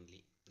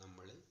accordingly.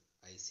 നമ്മൾ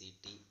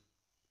ICT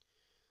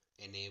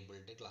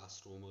എനേബിൾഡ് ക്ലാസ്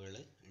റൂമുകൾ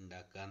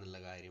ഉണ്ടാക്കുക എന്നുള്ള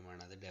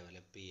കാര്യമാണ്. അത്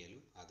ഡെവലപ്പ്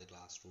ചെയ്യലും അത്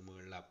ക്ലാസ്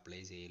റൂമുകളിൽ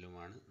അപ്ലൈ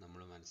ചെയ്യലുമാണ്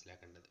നമ്മൾ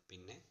മനസ്സിലാക്കേണ്ടത്.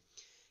 പിന്നെ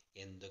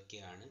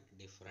എന്തൊക്കെയാണ്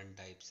ഡിഫറെൻറ്റ്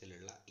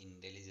ടൈപ്സിലുള്ള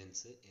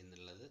ഇൻ്റലിജൻസ്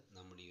എന്നുള്ളത്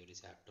നമ്മൾ ഈ ഒരു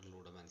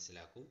ചാപ്റ്ററിലൂടെ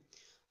മനസ്സിലാക്കും.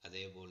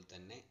 അതേപോലെ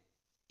തന്നെ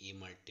ഈ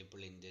multiple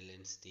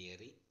intelligence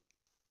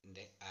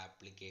തിയറിൻ്റെ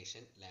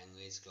application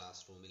language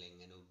class റൂമിൽ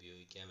എങ്ങനെ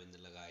ഉപയോഗിക്കാം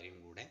എന്നുള്ള കാര്യം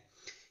കൂടെ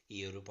ഈ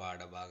ഒരു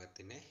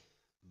പാഠഭാഗത്തിൻ്റെ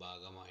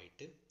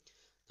ഭാഗമായിട്ട്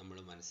നമ്മൾ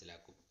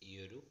മനസ്സിലാക്കും. ഈ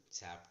ഒരു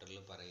ചാപ്റ്ററിൽ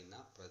പറയുന്ന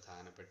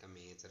പ്രധാനപ്പെട്ട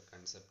മേജർ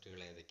കൺസെപ്റ്റുകൾ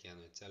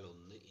ഏതൊക്കെയാണെന്ന് വെച്ചാൽ,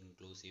 ഒന്ന്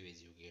ഇൻക്ലൂസീവ്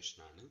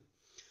എഡ്യൂക്കേഷനാണ്,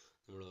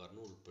 നമ്മൾ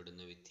പറഞ്ഞു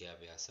ഉൾപ്പെടുന്ന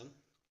വിദ്യാഭ്യാസം.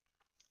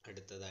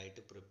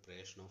 അടുത്തതായിട്ട്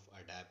പ്രിപ്പറേഷൻ ഓഫ്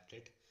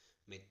അഡാപ്റ്റഡ്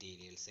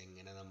മെറ്റീരിയൽസ്,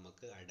 എങ്ങനെ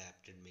നമുക്ക്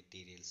അഡാപ്റ്റഡ്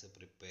മെറ്റീരിയൽസ്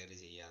പ്രിപ്പയർ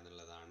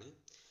ചെയ്യാന്നുള്ളതാണ്.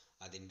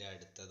 അതിൻ്റെ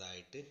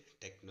അടുത്തതായിട്ട്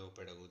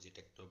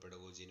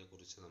ടെക്നോപെഡഗോജിനെ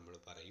കുറിച്ച് നമ്മൾ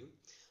പറയും.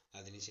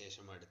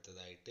 അതിനുശേഷം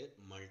അടുത്തതായിട്ട്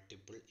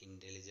multiple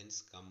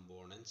intelligence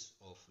components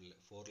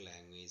four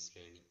language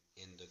learning.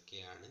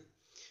 എന്തൊക്കെയാണ്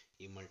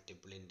ഈ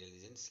മൾട്ടിപ്പിൾ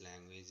ഇൻ്റലിജൻസ്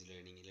ലാംഗ്വേജ്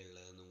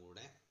ലേണിങ്ങിലുള്ളതെന്നും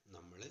കൂടെ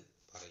നമ്മൾ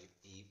പറയും.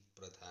 ഈ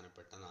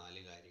പ്രധാനപ്പെട്ട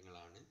 4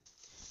 കാര്യങ്ങളാണ്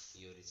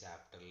ഈ ഒരു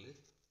ചാപ്റ്ററിൽ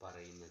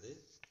പറയുന്നത്.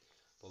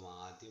 അപ്പം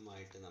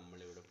ആദ്യമായിട്ട്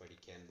നമ്മളിവിടെ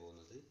പഠിക്കാൻ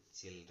പോകുന്നത്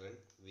ചിൽഡ്രൻ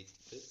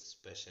വിത്ത്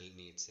സ്പെഷ്യൽ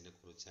നീഡ്സിനെ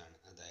കുറിച്ചാണ്.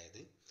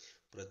 അതായത്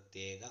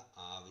പ്രത്യേക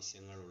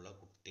ആവശ്യങ്ങളുള്ള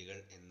കുട്ടികൾ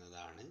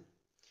എന്നതാണ്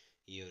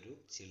ഈ ഒരു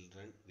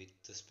ചിൽഡ്രൻ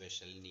വിത്ത്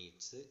സ്പെഷ്യൽ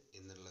നീഡ്സ്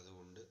എന്നുള്ളത്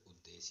കൊണ്ട്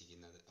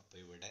ഉദ്ദേശിക്കുന്നത്. അപ്പോൾ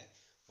ഇവിടെ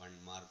 1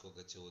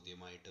 മാർക്കൊക്കെ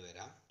ചോദ്യമായിട്ട്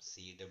വരാം.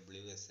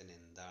 CWSN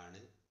എന്താണ്,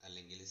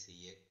 അല്ലെങ്കിൽ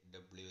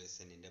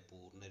CWSNൻ്റെ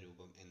പൂർണ്ണ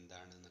രൂപം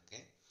എന്താണ് എന്നൊക്കെ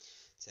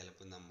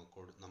ചിലപ്പോൾ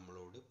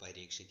നമ്മളോട്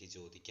പരീക്ഷയ്ക്ക്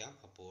ചോദിക്കാം.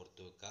 അപ്പോൾ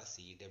ഓർത്ത് വെക്കുക,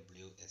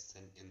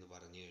 CWSN എന്ന്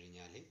പറഞ്ഞു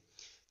കഴിഞ്ഞാൽ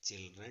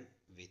ചിൽഡ്രൻ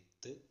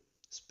വിത്ത്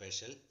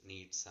സ്പെഷ്യൽ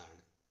നീഡ്സ്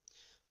ആണ്.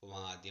 അപ്പോൾ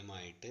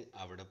ആദ്യമായിട്ട്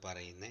അവിടെ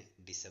പറയുന്ന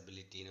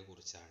ഡിസബിലിറ്റീനെ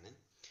കുറിച്ചാണ്.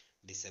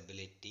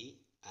 Disability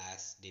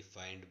as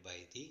defined by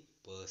the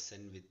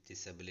person with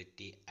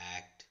disability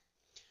act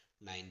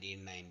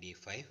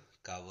 1995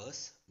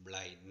 covers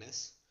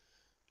blindness,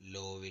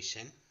 low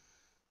vision,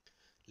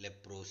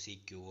 leprosy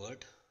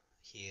cured,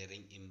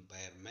 hearing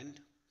impairment,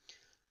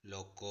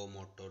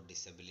 locomotor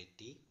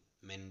disability,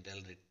 mental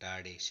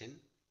retardation,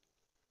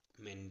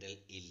 mental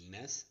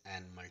illness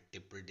and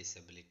multiple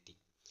disability.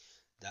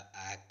 The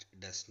act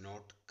does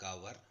not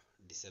cover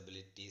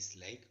disabilities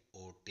like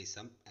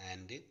autism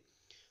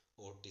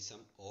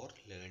or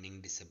learning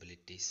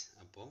disabilities.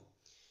 അപ്പോൾ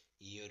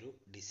ഈ ഒരു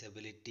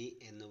disability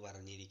എന്ന്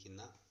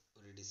പറഞ്ഞിരിക്കുന്ന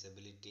ഒരു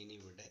ഡിസബിലിറ്റീനെ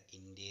ഇവിടെ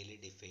ഇന്ത്യയിൽ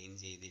define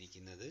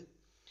ചെയ്തിരിക്കുന്നത്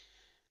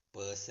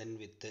person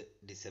with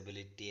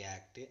disability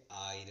act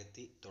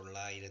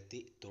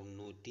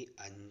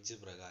 1995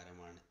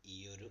 പ്രകാരമാണ്. ഈ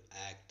ഒരു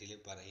ആക്ടിൽ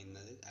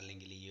പറയുന്നത്,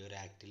 അല്ലെങ്കിൽ ഈ ഒരു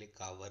ആക്ടിൽ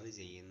കവർ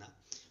ചെയ്യുന്ന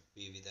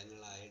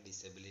വിവിധങ്ങളായ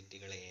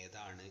ഡിസബിലിറ്റികൾ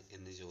ഏതാണ്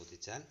എന്ന്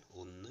ചോദിച്ചാൽ,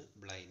 ഒന്ന്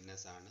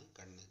ബ്ലൈൻഡ്നെസ് ആണ്,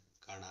 കണ്ണ്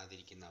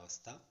കാണാതിരിക്കുന്ന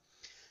അവസ്ഥ.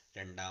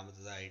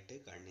 രണ്ടാമതായിട്ട്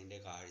കണ്ണിൻ്റെ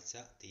കാഴ്ച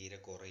തീരെ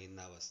കുറയുന്ന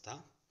അവസ്ഥ.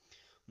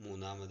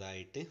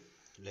 മൂന്നാമതായിട്ട്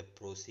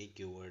ലെപ്രോസി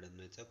ക്യൂവേർഡ്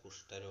എന്ന് വെച്ചാൽ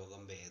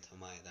കുഷ്ഠരോഗം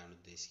ഭേദമായതാണ്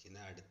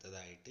ഉദ്ദേശിക്കുന്നത്.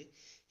 അടുത്തതായിട്ട്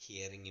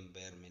ഹിയറിംഗ്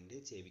ഇമ്പയർമെൻറ്റ്,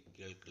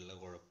 ചെവികൾക്കുള്ള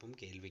കുഴപ്പം,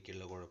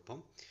 കേൾവിക്കുള്ള കുഴപ്പം.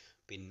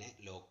 പിന്നെ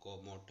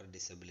ലോക്കോമോട്ടർ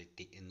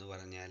ഡിസബിലിറ്റി എന്ന്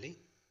പറഞ്ഞാൽ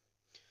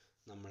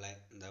നമ്മളെ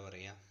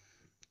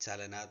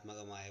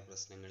ചലനാത്മകമായ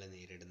പ്രശ്നങ്ങൾ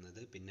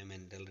നേരിടുന്നത്. പിന്നെ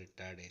മെൻ്റൽ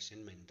റിട്ടാർഡേഷൻ,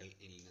 മെൻ്റൽ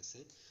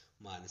ഇൽനെസ്,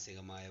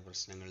 മാനസികമായ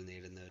പ്രശ്നങ്ങൾ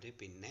നേരിടുന്നവർ.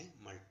 പിന്നെ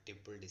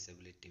മൾട്ടിപ്പിൾ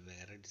ഡിസബിലിറ്റി,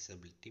 വേറെ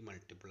ഡിസബിലിറ്റി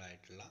മൾട്ടിപ്പിൾ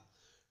ആയിട്ടുള്ള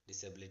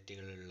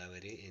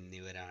ഡിസബിലിറ്റികളുള്ളവർ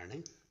എന്നിവരാണ്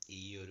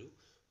ഈ ഒരു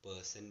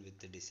person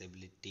with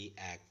disability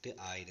act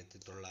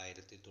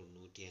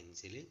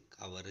 1995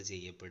 cover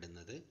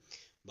ചെയ്യപ്പെടുന്നത്.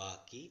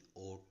 ബാക്കി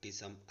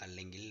ഓട്ടിസം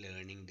അല്ലെങ്കിൽ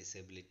ലേണിംഗ്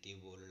ഡിസബിലിറ്റി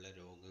പോലുള്ള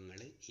രോഗങ്ങൾ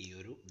ഈ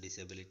ഒരു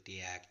ഡിസബിലിറ്റി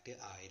ആക്ട്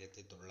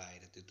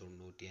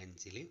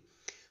 1995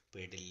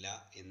 പെടില്ല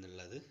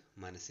എന്നുള്ളത്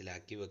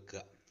മനസ്സിലാക്കി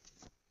വെക്കുക.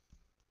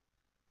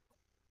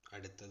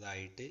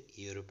 അടുത്തതായിട്ട്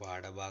ഈ ഒരു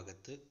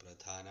പാഠഭാഗത്ത്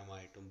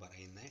പ്രധാനമായിട്ടും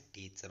പറയുന്ന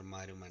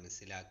ടീച്ചർമാർ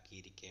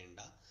മനസ്സിലാക്കിയിരിക്കേണ്ട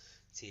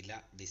ചില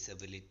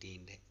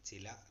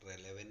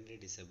റെലവൻറ്റ്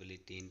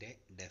ഡിസബിലിറ്റീൻ്റെ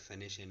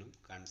ഡെഫിനിഷനും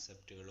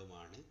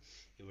കൺസെപ്റ്റുകളുമാണ്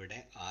ഇവിടെ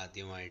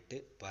ആദ്യമായിട്ട്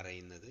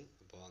പറയുന്നത്.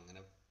 അപ്പോൾ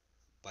അങ്ങനെ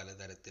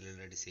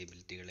പലതരത്തിലുള്ള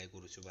ഡിസേബിലിറ്റികളെ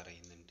കുറിച്ച്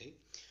പറയുന്നുണ്ട്.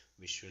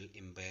 വിഷ്വൽ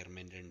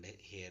ഇമ്പയർമെൻ്റ് ഉണ്ട്,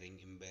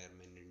 ഹിയറിംഗ്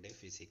ഇമ്പയർമെൻ്റ് ഉണ്ട്,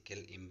 ഫിസിക്കൽ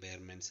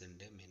ഇമ്പയർമെൻറ്റ്സ്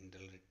ഉണ്ട്,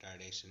 മെൻ്റൽ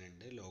റിട്ടാർഡേഷൻ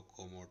ഉണ്ട്,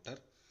 ലോക്കോമോട്ടർ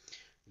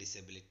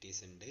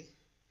ഡിസബിലിറ്റീസ് ഉണ്ട്.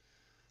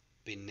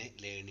 പിന്നെ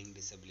ലേണിംഗ്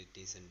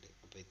ഡിസബിലിറ്റീസ് ഉണ്ട്.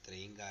 അപ്പോൾ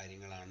ഇത്രയും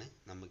കാര്യങ്ങളാണ്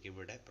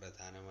നമുക്കിവിടെ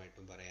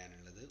പ്രധാനമായിട്ടും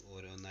പറയാനുള്ളത്.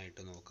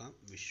 ഓരോന്നായിട്ട് നോക്കാം.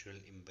 വിഷ്വൽ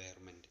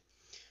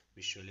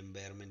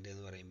ഇമ്പയർമെൻറ്റ്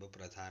എന്ന് പറയുമ്പോൾ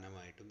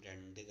പ്രധാനമായിട്ടും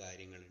രണ്ട്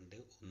കാര്യങ്ങളുണ്ട്.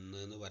 ഒന്ന്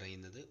എന്ന്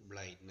പറയുന്നത്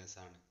ബ്ലൈൻഡ്നെസ്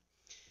ആണ്.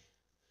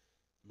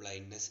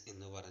 ബ്ലൈൻഡ്നെസ്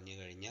എന്ന് പറഞ്ഞു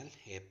കഴിഞ്ഞാൽ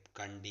A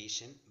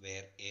condition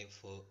wear A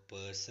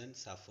person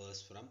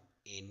സഫേഴ്സ് from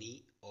any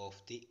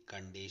of the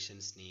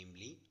conditions,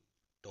 namely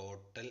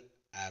total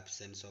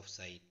absence of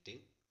site,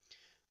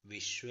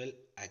 visual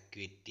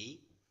acuity,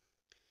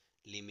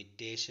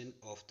 limitation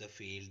of the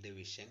field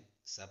vision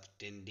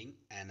subtending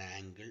an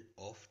angle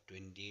of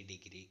 20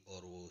 degree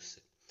or worse.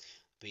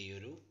 അപ്പോൾ ഈ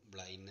ഒരു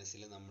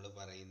ബ്ലൈൻഡ്നെസ്സിൽ നമ്മൾ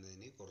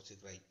പറയുന്നതിന് കുറച്ച്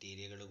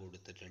ക്രൈറ്റീരിയകൾ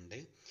കൊടുത്തിട്ടുണ്ട്.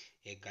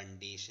 A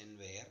condition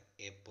wear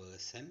A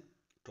person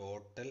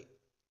total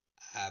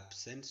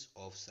absence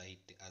of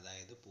site,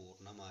 അതായത്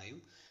പൂർണ്ണമായും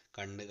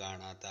കണ്ണ്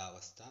കാണാത്ത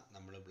അവസ്ഥ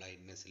നമ്മൾ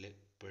ബ്ലൈൻഡ്നെസ്സിൽ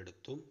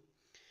പെടുത്തും.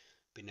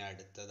 പിന്നെ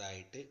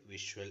അടുത്തതായിട്ട്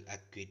വിഷ്വൽ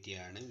അക്വിറ്റി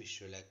ആണ്.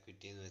 വിഷ്വൽ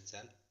അക്വിറ്റി എന്ന്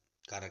വെച്ചാൽ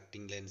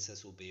കറക്റ്റിംഗ്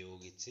ലെൻസസ്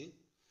ഉപയോഗിച്ച്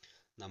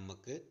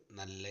നമുക്ക്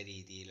നല്ല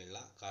രീതിയിലുള്ള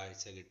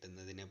കാഴ്ച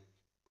കിട്ടുന്നതിന്,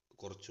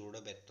 കുറച്ചുകൂടെ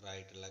ബെറ്റർ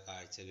ആയിട്ടുള്ള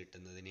കാഴ്ച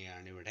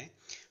കിട്ടുന്നതിനെയാണ് ഇവിടെ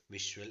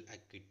വിഷ്വൽ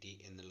അക്വിറ്റി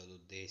എന്നുള്ളത്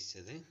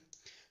ഉദ്ദേശിച്ചത്.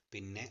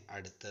 പിന്നെ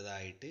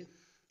അടുത്തതായിട്ട്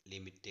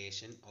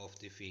limitation of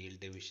the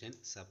field vision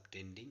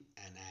സബ്റ്റെൻഡിങ്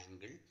an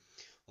angle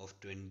of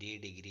 20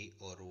 degree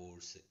or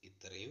walls.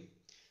 ഇത്രയും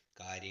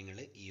കാര്യങ്ങൾ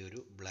ഈ ഒരു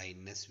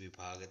ബ്ലൈൻഡ്നെസ്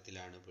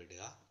വിഭാഗത്തിലാണ്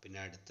പെടുക. പിന്നെ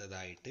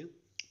അടുത്തതായിട്ട്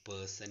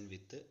പേഴ്സൺ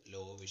വിത്ത്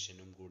ലോ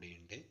വിഷനും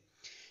കൂടിയുണ്ട്.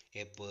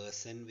 A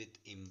person with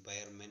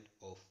impairment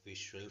of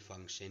visual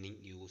functioning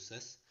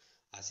uses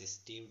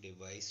assistive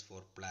device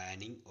for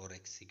planning or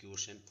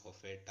execution of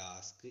a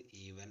task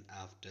even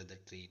after the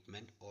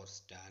treatment or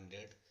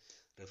standard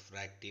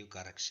refractive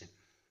correction.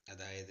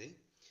 അതായത്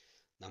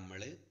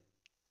നമ്മൾ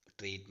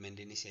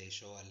ട്രീറ്റ്മെൻറ്റിന്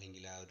ശേഷമോ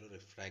അല്ലെങ്കിൽ ആ ഒരു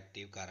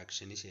റിഫ്രാക്റ്റീവ്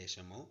കറക്ഷന്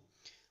ശേഷമോ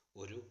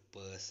ഒരു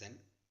പേഴ്സൺ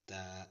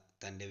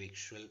തൻ്റെ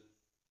വിഷ്വൽ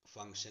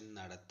ഫങ്ഷൻ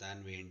നടത്താൻ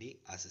വേണ്ടി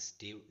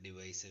അസിസ്റ്റീവ്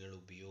ഡിവൈസുകൾ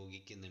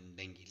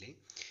ഉപയോഗിക്കുന്നുണ്ടെങ്കിൽ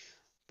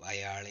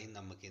അയാളെയും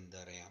നമുക്ക് എന്ത്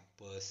പറയാം,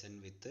 പേഴ്സൺ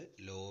വിത്ത്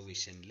ലോ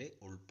വിഷനിൽ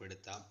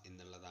ഉൾപ്പെടുത്താം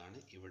എന്നുള്ളതാണ്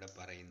ഇവിടെ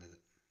പറയുന്നത്.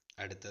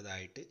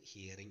 അടുത്തതായിട്ട്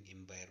ഹിയറിംഗ്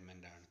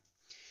ഇമ്പയർമെൻ്റ് ആണ്.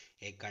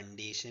 A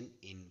condition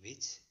in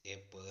which A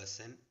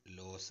person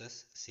losses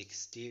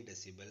 60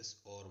 decibels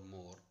or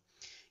more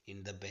in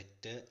the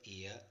better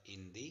year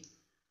in the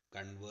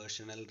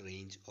കൺവേർഷണൽ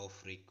range of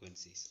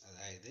frequencies.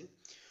 അതായത്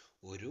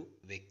ഒരു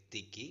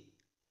വ്യക്തിക്ക്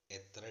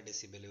എത്ര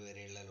ഡെസിബൽ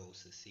വരെയുള്ള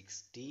ലോസ്,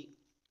 60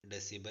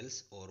 decibels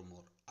ഓർ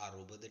മോർ,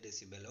 60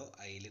 ഡെസിബലോ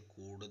അതിൽ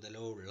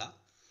കൂടുതലോ ഉള്ള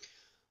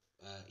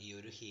ഈ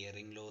ഒരു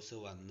ഹിയറിംഗ് ലോസ്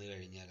വന്നു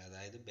കഴിഞ്ഞാൽ,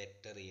 അതായത്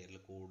ബെറ്റർ ഇയറിൽ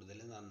കൂടുതൽ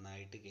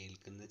നന്നായിട്ട്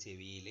കേൾക്കുന്ന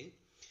ചെവിയിൽ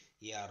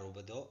ഈ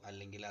 60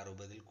 അല്ലെങ്കിൽ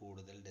 60-ൽ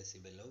കൂടുതൽ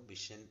ഡെസിബലോ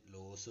വിഷൻ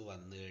ലോസ്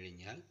വന്നു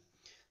കഴിഞ്ഞാൽ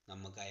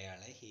നമുക്ക്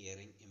അയാളെ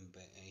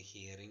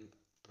ഹിയറിംഗ്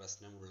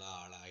പ്രശ്നമുള്ള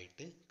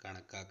ആളായിട്ട്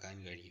കണക്കാക്കാൻ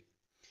കഴിയും.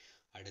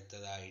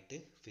 അടുത്തതായിട്ട്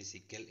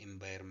ഫിസിക്കൽ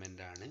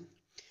ഇമ്പയർമെൻ്റ് ആണ്.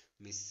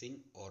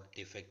 Missing or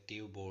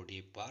defective body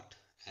part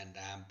and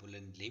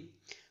ambulant limb,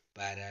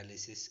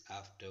 paralysis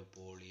after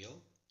polio,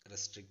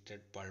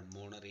 restricted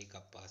pulmonary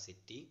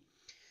capacity,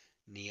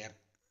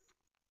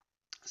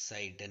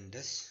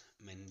 nearsightedness,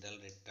 mental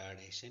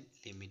retardation,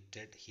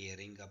 limited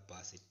hearing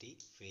capacity,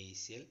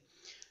 facial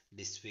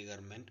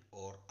disfigurement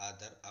or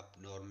other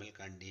abnormal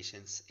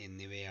conditions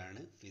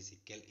എന്നിവയാണ്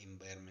ഫിസിക്കൽ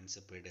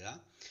ഇമ്പയർമെൻറ്റ്സ് പെടുക.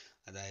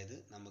 അതായത്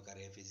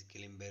നമുക്കറിയാം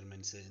physical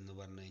impairments എന്ന്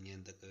പറഞ്ഞു കഴിഞ്ഞാൽ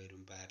എന്തൊക്കെ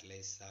വരും,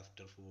 paralyse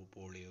after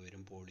polio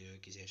വരും,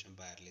 പോളിയോയ്ക്ക് ശേഷം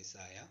പാരലൈസ്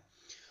ആയ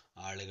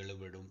ആളുകൾ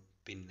പെടും,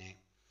 പിന്നെ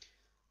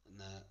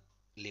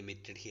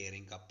ലിമിറ്റഡ്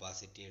ഹിയറിംഗ്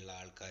കപ്പാസിറ്റി ഉള്ള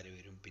ആൾക്കാർ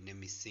വരും, പിന്നെ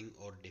missing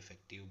or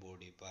defective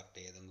body part,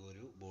 ഏതെങ്കിലും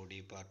ഒരു ബോഡി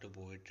പാർട്ട്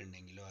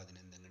പോയിട്ടുണ്ടെങ്കിലോ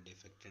അതിനെന്തെങ്കിലും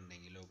ഡിഫക്റ്റ്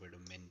ഉണ്ടെങ്കിലോ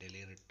പെടും,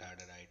 മെൻ്റലി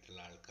റിട്ടാർഡഡ് ആയിട്ടുള്ള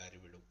ആൾക്കാർ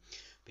പെടും,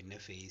 പിന്നെ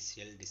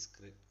ഫേഷ്യൽ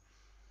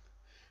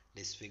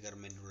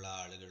ഡിസ്ഫിഗർമെൻ്റ് ഉള്ള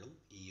ആളുകളും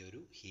ഈ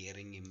ഒരു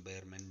ഹിയറിംഗ്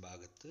ഇമ്പയർമെൻറ്റ്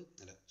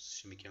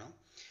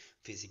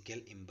ഫിസിക്കൽ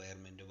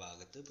ഇമ്പയർമെൻറ്റ്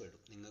ഭാഗത്ത് പെടും.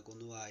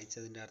 നിങ്ങൾക്കൊന്ന്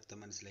വായിച്ചതിൻ്റെ അർത്ഥം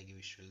മനസ്സിലാക്കി.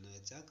 വിഷ്വൽ എന്ന്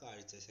വെച്ചാൽ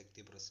കാഴ്ച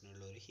ശക്തി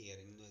പ്രശ്നമുള്ളവർ,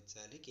 ഹിയറിംഗ് എന്ന്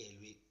വെച്ചാൽ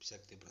കേൾവി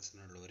ശക്തി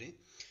പ്രശ്നമുള്ളവർ,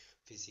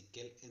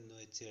 ഫിസിക്കൽ എന്ന്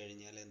വെച്ച്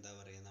കഴിഞ്ഞാൽ എന്താ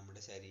പറയുക,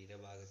 നമ്മുടെ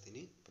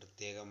ശരീരഭാഗത്തിന്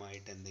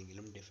പ്രത്യേകമായിട്ട്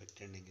എന്തെങ്കിലും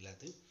ഡിഫക്റ്റ് ഉണ്ടെങ്കിൽ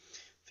അത്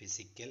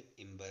ഫിസിക്കൽ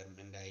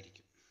ഇമ്പയർമെൻ്റ്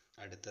ആയിരിക്കും.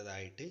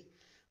 അടുത്തതായിട്ട്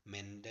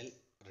മെൻ്റൽ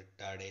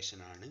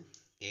റിട്ടാർഡേഷൻ ആണ്.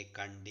 A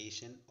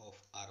condition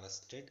of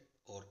arrested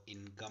or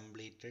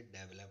incompleted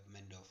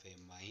development of A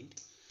mind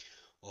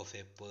of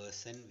a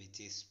person which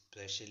is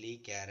specially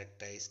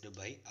characterized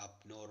by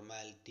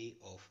abnormality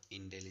of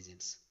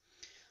intelligence.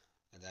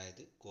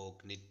 അതായത്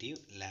cognitive,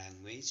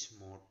 language,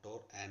 motor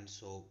and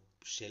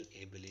social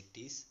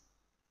abilities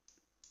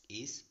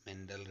is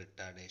mental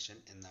retardation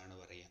എന്നാണ്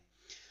പറയുക.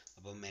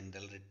 അപ്പോൾ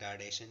mental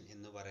retardation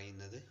എന്ന്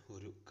പറയുന്നത്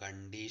ഒരു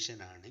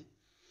കണ്ടീഷനാണ്.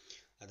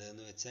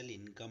 അതെന്ന് വെച്ചാൽ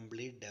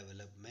incomplete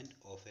development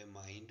of A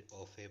mind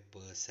of A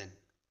person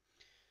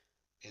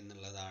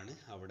എന്നുള്ളതാണ്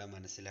അവിടെ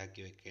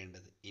മനസ്സിലാക്കി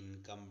വെക്കേണ്ടത്.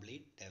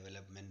 Incomplete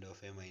development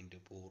of A mind,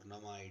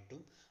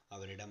 പൂർണ്ണമായിട്ടും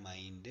അവരുടെ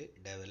മൈൻഡ്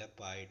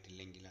ഡെവലപ്പ്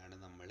ആയിട്ടില്ലെങ്കിലാണ്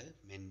നമ്മൾ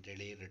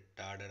മെൻ്റലി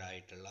റിട്ടാർഡഡ്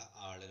ആയിട്ടുള്ള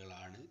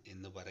ആളുകളാണ്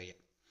എന്ന് പറയാം.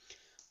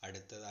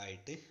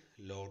 അടുത്തതായിട്ട്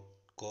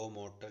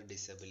ലോക്കോമോട്ടർ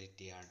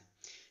ഡിസബിലിറ്റി ആണ്.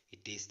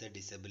 It is the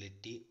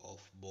disability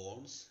of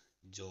bones,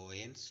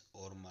 joints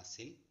or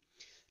muscle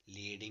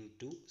leading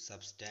to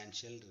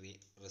substantial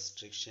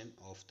restriction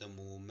of the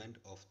movement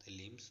of the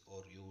limbs or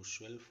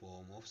usual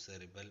form of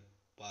cerebral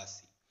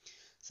palsy.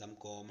 Some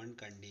common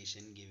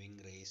condition giving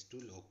rise to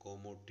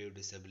locomotive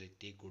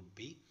disability could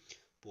be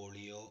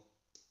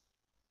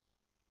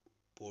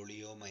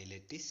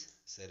poliomyelitis,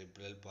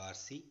 cerebral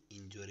palsy,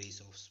 injuries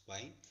of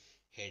spine,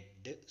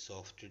 head,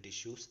 soft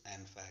tissues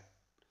and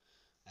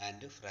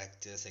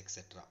fractures etc.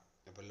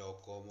 അപ്പോൾ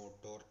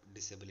locomotor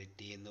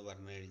disability എന്ന്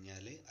പറഞ്ഞു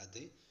കഴിഞ്ഞാൽ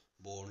അത്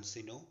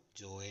ബോൺസിനോ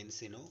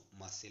ജോയിൻസിനോ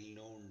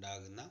മസിലിനോ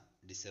ഉണ്ടാകുന്ന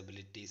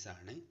disabilities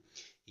ആണ്.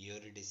 ഈ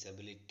ഒരു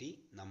disability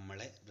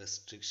നമ്മളെ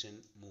റെസ്ട്രിക്ഷൻ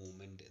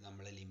മൂവ്മെൻറ്റ്,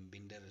 നമ്മളെ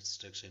ലിംബിൻ്റെ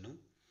റെസ്ട്രിക്ഷനും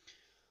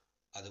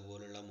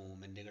അതുപോലുള്ള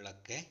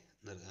മൂവ്മെൻറ്റുകളൊക്കെ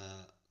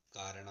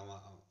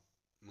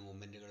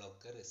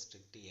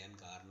റെസ്ട്രിക്റ്റ് ചെയ്യാൻ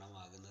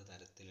കാരണമാകുന്ന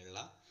തരത്തിലുള്ള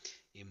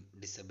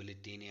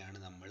ഡിസബിലിറ്റീനെയാണ്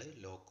നമ്മൾ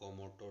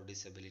ലോക്കോമോട്ടോർ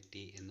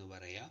ഡിസബിലിറ്റി എന്ന്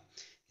പറയുക.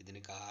 ഇതിന്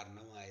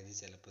കാരണമായത്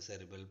ചിലപ്പോൾ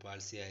സെറിബ്രൽ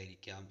പാൾസി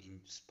ആയിരിക്കാം,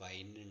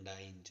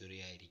 സ്പൈനിനുണ്ടായ ഇഞ്ചുറി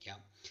ആയിരിക്കാം,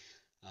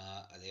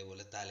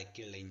 അതേപോലെ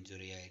തലയ്ക്കുള്ള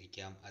ഇഞ്ചുറി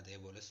ആയിരിക്കാം,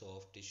 അതേപോലെ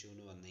സോഫ്റ്റ്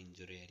ടിഷ്യൂവിന് വന്ന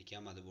ഇഞ്ചുറി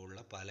ആയിരിക്കാം.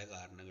 അതുപോലുള്ള പല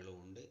കാരണങ്ങളും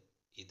കൊണ്ട്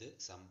ഇത്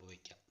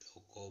സംഭവിക്കാം.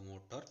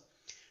 ലോക്കോമോട്ടോർ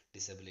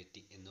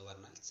ഡിസബിലിറ്റി എന്ന്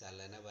പറഞ്ഞാൽ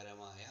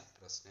ചലനപരമായ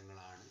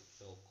പ്രശ്നങ്ങളാണ്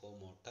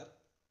ലോക്കോമോട്ടർ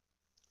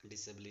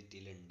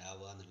ഡിസബിലിറ്റിയിൽ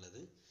ഉണ്ടാവുക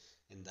എന്നുള്ളത്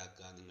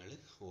എന്താക്കുക, നിങ്ങൾ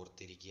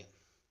ഓർത്തിരിക്കുക.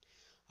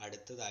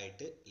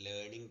 അടുത്തതായിട്ട്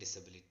ലേണിംഗ്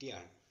ഡിസബിലിറ്റി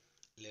ആണ്.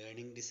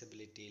 ലേണിംഗ്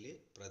ഡിസബിലിറ്റിയിൽ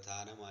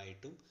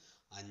പ്രധാനമായിട്ടും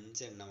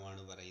 5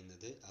 എണ്ണമാണ്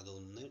പറയുന്നത്.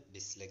 അതൊന്ന്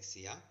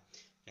ഡിസ്ലെക്സിയ,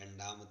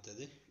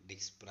 രണ്ടാമത്തത്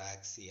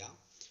ഡിസ്പ്രാക്സിയ,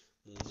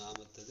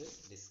 മൂന്നാമത്തത്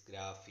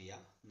ഡിസ്ഗ്രാഫിയ,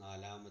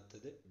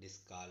 നാലാമത്തത്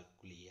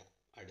ഡിസ്കാൽക്കുലിയ.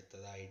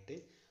 അടുത്തതായിട്ട്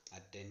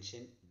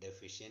attention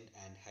deficient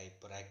and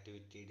hyper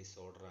activity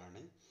disorder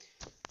ആണ്.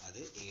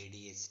 അത്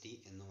ADHD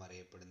എന്നും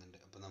അറിയപ്പെടുന്നുണ്ട്.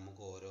 അപ്പോൾ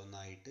നമുക്ക്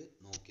ഓരോന്നായിട്ട്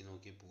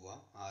നോക്കി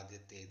പോവാം.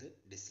 ആദ്യത്തേത്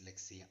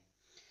dyslexia.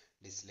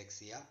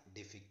 Dyslexia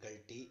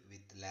difficulty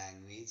with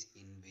language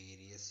in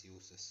various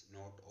uses,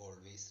 not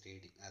always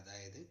reading.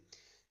 അതായത്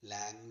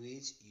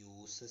ലാംഗ്വേജ്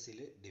യൂസസിൽ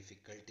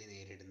ഡിഫിക്കൽട്ടി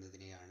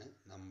നേരിടുന്നതിനെയാണ്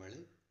നമ്മൾ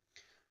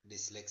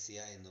ഡിസ്ലെക്സിയ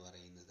എന്ന്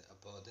പറയുന്നത്.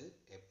 അപ്പോൾ അത്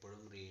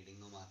എപ്പോഴും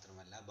റീഡിങ്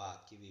മാത്രമല്ല,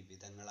 ബാക്കി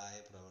വിവിധങ്ങളായ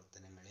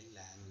പ്രവർത്തനങ്ങളിൽ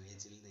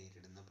ലാംഗ്വേജിൽ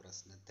നേരിടുന്ന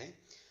പ്രശ്നത്തെ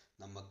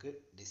നമുക്ക്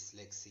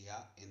ഡിസ്ലെക്സിയ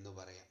എന്ന്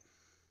പറയാം.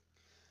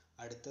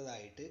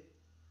 അടുത്തതായിട്ട്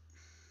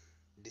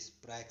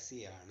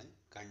ഡിസ്പ്രാക്സിയ ആണ്.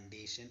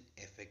 Condition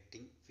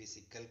affecting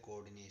physical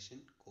coordination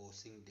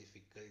causing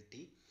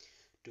difficulty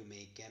to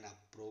make an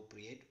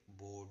appropriate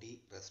body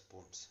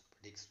response.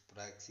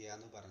 Dyspraxia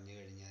എന്ന് പറഞ്ഞു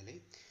കഴിഞ്ഞാൽ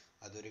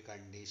അതൊരു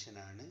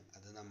കണ്ടീഷനാണ്.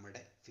 അത്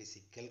നമ്മുടെ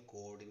ഫിസിക്കൽ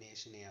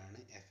കോർഡിനേഷനെയാണ്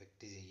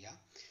എഫക്റ്റ് ചെയ്യുക.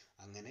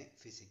 അങ്ങനെ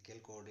ഫിസിക്കൽ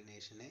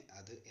കോർഡിനേഷനെ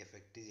അത്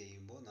എഫക്റ്റ്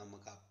ചെയ്യുമ്പോൾ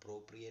നമുക്ക്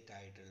അപ്രോപ്രിയേറ്റ്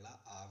ആയിട്ടുള്ള,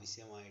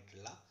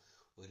 ആവശ്യമായിട്ടുള്ള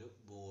ഒരു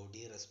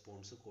ബോഡി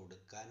റെസ്പോൺസ്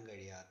കൊടുക്കാൻ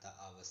കഴിയാത്ത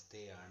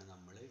അവസ്ഥയാണ്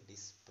നമ്മൾ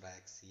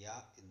ഡിസ്പ്രാക്സിയ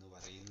എന്ന്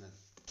പറയുന്നത്.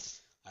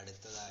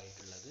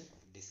 അടുത്തതായിട്ടുള്ളത്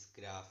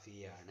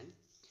ഡിസ്ഗ്രാഫിയ ആണ്.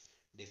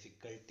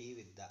 Difficulty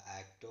with the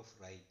act of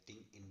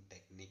writing in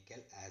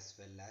technical as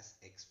well as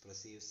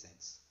expressive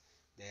sense.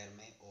 There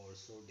may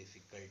also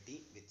difficulty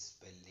with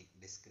spelling.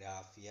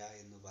 Dysgraphia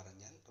എന്ന്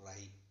പറഞ്ഞാൽ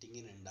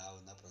റൈറ്റിങ്ങിന്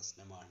ഉണ്ടാവുന്ന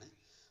പ്രശ്നമാണ്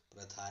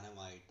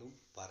പ്രധാനമായിട്ടും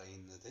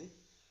പറയുന്നത്.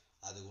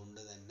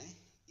 അതുകൊണ്ട് തന്നെ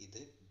ഇത്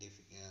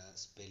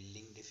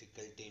സ്പെല്ലിംഗ്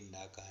ഡിഫിക്കൽട്ടി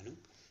ഉണ്ടാക്കാനും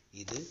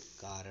ഇത്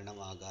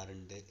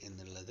കാരണമാകാറുണ്ട്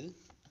എന്നുള്ളത്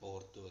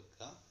ഓർത്തു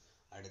വെക്കുക.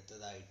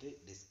 അടുത്തതായിട്ട്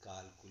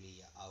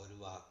ഡിസ്കാൽക്കുലിയ. ആ ഒരു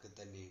വാക്ക്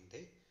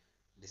തന്നെയുണ്ട്.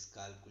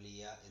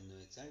 ഡിസ്കാൽക്കുലിയ എന്ന്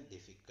വെച്ചാൽ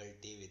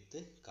ഡിഫിക്കൽട്ടി വിത്ത്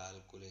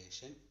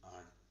കാൽക്കുലേഷൻ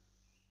ആണ്.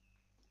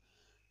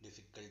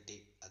 ഡിഫിക്കൽട്ടി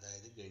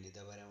അതായത്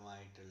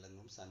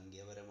ഗണിതപരമായിട്ടുള്ളതും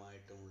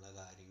സംഖ്യാപരമായിട്ടുമുള്ള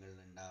കാര്യങ്ങളിൽ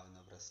ഉണ്ടാവുന്ന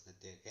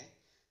പ്രശ്നത്തെയൊക്കെ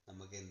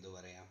നമുക്ക് എന്തു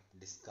പറയാം,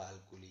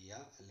 ഡിസ്കാൽക്കുലിയ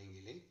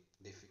അല്ലെങ്കിൽ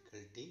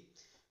ഡിഫിക്കൽട്ടി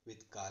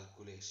വിത്ത്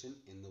കാൽക്കുലേഷൻ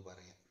എന്ന്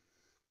പറയാം.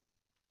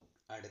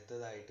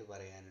 അടുത്തതായിട്ട്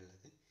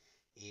പറയാനുള്ളത്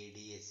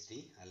ADHD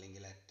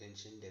അല്ലെങ്കിൽ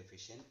attention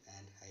deficient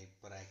and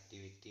hyper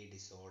activity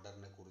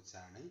ഡിസോർഡറിനെ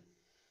കുറിച്ചാണ്.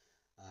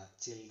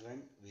 Children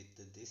with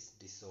this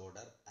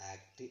disorder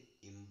act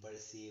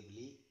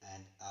impulsively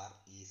and are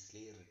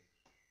easily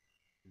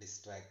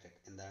distracted.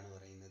 എന്താണ്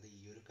പറയുന്നത്,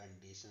 ഈ ഒരു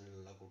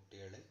കണ്ടീഷനിലുള്ള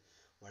കുട്ടികൾ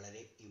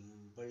വളരെ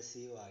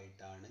ഇമ്പൾസീവ്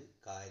ആയിട്ടാണ്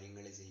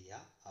കാര്യങ്ങൾ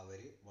ചെയ്യുക.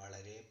 അവർ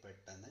വളരെ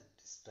പെട്ടെന്ന്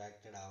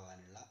ഡിസ്ട്രാക്റ്റഡ്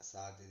ആവാനുള്ള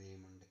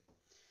സാധ്യതയുമുണ്ട്.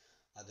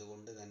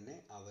 അതുകൊണ്ട് തന്നെ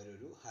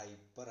അവരൊരു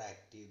ഹൈപ്പർ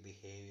ആക്റ്റീവ്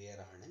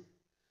ബിഹേവിയർ ആണ്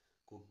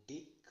കുട്ടി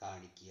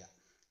കാണിക്കുക.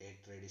 A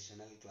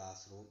traditional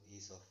classroom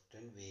is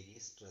often very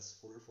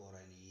stressful for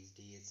an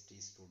ADHD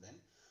student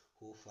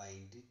who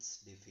finds it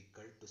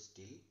difficult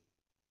to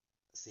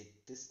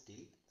sit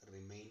still,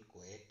 remain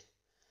quiet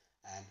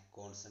and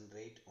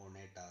concentrate on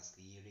a task.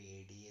 ഈ ഒരു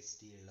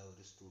ADHD ഉള്ള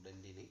ഒരു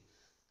സ്റ്റുഡൻറ്റിന്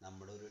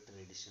നമ്മുടെ ഒരു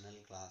ട്രഡീഷണൽ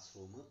ക്ലാസ്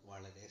റൂം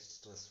വളരെ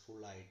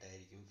സ്ട്രെസ്ഫുൾ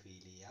ആയിട്ടായിരിക്കും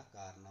ഫീൽ ചെയ്യുക.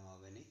 കാരണം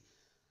അവന്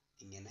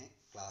ഇങ്ങനെ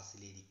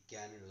ക്ലാസ്സിൽ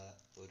ഇരിക്കാനുള്ള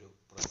ഒരു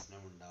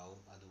പ്രശ്നമുണ്ടാവും,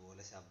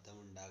 അതുപോലെ ശബ്ദം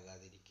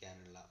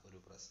ഉണ്ടാകാതിരിക്കാനുള്ള ഒരു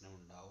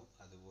പ്രശ്നമുണ്ടാവും,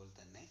 അതുപോലെ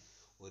തന്നെ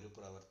ഒരു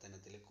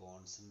പ്രവർത്തനത്തിൽ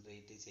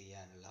കോൺസെൻട്രേറ്റ്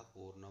ചെയ്യാനുള്ള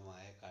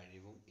പൂർണ്ണമായ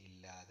കഴിവും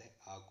ഇല്ലാതെ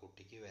ആ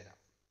കുട്ടിക്ക് വരാം.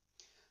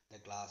 The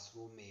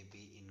classroom may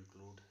be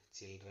include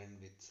children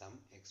with some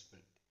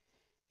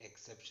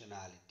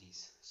exceptionalities,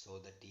 so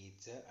the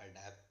teacher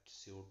adapt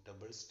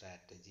suitable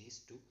strategies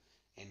to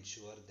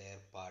ensure their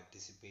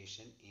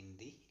participation in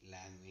the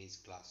language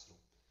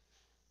classroom.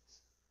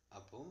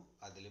 അപ്പോൾ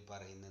അതിൽ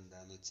പറയുന്നത്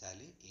എന്താണെന്ന് വെച്ചാൽ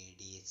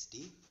ADHD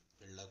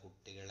ഉള്ള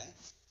കുട്ടികളെ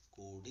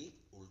കൂടി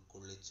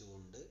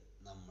ഉൾക്കൊള്ളിച്ചുകൊണ്ട്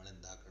നമ്മൾ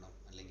എന്താക്കണം,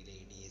 അല്ലെങ്കിൽ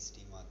ADHD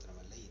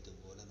മാത്രമല്ല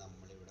ഇതുപോലെ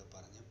നമ്മളിവിടെ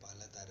പറഞ്ഞ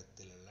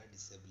പലതരത്തിലുള്ള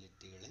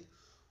ഡിസബിലിറ്റികൾ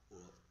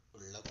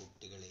ഉള്ള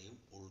കുട്ടികളെയും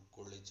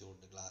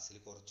ഉൾക്കൊള്ളിച്ചുകൊണ്ട്, ക്ലാസ്സിൽ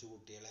കുറച്ച്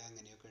കുട്ടികളെ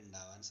അങ്ങനെയൊക്കെ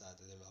ഉണ്ടാവാൻ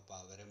സാധ്യതയുള്ളൂ, അപ്പോൾ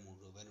അവരെ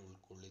മുഴുവൻ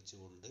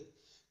ഉൾക്കൊള്ളിച്ചുകൊണ്ട്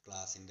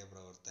ക്ലാസ്സിൻ്റെ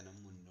പ്രവർത്തനം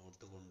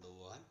മുന്നോട്ട്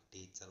കൊണ്ടുപോകാൻ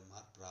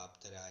ടീച്ചർമാർ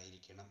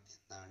പ്രാപ്തരായിരിക്കണം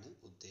എന്നാണ്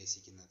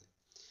ഉദ്ദേശിക്കുന്നത്.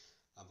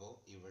 അപ്പോൾ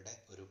ഇവിടെ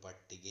ഒരു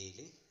പട്ടികയിൽ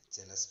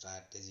ചില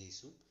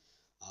സ്ട്രാറ്റജീസും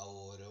ആ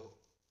ഓരോ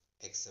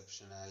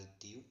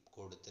എക്സെപ്ഷനാലിറ്റിയും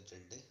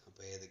കൊടുത്തിട്ടുണ്ട്.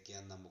 അപ്പോൾ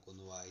ഏതൊക്കെയാണെന്ന്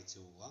നമുക്കൊന്ന് വായിച്ചു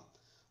പോവാം.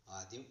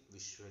 ആദ്യം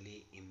വിഷ്വലി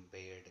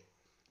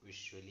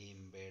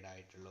ഇമ്പെയർഡ്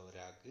ആയിട്ടുള്ള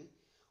ഒരാൾക്ക്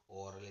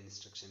ഓറൽ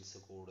ഇൻസ്ട്രക്ഷൻസ്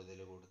കൂടുതൽ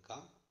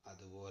കൊടുക്കാം.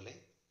 അതുപോലെ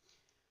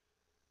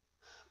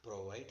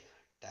provide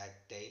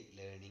tactile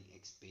learning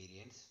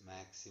experience,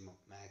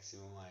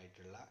 maximum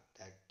ആയിട്ടുള്ള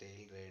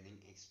ടാക്ടൈൽ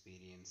ലേണിംഗ്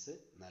എക്സ്പീരിയൻസ്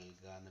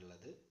നൽകുക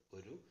എന്നുള്ളത്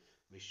ഒരു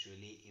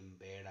വിഷ്വലി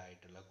ഇമ്പെയർഡ്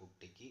ആയിട്ടുള്ള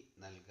കുട്ടിക്ക്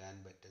നൽകാൻ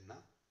പറ്റുന്ന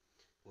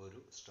ഒരു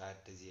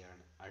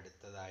സ്ട്രാറ്റജിയാണ്.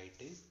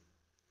 അടുത്തതായിട്ട്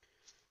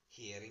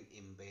ഹിയറിംഗ്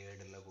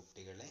ഇമ്പെയർഡ് ഉള്ള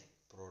കുട്ടികളെ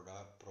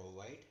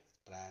provide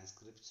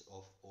transcripts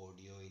of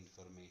audio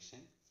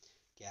information,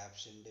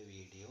 ക്യാപ്ഷൻഡ്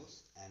videos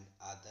and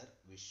other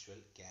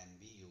visual can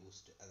be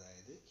used.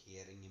 അതായത്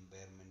ഹിയറിംഗ്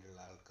ഇമ്പയർമെൻ്റ്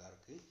ഉള്ള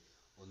ആൾക്കാർക്ക്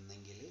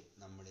ഒന്നെങ്കിൽ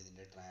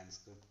നമ്മളിതിൻ്റെ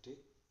ട്രാൻസ്ക്രിപ്റ്റ്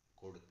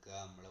കൊടുക്കുക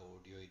നമ്മളെ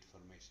ഓഡിയോ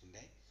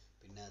ഇൻഫർമേഷൻ്റെ,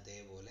 പിന്നെ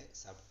അതേപോലെ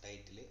സബ്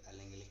ടൈറ്റിൽ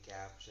അല്ലെങ്കിൽ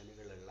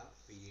ക്യാപ്ഷനുകളുള്ള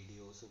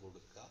വീഡിയോസ്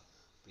കൊടുക്കുക,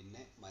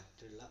 പിന്നെ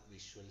മറ്റുള്ള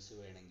വിഷ്വൽസ്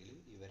വേണമെങ്കിലും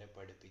ഇവരെ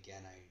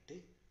പഠിപ്പിക്കാനായിട്ട്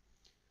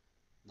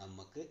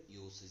നമുക്ക്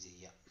യൂസ്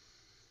ചെയ്യാം.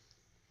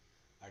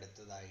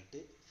 അടുത്തതായിട്ട്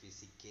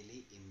ഫിസിക്കലി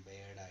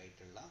ഇമ്പയർഡ്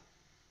ആയിട്ടുള്ള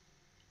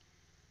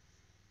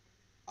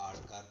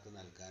ആൾക്കാർക്ക്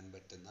നൽകാൻ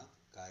പറ്റുന്ന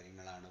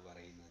കാര്യങ്ങളാണ്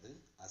പറയുന്നത്.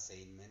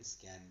 അസൈൻമെൻറ്റ്സ്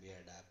ക്യാൻ ബി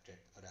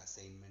അഡാപ്റ്റഡ്, ഒരു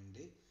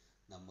അസൈൻമെൻറ്റ്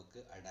നമുക്ക്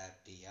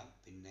അഡാപ്റ്റ് ചെയ്യാം.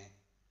 പിന്നെ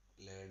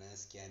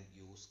learners can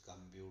use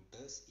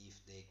computers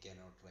if they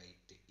cannot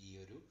right. ഈ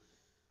ഒരു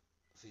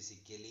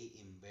ഫിസിക്കലി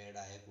ഇമ്പയർഡ്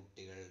ആയ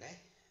കുട്ടികളുടെ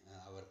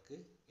അവർക്ക്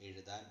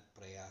എഴുതാൻ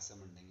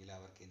പ്രയാസമുണ്ടെങ്കിൽ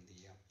അവർക്ക് എന്ത്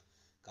ചെയ്യാം,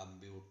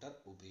 കമ്പ്യൂട്ടർ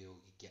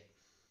ഉപയോഗിക്കാം.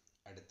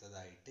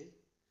 അടുത്തതായിട്ട്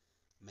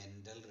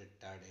മെൻ്റൽ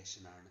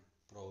റിട്ടാർഡേഷൻ ആണ്.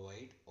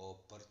 Provide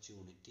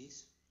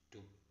opportunities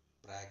to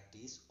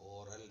practice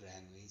oral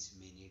language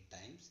many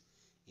times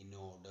in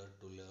order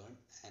to learn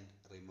and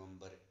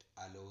remember it,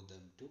 allow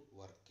them to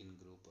work in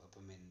group.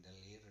 അപ്പോൾ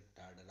മെൻ്റലി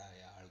റിട്ടാർഡഡ് ആയ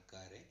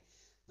ആൾക്കാരെ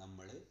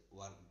നമ്മൾ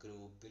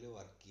ഗ്രൂപ്പിൽ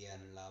വർക്ക്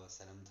ചെയ്യാനുള്ള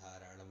അവസരം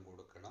ധാരാളം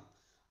കൊടുക്കണം.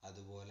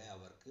 അതുപോലെ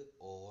അവർക്ക്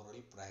ഓറൽ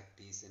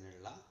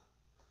പ്രാക്ടീസിനുള്ള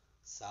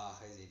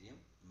സാഹചര്യം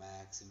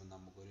മാക്സിമം,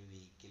 നമുക്കൊരു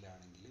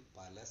വീക്കിലാണെങ്കിൽ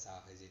പല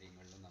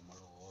സാഹചര്യങ്ങളിലും നമ്മൾ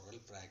ഓറൽ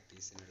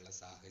പ്രാക്ടീസിനുള്ള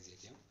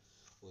സാഹചര്യം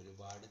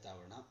ഒരുപാട്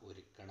തവണ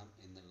ഒരുക്കണം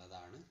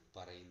എന്നുള്ളതാണ്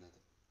പറയുന്നത്.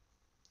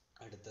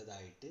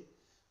 അടുത്തതായിട്ട്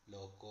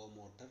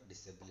ലോക്കോമോട്ടർ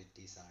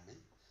ഡിസബിലിറ്റീസ് ആണ്.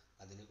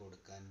 അതിന്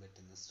കൊടുക്കാൻ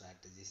പറ്റുന്ന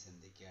സ്ട്രാറ്റജീസ്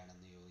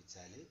എന്തൊക്കെയാണെന്ന്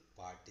ചോദിച്ചാൽ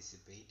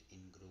participate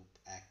in group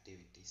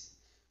activities,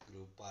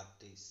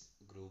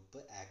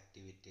 group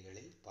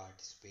ആക്ടിവിറ്റികളിൽ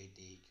participate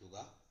ചെയ്യിക്കുക.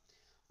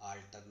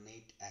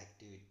 Alternate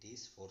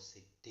activities four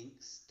sitting,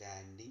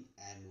 standing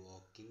and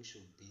walking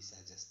should be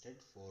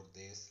suggested four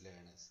there's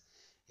learners.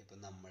 ഇപ്പം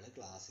നമ്മൾ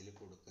ക്ലാസ്സിൽ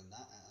കൊടുക്കുന്ന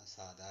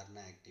സാധാരണ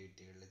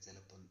ആക്ടിവിറ്റികളിൽ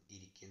ചിലപ്പം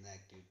ഇരിക്കുന്ന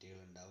ആക്ടിവിറ്റികൾ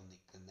ഉണ്ടാവും,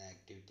 നിൽക്കുന്ന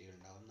ആക്ടിവിറ്റികൾ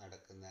ഉണ്ടാവും,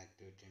 നടക്കുന്ന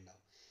ആക്ടിവിറ്റി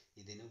ഉണ്ടാവും.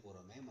 ഇതിനു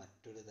പുറമെ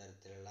മറ്റൊരു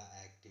തരത്തിലുള്ള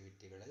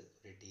ആക്ടിവിറ്റികൾ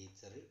ഒരു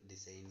ടീച്ചർ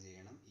ഡിസൈൻ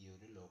ചെയ്യണം ഈ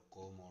ഒരു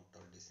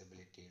ലോക്കോമോട്ടോർ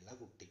ഡിസബിലിറ്റി ഉള്ള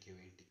കുട്ടിക്ക്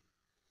വേണ്ടി.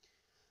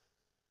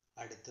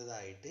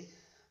 അടുത്തതായിട്ട്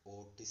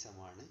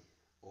ഓട്ടിസമാണ്.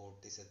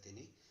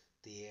 ഓട്ടിസത്തിന്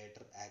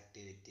theatre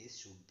activities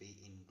should be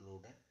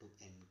included to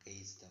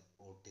എൻകേജ് dum.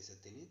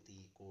 ഓട്ടിസത്തിന്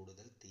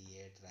കൂടുതൽ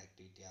തിയേറ്റർ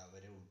ആക്ടിവിറ്റി,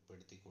 അവരെ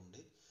ഉൾപ്പെടുത്തിക്കൊണ്ട്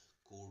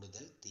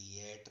കൂടുതൽ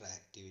തിയേറ്റർ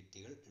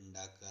ആക്ടിവിറ്റികൾ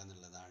ഉണ്ടാക്കുക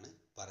എന്നുള്ളതാണ്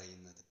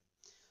പറയുന്നത്.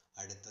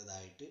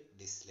 അടുത്തതായിട്ട്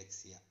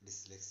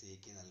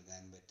ഡിസ്ലെക്സിയയ്ക്ക്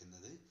നൽകാൻ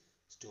പറ്റുന്നത്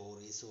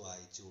സ്റ്റോറീസ്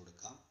വായിച്ചു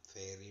കൊടുക്കാം,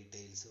 ഫെയറി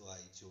ടെയിൽസ്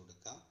വായിച്ചു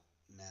കൊടുക്കാം,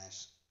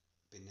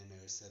 പിന്നെ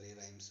നഴ്സറി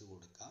റൈംസ്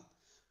കൊടുക്കാം,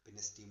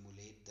 പിന്നെ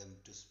stimulate them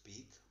to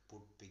speak,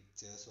 puttu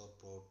pictures or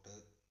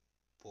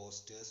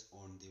posters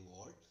on the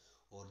wall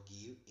or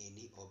give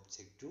any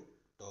object to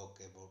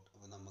talk about.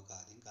 അപ്പോൾ നമുക്ക്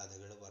ആദ്യം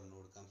കഥകൾ പറഞ്ഞു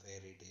കൊടുക്കാം,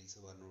 ഫെയറി ടെയിൽസ്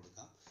പറഞ്ഞു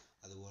കൊടുക്കാം,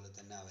 അതുപോലെ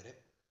തന്നെ അവരെ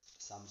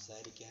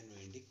സംസാരിക്കാൻ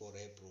വേണ്ടി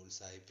കുറേ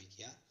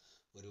പ്രോത്സാഹിപ്പിക്കുക.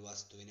 ഒരു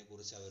വസ്തുവിനെ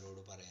കുറിച്ച്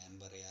അവരോട് പറയാൻ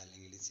പറയുക,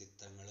 അല്ലെങ്കിൽ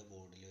ചിത്രങ്ങൾ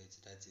ബോർഡിൽ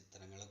വെച്ചിട്ട് ആ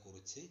ചിത്രങ്ങളെ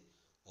കുറിച്ച്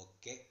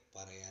ഒക്കെ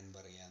പറയാൻ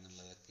പറയുക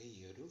എന്നുള്ളതൊക്കെ ഈ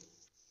ഒരു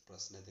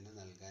പ്രശ്നത്തിന്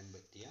നൽകാൻ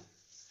പറ്റിയ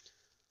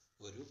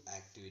ഒരു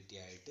ആക്ടിവിറ്റി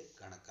ആയിട്ട്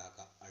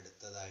കണക്കാക്കാം.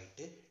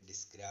 അടുത്തതായിട്ട്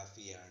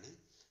ഡിസ്ഗ്രാഫിയാണ്.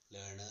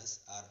 Learners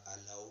are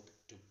allowed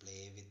to play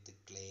with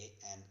clay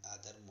and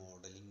other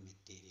modelling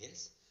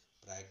materials,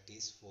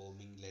 practice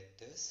foaming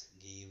letters,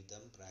 give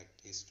dum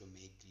practice to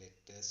make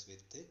letters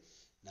with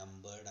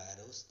numbered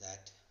arrows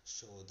that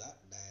show the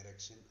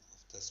direction of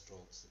the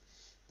strokes.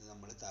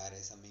 നമ്മൾ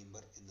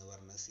താരസമീമ്പർ എന്ന്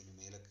പറഞ്ഞ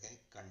സിനിമയിലൊക്കെ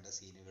കണ്ട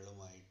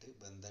സീനുകളുമായിട്ട്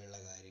ബന്ധമുള്ള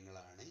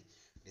കാര്യങ്ങളാണ്.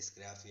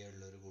 ഡിസ്ഗ്രാഫിയ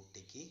ഉള്ള ഒരു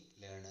കുട്ടിക്ക്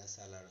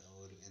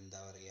ഒരു എന്താ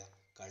പറയുക,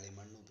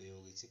 കളിമണ്ണ്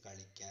ഉപയോഗിച്ച്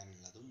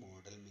കളിക്കാനുള്ളതും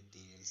മോഡൽ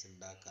മെറ്റീരിയൽസ്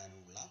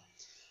ഉണ്ടാക്കാനുള്ള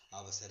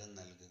അവസരം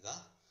നൽകുക,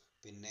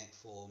 പിന്നെ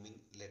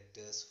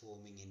ലെറ്റേഴ്സ്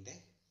ഫോമിങ്ങിൻ്റെ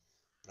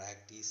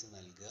പ്രാക്ടീസ്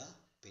നൽകുക,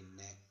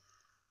 പിന്നെ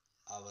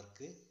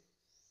അവർക്ക്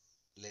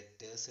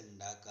ലെറ്റേഴ്സ്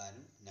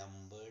ഉണ്ടാക്കാനും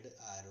നമ്പേർഡ്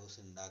ആരോസ്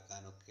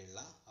ഉണ്ടാക്കാനൊക്കെയുള്ള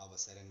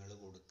അവസരങ്ങൾ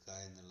കൊടുക്കുക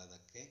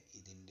എന്നുള്ളതൊക്കെ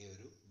ഇതിൻ്റെ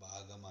ഒരു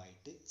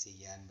ഭാഗമായിട്ട്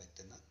ചെയ്യാൻ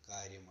പറ്റുന്ന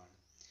കാര്യമാണ്.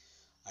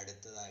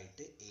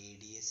 അടുത്തതായിട്ട്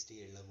ADHD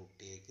ഉള്ള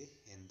കുട്ടികൾക്ക്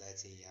എന്താ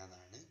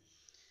ചെയ്യാന്നാണ്.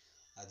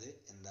 അത്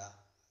എന്താ,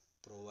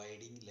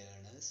 providing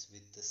learners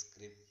with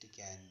script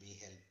can be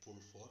helpful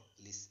for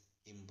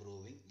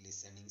improving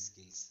listening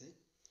skills,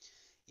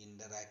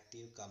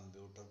 interactive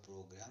computer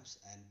programmes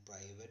and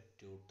private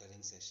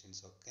tutoring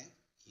sessions ഒക്കെ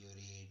ഈ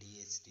ഒരു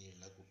ADHD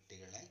ഉള്ള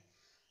കുട്ടികളെ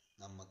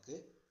നമുക്ക്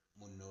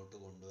മുന്നോട്ട്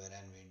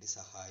കൊണ്ടുവരാൻ വേണ്ടി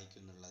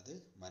സഹായിക്കുന്നുള്ളത്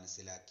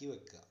മനസ്സിലാക്കി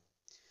വെക്കുക.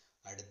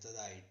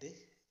 അടുത്തതായിട്ട്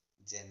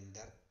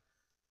ജെൻഡർ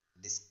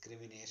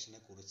ഡിസ്ക്രിമിനേഷനെ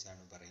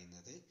കുറിച്ചാണ്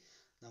പറയുന്നത്.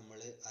 നമ്മൾ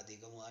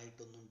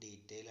അധികമായിട്ടൊന്നും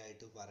ഡീറ്റെയിൽ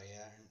ആയിട്ട്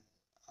പറയാൻ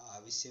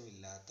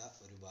ആവശ്യമില്ലാത്ത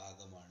ഒരു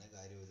ഭാഗമാണ്.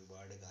 കാര്യം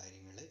ഒരുപാട്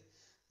കാര്യങ്ങൾ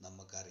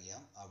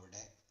നമുക്കറിയാം.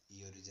 അവിടെ ഈ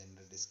ഒരു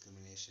ജെൻഡർ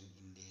ഡിസ്ക്രിമിനേഷൻ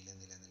ഇന്ത്യയിൽ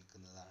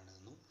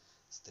നിലനിൽക്കുന്നതാണെന്നും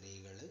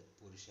സ്ത്രീകൾ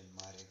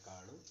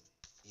പുരുഷന്മാരെക്കാളും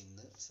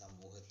ഇന്ന്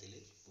സമൂഹത്തിൽ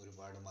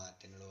ഒരുപാട്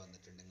മാറ്റങ്ങൾ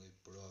വന്നിട്ടുണ്ടെങ്കിൽ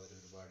ഇപ്പോഴും അവർ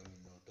ഒരുപാട്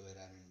മുന്നോട്ട്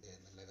വരാനുണ്ട്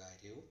എന്നുള്ള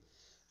കാര്യവും,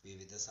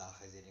 വിവിധ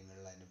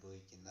സാഹചര്യങ്ങളിൽ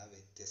അനുഭവിക്കുന്ന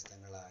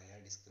വ്യത്യസ്തങ്ങളായ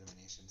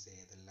ഡിസ്ക്രിമിനേഷൻസ്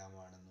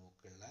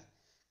ഏതെല്ലാമാണെന്നൊക്കെയുള്ള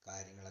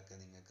കാര്യങ്ങളൊക്കെ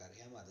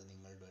നിങ്ങൾക്കറിയാം. അത്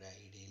നിങ്ങളുടെ ഒരു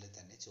ഐഡിയയിൽ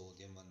തന്നെ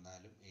ചോദ്യം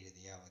വന്നാലും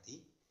എഴുതിയാൽ മതി.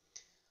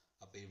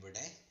 അപ്പോൾ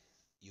ഇവിടെ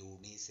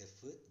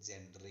യൂണിസെഫ്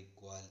ജെൻഡർ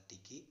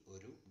ഇക്വാലിറ്റിക്ക്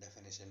ഒരു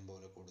ഡെഫിനിഷൻ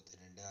പോലെ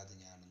കൊടുത്തിട്ടുണ്ട്. അത്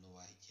ഞാനൊന്ന്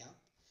വായിക്കാം.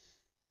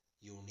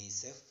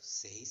 UNICEF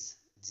says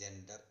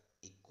gender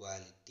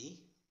equality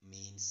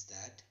means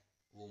that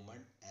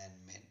women and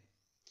men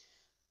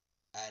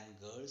and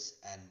girls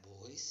and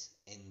boys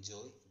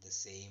enjoy the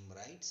same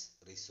rights,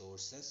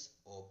 resources,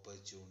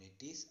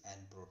 opportunities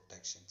and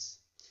protections.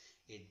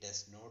 It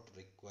does not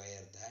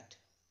require that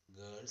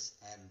girls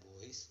and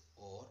boys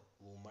or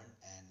women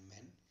and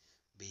men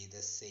be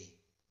the same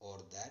or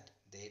that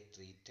they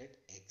treated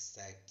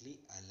exactly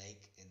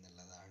alike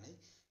എന്നുള്ളതാണ്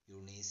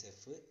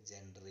UNICEF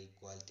gender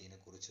ഈക്വാലിറ്റിനെ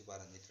കുറിച്ച്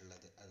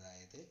പറഞ്ഞിട്ടുള്ളത്.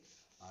 അതായത്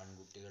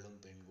ആൺകുട്ടികളും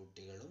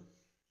പെൺകുട്ടികളും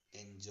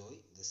enjoy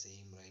the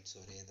same rights,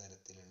 ഒരേ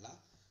തരത്തിലുള്ള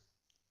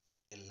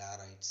എല്ലാ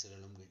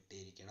റൈറ്റ്സുകളും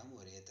കിട്ടിയിരിക്കണം,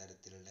 ഒരേ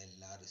തരത്തിലുള്ള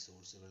എല്ലാ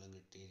റിസോഴ്സുകളും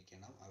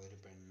കിട്ടിയിരിക്കണം. അവർ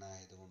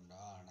പെണ്ണായതുകൊണ്ടോ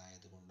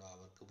ആണായതുകൊണ്ടോ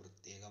അവർക്ക്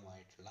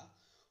പ്രത്യേകമായിട്ടുള്ള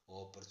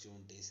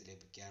ഓപ്പർച്യൂണിറ്റീസ്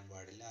ലഭിക്കാൻ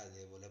പാടില്ല.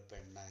 അതേപോലെ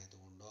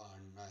പെണ്ണായതുകൊണ്ടോ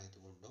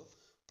ആണായതുകൊണ്ടോ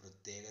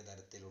പ്രത്യേക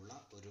തരത്തിലുള്ള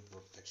ഒരു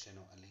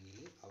പ്രൊട്ടക്ഷനോ അല്ലെങ്കിൽ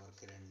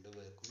അവർക്ക്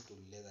രണ്ടുപേർക്കും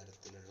തുല്യ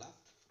തരത്തിലുള്ള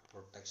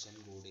പ്രൊട്ടക്ഷൻ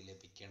കൂടി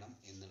ലഭിക്കണം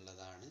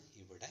എന്നുള്ളതാണ്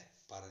ഇവിടെ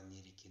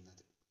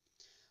പറഞ്ഞിരിക്കുന്നത്.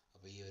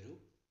 അപ്പോൾ ഈ ഒരു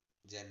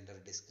ജെൻഡർ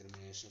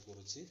ഡിസ്ക്രിമിനേഷനെ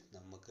കുറിച്ച്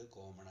നമുക്ക്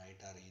കോമൺ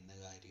ആയിട്ട് അറിയുന്ന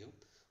കാര്യവും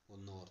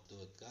ഒന്ന് ഓർത്തു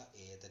വെക്കുക.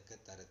 ഏതൊക്കെ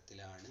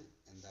തരത്തിലാണ്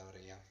എന്താ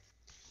പറയുക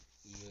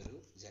ഈ ഒരു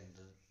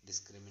ജെൻഡർ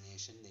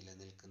ഡിസ്ക്രിമിനേഷൻ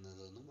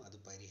നിലനിൽക്കുന്നതെന്നും അത്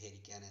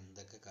പരിഹരിക്കാൻ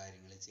എന്തൊക്കെ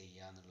കാര്യങ്ങൾ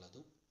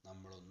ചെയ്യാന്നുള്ളതും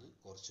നമ്മളൊന്ന്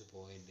കുറച്ച്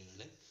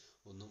പോയിന്റുകൾ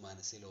ഒന്ന്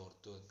മനസ്സിൽ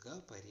ഓർത്തു വെക്കുക.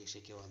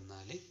 പരീക്ഷയ്ക്ക്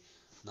വന്നാൽ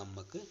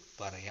നമുക്ക്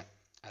പറയാം.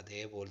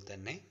 അതേപോലെ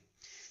തന്നെ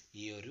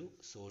ഈ ഒരു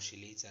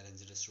സോഷ്യലി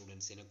ചലഞ്ചഡ്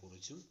സ്റ്റുഡൻസിനെ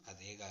കുറിച്ചും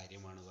അതേ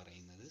കാര്യമാണ്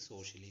പറയുന്നത്.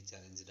 സോഷ്യലി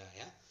ചലഞ്ചഡ് ആയ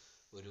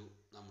ഒരു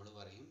നമ്മൾ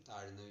പറയും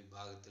താഴ്ന്ന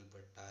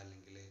വിഭാഗത്തിൽപ്പെട്ട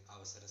അല്ലെങ്കിൽ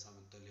അവസര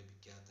സമത്വം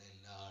ലഭിക്കാത്ത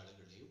എല്ലാ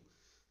ആളുകളെയും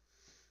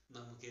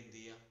നമുക്ക് എന്ത്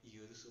ചെയ്യാം, ഈ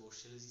ഒരു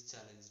സോഷ്യലി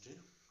ചലഞ്ചഡ്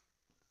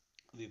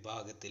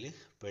വിഭാഗത്തിൽ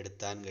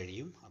പെടുത്താൻ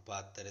കഴിയും. അപ്പോൾ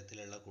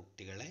അത്തരത്തിലുള്ള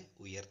കുട്ടികളെ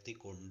ഉയർത്തി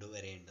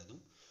കൊണ്ടുവരേണ്ടതും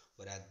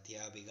ഒരു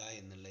അധ്യാപിക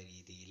എന്നുള്ള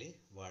രീതിയിൽ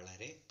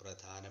വളരെ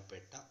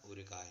പ്രധാനപ്പെട്ട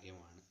ഒരു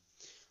കാര്യമാണ്.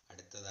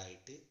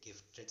 അടുത്തതായിട്ട്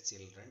ഗിഫ്റ്റഡ്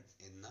ചിൽഡ്രൻ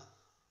എന്ന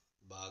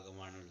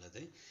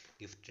ഭാഗമാണുള്ളത്.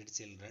 ഗിഫ്റ്റഡ്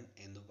ചിൽഡ്രൻ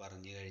എന്ന്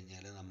പറഞ്ഞു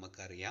കഴിഞ്ഞാൽ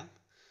നമുക്കറിയാം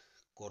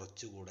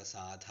കുറച്ചുകൂടെ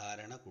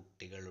സാധാരണ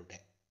കുട്ടികളുടെ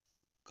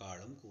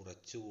കാളും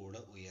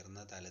കുറച്ചുകൂടെ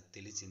ഉയർന്ന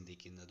തലത്തിൽ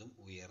ചിന്തിക്കുന്നതും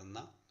ഉയർന്ന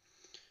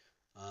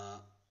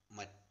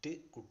മറ്റ്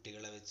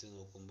കുട്ടികളെ വെച്ച്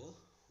നോക്കുമ്പോൾ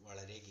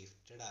വളരെ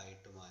ഗിഫ്റ്റഡ്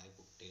ആയിട്ടുമായ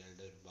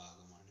കുട്ടികളുടെ ഒരു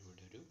ഭാഗമാണ്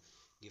ഇവിടെ ഒരു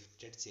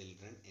ഗിഫ്റ്റഡ്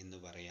ചിൽഡ്രൻ എന്ന്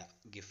പറയാം.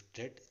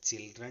 Gifted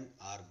children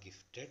are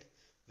gifted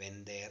when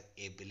their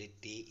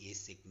ability is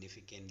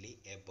significantly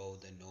above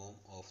the norm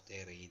of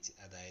their age.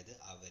 അതായത്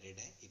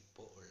അവരുടെ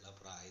ഇപ്പോൾ ഉള്ള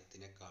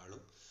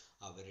പ്രായത്തിനേക്കാളും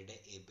അവരുടെ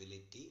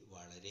എബിലിറ്റി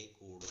വളരെ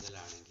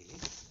കൂടുതലാണെങ്കിൽ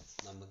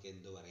നമുക്ക്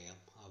എന്ത് പറയാം,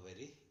 അവർ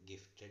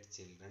ഗിഫ്റ്റഡ്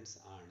ചിൽഡ്രൻസ്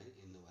ആണ്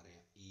എന്ന്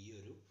പറയാം. ഈ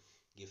ഒരു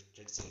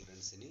ഗിഫ്റ്റഡ്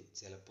ചിൽഡ്രൻസിന്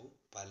ചിലപ്പം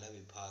പല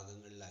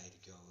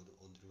വിഭാഗങ്ങളിലായിരിക്കും.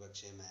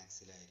 ഒരുപക്ഷെ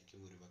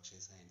മാത്സിലായിരിക്കും, ഒരുപക്ഷെ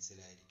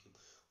സയൻസിലായിരിക്കും,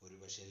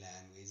 ഒരുപക്ഷെ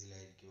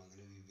ലാംഗ്വേജിലായിരിക്കും.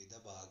 അങ്ങനെ വിവിധ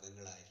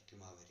ഭാഗങ്ങളായിരിക്കും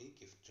അവർ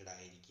ഗിഫ്റ്റഡ്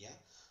ആയിരിക്കുക.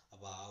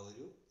 അപ്പോൾ ആ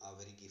ഒരു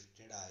അവർ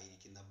ഗിഫ്റ്റഡ്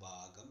ആയിരിക്കുന്ന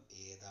ഭാഗം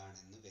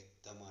ഏതാണെന്ന്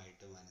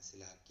വ്യക്തമായിട്ട്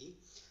മനസ്സിലാക്കി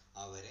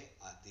അവരെ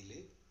അതിൽ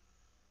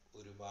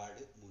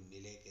ഒരുപാട്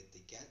മുന്നിലേക്ക്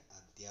എത്തിക്കാൻ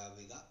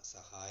അധ്യാപിക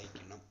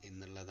സഹായിക്കണം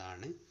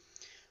എന്നുള്ളതാണ്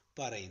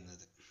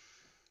പറയുന്നത്.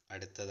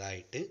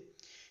 അടുത്തതായിട്ട്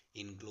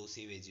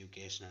ഇൻക്ലൂസീവ്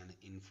എഡ്യൂക്കേഷൻ ആണ്.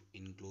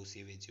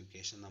 ഇൻക്ലൂസീവ്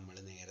എഡ്യൂക്കേഷൻ നമ്മൾ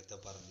നേരത്തെ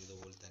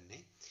പറഞ്ഞതുപോലെ തന്നെ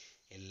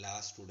എല്ലാ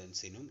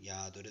സ്റ്റുഡൻസിനും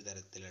യാതൊരു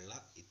തരത്തിലുള്ള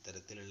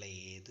ഇത്തരത്തിലുള്ള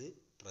ഏത്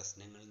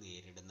പ്രശ്നങ്ങൾ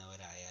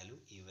നേരിടുന്നവരായാലും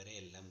ഇവരെ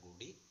എല്ലാം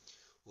കൂടി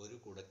ഒരു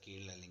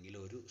കുടക്കീഴിൽ അല്ലെങ്കിൽ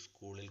ഒരു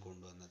സ്കൂളിൽ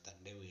കൊണ്ടുവന്ന്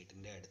തൻ്റെ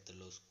വീടിൻ്റെ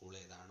അടുത്തുള്ള സ്കൂൾ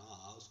ഏതാണോ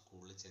ആ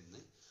സ്കൂളിൽ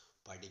ചെന്ന്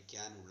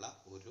പഠിക്കാനുള്ള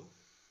ഒരു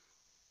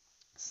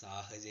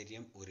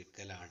സാഹചര്യം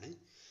ഒരുക്കലാണ്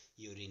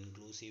ഈ ഒരു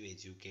ഇൻക്ലൂസീവ്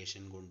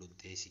എഡ്യൂക്കേഷൻ കൊണ്ട്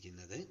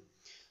ഉദ്ദേശിക്കുന്നത്.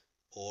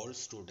 All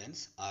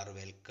students are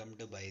welcomed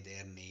by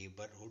their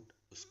neighborhood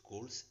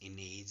schools in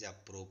age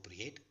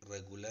appropriate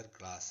regular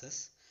classes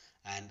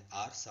and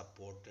are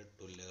supported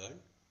to learn,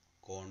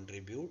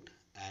 contribute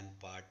and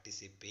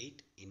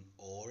participate in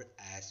all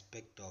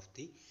aspects of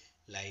the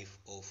life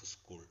of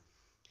school.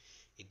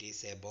 It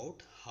is about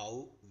how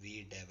we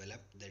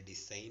develop the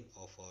design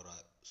of our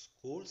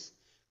schools,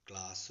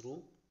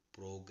 classroom,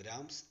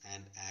 programs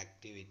and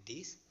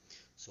activities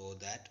so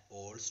that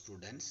all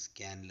students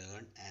can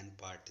learn and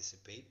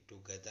participate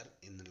together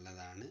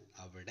എന്നുള്ളതാണ്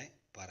അവിടെ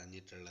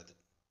പറഞ്ഞിട്ടുള്ളത്.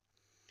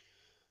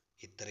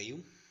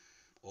 ഇത്രയും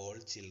all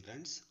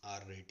children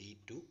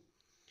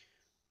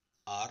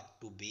are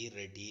to be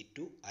ready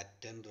to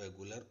attend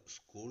regular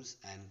schools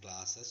and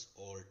classes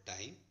all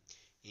time.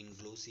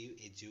 Inclusive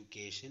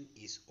education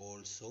is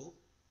also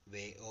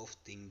way of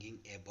thinking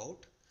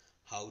about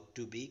how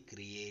to be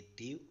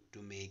creative to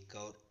make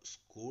our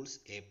schools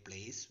a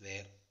place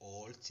where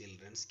all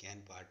children can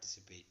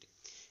participate.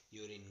 ഈ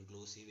ഒരു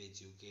inclusive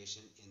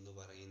education എന്ന്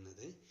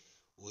പറയുന്നത്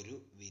ഒരു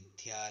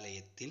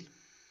വിദ്യാലയത്തിൽ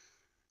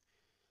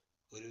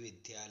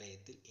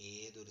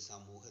ഏതൊരു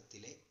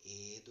സമൂഹത്തിലെ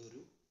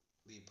ഏതൊരു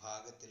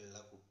വിഭാഗത്തിലുള്ള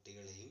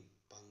കുട്ടികളെയും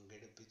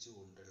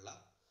പങ്കെടുപ്പിച്ചുകൊണ്ടുള്ള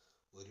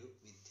ഒരു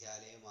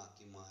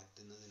വിദ്യാലയമാക്കി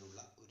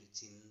മാറ്റുന്നതിനുള്ള ഒരു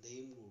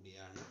ചിന്തയും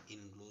കൂടിയാണ്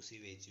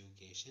ഇൻക്ലൂസീവ്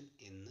എഡ്യൂക്കേഷൻ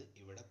എന്ന്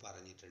ഇവിടെ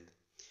പറഞ്ഞിട്ടുണ്ട്.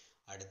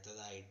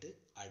 അടുത്തതായിട്ട്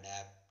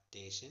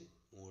അഡാപ്റ്റേഷൻ,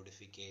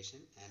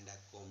 മോഡിഫിക്കേഷൻ ആൻഡ്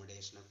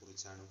അക്കോമഡേഷനെ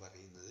കുറിച്ചാണ്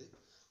പറയുന്നത്.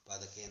 അപ്പോൾ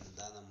അതൊക്കെ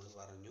എന്താ നമ്മൾ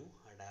പറഞ്ഞു.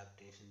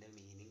 അഡാപ്റ്റേഷൻ്റെ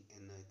മീനിങ്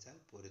എന്ന് വെച്ചാൽ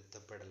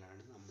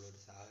പൊരുത്തപ്പെടലാണ്. നമ്മളൊരു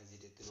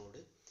സാഹചര്യത്തിനോട്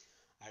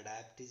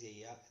അഡാപ്റ്റ്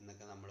ചെയ്യുക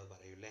എന്നൊക്കെ നമ്മൾ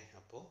പറയൂലേ.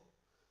 അപ്പോൾ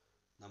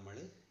നമ്മൾ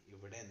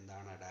ഇവിടെ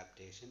എന്താണ്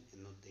അഡാപ്റ്റേഷൻ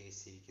എന്ന്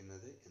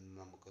ഉദ്ദേശിച്ചിരിക്കുന്നത് എന്ന്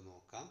നമുക്ക്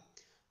നോക്കാം.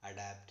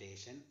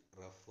 Adaptation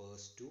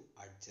refers to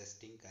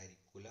adjusting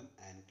curriculum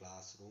and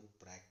classroom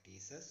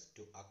practices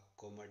to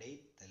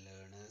accommodate the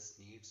learners'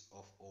 needs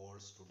of all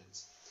students.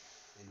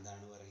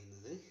 എന്താണ്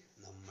പറയുന്നത്?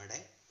 നമ്മുടെ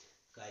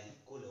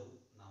കരിക്കുലവും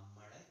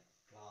നമ്മുടെ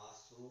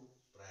ക്ലാസ് റൂം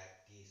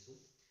പ്രാക്ടീസും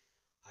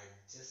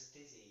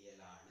അഡ്ജസ്റ്റ്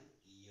ചെയ്യലാണ്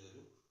ഈ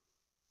ഒരു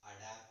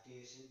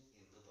അഡാപ്റ്റേഷൻ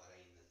എന്ന്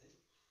പറയുന്നത്.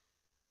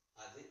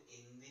 അത്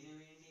എന്തിനു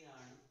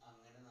വേണ്ടിയാണ്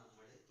അങ്ങനെ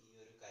നമ്മൾ ഈ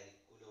ഒരു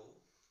കരിക്കുലവും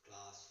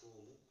ക്ലാസ്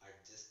റൂമും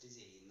അഡ്ജസ്റ്റ്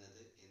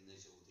ചെയ്യുന്നത് എന്ന്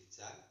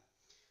ചോദിച്ചാൽ,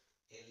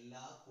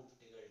 എല്ലാ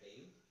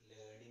കുട്ടികളുടെയും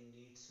ലേണിംഗ്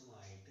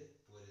നീഡ്സുമായിട്ട്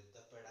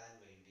പൊരുത്തപ്പെടാൻ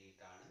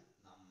വേണ്ടിയിട്ടാണ്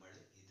നമ്മൾ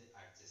ഇത്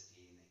അഡ്ജസ്റ്റ്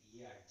ചെയ്യുന്നത്.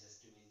 ഈ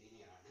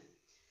അഡ്ജസ്റ്റ്മെന്റിനെയാണ്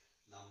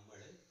നമ്മൾ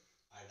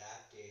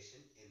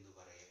അഡാപ്റ്റേഷൻ എന്ന്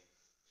പറയുക.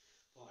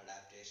 അപ്പോൾ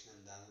അഡാപ്റ്റേഷൻ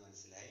എന്താണെന്ന്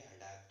മനസ്സിലായി.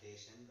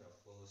 Adaptation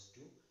refers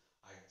to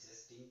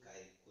adjusting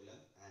curriculum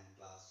and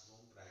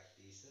classroom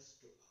practices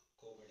to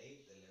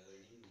accommodate the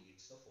learning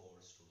needs of all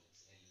students.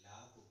 എല്ലാ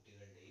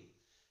കുട്ടികളുടെയും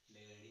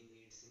ലേണിംഗ്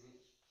നീഡ്സിന്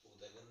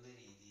ഉതകുന്ന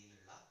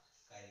രീതിയിലുള്ള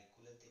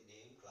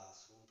കരിക്കുലത്തിൻ്റെയും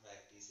ക്ലാസ് റൂം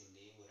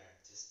പ്രാക്ടീസിൻ്റെയും ഒരു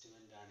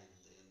അഡ്ജസ്റ്റ്മെൻ്റ് ആണ്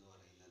എന്ത് എന്ന്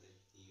പറയുന്നത്,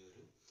 ഈ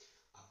ഒരു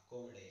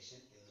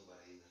അക്കോമഡേഷൻ എന്ന്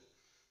പറയുന്നത്.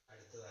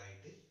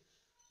 അടുത്തതായിട്ട്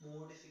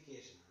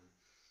മോഡിഫിക്കേഷൻ ആണ്.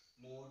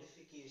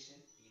 Modification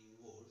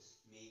involves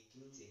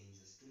making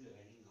changes to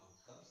learning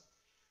outcomes,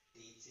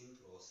 teaching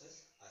process,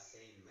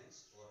 assignments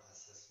or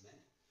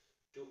assessment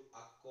to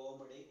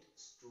accommodate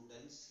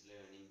students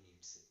learning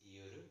needs. ഈ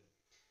ഒരു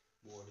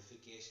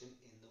മോഡിഫിക്കേഷൻ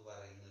എന്ന്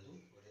പറയുന്നതും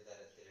ഒരു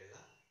തരത്തിലുള്ള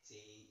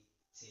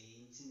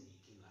ചേഞ്ച്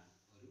മേക്കിംഗ് ആണ്,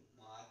 ഒരു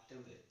മാറ്റം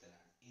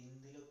വരുത്തലാണ്.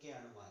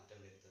 എന്തിലൊക്കെയാണ് മാറ്റം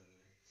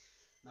വരുത്തുന്നത്?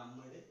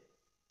 നമ്മൾ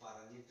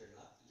പറഞ്ഞിട്ടുള്ള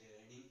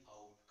ലേണിംഗ്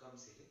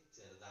ഔട്ട്കംസിൽ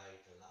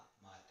ചെറുതായിട്ടുള്ള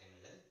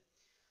മാറ്റങ്ങൾ,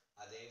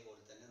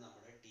 അതേപോലെ തന്നെ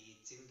നമ്മുടെ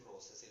ടീച്ചിങ്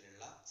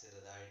പ്രോസസ്സിലുള്ള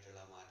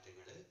ചെറുതായിട്ടുള്ള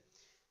മാറ്റങ്ങൾ,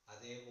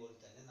 അതേപോലെ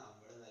തന്നെ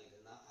നമ്മൾ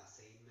നൽകുന്ന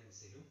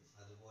അസൈൻമെന്റ്സിലും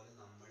അതുപോലെ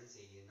നമ്മൾ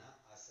ചെയ്യുന്ന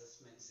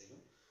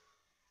അസസ്മെന്റ്സിലും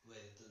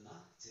വരുത്തുന്ന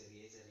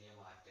ചെറിയ ചെറിയ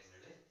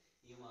മാറ്റങ്ങൾ.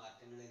 ഈ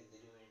മാറ്റങ്ങൾ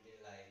എന്തിനു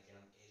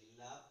വേണ്ടിയുള്ളതായിരിക്കണം?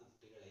 എല്ലാ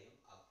കുട്ടികളെയും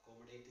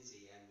അക്കോമഡേറ്റ്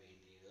ചെയ്യാൻ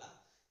വേണ്ടിയുള്ള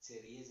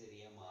ചെറിയ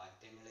ചെറിയ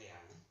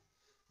മാറ്റങ്ങളെയാണ്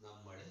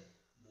നമ്മൾ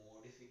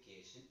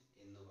മോഡിഫിക്കേഷൻ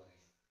എന്ന്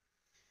പറയും.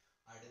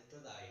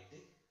 അടുത്തതായിട്ട്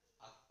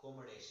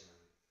അക്കോമഡേഷൻ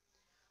ആണ്.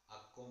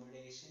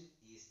 Accommodation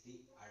is the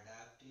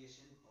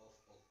adaptation of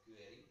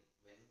occurring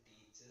when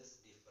teachers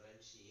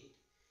differentiate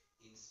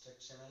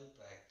instructional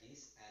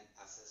practice and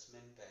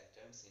assessment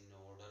patterns in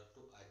order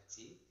to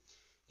achieve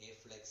a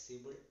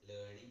flexible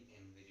learning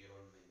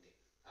environment.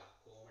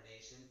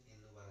 Accommodation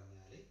എന്ന്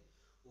പറഞ്ഞാൽ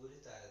ഒരു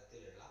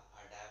തരത്തിലുള്ള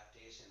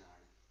അഡാപ്റ്റേഷൻ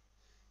ആണ്.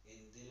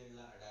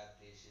 എന്തിലുള്ള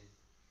adaptation?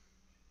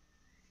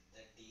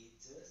 The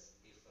teachers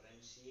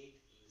differentiate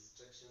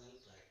instructional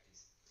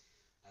practice.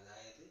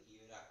 അതായത് ഈ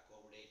ഒരു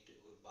accommodate,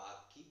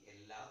 ബാക്കി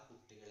എല്ലാ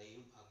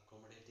കുട്ടികളെയും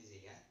അക്കോമഡേറ്റ്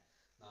ചെയ്യാൻ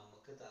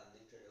നമുക്ക്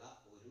തന്നിട്ടുള്ള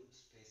ഒരു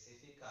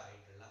സ്പെസിഫിക്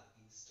ആയിട്ടുള്ള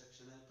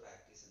ഇൻസ്ട്രക്ഷണൽ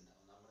പ്രാക്ടീസ്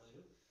ഉണ്ടാവും.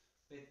 നമ്മളൊരു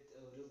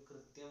ഒരു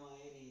കൃത്യമായ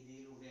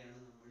രീതിയിലൂടെയാണ്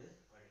നമ്മൾ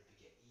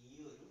പഠിപ്പിക്കുക. ഈ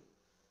ഒരു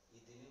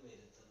ഇതിന്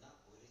വരുത്തുന്ന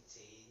ഒരു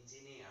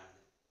ചേഞ്ചിനെയാണ്,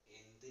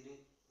 എന്തിന്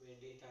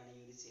വേണ്ടിയിട്ടാണ്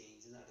ഈ ഒരു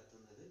ചേഞ്ച്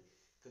നടത്തുന്നത്?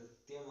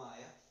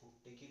 കൃത്യമായ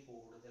കുട്ടിക്ക്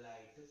കൂടുതൽ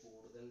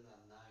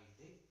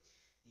നന്നായിട്ട്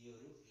ഈ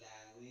ഒരു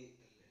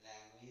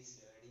ലാംഗ്വേജ്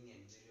ലേണിംഗ്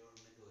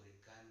എൻവയോൺമെന്റ്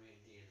ഒരുക്കാൻ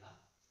വേണ്ടിയുള്ള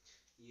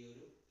ഈ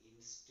ഒരു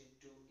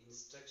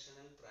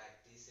ഇൻസ്ട്രക്ഷണൽ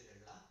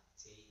പ്രാക്ടീസിലുള്ള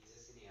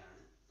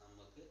ചേഞ്ചസിനെയാണ്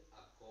നമുക്ക്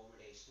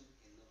അക്കോമഡേഷൻ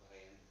എന്ന്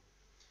പറയാൻ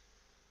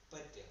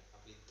പറ്റുക.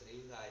 അപ്പൊ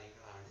ഇത്രയും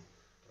കാര്യങ്ങളാണ്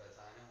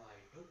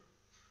പ്രധാനമായിട്ടും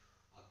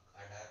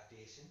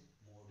അഡാപ്റ്റേഷൻ,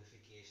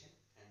 മോഡിഫിക്കേഷൻ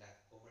ആൻഡ്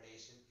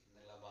അക്കോമഡേഷൻ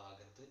എന്നുള്ള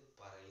ഭാഗത്ത്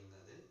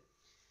പറയുന്നത്.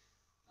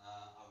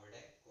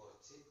 അവിടെ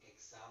കുറച്ച്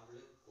എക്സാമ്പിൾ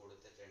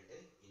കൊടുത്തിട്ടുണ്ട്.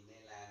 In A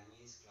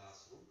language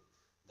class room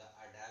the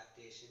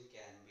adaptation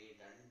can be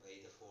done by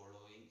the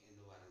following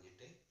എന്ന്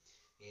പറഞ്ഞിട്ട്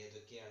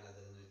ഏതൊക്കെയാണ്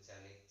അതെന്ന്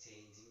വെച്ചാൽ,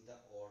 changing the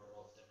order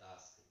of the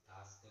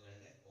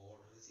ടാസ്കുകളുടെ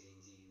order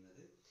change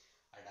ചെയ്യുന്നത്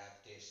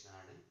അഡാപ്റ്റേഷൻ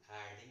ആണ്.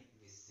 ആഡിങ്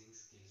മിസ്സിംഗ്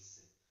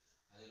സ്കിൽസ്,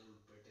 അതിൽ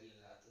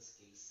ഉൾപ്പെട്ടില്ലാത്ത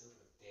സ്കിൽസ്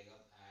പ്രത്യേകം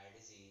ആഡ്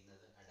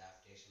ചെയ്യുന്നത്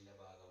അഡാപ്റ്റേഷന്റെ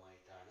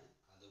ഭാഗമായിട്ടാണ്.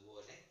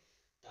 അതുപോലെ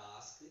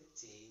ടാസ്ക്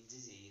ചേഞ്ച്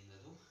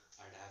ചെയ്യുന്നതും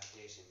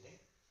അഡാപ്റ്റേഷന്റെ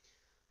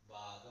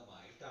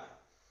ഭാഗമായിട്ടാണ്.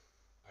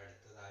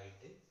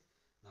 അടുത്തതായിട്ട്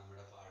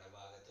നമ്മുടെ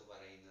പാഠഭാഗത്ത്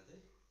പറയുന്നത്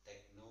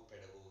ടെക്നോ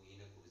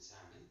പെഡഗോഗിനെ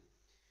കുറിച്ചാണ്.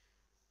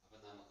 അപ്പൊ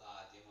നമുക്ക്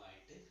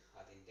ആദ്യമായിട്ട്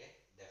അതിന്റെ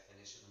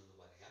ഡെഫിനിഷൻ ഒന്ന്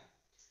പറയാം.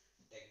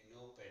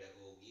 Techno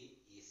pedagogy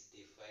is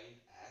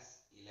defined as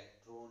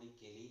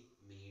electronically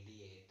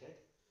mediated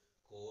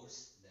course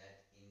that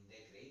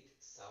integrate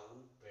sound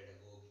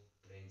pedagogic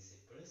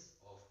principles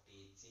of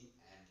teaching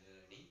and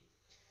learning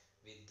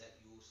with the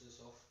uses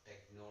of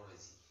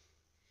technology.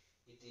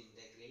 It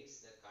integrates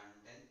the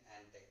content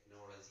and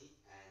technology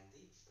and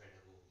the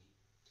pedagogy.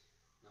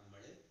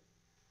 നമ്മൾ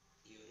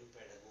ഈ ഒരു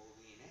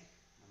പെഡഗോഗിനെ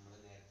നമ്മൾ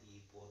നേരത്തെ ഈ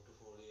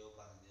portfolio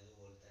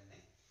പറഞ്ഞതുപോലെ തന്നെ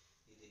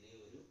ഇതിനെ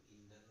ഒരു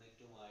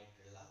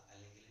ഇന്റർനെറ്റുമായിട്ടുള്ള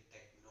അല്ലെങ്കിൽ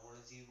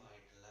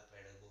ടെക്നോളജിയുമായിട്ടുള്ള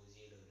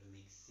പെഡഗോജിയുടെ ഒരു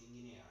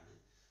മിക്സിങ്ങിനെയാണ്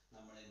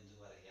നമ്മൾ എന്ത്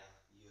പറയാ,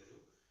 ഈ ഒരു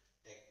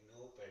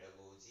ടെക്നോ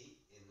പെഡഗോജി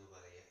എന്ന്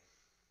പറയാം.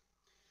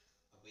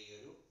 അപ്പൊ ഈ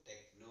ഒരു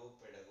ടെക്നോ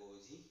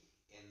പെഡഗോജി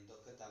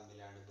എന്തൊക്കെ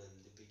തമ്മിലാണ്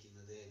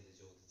ബന്ധിപ്പിക്കുന്നത് എന്ന്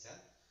ചോദിച്ചാൽ,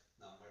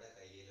 നമ്മുടെ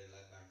കയ്യിലുള്ള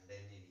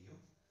കണ്ടന്റിനെയും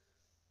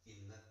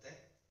ഇന്നത്തെ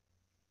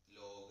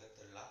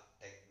ലോകത്തുള്ള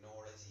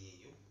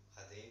ടെക്നോളജിയെയും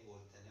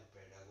അതേപോലെ തന്നെ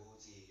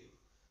പെഡഗോജിയെയും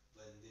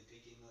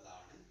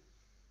ബന്ധിപ്പിക്കുന്നതാണ്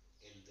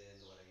എന്ത്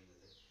എന്ന്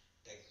പറയുന്നത്,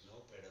 ടെക്നോ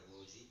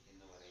പെഡഗോജി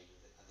എന്ന്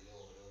പറയുന്നത്. അതിൽ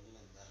ഓരോന്നും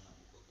എന്താണ്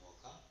നമുക്ക്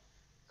നോക്കാം.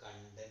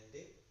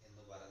 കണ്ടന്റ്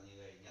എന്ന് പറഞ്ഞു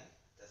കഴിഞ്ഞാൽ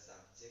the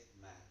subject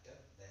matter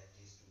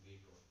that is to B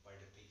told,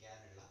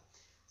 പഠിപ്പിക്കാനുള്ള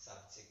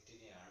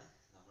സബ്ജക്റ്റിനെയാണ്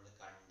നമ്മൾ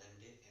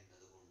കണ്ടന്റ്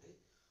എന്നതുകൊണ്ട്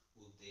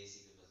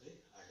ഉദ്ദേശിക്കുന്നത്.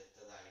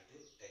 അടുത്തതായിട്ട്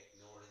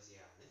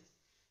ടെക്നോളജിയാണ്.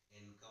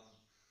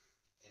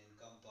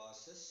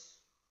 encompasses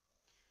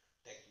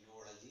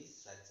technologies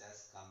such as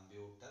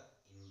computer,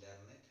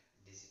 internet,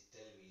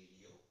 digital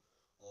video,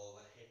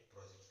 overhead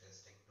projectors.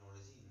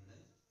 Technology ഇന്ന്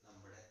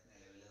നമ്മുടെ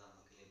നിലവിൽ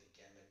നമുക്ക്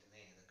ലഭിക്കാൻ പറ്റുന്ന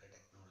ഏതൊക്കെ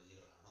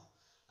ടെക്നോളജികളാണോ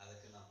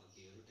അതൊക്കെ നമുക്ക്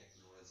ഈ ഒരു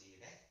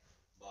ടെക്നോളജിയുടെ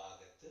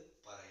ഭാഗത്ത്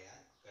പറയാൻ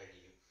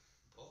കഴിയും.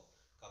 ഇപ്പോൾ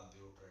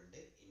കമ്പ്യൂട്ടർ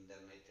ഉണ്ട്,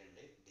 ഇന്റർനെറ്റ്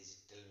ഉണ്ട്,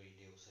 ഡിജിറ്റൽ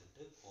വീഡിയോസ്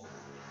ഉണ്ട്,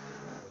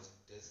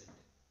 പ്രൊജക്ടേഴ്സ്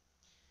ഉണ്ട്.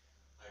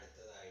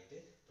 അടുത്തതായിട്ട്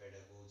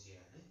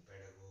പെഡഗോജിയാണ്.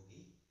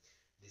 Pedagogy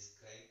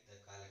describe the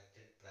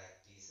collected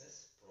practices,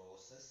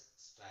 process,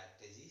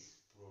 strategies,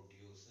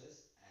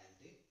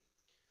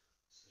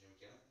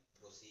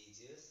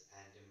 procedures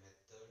and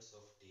methods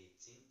of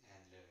teaching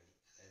and learning.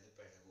 അതായത്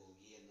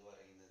പെഡഗോഗി എന്ന്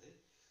പറയുന്നത്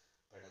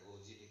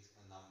പെഡഗോജി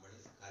നമ്മൾ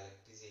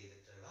കളക്ട്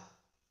ചെയ്തിട്ടുള്ള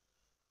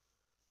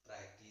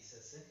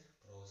പ്രാക്ടീസസ്,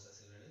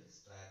 പ്രോസസ്സുകൾ,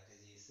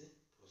 സ്ട്രാറ്റജീസ്,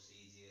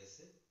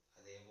 പ്രൊസീജിയേഴ്സ്,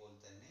 അതേപോലെ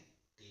തന്നെ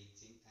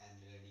ടീച്ചിങ്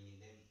ആൻഡ്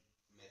ലേണിങ്ങിന്റെ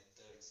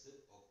മെത്തേഡ്സ്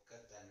ഒക്കെ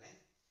തന്നെ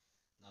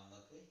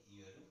നമുക്ക് ഈ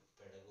ഒരു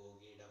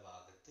പെഡഗോഗിയുടെ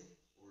ഭാഗത്ത്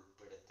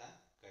ഉൾപ്പെടുത്താൻ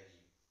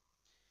കഴിയും.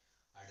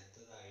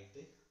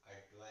 അടുത്തതായിട്ട്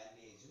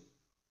അഡ്വാൻറ്റേജും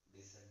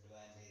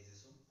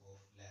ഡിസഡ്വാൻറ്റേജസും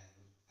of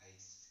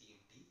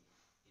ICT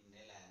in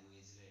A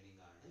language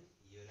learning ആണ്.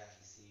 ഈ ഒരു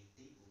ICT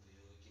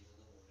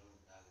ഉപയോഗിക്കുന്നത് മൂലം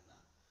ഉണ്ടാകുന്ന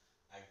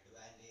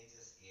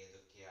അഡ്വാൻറ്റേജസ്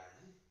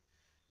ഏതൊക്കെയാണ്,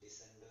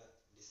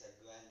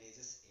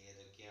 ഡിസഡ്വാൻറ്റേജസ്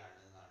ഏതൊക്കെയാണ്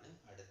എന്നാണ്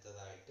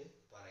അടുത്തതായിട്ട്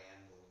പറയാൻ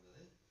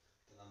പോകുന്നത്.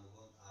 അപ്പൊ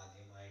നമുക്ക്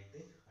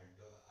ആദ്യമായിട്ട്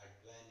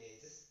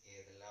അഡ്വാൻറ്റേജസ്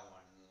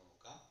ഏതെല്ലാമാണെന്ന്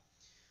നോക്കാം.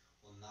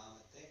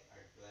 ഒന്നാമത്തെ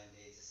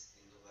അഡ്വാൻറ്റേജസ്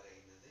എന്ന്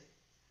പറയുന്നത്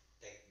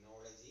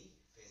technology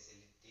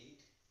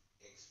facilitate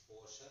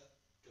exposure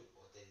to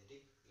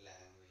authentic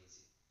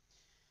language.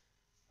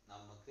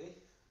 നമുക്ക്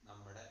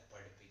നമ്മുടെ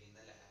പഠിപ്പിക്കുന്ന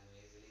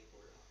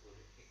ലാംഗ്വേജിലേക്കുള്ള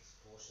ഒരു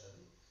എക്സ്പോഷർ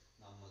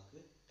നമുക്ക്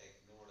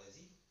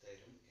ടെക്നോളജി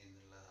തരും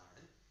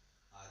എന്നുള്ളതാണ്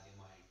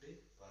ആദ്യമായിട്ട്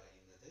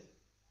പറയുന്നത്.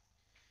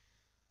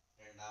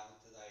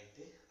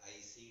 രണ്ടാമത്തേതായിട്ട്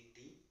ICT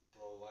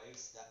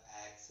provides the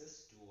access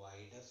to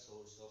wider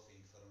source of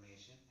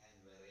information and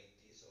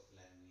varieties of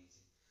language.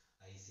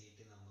 ICT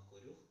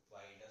നമുക്കൊരു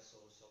wider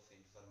source of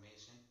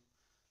information,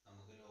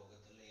 നമുക്ക്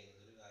ലോകത്തുള്ള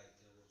ഏതൊരു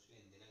കാര്യത്തിനെ കുറിച്ചും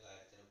എന്തിനെ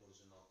കാര്യത്തിനെ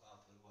കുറിച്ചും നോക്കാം.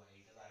 അപ്പോൾ ഒരു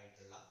വൈഡർ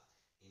ആയിട്ടുള്ള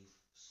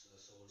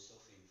സോഴ്സ്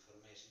ഓഫ്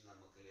ഇൻഫർമേഷൻ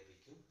നമുക്ക്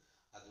ലഭിക്കും.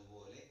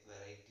 അതുപോലെ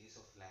വെറൈറ്റീസ്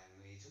ഓഫ്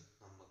ലാംഗ്വേജും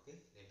നമുക്ക്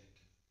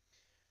ലഭിക്കും.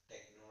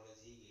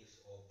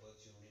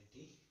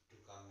 Opportunity to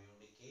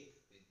communicate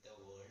with the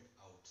world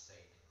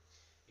outside.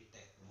 ഈ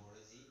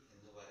ടെക്നോളജി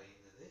എന്ന്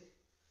പറയുന്നത്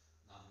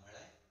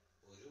നമ്മളെ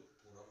ഒരു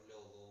പുറം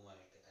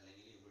ലോകവുമായിട്ട്,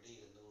 അല്ലെങ്കിൽ ഇവിടെ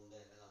ഇരുന്നു കൊണ്ട്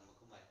തന്നെ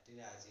നമുക്ക് മറ്റ്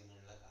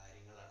രാജ്യങ്ങളിലെ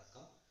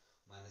കാര്യങ്ങളടക്കം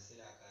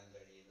മനസ്സിലാക്കാൻ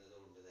കഴിയുന്നത്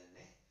കൊണ്ട്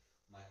തന്നെ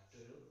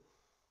മറ്റൊരു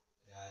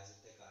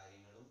രാജ്യത്തെ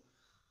കാര്യങ്ങളും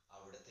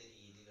അവിടുത്തെ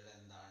രീതികൾ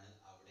എന്താണ്,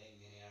 അവിടെ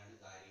എങ്ങനെയാണ്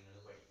കാര്യങ്ങൾ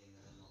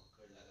പഠിക്കുന്നത്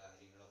എന്നൊക്കെയുള്ള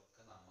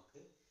കാര്യങ്ങളൊക്കെ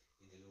നമുക്ക്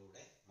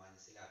ഇതിലൂടെ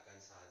മനസ്സിലാക്കാൻ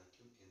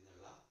സാധിക്കും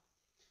എന്നുള്ള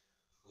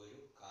ഒരു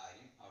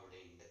കാര്യം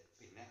അവിടെയുണ്ട്.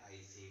 പിന്നെ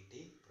ICT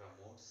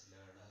promotes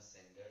learner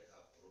centred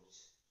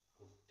approach,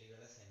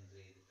 കുട്ടികളെ സെൻറ്റർ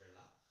ചെയ്തിട്ടുള്ള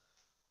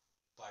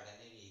പഠന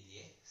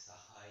രീതിയെ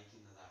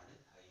സഹായിക്കുന്നതാണ്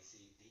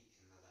ICT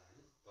എന്നതാണ്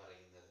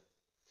പറയുന്നത്.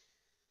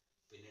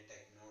 പിന്നെ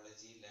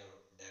ടെക്നോളജി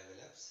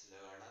ഡെവലപ്സ്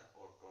ലേണർ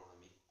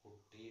ഓട്ടോണമി,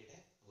 കുട്ടിയുടെ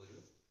ഒരു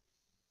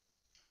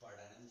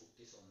പഠനം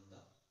കുട്ടി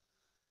സ്വന്തം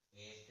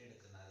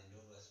ഏറ്റെടുക്കുന്ന, അതിൻ്റെ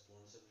ഒരു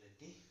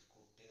റെസ്പോൺസിബിലിറ്റി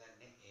കുട്ടി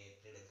തന്നെ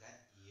ഏറ്റെടുക്കാൻ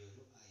ഈ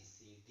ഒരു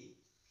ICT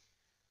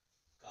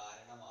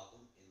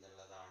കാരണമാകും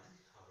എന്നുള്ളതാണ്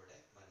അവിടെ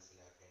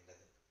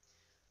മനസ്സിലാക്കേണ്ടത്.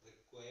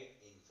 Required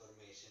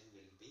information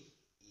will be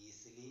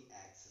easily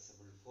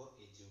accessible for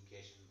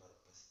education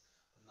purpose.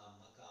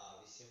 നമുക്ക്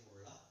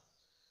ആവശ്യമുള്ള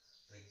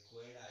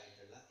റിക്വയർഡ്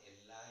ആയിട്ടുള്ള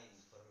എല്ലാ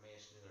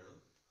ഇൻഫർമേഷനുകളും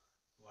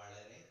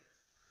വളരെ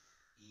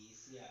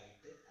ഈസി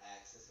ആയിട്ട്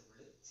ആക്സസിബിൾ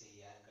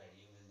ചെയ്യാൻ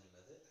കഴിയും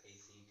എന്നുള്ളത്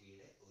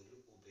ICTയുടെ ഒരു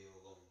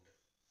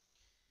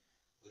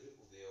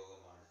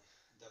ഉപയോഗമാണ്.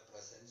 The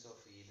presence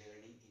of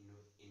e-learning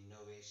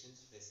innovations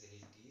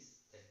facilities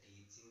the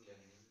teaching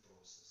learning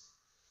process.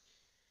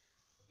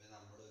 അപ്പോൾ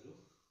നമ്മളൊരു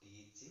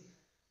ടീച്ചിങ്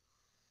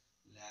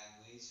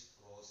ലാംഗ്വേജ്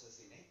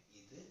പ്രോസസ്സിനെ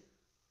ഇത്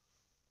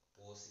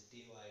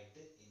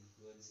പോസിറ്റീവായിട്ട്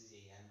ഇൻഫ്ലുവൻസ്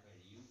ചെയ്യാൻ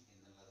കഴിയും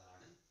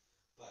എന്നുള്ളതാണ്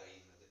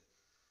പറയുന്നത്.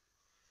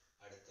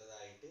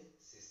 അടുത്തതായിട്ട്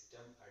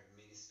system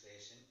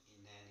administration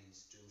in an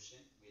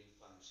institution will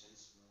function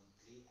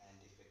smoothly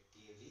and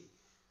effectively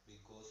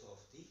because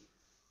of the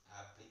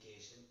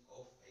application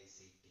of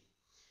ICT.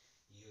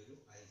 ഈ ഒരു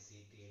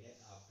ICTയുടെ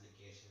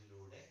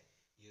ആപ്ലിക്കേഷനിലൂടെ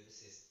ഈ ഒരു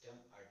സിസ്റ്റം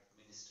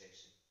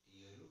അഡ്മിനിസ്ട്രേഷൻ, ഈ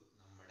ഒരു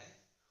നമ്മുടെ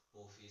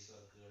ഓഫീസ്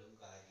വർക്കുകളും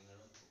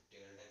കാര്യങ്ങളും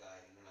കുട്ടികളുടെ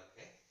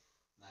കാര്യങ്ങളൊക്കെ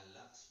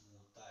നല്ല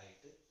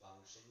സ്മൂത്തായിട്ട്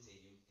ഫങ്ഷൻ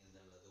ചെയ്യും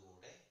എന്നുള്ളത്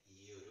കൂടെ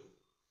ഈ ഒരു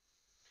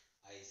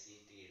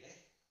ICTയുടെ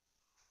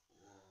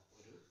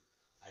ഒരു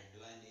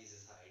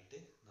അഡ്വാൻറ്റേജസ് ആയിട്ട്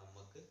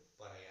നമുക്ക്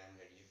പറയാൻ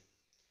കഴിയും.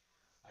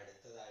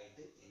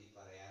 അടുത്തതായിട്ട് ഇനി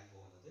പറയാൻ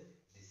പോകുന്നത്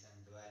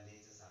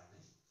ഡിസഡ്വാൻറ്റേജസ് ആണ്.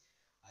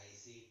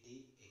 ICT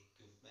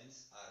equipments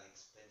are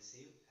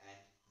expensive and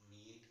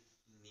need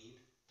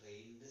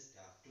trained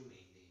staff to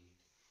maintain it.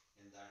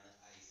 എന്താണ്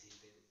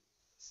ICT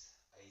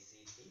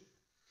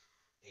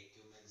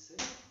എക്യുപ്മെന്റ്സ്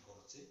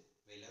കുറച്ച്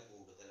വില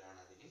കൂടുതലാണ്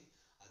അതിന്.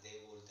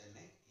 അതേപോലെ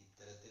തന്നെ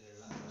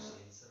ഇത്തരത്തിലുള്ള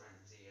മെഷീൻസ് റൺ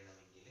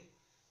ചെയ്യണമെങ്കിൽ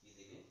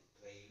ഇതിന്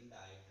ട്രെയിൻഡ്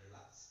ആയിട്ടുള്ള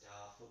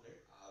സ്റ്റാഫുകൾ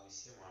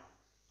ആവശ്യമാണ്.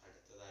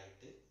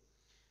 അടുത്തതായിട്ട്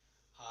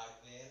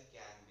hardware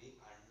can be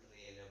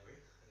unreliable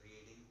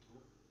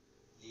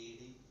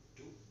leading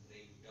to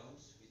break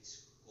downs which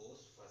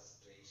cos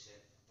frustration.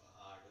 അപ്പോൾ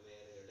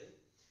ഹാർഡ്വെയറുകൾ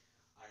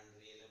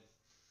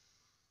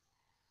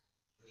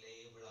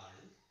റിലയബിൾ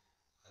ആണ്,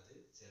 അത്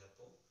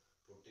ചിലപ്പോൾ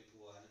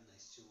പൊട്ടിപ്പോവാനും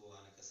നശിച്ചു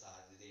പോകാനൊക്കെ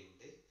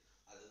സാധ്യതയുണ്ട്.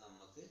 അത്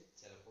നമുക്ക്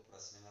ചിലപ്പോൾ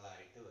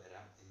പ്രശ്നങ്ങളായിട്ട്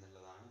വരാം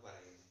എന്നുള്ളതാണ്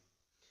പറയുന്നത്.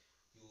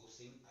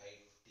 Using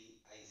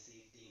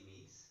ICT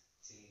means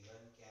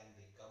children can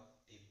become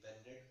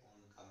dependent on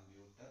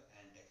computer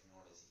and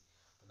technology.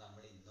 അപ്പോൾ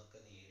നമ്മൾ ഇന്നൊക്കെ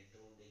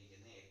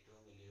നേരിട്ടുകൊണ്ടിരിക്കുന്ന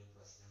ഏറ്റവും വലിയൊരു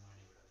പ്രശ്നമാണ്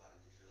ഇവിടെ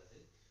പറഞ്ഞിട്ടുള്ളത്.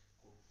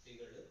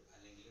 കുട്ടികൾ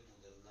അല്ലെങ്കിൽ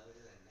മുതിർന്നവർ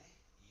തന്നെ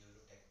ഈ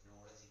ഒരു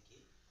ടെക്നോളജിക്ക്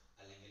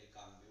അല്ലെങ്കിൽ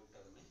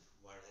കമ്പ്യൂട്ടറിന്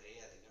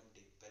വളരെയധികം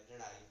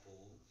ഡിപ്പെൻഡഡ് ആയി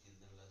പോകും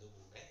എന്നുള്ളത്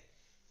കൂടെ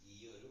ഈ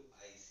ഒരു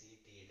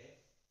ICTയുടെ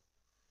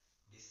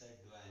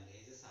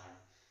ഡിസഡ്വാൻറ്റേജസ്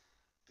ആണ്.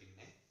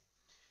 പിന്നെ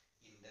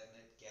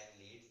internet can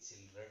lead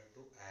children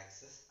to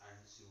access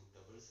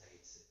unsuitable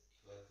sites.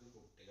 ഇവർക്ക്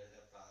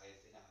കുട്ടികളുടെ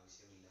പ്രായത്തിന്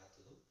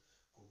ആവശ്യമില്ലാത്തതും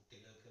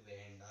കുട്ടികൾക്ക്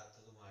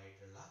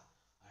വേണ്ടാത്തതുമായിട്ടുള്ള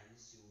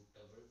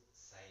അൺസ്യൂട്ടബിൾ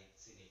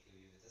സൈറ്റ്സിലേക്ക്,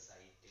 വിവിധ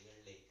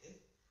സൈറ്റുകളിലേക്ക്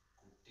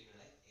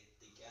കുട്ടികളെ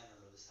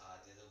എത്തിക്കാനുള്ള ഒരു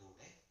സാധ്യത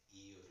കൂടെ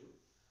ഈ ഒരു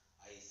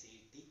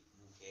ICT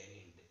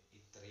മുഖേനയുണ്ട്.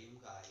 ഇത്രയും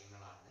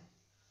കാര്യങ്ങളാണ്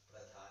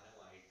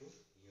പ്രധാനമായിട്ടും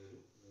ഈ ഒരു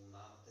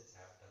മൂന്നാമത്തെ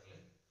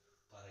ചാപ്റ്ററിൽ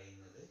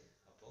പറയുന്നത്.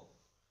 അപ്പോൾ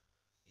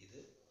ഇത്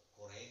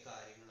കുറേ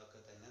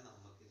കാര്യങ്ങളൊക്കെ തന്നെ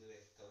നമുക്കിത്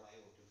വ്യക്തമായി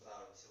ഒരു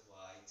പ്രാവശ്യം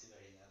വായിച്ചു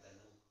കഴിഞ്ഞാൽ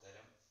തന്നെ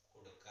ഉത്തരം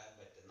കൊടുക്കാൻ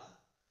പറ്റുന്ന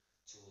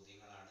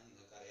ചോദ്യങ്ങളാണ്.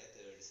 നിങ്ങൾക്കറിയാം,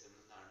 തേർഡ്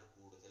സെമ്മിൽ നിന്നാണ്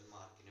കൂടുതൽ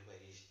മാർക്കിന്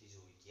പരീക്ഷയ്ക്ക്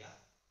ചോദിക്കുക.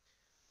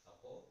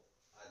 അപ്പോൾ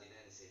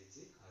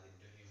അതിനനുസരിച്ച്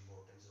അതിൻ്റെ ഒരു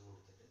ഇമ്പോർട്ടൻസ്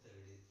കൊടുത്തിട്ട്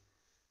തേർഡ്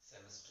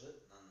സെമസ്റ്റർ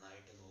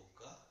നന്നായിട്ട്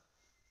നോക്കുക.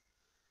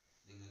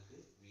 നിങ്ങൾക്ക്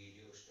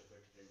വീഡിയോ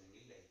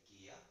ഇഷ്ടപ്പെട്ടിട്ടുണ്ടെങ്കിൽ ലൈക്ക്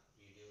ചെയ്യുക.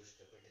 വീഡിയോ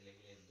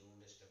ഇഷ്ടപ്പെട്ടില്ലെങ്കിൽ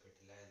എന്തുകൊണ്ട്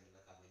ഇഷ്ടപ്പെട്ടില്ല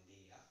എന്നുള്ള കമൻറ്റ്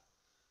ചെയ്യുക.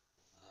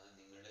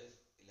 നിങ്ങൾ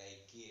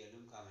ലൈക്ക്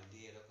ചെയ്യലും കമൻറ്റ്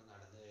ചെയ്യലൊക്കെ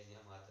നടന്നു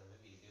കഴിഞ്ഞാൽ മാത്രമേ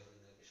വീഡിയോ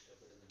നിങ്ങൾക്ക്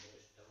ഇഷ്ടപ്പെടുന്നുണ്ടോ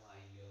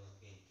ഇഷ്ടമായില്ലോ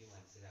എന്നൊക്കെ എനിക്ക്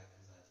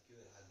മനസ്സിലാക്കാൻ സാധിക്കൂ.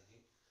 അതിന്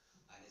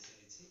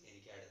അനുസരിച്ച്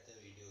എനിക്ക് അടുത്ത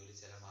വീഡിയോയിൽ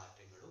ചില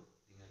മാറ്റങ്ങളും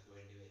നിങ്ങൾക്ക്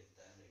വേണ്ടി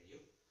വരുത്താൻ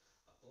കഴിയും.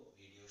 അപ്പോൾ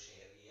വീഡിയോ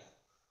ഷെയർ ചെയ്യുക,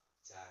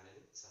 ചാനൽ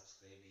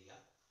സബ്സ്ക്രൈബ് ചെയ്യുക.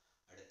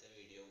 അടുത്ത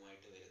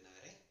വീഡിയോയുമായിട്ട്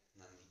വരുന്നവരെ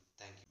നന്ദി.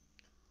 Thank you.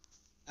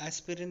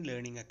 ആസ്പിരന്റ്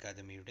ലേണിംഗ്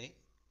അക്കാദമിയുടെ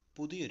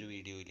പുതിയൊരു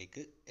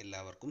വീഡിയോയിലേക്ക്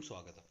എല്ലാവർക്കും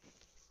സ്വാഗതം.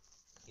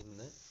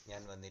 ഇന്ന്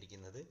ഞാൻ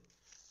വന്നിരിക്കുന്നത്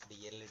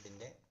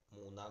DLEDൻ്റെ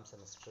 3ാം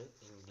സെമസ്റ്റർ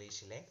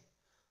ഇംഗ്ലീഷിലെ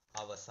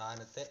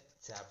അവസാനത്തെ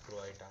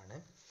ചാപ്റ്ററുമായിട്ടാണ്.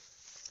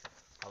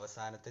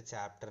 അവസാനത്തെ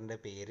ചാപ്റ്ററിൻ്റെ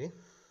പേര്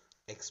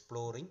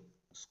എക്സ്പ്ലോറിംഗ്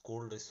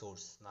സ്കൂൾ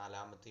റിസോഴ്സ്,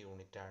 4ാമത്തെ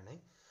യൂണിറ്റാണ്.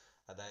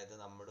 അതായത്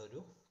നമ്മുടെ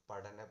ഒരു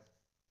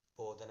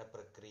ബോധന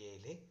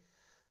പ്രക്രിയയിൽ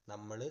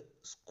നമ്മൾ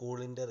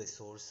സ്കൂളിൻ്റെ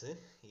റിസോഴ്സ്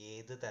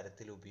ഏത്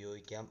തരത്തിൽ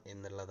ഉപയോഗിക്കാം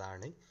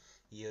എന്നുള്ളതാണ്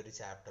ഈ ഒരു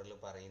ചാപ്റ്ററിൽ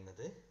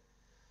പറയുന്നത്.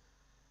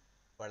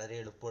 വളരെ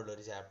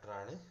എളുപ്പമുള്ളൊരു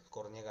ചാപ്റ്ററാണ്,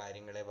 കുറഞ്ഞ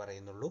കാര്യങ്ങളെ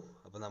പറയുന്നുള്ളൂ.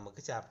 അപ്പോൾ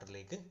നമുക്ക്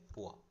ചാപ്റ്ററിലേക്ക്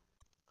പോവാം.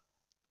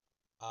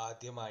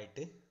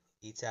 ആദ്യമായിട്ട്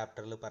ഈ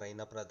ചാപ്റ്ററിൽ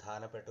പറയുന്ന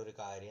പ്രധാനപ്പെട്ട ഒരു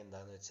കാര്യം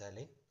എന്താണെന്ന് വെച്ചാൽ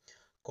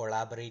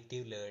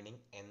കൊളാബറേറ്റീവ്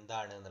ലേണിംഗ്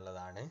എന്താണ്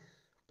എന്നുള്ളതാണ്.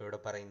 ഇപ്പോൾ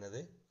ഇവിടെ പറയുന്നത്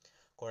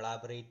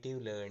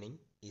collaborative learning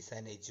is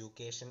an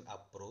education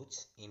approach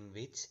in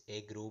which a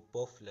group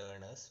of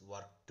learners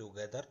work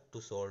together to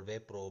solve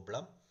a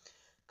problem,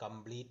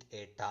 complete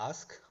a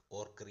task,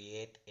 or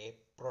create a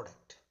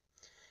product.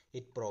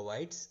 It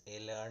provides a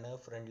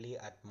learner-friendly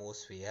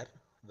atmosphere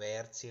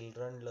where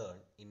children learn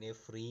in a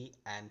free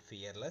and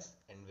fearless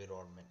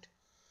environment.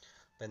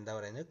 അപ്പോൾ എന്താ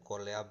പറയുന്നത്,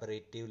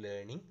 collaborative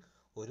learning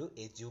ഒരു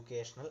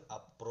educational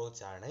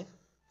approach ആണ്.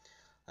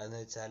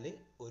 അതെന്ന് വെച്ചാൽ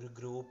ഒരു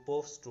group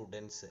of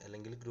students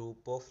അല്ലെങ്കിൽ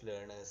group of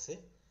learners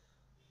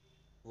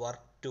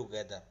work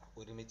together,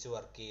 ഒരുമിച്ച്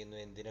വർക്ക് ചെയ്യുന്നു.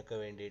 എന്തിനൊക്കെ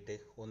വേണ്ടിയിട്ട്?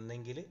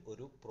 ഒന്നെങ്കിൽ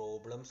ഒരു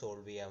പ്രോബ്ലം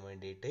സോൾവ് ചെയ്യാൻ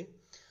വേണ്ടിയിട്ട്,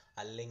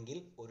 അല്ലെങ്കിൽ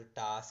ഒരു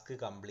ടാസ്ക്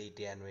കംപ്ലീറ്റ്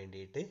ചെയ്യാൻ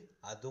വേണ്ടിയിട്ട്,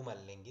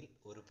 അതുമല്ലെങ്കിൽ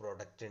ഒരു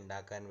പ്രൊഡക്റ്റ്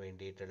ഉണ്ടാക്കാൻ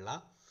വേണ്ടിയിട്ടുള്ള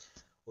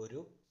ഒരു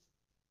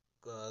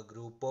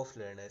ഗ്രൂപ്പ് ഓഫ്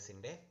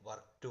ലേണേഴ്സിൻ്റെ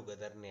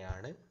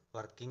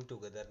വർക്കിംഗ്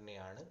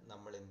ടുഗദറിനെയാണ്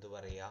നമ്മൾ എന്ത്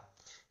പറയുക,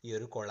 ഈ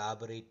ഒരു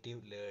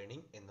കൊളാബറേറ്റീവ്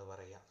ലേണിംഗ് എന്ന്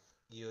പറയുക.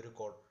 ഈ ഒരു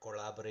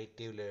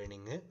കൊളാബറേറ്റീവ്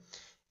ലേണിംഗ്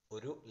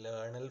ഒരു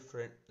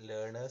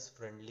ലേണേഴ്സ്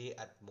ഫ്രണ്ട്ലി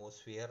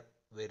അറ്റ്മോസ്ഫിയർ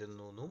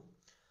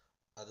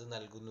അത്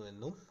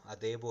നൽകുന്നുവെന്നും,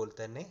 അതേപോലെ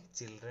തന്നെ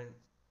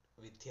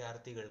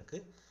വിദ്യാർത്ഥികൾക്ക്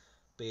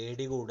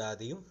പേടി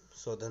കൂടാതെയും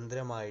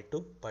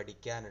സ്വതന്ത്രമായിട്ടും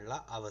പഠിക്കാനുള്ള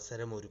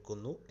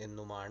അവസരമൊരുക്കുന്നു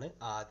എന്നുമാണ്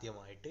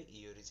ആദ്യമായിട്ട്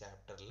ഈ ഒരു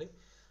ചാപ്റ്ററിൽ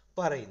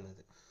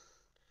പറയുന്നത്.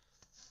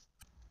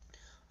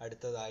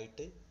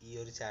 അടുത്തതായിട്ട് ഈ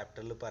ഒരു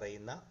ചാപ്റ്ററിൽ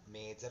പറയുന്ന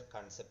major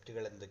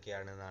കൺസെപ്റ്റുകൾ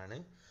എന്തൊക്കെയാണെന്നാണ്.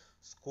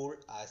 School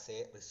as A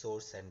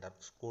resource centre,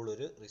 school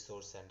ഒരു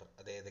റിസോഴ്സ് സെൻറ്റർ.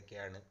 അത്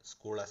ഏതൊക്കെയാണ്?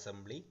 School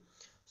assembly,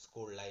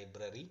 school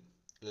library,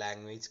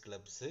 language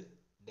clubs,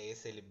 day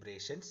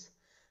celebrations,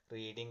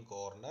 reading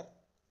corner,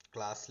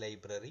 class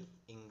library,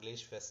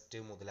 English fest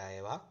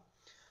മുതലായവ.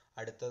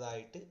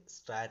 അടുത്തതായിട്ട്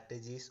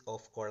സ്ട്രാറ്റജീസ്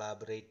ഓഫ്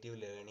കൊളാബറേറ്റീവ്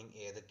ലേണിംഗ്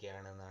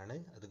ഏതൊക്കെയാണെന്നാണ്.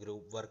 അത്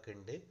ഗ്രൂപ്പ് വർക്ക്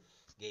ഉണ്ട്,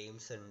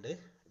 ഗെയിംസ് ഉണ്ട്,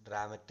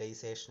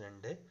 ഡ്രാമറ്റൈസേഷൻ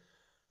ഉണ്ട്,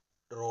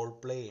 റോൾ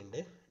പ്ലേ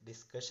ഉണ്ട്,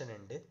 ഡിസ്കഷൻ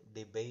ഉണ്ട്,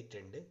 ഡിബേറ്റ്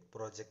ഉണ്ട്,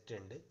 പ്രൊജക്റ്റ്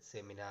ഉണ്ട്,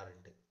 സെമിനാർ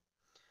ഉണ്ട്.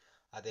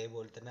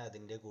 അതേപോലെ തന്നെ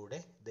അതിൻ്റെ കൂടെ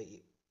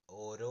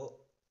ഓരോ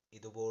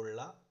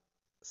ഇതുപോലുള്ള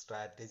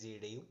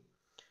സ്ട്രാറ്റജിയുടെയും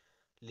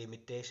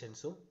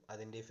ലിമിറ്റേഷൻസും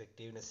അതിൻ്റെ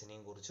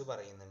ഇഫക്റ്റീവ്നെസ്സിനെയും കുറിച്ച്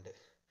പറയുന്നുണ്ട്.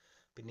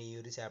 പിന്നെ ഈ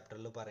ഒരു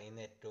ചാപ്റ്ററിൽ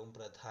പറയുന്ന ഏറ്റവും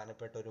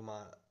പ്രധാനപ്പെട്ട ഒരു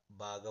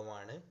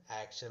ഭാഗമാണ്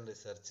ആക്ഷൻ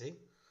റിസർച്ച്.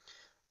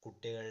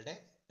 കുട്ടികളുടെ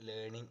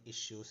ലേണിംഗ്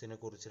ഇഷ്യൂസിനെ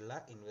കുറിച്ചുള്ള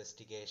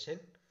ഇൻവെസ്റ്റിഗേഷൻ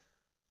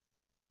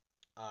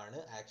ആണ്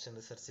ആക്ഷൻ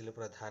റിസർച്ചിൽ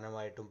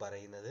പ്രധാനമായിട്ടും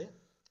പറയുന്നത്.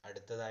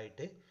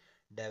 അടുത്തതായിട്ട്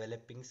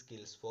developing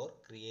skills four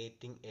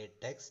creating A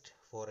text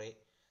four A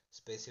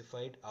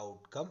specified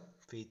outcome,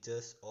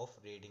 features of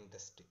reading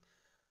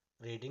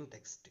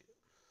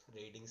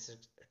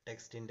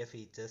ടെക്സ്റ്റിൻ്റെ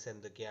features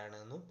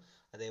എന്തൊക്കെയാണെന്നും,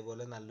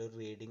 അതേപോലെ നല്ലൊരു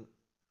റീഡിംഗ്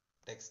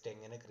ടെക്സ്റ്റ്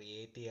എങ്ങനെ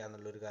ക്രിയേറ്റ്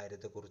ചെയ്യാന്നുള്ളൊരു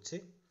കാര്യത്തെക്കുറിച്ച്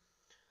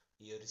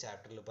ഈ ഒരു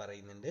ചാപ്റ്ററിൽ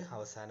പറയുന്നുണ്ട്.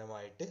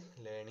 അവസാനമായിട്ട്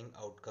ലേണിംഗ്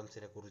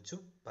ഔട്ട്കംസിനെ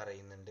കുറിച്ചും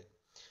പറയുന്നുണ്ട്.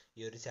 ഈ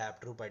ഒരു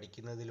ചാപ്റ്റർ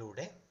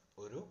പഠിക്കുന്നതിലൂടെ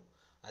ഒരു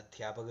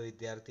അധ്യാപക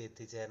വിദ്യാർത്ഥി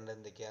എത്തിച്ചേരേണ്ടത്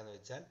എന്തൊക്കെയാണെന്ന്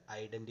വെച്ചാൽ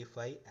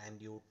identify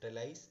and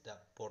utilise the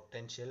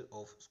potential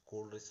of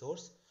school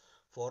resource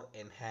four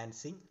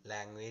enhancing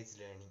language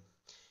learning.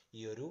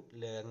 ഈ ഒരു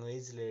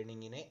ലാംഗ്വേജ്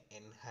ലേണിങ്ങിനെ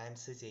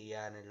എൻഹാൻസ്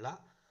ചെയ്യാനുള്ള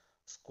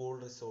സ്കൂൾ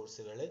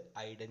റിസോഴ്സുകൾ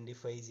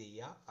ഐഡൻറ്റിഫൈ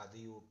ചെയ്യുക, അത്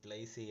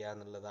യൂട്ടിലൈസ് ചെയ്യുക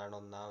എന്നുള്ളതാണ്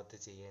ഒന്നാമത്തെ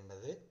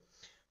ചെയ്യേണ്ടത്.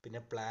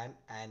 പിന്നെ plan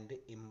and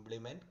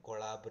implement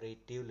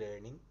collaborative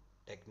learning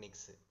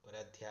techniques. ഒരു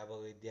അധ്യാപക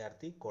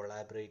വിദ്യാർത്ഥി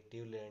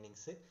കൊളാബറേറ്റീവ്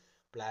ലേണിങ്സ്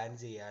പ്ലാൻ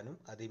ചെയ്യാനും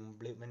അത്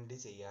ഇംപ്ലിമെൻറ്റ്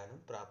ചെയ്യാനും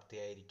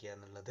പ്രാപ്തിയായിരിക്കുക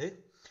എന്നുള്ളത്.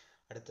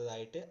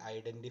 അടുത്തതായിട്ട്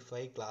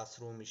identify class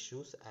room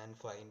issues and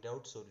find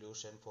out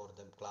solution for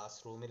them. Class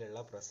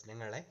റൂമിലുള്ള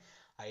പ്രശ്നങ്ങളെ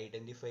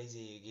ഐഡൻറ്റിഫൈ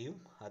ചെയ്യുകയും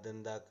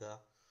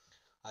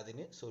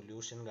അതിന്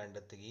സൊല്യൂഷൻ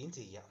കണ്ടെത്തുകയും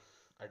ചെയ്യാം.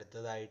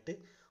 അടുത്തതായിട്ട്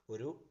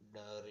ഒരു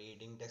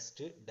റീഡിംഗ്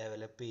ടെക്സ്റ്റ്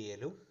ഡെവലപ്പ്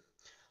ചെയ്യലും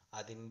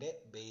അതിൻ്റെ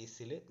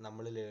ബേസിൽ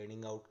നമ്മൾ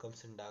ലേണിംഗ്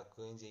ഔട്ട്കംസ്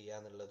ഉണ്ടാക്കുകയും ചെയ്യുക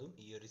എന്നുള്ളതും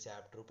ഈ ഒരു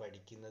ചാപ്റ്റർ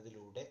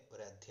പഠിക്കുന്നതിലൂടെ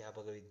ഒരു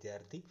അധ്യാപക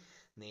വിദ്യാർത്ഥി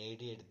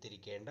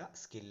നേടിയെടുത്തിരിക്കേണ്ട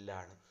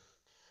സ്കില്ലാണ്.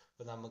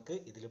 അപ്പോൾ നമുക്ക്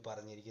ഇതിൽ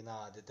പറഞ്ഞിരിക്കുന്ന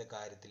ആദ്യത്തെ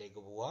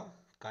കാര്യത്തിലേക്ക് പോവാം.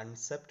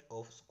 കൺസെപ്റ്റ്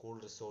ഓഫ് സ്കൂൾ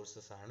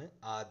റിസോഴ്സസ് ആണ്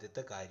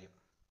ആദ്യത്തെ കാര്യം.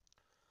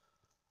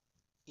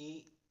 ഈ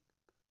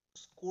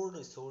സ്കൂൾ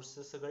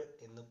റിസോഴ്സസുകൾ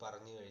എന്ന്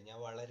പറഞ്ഞു കഴിഞ്ഞാൽ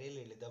വളരെ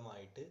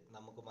ലളിതമായിട്ട്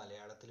നമുക്ക്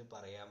മലയാളത്തിൽ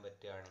പറയാൻ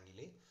പറ്റുകയാണെങ്കിൽ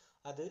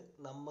അത്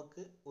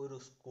നമുക്ക് ഒരു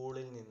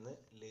സ്കൂളിൽ നിന്ന്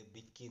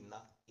ലഭിക്കുന്ന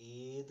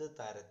ഏത്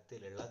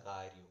തരത്തിലുള്ള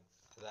കാര്യവും,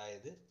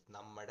 അതായത്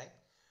നമ്മുടെ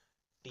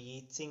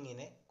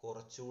ടീച്ചിങ്ങിനെ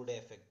കുറച്ചുകൂടെ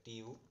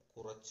എഫക്റ്റീവും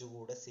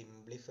കുറച്ചുകൂടെ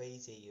സിംപ്ലിഫൈ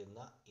ചെയ്യുന്ന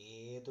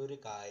ഏതൊരു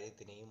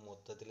കാര്യത്തിനെയും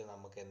മൊത്തത്തിൽ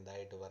നമുക്ക്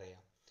എന്തായിട്ട്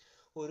പറയാം,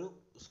 ഒരു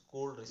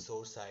സ്കൂൾ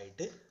റിസോഴ്സ്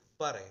ആയിട്ട്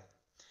പറയാം.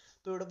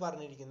 ഇപ്പോൾ ഇവിടെ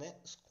പറഞ്ഞിരിക്കുന്ന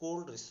school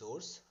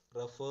resource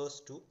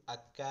refers to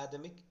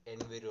academic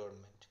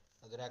environment.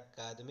 അതൊരു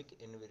അക്കാദമിക്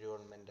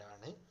എൻവിറോൺമെൻ്റ്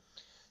ആണ്.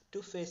 To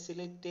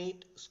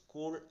facilitate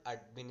school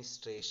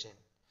administration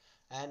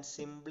and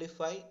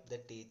simplify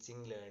the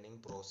teaching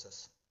learning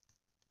process.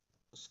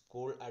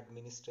 School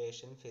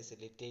administration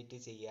facilitate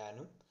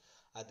ചെയ്യാനും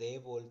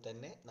അതേപോലെ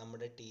തന്നെ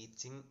നമ്മുടെ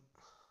ടീച്ചിങ്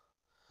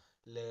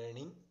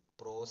ലേണിംഗ്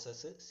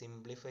പ്രോസസ്സ്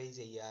സിംപ്ലിഫൈ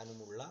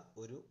ചെയ്യാനുമുള്ള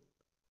ഒരു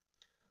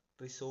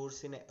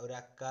റിസോഴ്സിനെ, ഒരു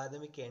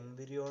അക്കാദമിക്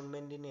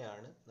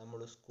എൻവിറോൺമെൻറ്റിനെയാണ് നമ്മൾ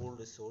സ്കൂൾ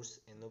റിസോഴ്സ്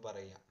എന്ന്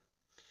പറയുക.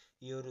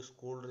 ഈ ഒരു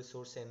സ്കൂൾ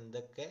റിസോഴ്സ്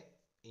എന്തൊക്കെ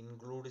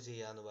ഇൻക്ലൂഡ്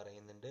ചെയ്യാന്ന്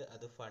പറയുന്നുണ്ട്.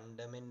 അത്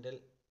fundamental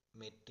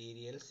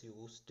materials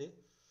used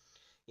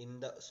in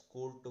the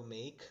school to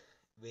make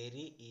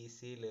very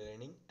easy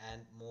learning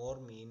and more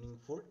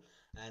meaningful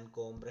and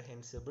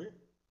കോംപ്രഹെൻസിബിൾ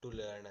to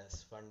learners.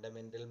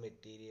 Fundamental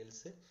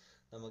materials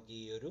നമുക്ക്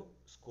ഈ ഒരു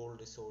സ്കൂൾ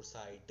റിസോഴ്സ്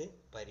ആയിട്ട്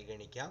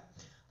പരിഗണിക്കാം.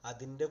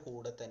 അതിൻ്റെ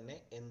കൂടെ തന്നെ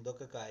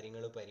എന്തൊക്കെ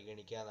കാര്യങ്ങൾ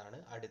പരിഗണിക്കാമെന്നാണ്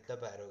അടുത്ത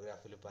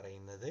പാരഗ്രാഫിൽ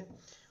പറയുന്നത്.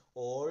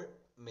 All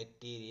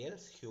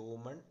materials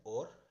human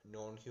or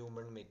non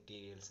human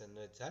materials എന്ന്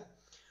വെച്ചാൽ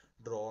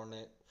ഡ്രോണ്,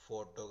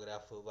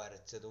 ഫോട്ടോഗ്രാഫ്,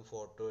 വരച്ചതും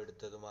ഫോട്ടോ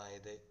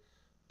എടുത്തതുമായത്,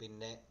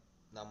 പിന്നെ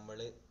നമ്മൾ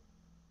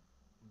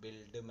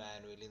ബിൽഡ്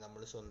മാനുവലി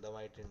നമ്മൾ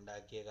സ്വന്തമായിട്ട്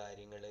ഉണ്ടാക്കിയ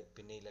കാര്യങ്ങൾ,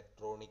 പിന്നെ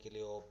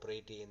ഇലക്ട്രോണിക്കലി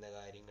ഓപ്പറേറ്റ് ചെയ്യുന്ന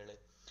കാര്യങ്ങൾ,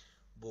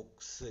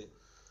 ബുക്സ്,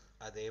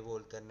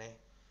 അതേപോലെ തന്നെ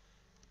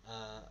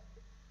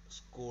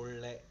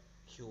സ്കൂളിലെ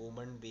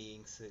ഹ്യൂമൻ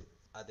ബീയിങ്സ്,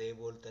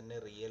 അതേപോലെ തന്നെ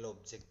റിയൽ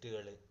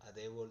ഒബ്ജക്റ്റുകൾ,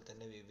 അതേപോലെ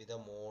തന്നെ വിവിധ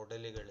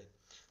മോഡലുകൾ,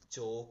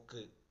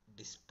 chalk,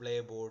 display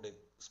board,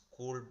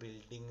 school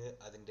building,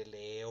 അതിൻ്റെ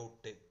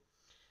ലേഔട്ട്,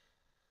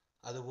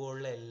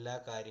 അതുപോലുള്ള എല്ലാ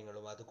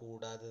കാര്യങ്ങളും,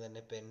 അതുകൂടാതെ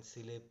തന്നെ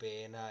പെൻസില്,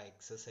 പേന,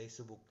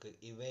 എക്സസൈസ് ബുക്ക്,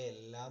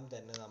 ഇവയെല്ലാം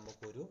തന്നെ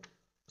നമുക്കൊരു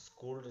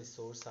സ്കൂൾ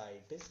റിസോഴ്സ്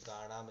ആയിട്ട്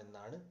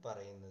കാണാമെന്നാണ്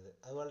പറയുന്നത്.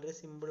 അത് വളരെ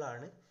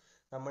സിമ്പിളാണ്.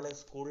 നമ്മൾ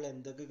സ്കൂളിൽ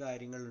എന്തൊക്കെ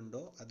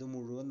കാര്യങ്ങളുണ്ടോ അത്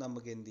മുഴുവൻ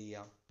നമുക്ക് എന്ത്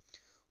ചെയ്യാം,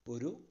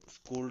 ഒരു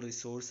സ്കൂൾ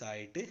റിസോഴ്സ്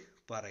ആയിട്ട്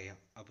പറയാം.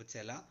 അപ്പോൾ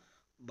ചില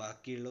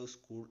ബാക്കിയുള്ള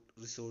സ്കൂൾ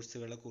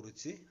റിസോഴ്സുകളെ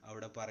കുറിച്ച്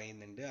അവിടെ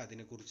പറയുന്നുണ്ട്.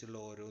 അതിനെക്കുറിച്ചുള്ള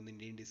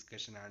ഓരോന്നിൻ്റെയും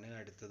ഡിസ്കഷനാണ്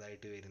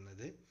അടുത്തതായിട്ട്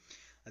വരുന്നത്.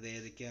 അത്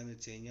ഏതൊക്കെയാണെന്ന്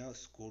വെച്ച് കഴിഞ്ഞാൽ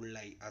സ്കൂൾ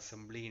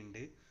അസംബ്ലി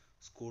ഉണ്ട്,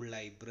 സ്കൂൾ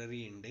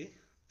ലൈബ്രറി ഉണ്ട്,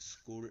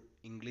 സ്കൂൾ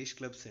ഇംഗ്ലീഷ്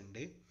ക്ലബ്സ്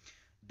ഉണ്ട്,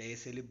 ഡേ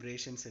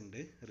സെലിബ്രേഷൻസ്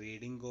ഉണ്ട്,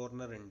 റീഡിംഗ്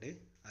കോർണർ ഉണ്ട്,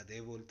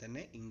 അതേപോലെ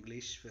തന്നെ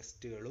ഇംഗ്ലീഷ്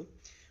ഫെസ്റ്റുകളും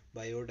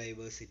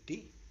ബയോഡൈവേഴ്സിറ്റി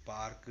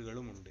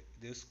പാർക്കുകളും ഉണ്ട്.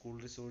 ഇത് സ്കൂൾ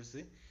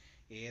റിസോഴ്സ്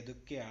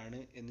ഏതൊക്കെയാണ്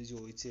എന്ന്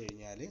ചോദിച്ചു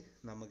കഴിഞ്ഞാൽ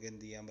നമുക്ക്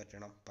എന്ത് ചെയ്യാൻ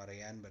പറ്റണം,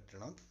 പറയാൻ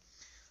പറ്റണം.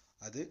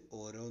 അത്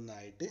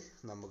ഓരോന്നായിട്ട്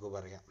നമുക്ക്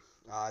പറയാം.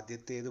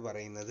 ആദ്യത്തേത്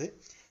പറയുന്നത്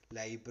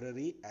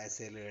library as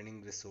A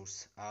learning resource.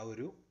 ആ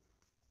ഒരു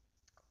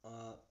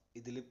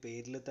ഇതിൽ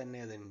പേരിൽ തന്നെ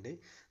അതുണ്ട്.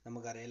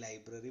 നമുക്കറിയാം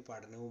ലൈബ്രറി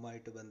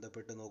പഠനവുമായിട്ട്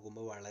ബന്ധപ്പെട്ട്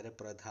നോക്കുമ്പോൾ വളരെ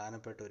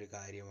പ്രധാനപ്പെട്ട ഒരു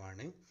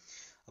കാര്യമാണ്.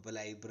 അപ്പോൾ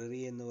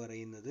ലൈബ്രറി എന്ന്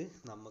പറയുന്നത്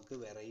നമുക്ക്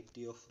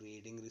വെറൈറ്റി ഓഫ്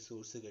റീഡിംഗ്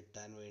റിസോഴ്സ്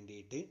കിട്ടാൻ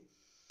വേണ്ടിയിട്ട്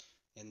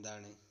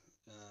എന്താണ്,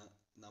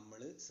 നമ്മൾ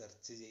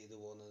സെർച്ച് ചെയ്തു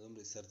പോകുന്നതും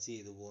റിസർച്ച്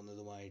ചെയ്തു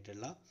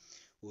പോകുന്നതുമായിട്ടുള്ള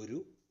ഒരു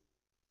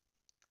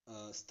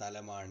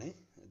സ്ഥലമാണ്.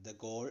 The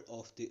goal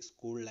of the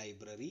school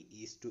library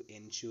is to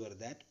ensure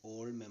that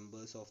all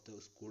members of the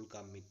school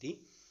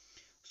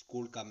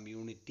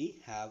community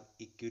have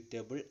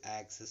equitable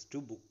access to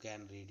book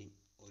and reading.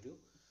 ഒരു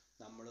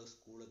നമ്മുടെ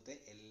സ്കൂളിലത്തെ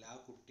എല്ലാ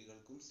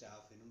കുട്ടികൾക്കും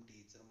സ്റ്റാഫിനും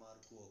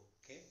ടീച്ചർമാർക്കും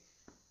ഒക്കെ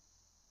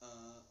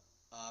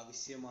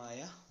ആവശ്യമായ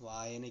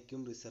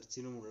വായനയ്ക്കും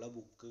റിസർച്ചിനുമുള്ള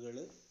ബുക്കുകൾ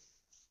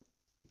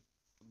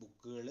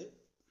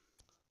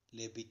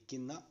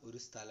ലഭിക്കുന്ന ഒരു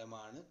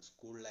സ്ഥലമാണ്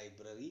സ്കൂൾ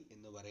ലൈബ്രറി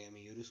എന്ന് പറയാം.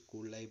 ഈ ഒരു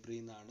സ്കൂൾ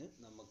ലൈബ്രറിയിൽ നിന്നാണ്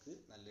നമുക്ക്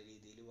നല്ല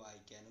രീതിയിൽ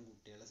വായിക്കാനും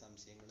കുട്ടികളുടെ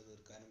സംശയങ്ങൾ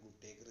തീർക്കാനും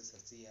കുട്ടികൾക്ക്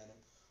റിസർച്ച് ചെയ്യാനും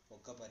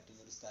ഒക്കെ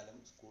പറ്റുന്ന ഒരു സ്ഥലം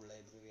സ്കൂൾ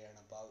ലൈബ്രറിയാണ്.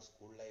 അപ്പോൾ ആ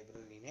സ്കൂൾ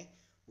ലൈബ്രറിനെ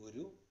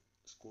ഒരു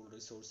സ്കൂൾ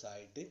റിസോഴ്സ്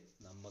ആയിട്ട്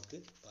നമുക്ക്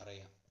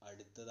പറയാം.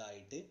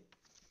 അടുത്തതായിട്ട്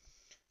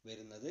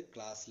വരുന്നത്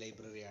ക്ലാസ്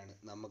ലൈബ്രറിയാണ്.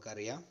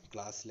 നമുക്കറിയാം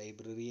ക്ലാസ്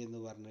ലൈബ്രറി എന്ന്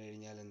പറഞ്ഞു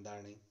കഴിഞ്ഞാൽ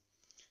എന്താണ്,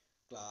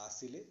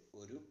 ക്ലാസ്സിൽ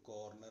ഒരു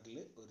കോർണറിൽ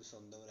ഒരു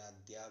സ്വന്തം ഒരു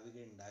അധ്യാപിക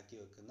ഉണ്ടാക്കി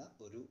വെക്കുന്ന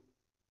ഒരു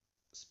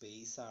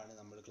സ്പേസ് ആണ്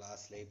നമ്മൾ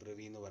ക്ലാസ്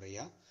ലൈബ്രറി എന്ന്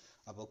പറയുക.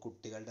 അപ്പോൾ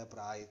കുട്ടികളുടെ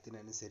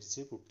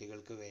പ്രായത്തിനനുസരിച്ച്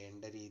കുട്ടികൾക്ക്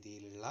വേണ്ട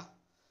രീതിയിലുള്ള,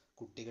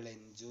 കുട്ടികൾ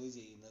എൻജോയ്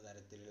ചെയ്യുന്ന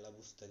തരത്തിലുള്ള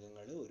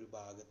പുസ്തകങ്ങൾ ഒരു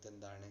ഭാഗത്ത്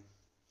എന്താണ്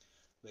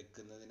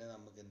വെക്കുന്നതിനെ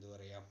നമുക്ക് എന്ത്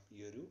പറയാം, ഈ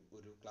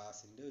ഒരു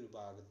ക്ലാസ്സിൻ്റെ ഒരു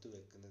ഭാഗത്ത്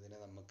വെക്കുന്നതിനെ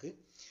നമുക്ക്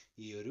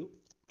ഈ ഒരു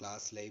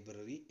ക്ലാസ്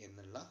ലൈബ്രറി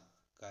എന്നുള്ള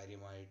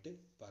കാര്യമായിട്ട്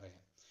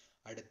പറയാം.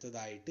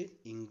 അടുത്തതായിട്ട്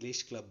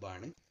ഇംഗ്ലീഷ്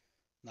ക്ലബ്ബാണ്.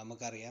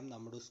 നമുക്കറിയാം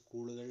നമ്മുടെ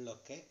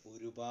സ്കൂളുകളിലൊക്കെ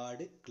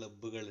ഒരുപാട്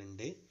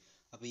ക്ലബ്ബുകളുണ്ട്.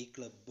 അപ്പോൾ ഈ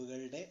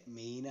ക്ലബ്ബുകളുടെ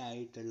മെയിൻ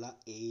ആയിട്ടുള്ള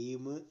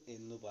എയിം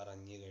എന്ന്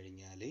പറഞ്ഞു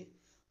കഴിഞ്ഞാൽ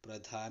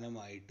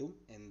പ്രധാനമായിട്ടും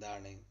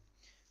എന്താണ്,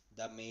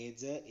 the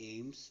major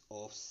aims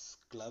of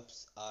clubs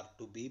are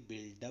to be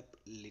build up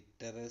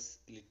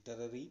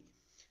literary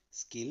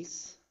skills,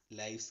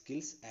 life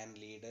skills and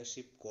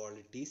leadership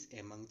qualities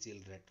among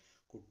children.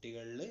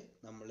 കുട്ടികളിൽ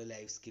നമ്മൾ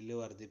ലൈഫ് സ്കില്ല്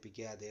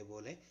വർദ്ധിപ്പിക്കുക,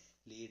 അതേപോലെ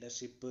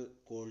ലീഡർഷിപ്പ്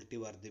ക്വാളിറ്റി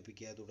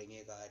വർദ്ധിപ്പിക്കുക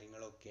തുടങ്ങിയ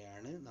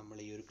കാര്യങ്ങളൊക്കെയാണ് നമ്മൾ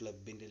ഈ ഒരു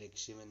ക്ലബിൻ്റെ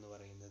ലക്ഷ്യം എന്ന്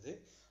പറയുന്നത്.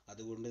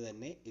 അതുകൊണ്ട്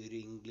തന്നെ ഈ ഒരു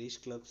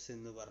ഇംഗ്ലീഷ് ക്ലബ്സ്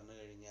എന്ന് പറഞ്ഞു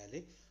കഴിഞ്ഞാൽ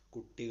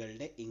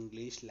കുട്ടികളുടെ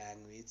ഇംഗ്ലീഷ്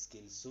ലാംഗ്വേജ്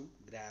സ്കിൽസും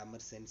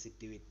ഗ്രാമർ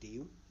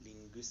സെൻസിറ്റിവിറ്റിയും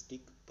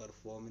ലിംഗ്വിസ്റ്റിക്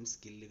പെർഫോമൻസ്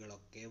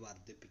സ്കില്ലുകളൊക്കെ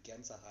വർദ്ധിപ്പിക്കാൻ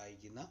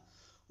സഹായിക്കുന്ന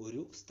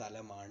ഒരു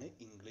സ്ഥലമാണ്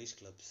ഇംഗ്ലീഷ്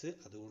ക്ലബ്സ്.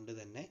 അതുകൊണ്ട്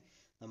തന്നെ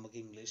നമുക്ക്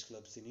ഇംഗ്ലീഷ്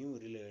ക്ലബ്സിനെയും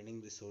ഒരു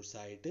ലേണിംഗ് റിസോഴ്സ്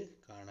ആയിട്ട്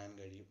കാണാൻ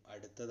കഴിയും.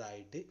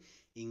 അടുത്തതായിട്ട്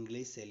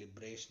ഇംഗ്ലീഷ്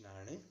സെലിബ്രേഷൻ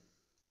ആണ്,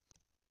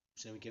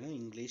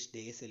 ഇംഗ്ലീഷ്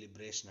ഡേ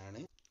സെലിബ്രേഷൻ ആണ്.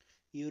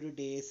 ഈ ഒരു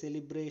ഡേ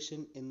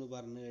സെലിബ്രേഷൻ എന്ന്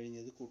പറഞ്ഞു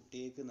കഴിഞ്ഞത്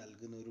കുട്ടികൾക്ക്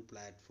നൽകുന്ന ഒരു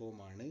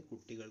പ്ലാറ്റ്ഫോമാണ്.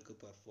 കുട്ടികൾക്ക്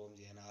പെർഫോം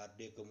ചെയ്യാൻ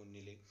ആരുടെയൊക്കെ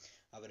മുന്നിൽ,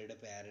 അവരുടെ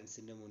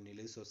പാരൻസിൻ്റെ മുന്നിൽ,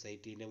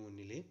 സൊസൈറ്റീൻ്റെ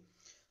മുന്നിൽ,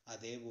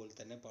 അതേപോലെ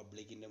തന്നെ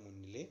പബ്ലിക്കിൻ്റെ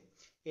മുന്നിൽ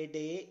A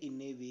day in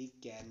A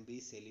week can be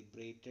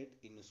celebrated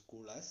in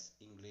school as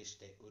English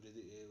day.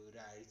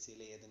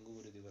 ഒരാഴ്ചയിലെ ഏതെങ്കിലും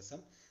ഒരു ദിവസം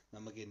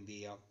നമുക്ക് എന്ത്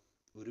ചെയ്യാം,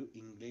 ഒരു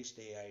ഇംഗ്ലീഷ്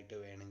ഡേ ആയിട്ട്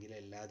വേണമെങ്കിൽ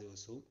എല്ലാ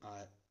ദിവസവും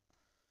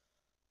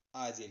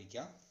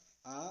ആചരിക്കാം.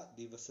 ആ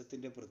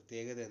ദിവസത്തിൻ്റെ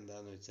പ്രത്യേകത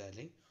എന്താണെന്ന് വെച്ചാൽ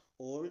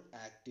all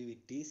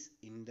activities,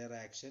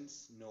 interactions,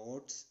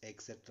 notes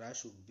etcetera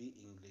should be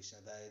English.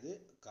 അതായത്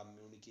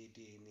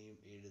കമ്മ്യൂണിക്കേറ്റ്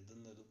ചെയ്യുന്നതും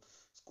എഴുതുന്നതും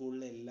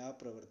സ്കൂളിലെ എല്ലാ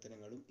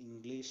പ്രവർത്തനങ്ങളും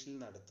ഇംഗ്ലീഷിൽ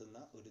നടത്തുന്ന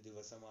ഒരു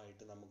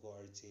ദിവസമായിട്ട് നമുക്ക്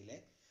ആഴ്ചയിലെ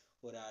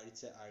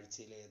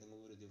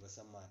ഏതെങ്കിലും ഒരു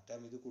ദിവസം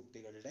മാറ്റാം. ഇത്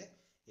കുട്ടികളുടെ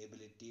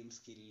എബിലിറ്റിയും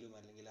സ്കില്ലും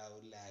അല്ലെങ്കിൽ ആ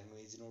ഒരു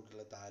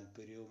ലാംഗ്വേജിനോടുള്ള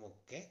താല്പര്യവും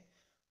ഒക്കെ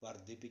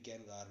വർദ്ധിപ്പിക്കാൻ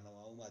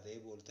കാരണമാവും.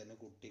 അതേപോലെ തന്നെ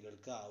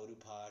കുട്ടികൾക്ക് ആ ഒരു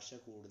ഭാഷ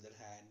കൂടുതൽ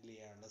ഹാൻഡിൽ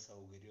ചെയ്യാനുള്ള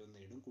സൗകര്യവും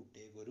നേടും.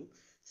 കുട്ടികൾക്കൊരു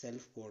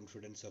സെൽഫ്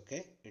കോൺഫിഡൻസ് ഒക്കെ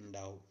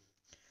ഉണ്ടാവും.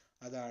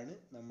 അതാണ്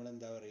നമ്മൾ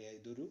എന്താ പറയുക,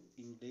 ഇതൊരു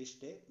ഇംഗ്ലീഷ്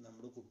ഡേ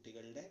നമ്മുടെ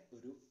കുട്ടികളുടെ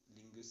ഒരു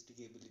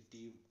ലിംഗ്വിസ്റ്റിക്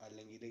എബിലിറ്റിയും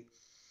അല്ലെങ്കിൽ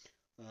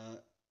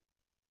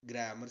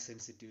ഗ്രാമർ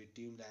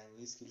സെൻസിറ്റിവിറ്റിയും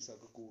ലാംഗ്വേജ് സ്കിൽസും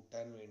ഒക്കെ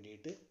കൂട്ടാൻ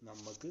വേണ്ടിയിട്ട്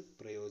നമുക്ക്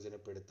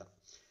പ്രയോജനപ്പെടുത്താം.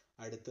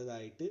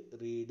 അടുത്തതായിട്ട്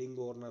റീഡിംഗ്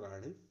കോർണർ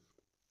ആണ്.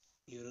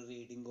 ഈ ഒരു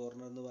റീഡിംഗ്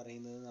കോർണർ എന്ന്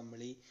പറയുന്നത് നമ്മൾ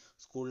ഈ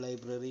സ്കൂൾ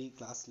ലൈബ്രറി,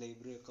 ക്ലാസ്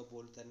ലൈബ്രറി ഒക്കെ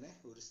പോലെ തന്നെ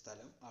ഒരു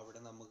സ്ഥലം. അവിടെ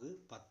നമുക്ക്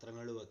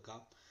പത്രങ്ങൾ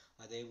വെക്കാം,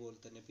 അതേപോലെ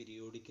തന്നെ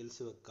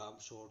പീരിയോഡിക്കൽസ് വെക്കാം,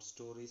 ഷോർട്ട്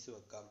സ്റ്റോറീസ്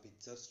വെക്കാം,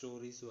 പിക്ചർ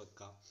സ്റ്റോറീസ്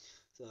വെക്കാം,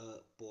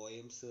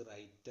 പോയംസ്,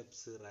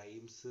 റൈറ്റപ്സ്,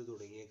 റൈംസ്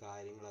തുടങ്ങിയ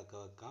കാര്യങ്ങളൊക്കെ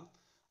വെക്കാം.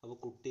 അപ്പോൾ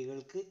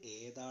കുട്ടികൾക്ക്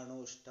ഏതാണോ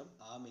ഇഷ്ടം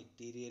ആ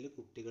മെറ്റീരിയൽ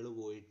കുട്ടികൾ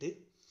പോയിട്ട്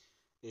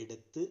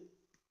എടുത്ത്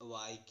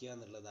വായിക്കുക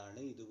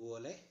എന്നുള്ളതാണ്.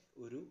 ഇതുപോലെ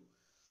ഒരു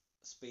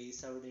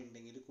സ്പേസ് അവിടെ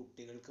ഉണ്ടെങ്കിൽ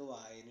കുട്ടികൾക്ക്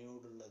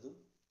വായനയോടുള്ളതും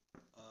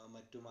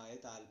മറ്റുമായ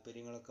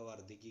താല്പര്യങ്ങളൊക്കെ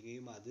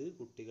വർദ്ധിക്കുകയും അത്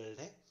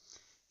കുട്ടികളുടെ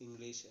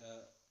ഇംഗ്ലീഷ്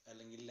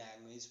അല്ലെങ്കിൽ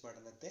ലാംഗ്വേജ്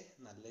പഠനത്തെ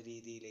നല്ല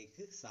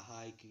രീതിയിലേക്ക്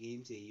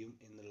സഹായിക്കുകയും ചെയ്യും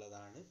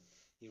എന്നുള്ളതാണ്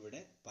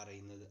ഇവിടെ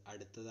പറയുന്നത്.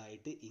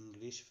 അടുത്തതായിട്ട്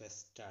ഇംഗ്ലീഷ്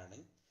ഫെസ്റ്റ് ആണ്.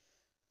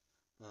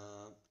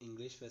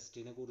 ഇംഗ്ലീഷ്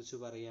ഫെസ്റ്റിനെ കുറിച്ച്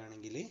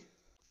പറയുകയാണെങ്കിൽ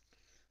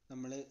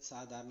നമ്മൾ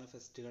സാധാരണ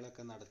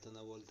ഫെസ്റ്റുകളൊക്കെ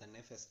നടത്തുന്ന പോലെ തന്നെ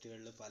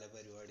ഫെസ്റ്റുകളിൽ പല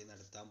പരിപാടി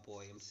നടത്താം.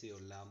 പോയംസ്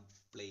ചൊല്ലാം,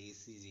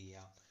 പ്ലേസ്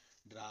ചെയ്യാം,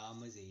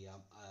 ഡ്രാമ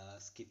ചെയ്യാം,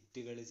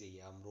 സ്കിറ്റുകൾ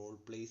ചെയ്യാം, റോൾ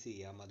പ്ലേസ്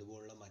ചെയ്യാം,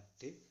 അതുപോലുള്ള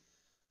മറ്റ്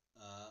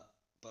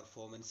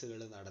പെർഫോമൻസുകൾ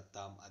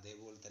നടത്താം.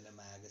 അതേപോലെ തന്നെ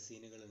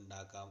മാഗസീനുകൾ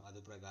ഉണ്ടാക്കാം, അത്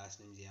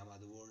പ്രകാശനം ചെയ്യാം.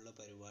 അതുപോലുള്ള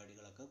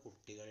പരിപാടികളൊക്കെ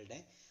കുട്ടികളുടെ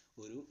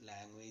ഒരു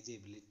ലാംഗ്വേജ്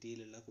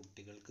എബിലിറ്റിയിലുള്ള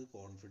കുട്ടികൾക്ക്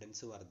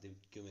കോൺഫിഡൻസ്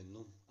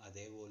വർദ്ധിപ്പിക്കുമെന്നും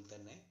അതേപോലെ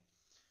തന്നെ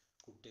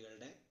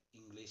കുട്ടികളുടെ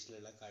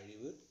ഇംഗ്ലീഷിലുള്ള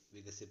കഴിവ്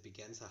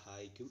വികസിപ്പിക്കാൻ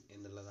സഹായിക്കും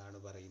എന്നുള്ളതാണ്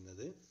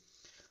പറയുന്നത്.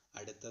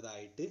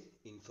 അടുത്തതായിട്ട്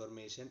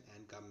ഇൻഫർമേഷൻ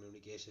ആൻഡ്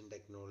കമ്മ്യൂണിക്കേഷൻ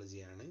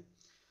ടെക്നോളജിയാണ്.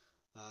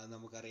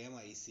 നമുക്കറിയാം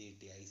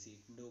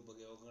ഐസിടിൻ്റെ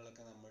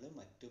ഉപയോഗങ്ങളൊക്കെ നമ്മൾ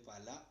മറ്റു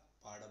പല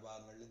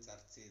പാഠഭാഗങ്ങളിലും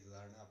ചർച്ച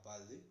ചെയ്തതാണ്. അപ്പോൾ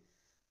അത്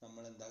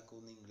നമ്മൾ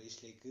എന്താക്കും,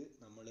 ഇംഗ്ലീഷിലേക്ക്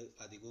നമ്മൾ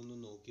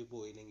അധികമൊന്നും നോക്കി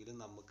പോയില്ലെങ്കിലും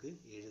നമുക്ക്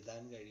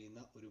എഴുതാൻ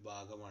കഴിയുന്ന ഒരു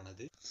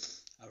ഭാഗമാണത്.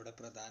 അവിടെ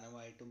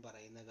പ്രധാനമായിട്ടും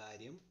പറയുന്ന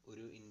കാര്യം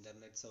ഒരു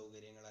ഇൻ്റർനെറ്റ്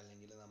സൗകര്യങ്ങൾ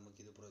അല്ലെങ്കിൽ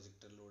നമുക്കിത്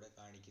പ്രൊജക്ടറിലൂടെ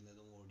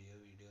കാണിക്കുന്നതും ഓഡിയോ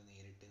വീഡിയോ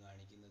നേരിട്ട്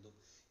കാണിക്കുന്നതും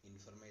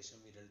ഇൻഫർമേഷൻ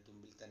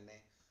വിരൽത്തുമ്പിൽ തന്നെ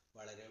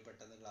വളരെ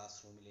പെട്ടെന്ന് ക്ലാസ്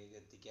റൂമിലേക്ക്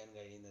എത്തിക്കാൻ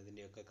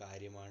കഴിയുന്നതിൻ്റെയൊക്കെ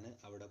കാര്യമാണ്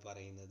അവിടെ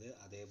പറയുന്നത്.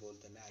 അതേപോലെ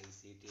തന്നെ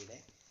ഐസിടിയുടെ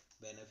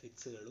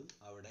ബെനഫിറ്റ്സുകളും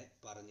അവിടെ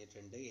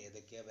പറഞ്ഞിട്ടുണ്ട്.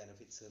 ഏതൊക്കെയാണ്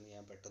ബെനഫിറ്റ്സ് എന്ന്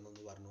ഞാൻ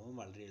പെട്ടെന്നൊന്ന് പറഞ്ഞു പോകും.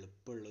 വളരെ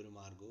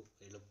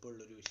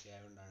എളുപ്പമുള്ളൊരു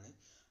വിഷയമായതുകൊണ്ടാണ്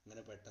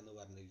അങ്ങനെ പെട്ടെന്ന്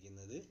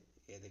പറഞ്ഞിരിക്കുന്നത്.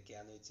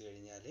 ഏതൊക്കെയാണെന്ന് വെച്ച്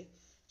കഴിഞ്ഞാൽ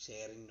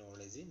ഷെയറിങ്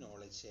നോളജ്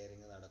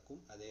ഷെയറിങ് നടക്കും.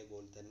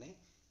 അതേപോലെ തന്നെ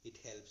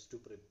it helps to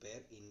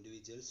prepare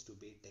individuals to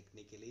B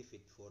technically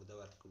fit for the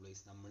work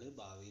place. നമ്മൾ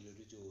ഭാവിയിൽ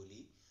ഒരു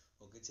ജോലി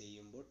ഒക്കെ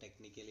ചെയ്യുമ്പോൾ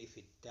ടെക്നിക്കലി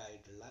ഫിറ്റ്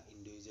ആയിട്ടുള്ള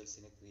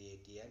ഇൻഡിവിജ്വൽസിനെ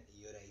ക്രിയേറ്റ് ചെയ്യാൻ ഈ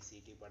ഒരു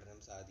ഐസിടി പഠനം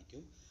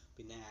സാധിക്കും.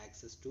 പിന്നെ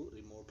ആക്സസ് ടു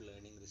റിമോട്ട്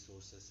ലേണിംഗ്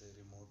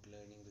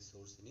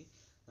റിസോഴ്സിന്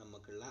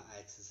നമുക്കുള്ള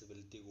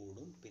ആക്സസിബിലിറ്റി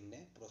കൂടും. പിന്നെ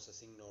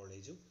പ്രോസസ്സിംഗ്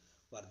നോളേജും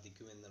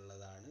വർദ്ധിക്കും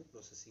എന്നുള്ളതാണ്.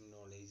 പ്രോസസ്സിംഗ്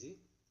നോളേജ്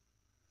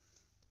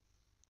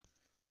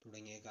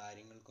തുടങ്ങിയ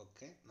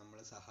കാര്യങ്ങൾക്കൊക്കെ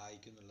നമ്മളെ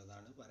സഹായിക്കും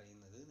എന്നുള്ളതാണ്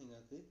പറയുന്നത്.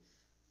 നിങ്ങൾക്ക്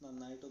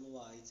നന്നായിട്ടൊന്ന്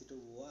വായിച്ചിട്ട്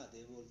പോവുക.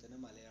 അതേപോലെ തന്നെ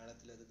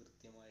മലയാളത്തിൽ അത്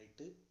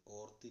കൃത്യമായിട്ട്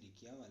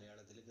ഓർത്തിരിക്കുക.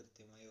 മലയാളത്തിൽ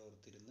കൃത്യമായി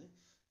ഓർത്തിരുന്ന്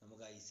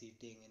നമുക്ക്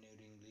ഐസിടി എങ്ങനെ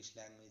ഒരു ഇംഗ്ലീഷ്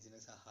ലാംഗ്വേജിനെ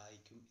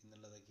സഹായിക്കും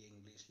എന്നുള്ളതൊക്കെ,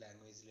 ഇംഗ്ലീഷ്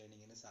ലാംഗ്വേജ്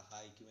ലേണിങ്ങിനെ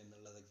സഹായിക്കും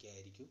എന്നുള്ളതൊക്കെ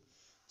ആയിരിക്കും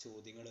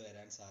ചോദ്യങ്ങൾ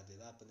വരാൻ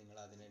സാധ്യത. അപ്പോൾ നിങ്ങൾ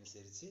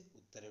അതിനനുസരിച്ച്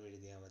ഉത്തരം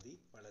എഴുതിയാൽ മതി.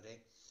 വളരെ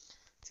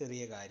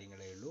ചെറിയ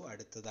കാര്യങ്ങളേ ഉള്ളൂ.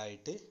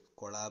 അടുത്തതായിട്ട്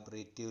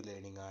കൊളാബറേറ്റീവ്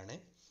ലേണിംഗ് ആണ്.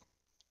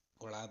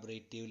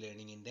 കൊളാബറേറ്റീവ്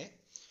ലേണിങ്ങിൻ്റെ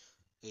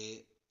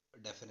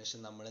ഡെഫിനിഷൻ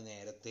നമ്മൾ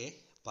നേരത്തെ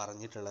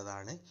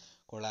പറഞ്ഞിട്ടുള്ളതാണ്.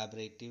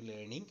 Collaborative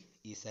learning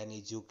is an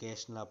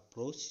educational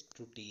approach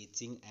to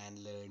teaching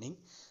and learning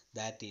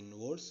that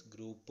involves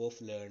group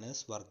of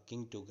learners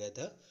working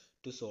together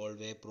to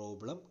solve A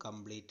problem,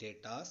 complete A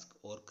task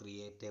or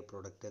create A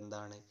product.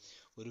 എന്താണ്?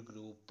 ഒരു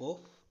group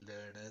of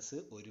learners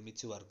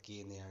ഒരുമിച്ച് work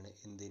ചെയ്യുന്നതാണ്.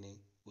 എന്തിന്?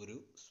 ഒരു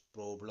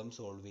problem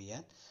solve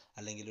ചെയ്യാൻ,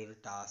 അല്ലെങ്കിൽ ഒരു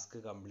task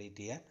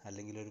complete ചെയ്യാൻ,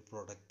 അല്ലെങ്കിൽ ഒരു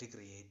പ്രൊഡക്റ്റ്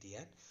ക്രിയേറ്റ്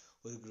ചെയ്യാൻ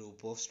ഒരു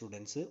ഗ്രൂപ്പ് ഓഫ്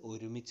സ്റ്റുഡൻസ്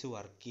ഒരുമിച്ച്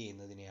വർക്ക്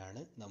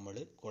ചെയ്യുന്നതിനെയാണ് നമ്മൾ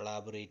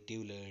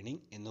കൊളാബറേറ്റീവ്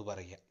ലേണിംഗ് എന്ന്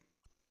പറയുക.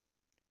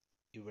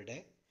 ഇവിടെ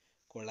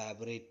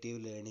കൊളാബറേറ്റീവ്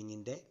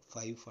ലേണിങ്ങിൻ്റെ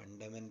 5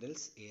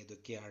 ഫണ്ടമെൻ്റൽസ്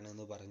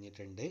ഏതൊക്കെയാണെന്ന്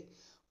പറഞ്ഞിട്ടുണ്ട്.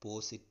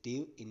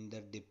 Positive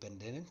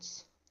interdependence,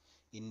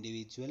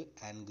 individual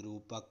and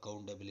group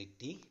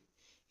accountability,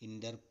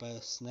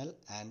 interpersonal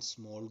and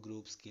small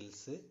group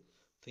skills,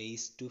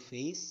 face to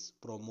face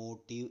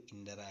promotive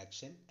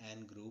interaction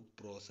and group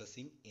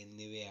processing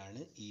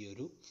എന്നിവയാണ് ഈ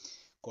ഒരു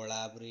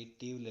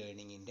കൊളാബറേറ്റീവ്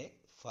ലേണിങ്ങിൻ്റെ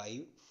 5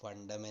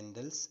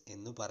 ഫണ്ടമെൻ്റൽസ്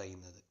എന്ന്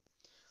പറയുന്നത്.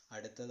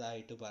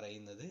 അടുത്തതായിട്ട്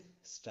പറയുന്നത്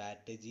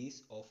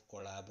സ്ട്രാറ്റജീസ് ഓഫ്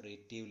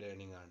കൊളാബറേറ്റീവ്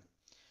ലേണിംഗ് ആണ്.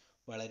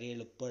 വളരെ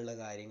എളുപ്പമുള്ള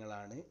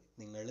കാര്യങ്ങളാണ്.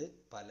 നിങ്ങൾ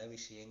പല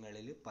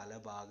വിഷയങ്ങളിൽ പല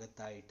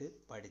ഭാഗത്തായിട്ട്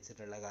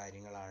പഠിച്ചിട്ടുള്ള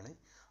കാര്യങ്ങളാണ്.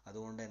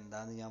 അതുകൊണ്ട്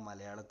എന്താണെന്ന് ഞാൻ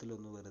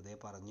മലയാളത്തിലൊന്ന് വെറുതെ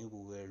പറഞ്ഞു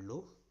പോവുകയുള്ളൂ.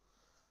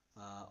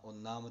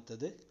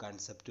 ഒന്നാമത്തത്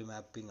കൺസെപ്റ്റ്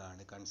മാപ്പിംഗ്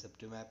ആണ്.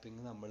 കൺസെപ്റ്റ്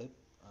മാപ്പിംഗ് നമ്മൾ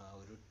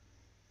ഒരു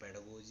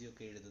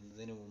പെഡഗോജിയൊക്കെ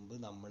എഴുതുന്നതിന് മുമ്പ്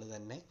നമ്മൾ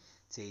തന്നെ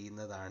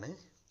ചെയ്യുന്നതാണ്.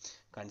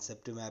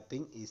 Concept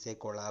mapping is A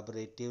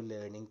collaborative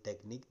learning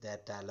technique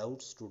that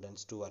allowed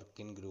students to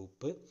work in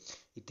group.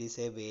 It is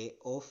a way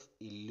of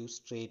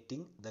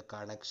ഇല്ലുസ്ട്രേറ്റിംഗ് the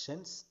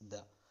connections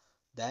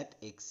that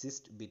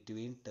exist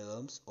between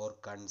terms or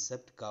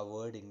concept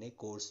covered in a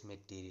course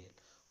material.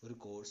 ഒരു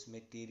course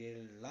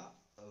മെറ്റീരിയലിലുള്ള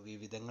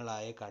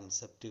വിവിധങ്ങളായ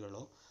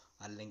കൺസെപ്റ്റുകളോ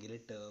അല്ലെങ്കിൽ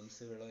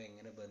ടേംസുകളോ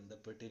എങ്ങനെ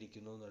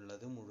ബന്ധപ്പെട്ടിരിക്കുന്നു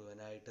എന്നുള്ളത്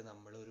മുഴുവനായിട്ട്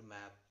നമ്മൾ ഒരു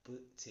മാപ്പ്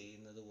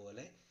ചെയ്യുന്നത്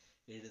പോലെ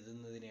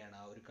എഴുതുന്നതിനെയാണ്,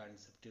 ആ ഒരു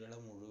കൺസെപ്റ്റുകളെ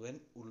മുഴുവൻ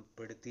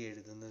ഉൾപ്പെടുത്തി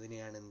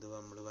എഴുതുന്നതിനെയാണ് എന്ത്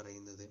നമ്മൾ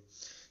പറയുന്നത്?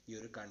 ഈ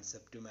ഒരു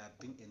കൺസെപ്റ്റ്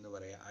മാപ്പിംഗ് എന്ന്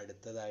പറയാം.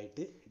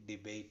 അടുത്തതായിട്ട്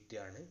ഡിബേറ്റ്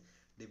ആണ്.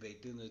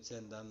 ഡിബേറ്റ് എന്ന് വെച്ചാൽ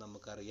എന്താണെന്ന്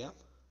നമുക്കറിയാം.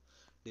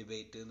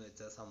 ഡിബേറ്റ് എന്ന്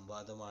വെച്ചാൽ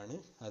സംവാദമാണ്.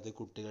 അത്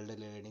കുട്ടികളുടെ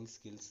learning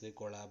skills,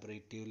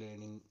 collaborative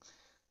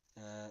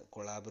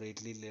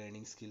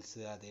learning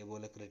skills,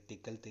 അതേപോലെ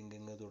ക്രിട്ടിക്കൽ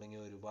തിങ്കിങ്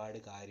തുടങ്ങിയ ഒരുപാട്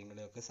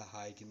കാര്യങ്ങളെയൊക്കെ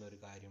സഹായിക്കുന്ന ഒരു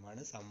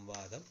കാര്യമാണ്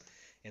സംവാദം.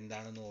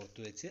 എന്താണെന്ന്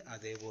ഓർത്തു വെച്ച്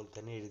അതേപോലെ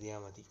തന്നെ എഴുതിയാൽ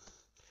മതി.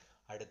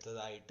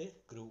 അടുത്തതായിട്ട്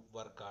ഗ്രൂപ്പ്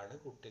വർക്കാണ്.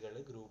 കുട്ടികൾ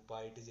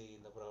ഗ്രൂപ്പായിട്ട്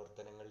ചെയ്യുന്ന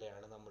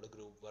പ്രവർത്തനങ്ങളുടെയാണ് നമ്മൾ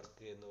ഗ്രൂപ്പ്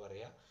വർക്ക് എന്ന്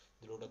പറയുക.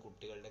 ഇതിലൂടെ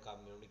കുട്ടികളുടെ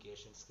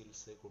കമ്മ്യൂണിക്കേഷൻ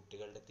സ്കിൽസ്,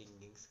 കുട്ടികളുടെ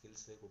തിങ്കിങ്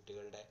സ്കിൽസ്,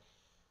 കുട്ടികളുടെ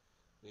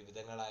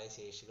വിവിധങ്ങളായ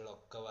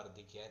ശേഷികളൊക്കെ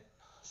വർദ്ധിക്കാൻ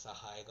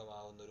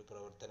സഹായകമാവുന്ന ഒരു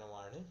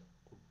പ്രവർത്തനമാണ്.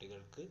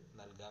 കുട്ടികൾക്ക്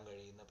നൽകാൻ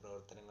കഴിയുന്ന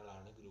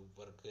പ്രവർത്തനങ്ങളാണ് ഗ്രൂപ്പ്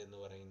വർക്ക് എന്ന്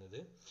പറയുന്നത്.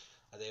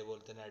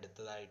 അതേപോലെ തന്നെ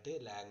അടുത്തതായിട്ട്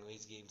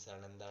ലാംഗ്വേജ് ഗെയിംസ്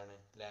ആണ്. എന്താണ്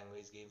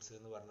ലാംഗ്വേജ് ഗെയിംസ്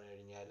എന്ന് പറഞ്ഞു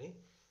കഴിഞ്ഞാൽ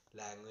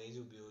ലാംഗ്വേജ്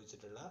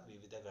ഉപയോഗിച്ചിട്ടുള്ള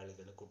വിവിധ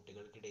കളികൾ,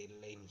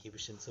 കുട്ടികൾക്കിടയിലുള്ള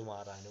ഇൻഹിബിഷൻസ്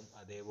മാറാനും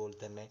അതേപോലെ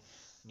തന്നെ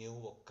ന്യൂ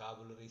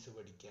വൊക്കാബുലറീസ്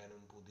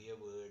പഠിക്കാനും പുതിയ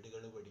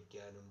വേർഡുകൾ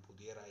പഠിക്കാനും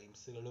പുതിയ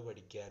റൈംസുകൾ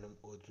പഠിക്കാനും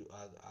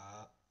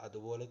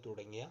അതുപോലെ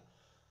തുടങ്ങിയ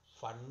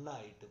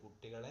ഫണ്ണായിട്ട്,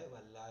 കുട്ടികളെ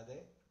വല്ലാതെ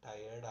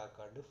ടയേർഡ്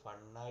ആക്കാണ്ട്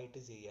ഫണ്ണായിട്ട്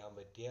ചെയ്യാൻ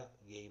പറ്റിയ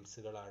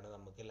ഗെയിംസുകളാണ്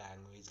നമുക്ക്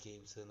ലാംഗ്വേജ്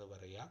ഗെയിംസ് എന്ന്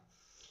പറയുക.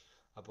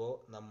 അപ്പോൾ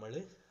നമ്മൾ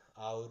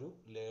ആ ഒരു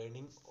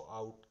ലേണിംഗ്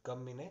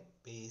ഔട്ട്കമ്മിനെ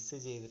ബേസ്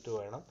ചെയ്തിട്ട്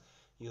വേണം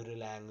ഈ ഒരു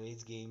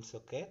ലാംഗ്വേജ് ഗെയിംസ്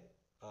ഒക്കെ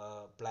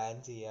പ്ലാൻ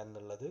ചെയ്യാൻ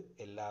എന്നുള്ളത്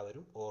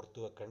എല്ലാവരും ഓർത്തു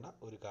വെക്കേണ്ട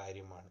ഒരു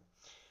കാര്യമാണ്.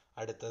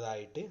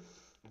 അടുത്തതായിട്ട്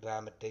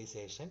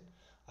ഡ്രാമറ്റൈസേഷൻ,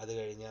 അത്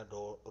കഴിഞ്ഞാൽ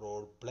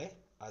റോൾ പ്ലേ,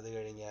 അത്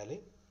കഴിഞ്ഞാൽ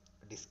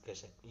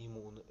ഡിസ്കഷൻ.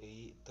 ഈ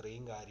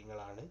ഇത്രയും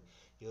കാര്യങ്ങളാണ്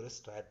ഈ ഒരു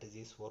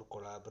സ്ട്രാറ്റജീസ് ഫോർ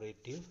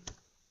കൊളാബറേറ്റീവ്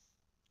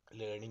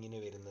ലേണിങ്ങിന്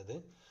വരുന്നത്.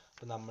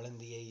 അപ്പോൾ നമ്മൾ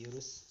എന്ത് ചെയ്യുക, ഈ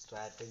ഒരു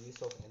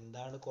സ്ട്രാറ്റജീസ് ഓഫ്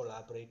എന്താണ്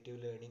കൊളാബറേറ്റീവ്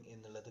ലേണിംഗ്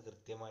എന്നുള്ളത്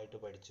കൃത്യമായിട്ട്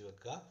പഠിച്ചു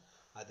വെക്കുക.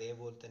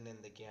 അതേപോലെ തന്നെ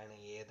എന്തൊക്കെയാണ്,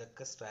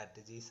 ഏതൊക്കെ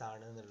സ്ട്രാറ്റജീസ്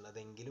ആണ്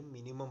എന്നുള്ളതെങ്കിലും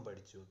മിനിമം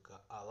പഠിച്ചു വെക്കുക.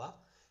 അവ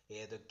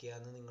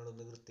ഏതൊക്കെയാണെന്ന്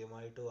നിങ്ങളൊന്ന്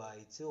കൃത്യമായിട്ട്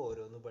വായിച്ച്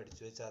ഓരോന്ന്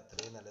പഠിച്ചു വെച്ചാൽ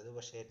അത്രയും നല്ലത്.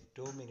 പക്ഷേ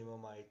ഏറ്റവും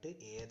മിനിമം ആയിട്ട്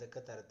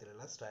ഏതൊക്കെ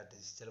തരത്തിലുള്ള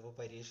സ്ട്രാറ്റജീസ്, ചിലപ്പോൾ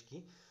പരീക്ഷയ്ക്ക്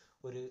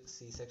ഒരു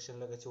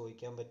സെക്ഷനിലൊക്കെ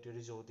ചോദിക്കാൻ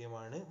പറ്റിയൊരു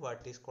ചോദ്യമാണ്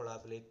what is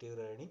collaborative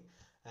learning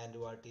and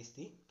what is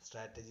the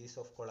strategies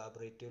of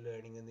collaborative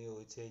learning എന്ന്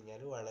ചോദിച്ചു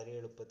കഴിഞ്ഞാൽ വളരെ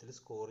എളുപ്പത്തിൽ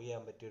സ്കോർ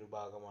ചെയ്യാൻ പറ്റിയൊരു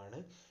ഭാഗമാണ്.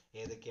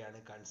 ഏതൊക്കെയാണ്?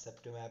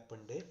 കൺസെപ്റ്റ് മാപ്പ്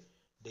ഉണ്ട്,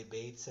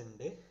 ഡിബേറ്റ്സ്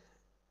ഉണ്ട്,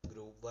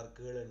 ഗ്രൂപ്പ്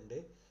വർക്കുകൾ ഉണ്ട്,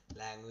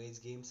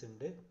 ലാംഗ്വേജ് ഗെയിംസ്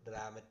ഉണ്ട്,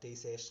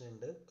 ഡ്രാമറ്റൈസേഷൻ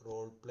ഉണ്ട്,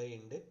 റോൾ പ്ലേ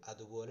ഉണ്ട്,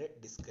 അതുപോലെ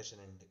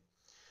ഡിസ്കഷൻ ഉണ്ട്.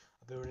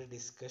 അപ്പോൾ ഇവിടെ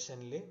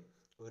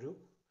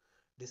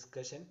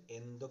ഡിസ്കഷൻ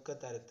എന്തൊക്കെ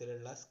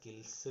തരത്തിലുള്ള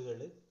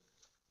സ്കിൽസുകൾ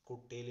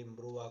കുട്ടിയിൽ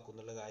ഇമ്പ്രൂവ്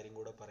ആക്കുന്നുള്ള കാര്യം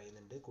കൂടെ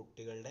പറയുന്നുണ്ട്.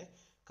 കുട്ടികളുടെ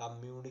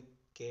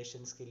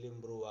കമ്മ്യൂണിക്കേഷൻ സ്കിൽ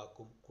ഇമ്പ്രൂവ്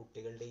ആക്കും,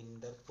 കുട്ടികളുടെ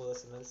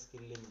ഇൻ്റർപേഴ്സണൽ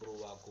സ്കിൽ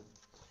ഇമ്പ്രൂവ് ആക്കും,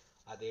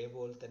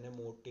 അതേപോലെ തന്നെ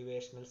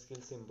മോട്ടിവേഷണൽ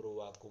സ്കിൽസ്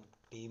ഇമ്പ്രൂവ് ആക്കും,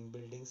 ടീം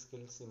ബിൽഡിംഗ്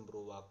സ്കിൽസ്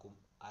ഇമ്പ്രൂവ് ആക്കും,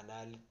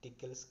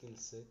 അനാലിറ്റിക്കൽ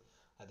സ്കിൽസ്,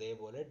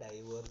 അതേപോലെ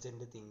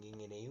ഡൈവേർജൻ്റ്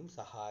തിങ്കിങ്ങിനെയും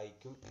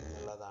സഹായിക്കും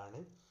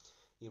എന്നുള്ളതാണ്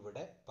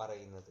ഇവിടെ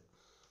പറയുന്നത്.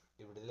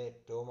 ഇവിടെ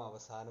ഏറ്റവും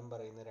അവസാനം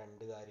പറയുന്ന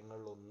രണ്ട്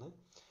കാര്യങ്ങളിലൊന്ന്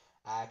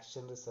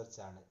ആക്ഷൻ റിസർച്ച്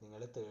ആണ്.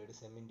 നിങ്ങൾ തേർഡ്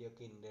സെമ്മിൻ്റെ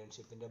ഒക്കെ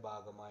ഇൻറ്റേൺഷിപ്പിൻ്റെ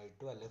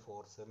ഭാഗമായിട്ടോ അല്ലെങ്കിൽ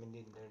ഫോർത്ത് സെമ്മിൻ്റെ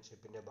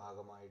ഇൻറ്റേൺഷിപ്പിൻ്റെ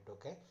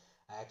ഭാഗമായിട്ടൊക്കെ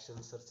ആക്ഷൻ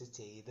റിസർച്ച്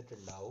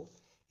ചെയ്തിട്ടുണ്ടാവും.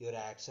 ഈ ഒരു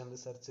ആക്ഷൻ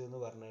റിസർച്ച് എന്ന്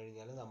പറഞ്ഞു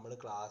കഴിഞ്ഞാൽ നമ്മൾ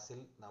ക്ലാസ്സിൽ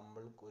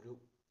ഒരു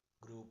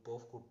ഗ്രൂപ്പ്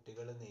ഓഫ്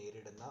കുട്ടികൾ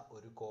നേരിടുന്ന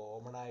ഒരു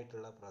കോമൺ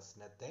ആയിട്ടുള്ള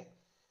പ്രശ്നത്തെ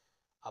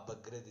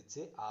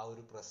അപഗ്രഥിച്ച് ആ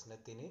ഒരു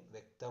പ്രശ്നത്തിന്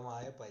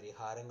വ്യക്തമായ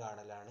പരിഹാരം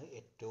കാണലാണ്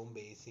ഏറ്റവും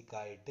ബേസിക്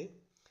ആയിട്ട്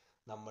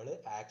നമ്മൾ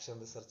ആക്ഷൻ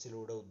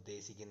റിസർച്ചിലൂടെ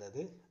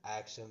ഉദ്ദേശിക്കുന്നത്.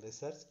 Action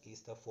research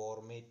is the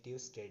formative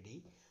study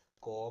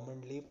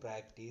commonly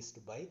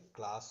practised by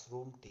class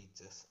room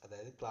teachers.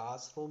 അതായത്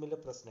ക്ലാസ് റൂമിലെ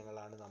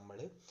പ്രശ്നങ്ങളാണ്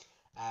നമ്മൾ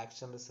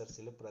ആക്ഷൻ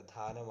റിസർച്ചിൽ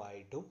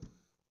പ്രധാനമായിട്ടും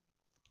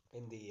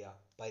എന്ത് ചെയ്യുക,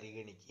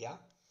 പരിഗണിക്കുക.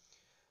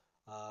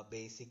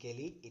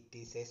 Basically it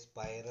is A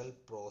spiral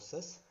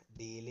process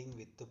dealing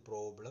with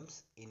problems,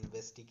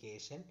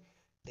 investigation,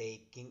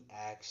 taking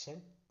action,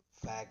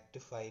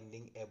 fact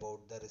finding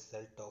about the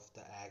result of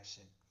the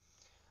action.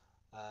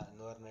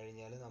 എന്ന് പറഞ്ഞു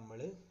കഴിഞ്ഞാൽ നമ്മൾ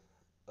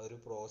ഒരു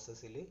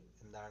പ്രോസസ്സിൽ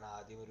എന്താണ്,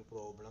 ആദ്യം ഒരു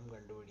പ്രോബ്ലം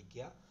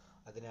കണ്ടുപിടിക്കുക,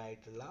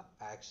 അതിനായിട്ടുള്ള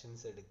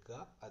ആക്ഷൻസ് എടുക്കുക,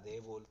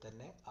 അതേപോലെ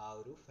തന്നെ ആ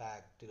ഒരു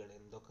ഫാക്റ്റുകൾ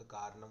എന്തൊക്കെ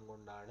കാരണം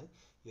കൊണ്ടാണ്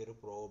ഈ ഒരു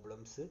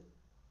പ്രോബ്ലംസ്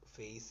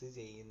ഫേസ്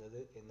ചെയ്യുന്നത്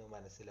എന്ന്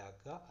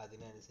മനസ്സിലാക്കുക,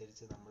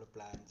 അതിനനുസരിച്ച് നമ്മൾ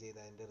പ്ലാൻ ചെയ്ത്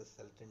അതിൻ്റെ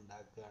റിസൾട്ട്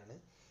ഉണ്ടാക്കുകയാണ്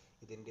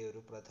ഇതിൻ്റെ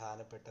ഒരു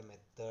പ്രധാനപ്പെട്ട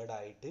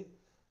മെത്തേഡായിട്ട്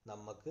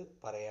നമുക്ക്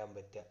പറയാൻ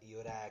പറ്റുക. ഈ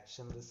ഒരു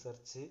ആക്ഷൻ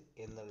റിസർച്ച്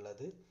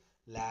എന്നുള്ളത്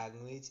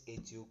language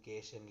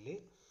എഡ്യൂക്കേഷനിൽ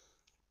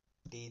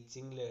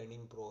teaching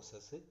learning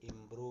process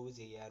improve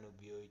ചെയ്യാൻ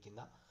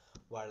ഉപയോഗിക്കുന്ന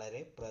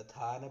വളരെ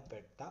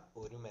പ്രധാനപ്പെട്ട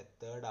ഒരു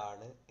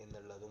മെത്തേഡാണ്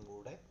എന്നുള്ളതും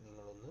കൂടെ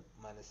നിങ്ങളൊന്ന്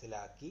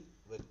മനസ്സിലാക്കി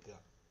വെക്കുക.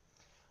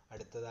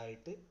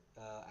 അടുത്തതായിട്ട്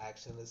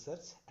action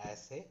research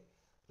as A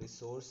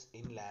resource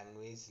in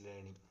language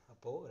learning.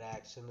 അപ്പോൾ ഒരു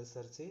ആക്ഷൻ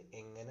റിസർച്ച്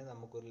എങ്ങനെ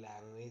നമുക്കൊരു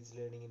ലാംഗ്വേജ്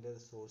ലേണിങ്ങിൻ്റെ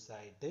റിസോഴ്സ്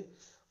ആയിട്ട്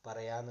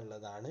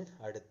പറയാന്നുള്ളതാണ്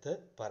അടുത്ത്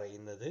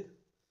പറയുന്നത്.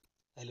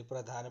 അതിൽ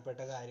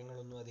പ്രധാനപ്പെട്ട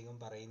കാര്യങ്ങളൊന്നും അധികം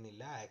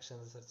പറയുന്നില്ല. ആക്ഷൻ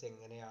റിസർച്ച്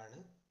എങ്ങനെയാണ്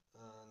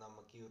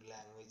നമുക്ക് ഈ ഒരു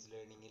ലാംഗ്വേജ്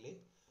ലേണിങ്ങിൽ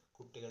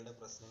കുട്ടികളുടെ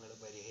പ്രശ്നങ്ങൾ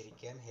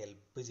പരിഹരിക്കാൻ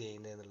ഹെൽപ്പ്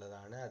ചെയ്യുന്നത്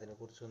എന്നുള്ളതാണ്.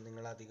 അതിനെക്കുറിച്ചൊന്നും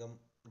നിങ്ങൾ അധികം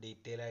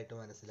ഡീറ്റെയിൽ ആയിട്ട്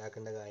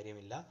മനസ്സിലാക്കേണ്ട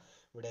കാര്യമില്ല.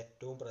 ഇവിടെ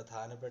ഏറ്റവും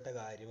പ്രധാനപ്പെട്ട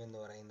കാര്യം എന്ന്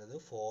പറയുന്നത്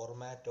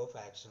ഫോർമാറ്റ് ഓഫ്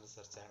ആക്ഷൻ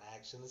റിസർച്ച് ആണ്.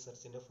 ആക്ഷൻ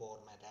റിസർച്ചിൻ്റെ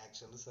ഫോർമാറ്റ്,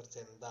 ആക്ഷൻ റിസർച്ച്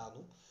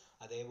എന്താണെന്നും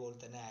അതേപോലെ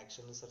തന്നെ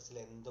ആക്ഷൻ റിസർച്ചിൽ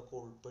എന്തൊക്കെ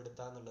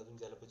ഉൾപ്പെടുത്താം എന്നുള്ളതും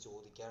ചിലപ്പോൾ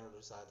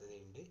ചോദിക്കാനുള്ളൊരു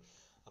സാധ്യതയുണ്ട്.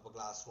 അപ്പോൾ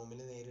ക്ലാസ് റൂമിൽ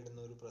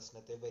നേരിടുന്ന ഒരു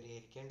പ്രശ്നത്തെ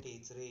പരിഹരിക്കാൻ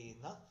ടീച്ചർ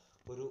ചെയ്യുന്ന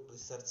ഒരു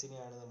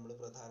റിസർച്ചിനെയാണ് നമ്മൾ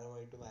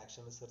പ്രധാനമായിട്ടും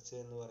ആക്ഷൻ റിസർച്ച്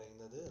എന്ന്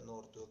പറയുന്നത് എന്ന്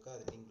ഓർത്ത് വെക്കുക.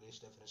 അതിൻ്റെ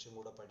ഇംഗ്ലീഷ് ഡെഫിനേഷൻ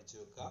കൂടെ പഠിച്ചു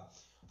വെക്കുക.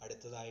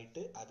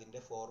 അടുത്തതായിട്ട് അതിൻ്റെ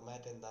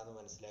ഫോർമാറ്റ് എന്താണെന്ന്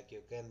മനസ്സിലാക്കി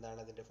വെക്കുക. എന്താണ്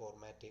അതിൻ്റെ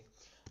format?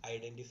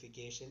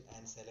 Identification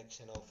and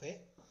selection of A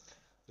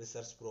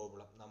research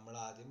problem. നമ്മൾ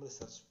ആദ്യം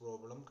റിസർച്ച്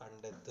പ്രോബ്ലം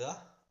കണ്ടെത്തുക,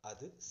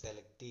 അത്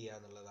സെലക്ട് ചെയ്യുക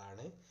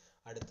എന്നുള്ളതാണ്.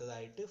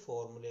 അടുത്തതായിട്ട്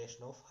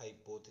ഫോർമുലേഷൻ ഓഫ്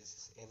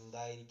ഹൈപ്പോത്തിസിസ്,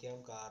 എന്തായിരിക്കാം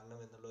കാരണം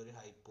എന്നുള്ള ഒരു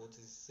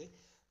ഹൈപ്പോത്തിസിസ്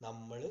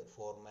നമ്മൾ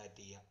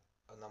ഫോർമാറ്റ് ചെയ്യുക,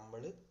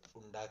 നമ്മൾ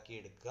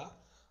ഉണ്ടാക്കിയെടുക്കുക.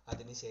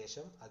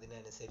 അതിനുശേഷം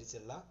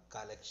അതിനനുസരിച്ചുള്ള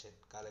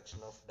കളക്ഷൻ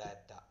ഓഫ്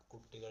ഡാറ്റ,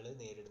 കുട്ടികൾ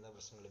നേരിടുന്ന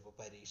പ്രശ്നങ്ങൾ, ഇപ്പോൾ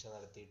പരീക്ഷ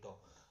നടത്തിയിട്ടോ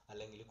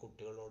അല്ലെങ്കിൽ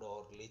കുട്ടികളോട്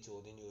ഓറലി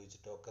ചോദ്യം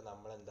ചോദിച്ചിട്ടോ ഒക്കെ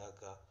നമ്മൾ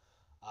എന്താക്കുക,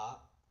 ആ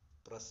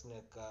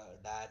പ്രശ്നമൊക്കെ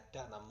ഡാറ്റ,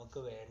 നമുക്ക്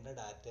വേണ്ട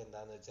ഡാറ്റ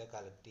എന്താണെന്ന് വെച്ചാൽ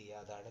കളക്ട്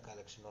ചെയ്യുക, അതാണ്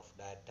കളക്ഷൻ ഓഫ്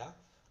ഡാറ്റ.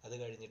 അത്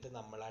കഴിഞ്ഞിട്ട്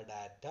നമ്മൾ ആ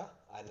ഡാറ്റ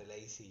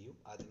അനലൈസ് ചെയ്യും,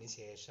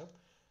 അതിനുശേഷം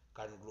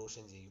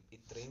കൺക്ലൂഷൻ ചെയ്യും.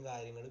 ഇത്രയും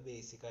കാര്യങ്ങൾ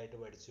ബേസിക് ആയിട്ട്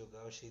പഠിച്ചു വെക്കുക.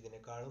 പക്ഷേ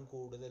ഇതിനേക്കാളും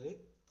കൂടുതൽ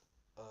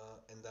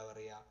എന്താ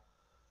പറയുക,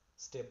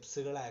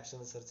 സ്റ്റെപ്സുകൾ ആക്ഷൻ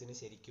റിസർച്ചിന്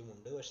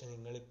ശരിക്കുമുണ്ട്. പക്ഷെ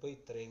നിങ്ങളിപ്പോൾ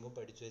ഇത്രയും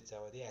പഠിച്ചു വെച്ചാൽ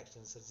മതി.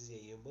 ആക്ഷൻ റിസർച്ച്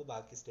ചെയ്യുമ്പോൾ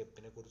ബാക്കി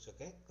സ്റ്റെപ്പിനെ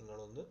കുറിച്ചൊക്കെ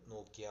നിങ്ങളൊന്ന്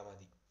നോക്കിയാൽ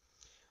മതി.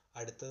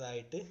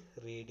 അടുത്തതായിട്ട്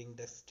റീഡിംഗ്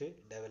ടെക്സ്റ്റ്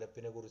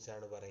ഡെവലപ്പിനെ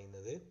കുറിച്ചാണ്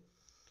പറയുന്നത്.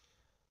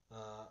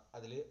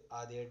 അതിൽ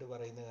ആദ്യമായിട്ട്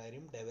പറയുന്ന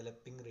കാര്യം,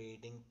 developing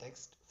reading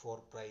text for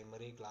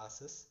primary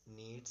classes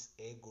needs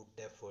A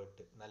good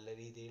effort. നല്ല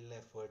രീതിയിലുള്ള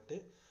എഫേർട്ട്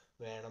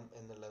വേണം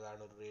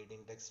എന്നുള്ളതാണ് ഒരു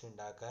റീഡിംഗ് ടെക്സ്റ്റ്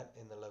ഉണ്ടാക്കാൻ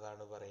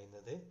എന്നുള്ളതാണ്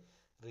പറയുന്നത്.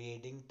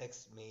 Reading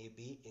text may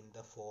be in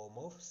the form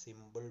of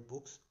simple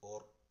books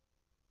or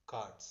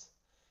cards.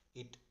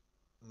 It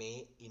may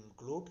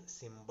include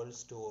simple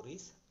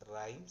stories,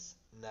 rhymes,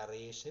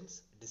 narrations,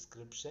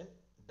 description,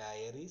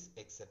 diaries,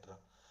 etc.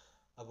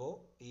 അപ്പോൾ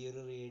ഈ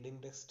ഒരു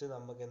റീഡിംഗ് ടെക്സ്റ്റ്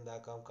നമുക്ക്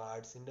എന്താക്കാം,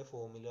 കാർഡ്സിൻ്റെ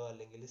ഫോമിലോ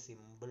അല്ലെങ്കിൽ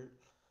സിമ്പിൾ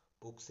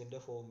ബുക്സിൻ്റെ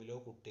ഫോമിലോ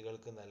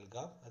കുട്ടികൾക്ക്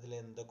നൽകാം. അതിൽ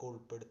എന്തൊക്കെ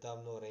ഉൾപ്പെടുത്താം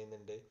എന്ന്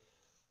പറയുന്നുണ്ട്.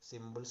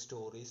 സിമ്പിൾ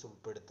സ്റ്റോറീസ്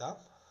ഉൾപ്പെടുത്താം,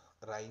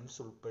 റൈംസ്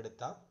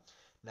ഉൾപ്പെടുത്താം,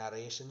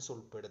 നറേഷൻസ്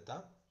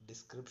ഉൾപ്പെടുത്താം,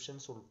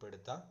 ഡിസ്ക്രിപ്ഷൻസ്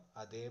ഉൾപ്പെടുത്താം,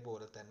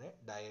 അതേപോലെ തന്നെ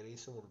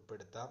ഡയറീസും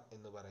ഉൾപ്പെടുത്താം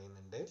എന്ന്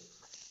പറയുന്നുണ്ട്.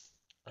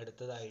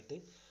 അടുത്തതായിട്ട്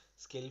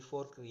skill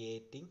four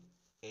creating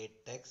A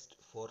text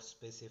four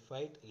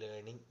specified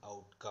learning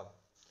outcome.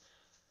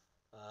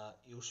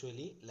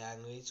 Usually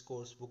language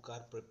course book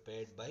are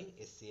prepared by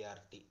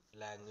SCERT.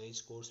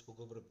 Language course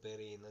book prepare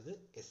ചെയ്യുന്നത്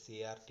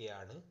SCERT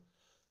ആണ്.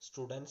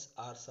 Students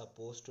are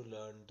suppose to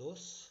learn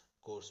those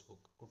course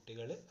book.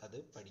 കുട്ടികൾ അത്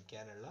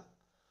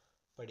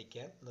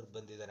പഠിക്കാൻ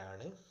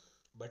നിർബന്ധിതരാണ്.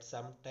 But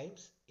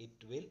sometimes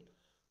it will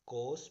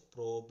cause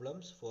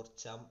problems for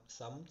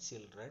some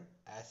children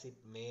as it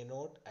may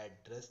not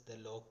address the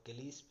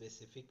locally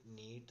specific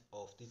need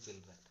of the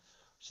children.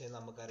 പക്ഷെ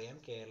നമുക്കറിയാം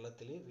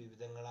കേരളത്തിൽ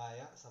വിവിധങ്ങളായ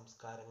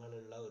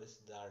സംസ്കാരങ്ങളുള്ള ഒരു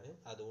ഇതാണ്.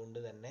 അതുകൊണ്ട്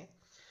തന്നെ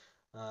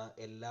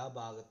എല്ലാ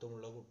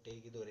ഭാഗത്തുമുള്ള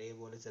കുട്ടികൾക്ക് ഇത്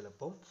ഒരേപോലെ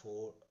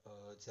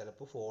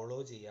ചിലപ്പോൾ ഫോളോ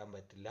ചെയ്യാൻ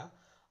പറ്റില്ല.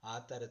 ആ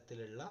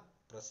തരത്തിലുള്ള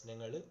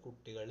പ്രശ്നങ്ങൾ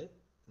കുട്ടികൾ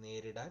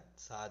നേരിടാൻ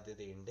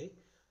സാധ്യതയുണ്ട്.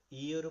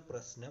 ഈ ഒരു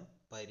പ്രശ്നം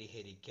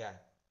പരിഹരിക്കാൻ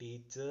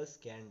teachers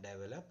can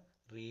develop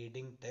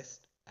reading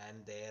test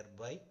and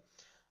ദെയർബൈ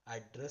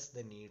address the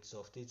needs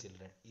of the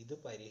children. ഇത്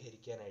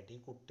പരിഹരിക്കാനായിട്ട്, ഈ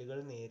കുട്ടികൾ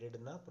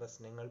നേരിടുന്ന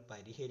പ്രശ്നങ്ങൾ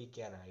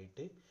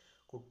പരിഹരിക്കാനായിട്ട്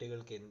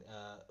കുട്ടികൾക്ക്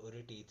ഒരു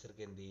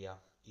ടീച്ചർക്ക് എന്ത് ചെയ്യാം,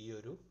 ഈ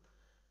ഒരു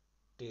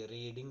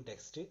റീഡിംഗ്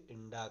ടെക്സ്റ്റ്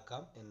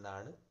ഉണ്ടാക്കാം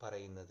എന്നാണ്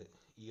പറയുന്നത്.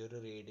 ഈ ഒരു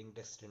റീഡിംഗ്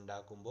ടെക്സ്റ്റ്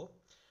ഉണ്ടാക്കുമ്പോൾ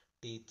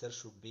teacher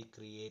should be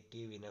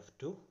creative enough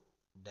to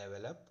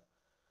develop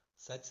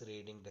such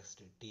reading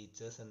text.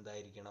 Teachers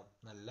എന്തായിരിക്കണം,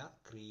 നല്ല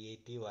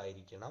ക്രിയേറ്റീവ്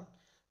ആയിരിക്കണം.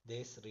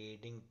 These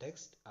reading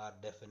text are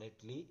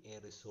definitely a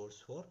resource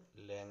for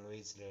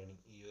language learning.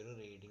 ഈ ഒരു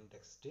റീഡിംഗ്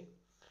ടെക്സ്റ്റ്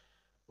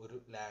ഒരു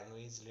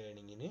ലാംഗ്വേജ്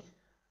ലേണിങ്ങിന്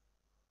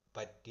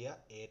പറ്റിയ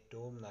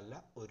ഏറ്റവും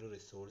നല്ല ഒരു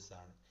റിസോഴ്സ്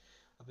ആണ്.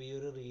 അപ്പോൾ ഈ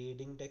ഒരു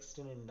റീഡിംഗ്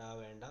ടെക്സ്റ്റിന്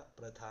ഉണ്ടാവേണ്ട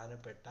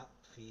പ്രധാനപ്പെട്ട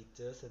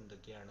ഫീച്ചേഴ്സ്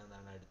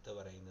എന്തൊക്കെയാണെന്നാണ് അടുത്ത്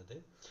പറയുന്നത്.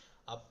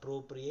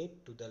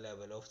 Appropriate to the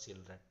level of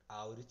children.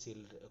 ആ ഒരു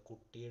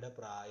കുട്ടിയുടെ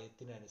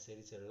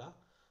പ്രായത്തിനനുസരിച്ചുള്ള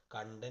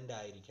കണ്ടന്റ്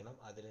ആയിരിക്കണം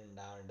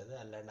അതിലുണ്ടാവേണ്ടത്.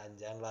 അല്ലാണ്ട്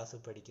 5ാം ക്ലാസ്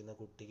പഠിക്കുന്ന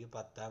കുട്ടിക്ക്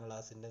 10ാം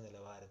ക്ലാസ്സിൻ്റെ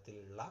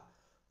നിലവാരത്തിലുള്ള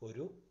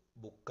ഒരു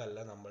ബുക്കല്ല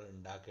നമ്മൾ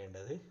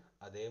ഉണ്ടാക്കേണ്ടത്.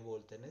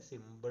 അതേപോലെ തന്നെ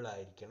സിമ്പിൾ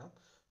ആയിരിക്കണം,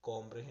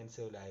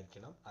 കോംപ്രിഹെൻസീവ്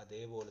ആയിരിക്കണം.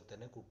 അതേപോലെ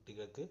തന്നെ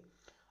കുട്ടികൾക്ക്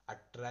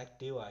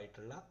അട്രാക്റ്റീവ്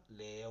ആയിട്ടുള്ള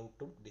ലേ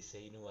ഔട്ടും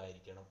ഡിസൈനും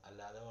ആയിരിക്കണം.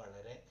 അല്ലാതെ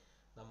വളരെ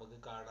നമുക്ക്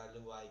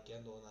കാണാനും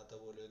വായിക്കാൻ തോന്നാത്ത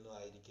പോലെയൊന്നും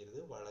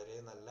ആയിരിക്കരുത്. വളരെ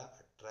നല്ല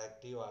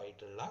അട്രാക്റ്റീവ്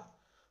ആയിട്ടുള്ള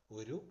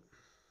ഒരു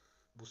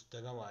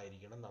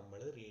പുസ്തകമായിരിക്കണം നമ്മൾ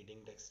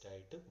റീഡിംഗ് ടെക്സ്റ്റ്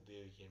ആയിട്ട്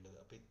ഉപയോഗിക്കേണ്ടത്.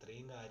 അപ്പോൾ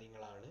ഇത്രയും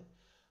കാര്യങ്ങളാണ്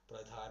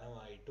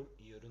പ്രധാനമായിട്ടും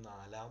ഈ ഒരു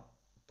 4ാം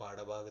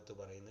പാഠഭാഗത്ത്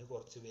പറയുന്നത്.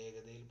 കുറച്ച്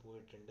വേഗതയിൽ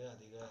പോയിട്ടുണ്ട്,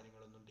 അധിക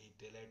കാര്യങ്ങളൊന്നും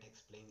ഡീറ്റെയിൽ ആയിട്ട്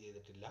എക്സ്പ്ലെയിൻ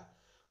ചെയ്തിട്ടില്ല.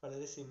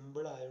 വളരെ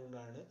സിമ്പിൾ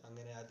ആയതുകൊണ്ടാണ്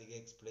അങ്ങനെ അധികം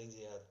എക്സ്പ്ലെയിൻ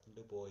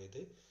ചെയ്യാണ്ട്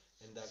പോയത്.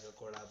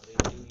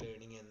 കൊളാബറേറ്റീവ്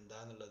ലേണിംഗ്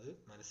എന്താന്നുള്ളത്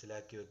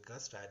മനസ്സിലാക്കി വെക്കുക,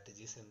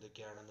 സ്ട്രാറ്റജീസ്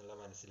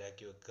എന്തൊക്കെയാണെന്നുള്ളത്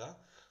മനസ്സിലാക്കി വെക്കുക.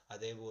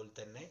 അതേപോലെ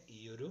തന്നെ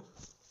ഈ ഒരു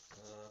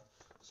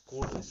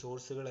സ്കൂൾ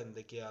റിസോഴ്സുകൾ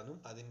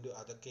എന്തൊക്കെയാണെന്നും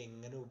അതൊക്കെ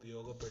എങ്ങനെ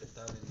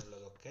ഉപയോഗപ്പെടുത്താം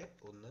എന്നുള്ളതൊക്കെ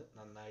ഒന്ന്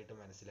നന്നായിട്ട്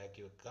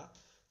മനസ്സിലാക്കി വെക്കുക.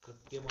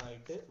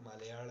 കൃത്യമായിട്ട്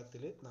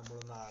മലയാളത്തിൽ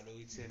നമ്മളൊന്ന്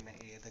ആലോചിച്ച് തന്നെ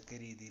ഏതൊക്കെ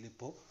രീതിയിൽ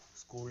ഇപ്പോൾ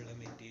സ്കൂളിലെ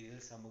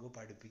മെറ്റീരിയൽസ് നമുക്ക്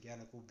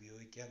പഠിപ്പിക്കാനൊക്കെ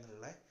ഉപയോഗിക്കുക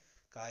എന്നുള്ള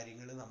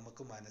കാര്യങ്ങൾ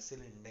നമുക്ക്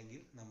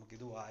മനസ്സിലുണ്ടെങ്കിൽ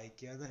നമുക്കിത്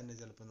വായിക്കാതെ തന്നെ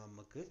ചിലപ്പോൾ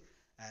നമുക്ക്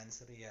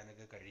ആൻസർ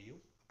ചെയ്യാനൊക്കെ കഴിയും.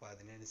 അപ്പോൾ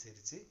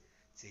അതിനനുസരിച്ച്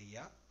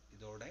ചെയ്യാം.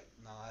 ഇതോടെ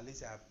 4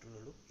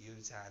 ചാപ്റ്ററുകളും ഈ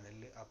ഒരു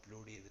ചാനലിൽ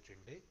അപ്ലോഡ്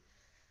ചെയ്തിട്ടുണ്ട്.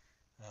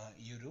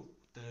 ഈ ഒരു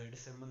 3rd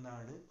സെമ്മിൽ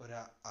നിന്നാണ് ഒരു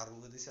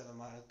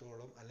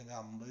 60% അല്ലെങ്കിൽ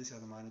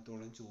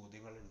 50%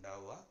 ചോദ്യങ്ങൾ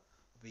ഉണ്ടാവുക.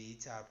 അപ്പോൾ ഈ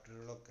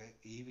ചാപ്റ്ററുകളൊക്കെ,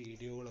 ഈ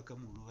വീഡിയോകളൊക്കെ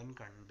മുഴുവൻ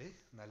കണ്ട്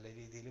നല്ല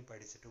രീതിയിൽ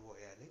പഠിച്ചിട്ട്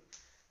പോയാൽ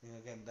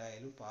നിങ്ങൾക്ക്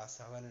എന്തായാലും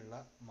പാസ്സാവാനുള്ള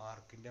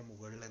മാർക്കിൻ്റെ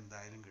മുകളിൽ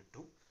എന്തായാലും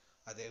കിട്ടും.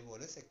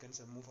 അതേപോലെ 2nd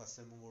സെമ്മും 1st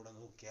സെമ്മും കൂടെ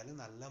നോക്കിയാൽ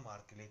നല്ല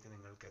മാർക്കിലേക്ക്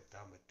നിങ്ങൾക്ക്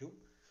എത്താൻ പറ്റും.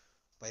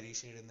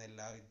 പരീക്ഷ എഴുതുന്ന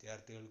എല്ലാ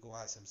വിദ്യാർത്ഥികൾക്കും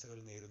ആശംസകൾ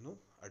നേരുന്നു.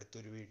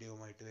 അടുത്തൊരു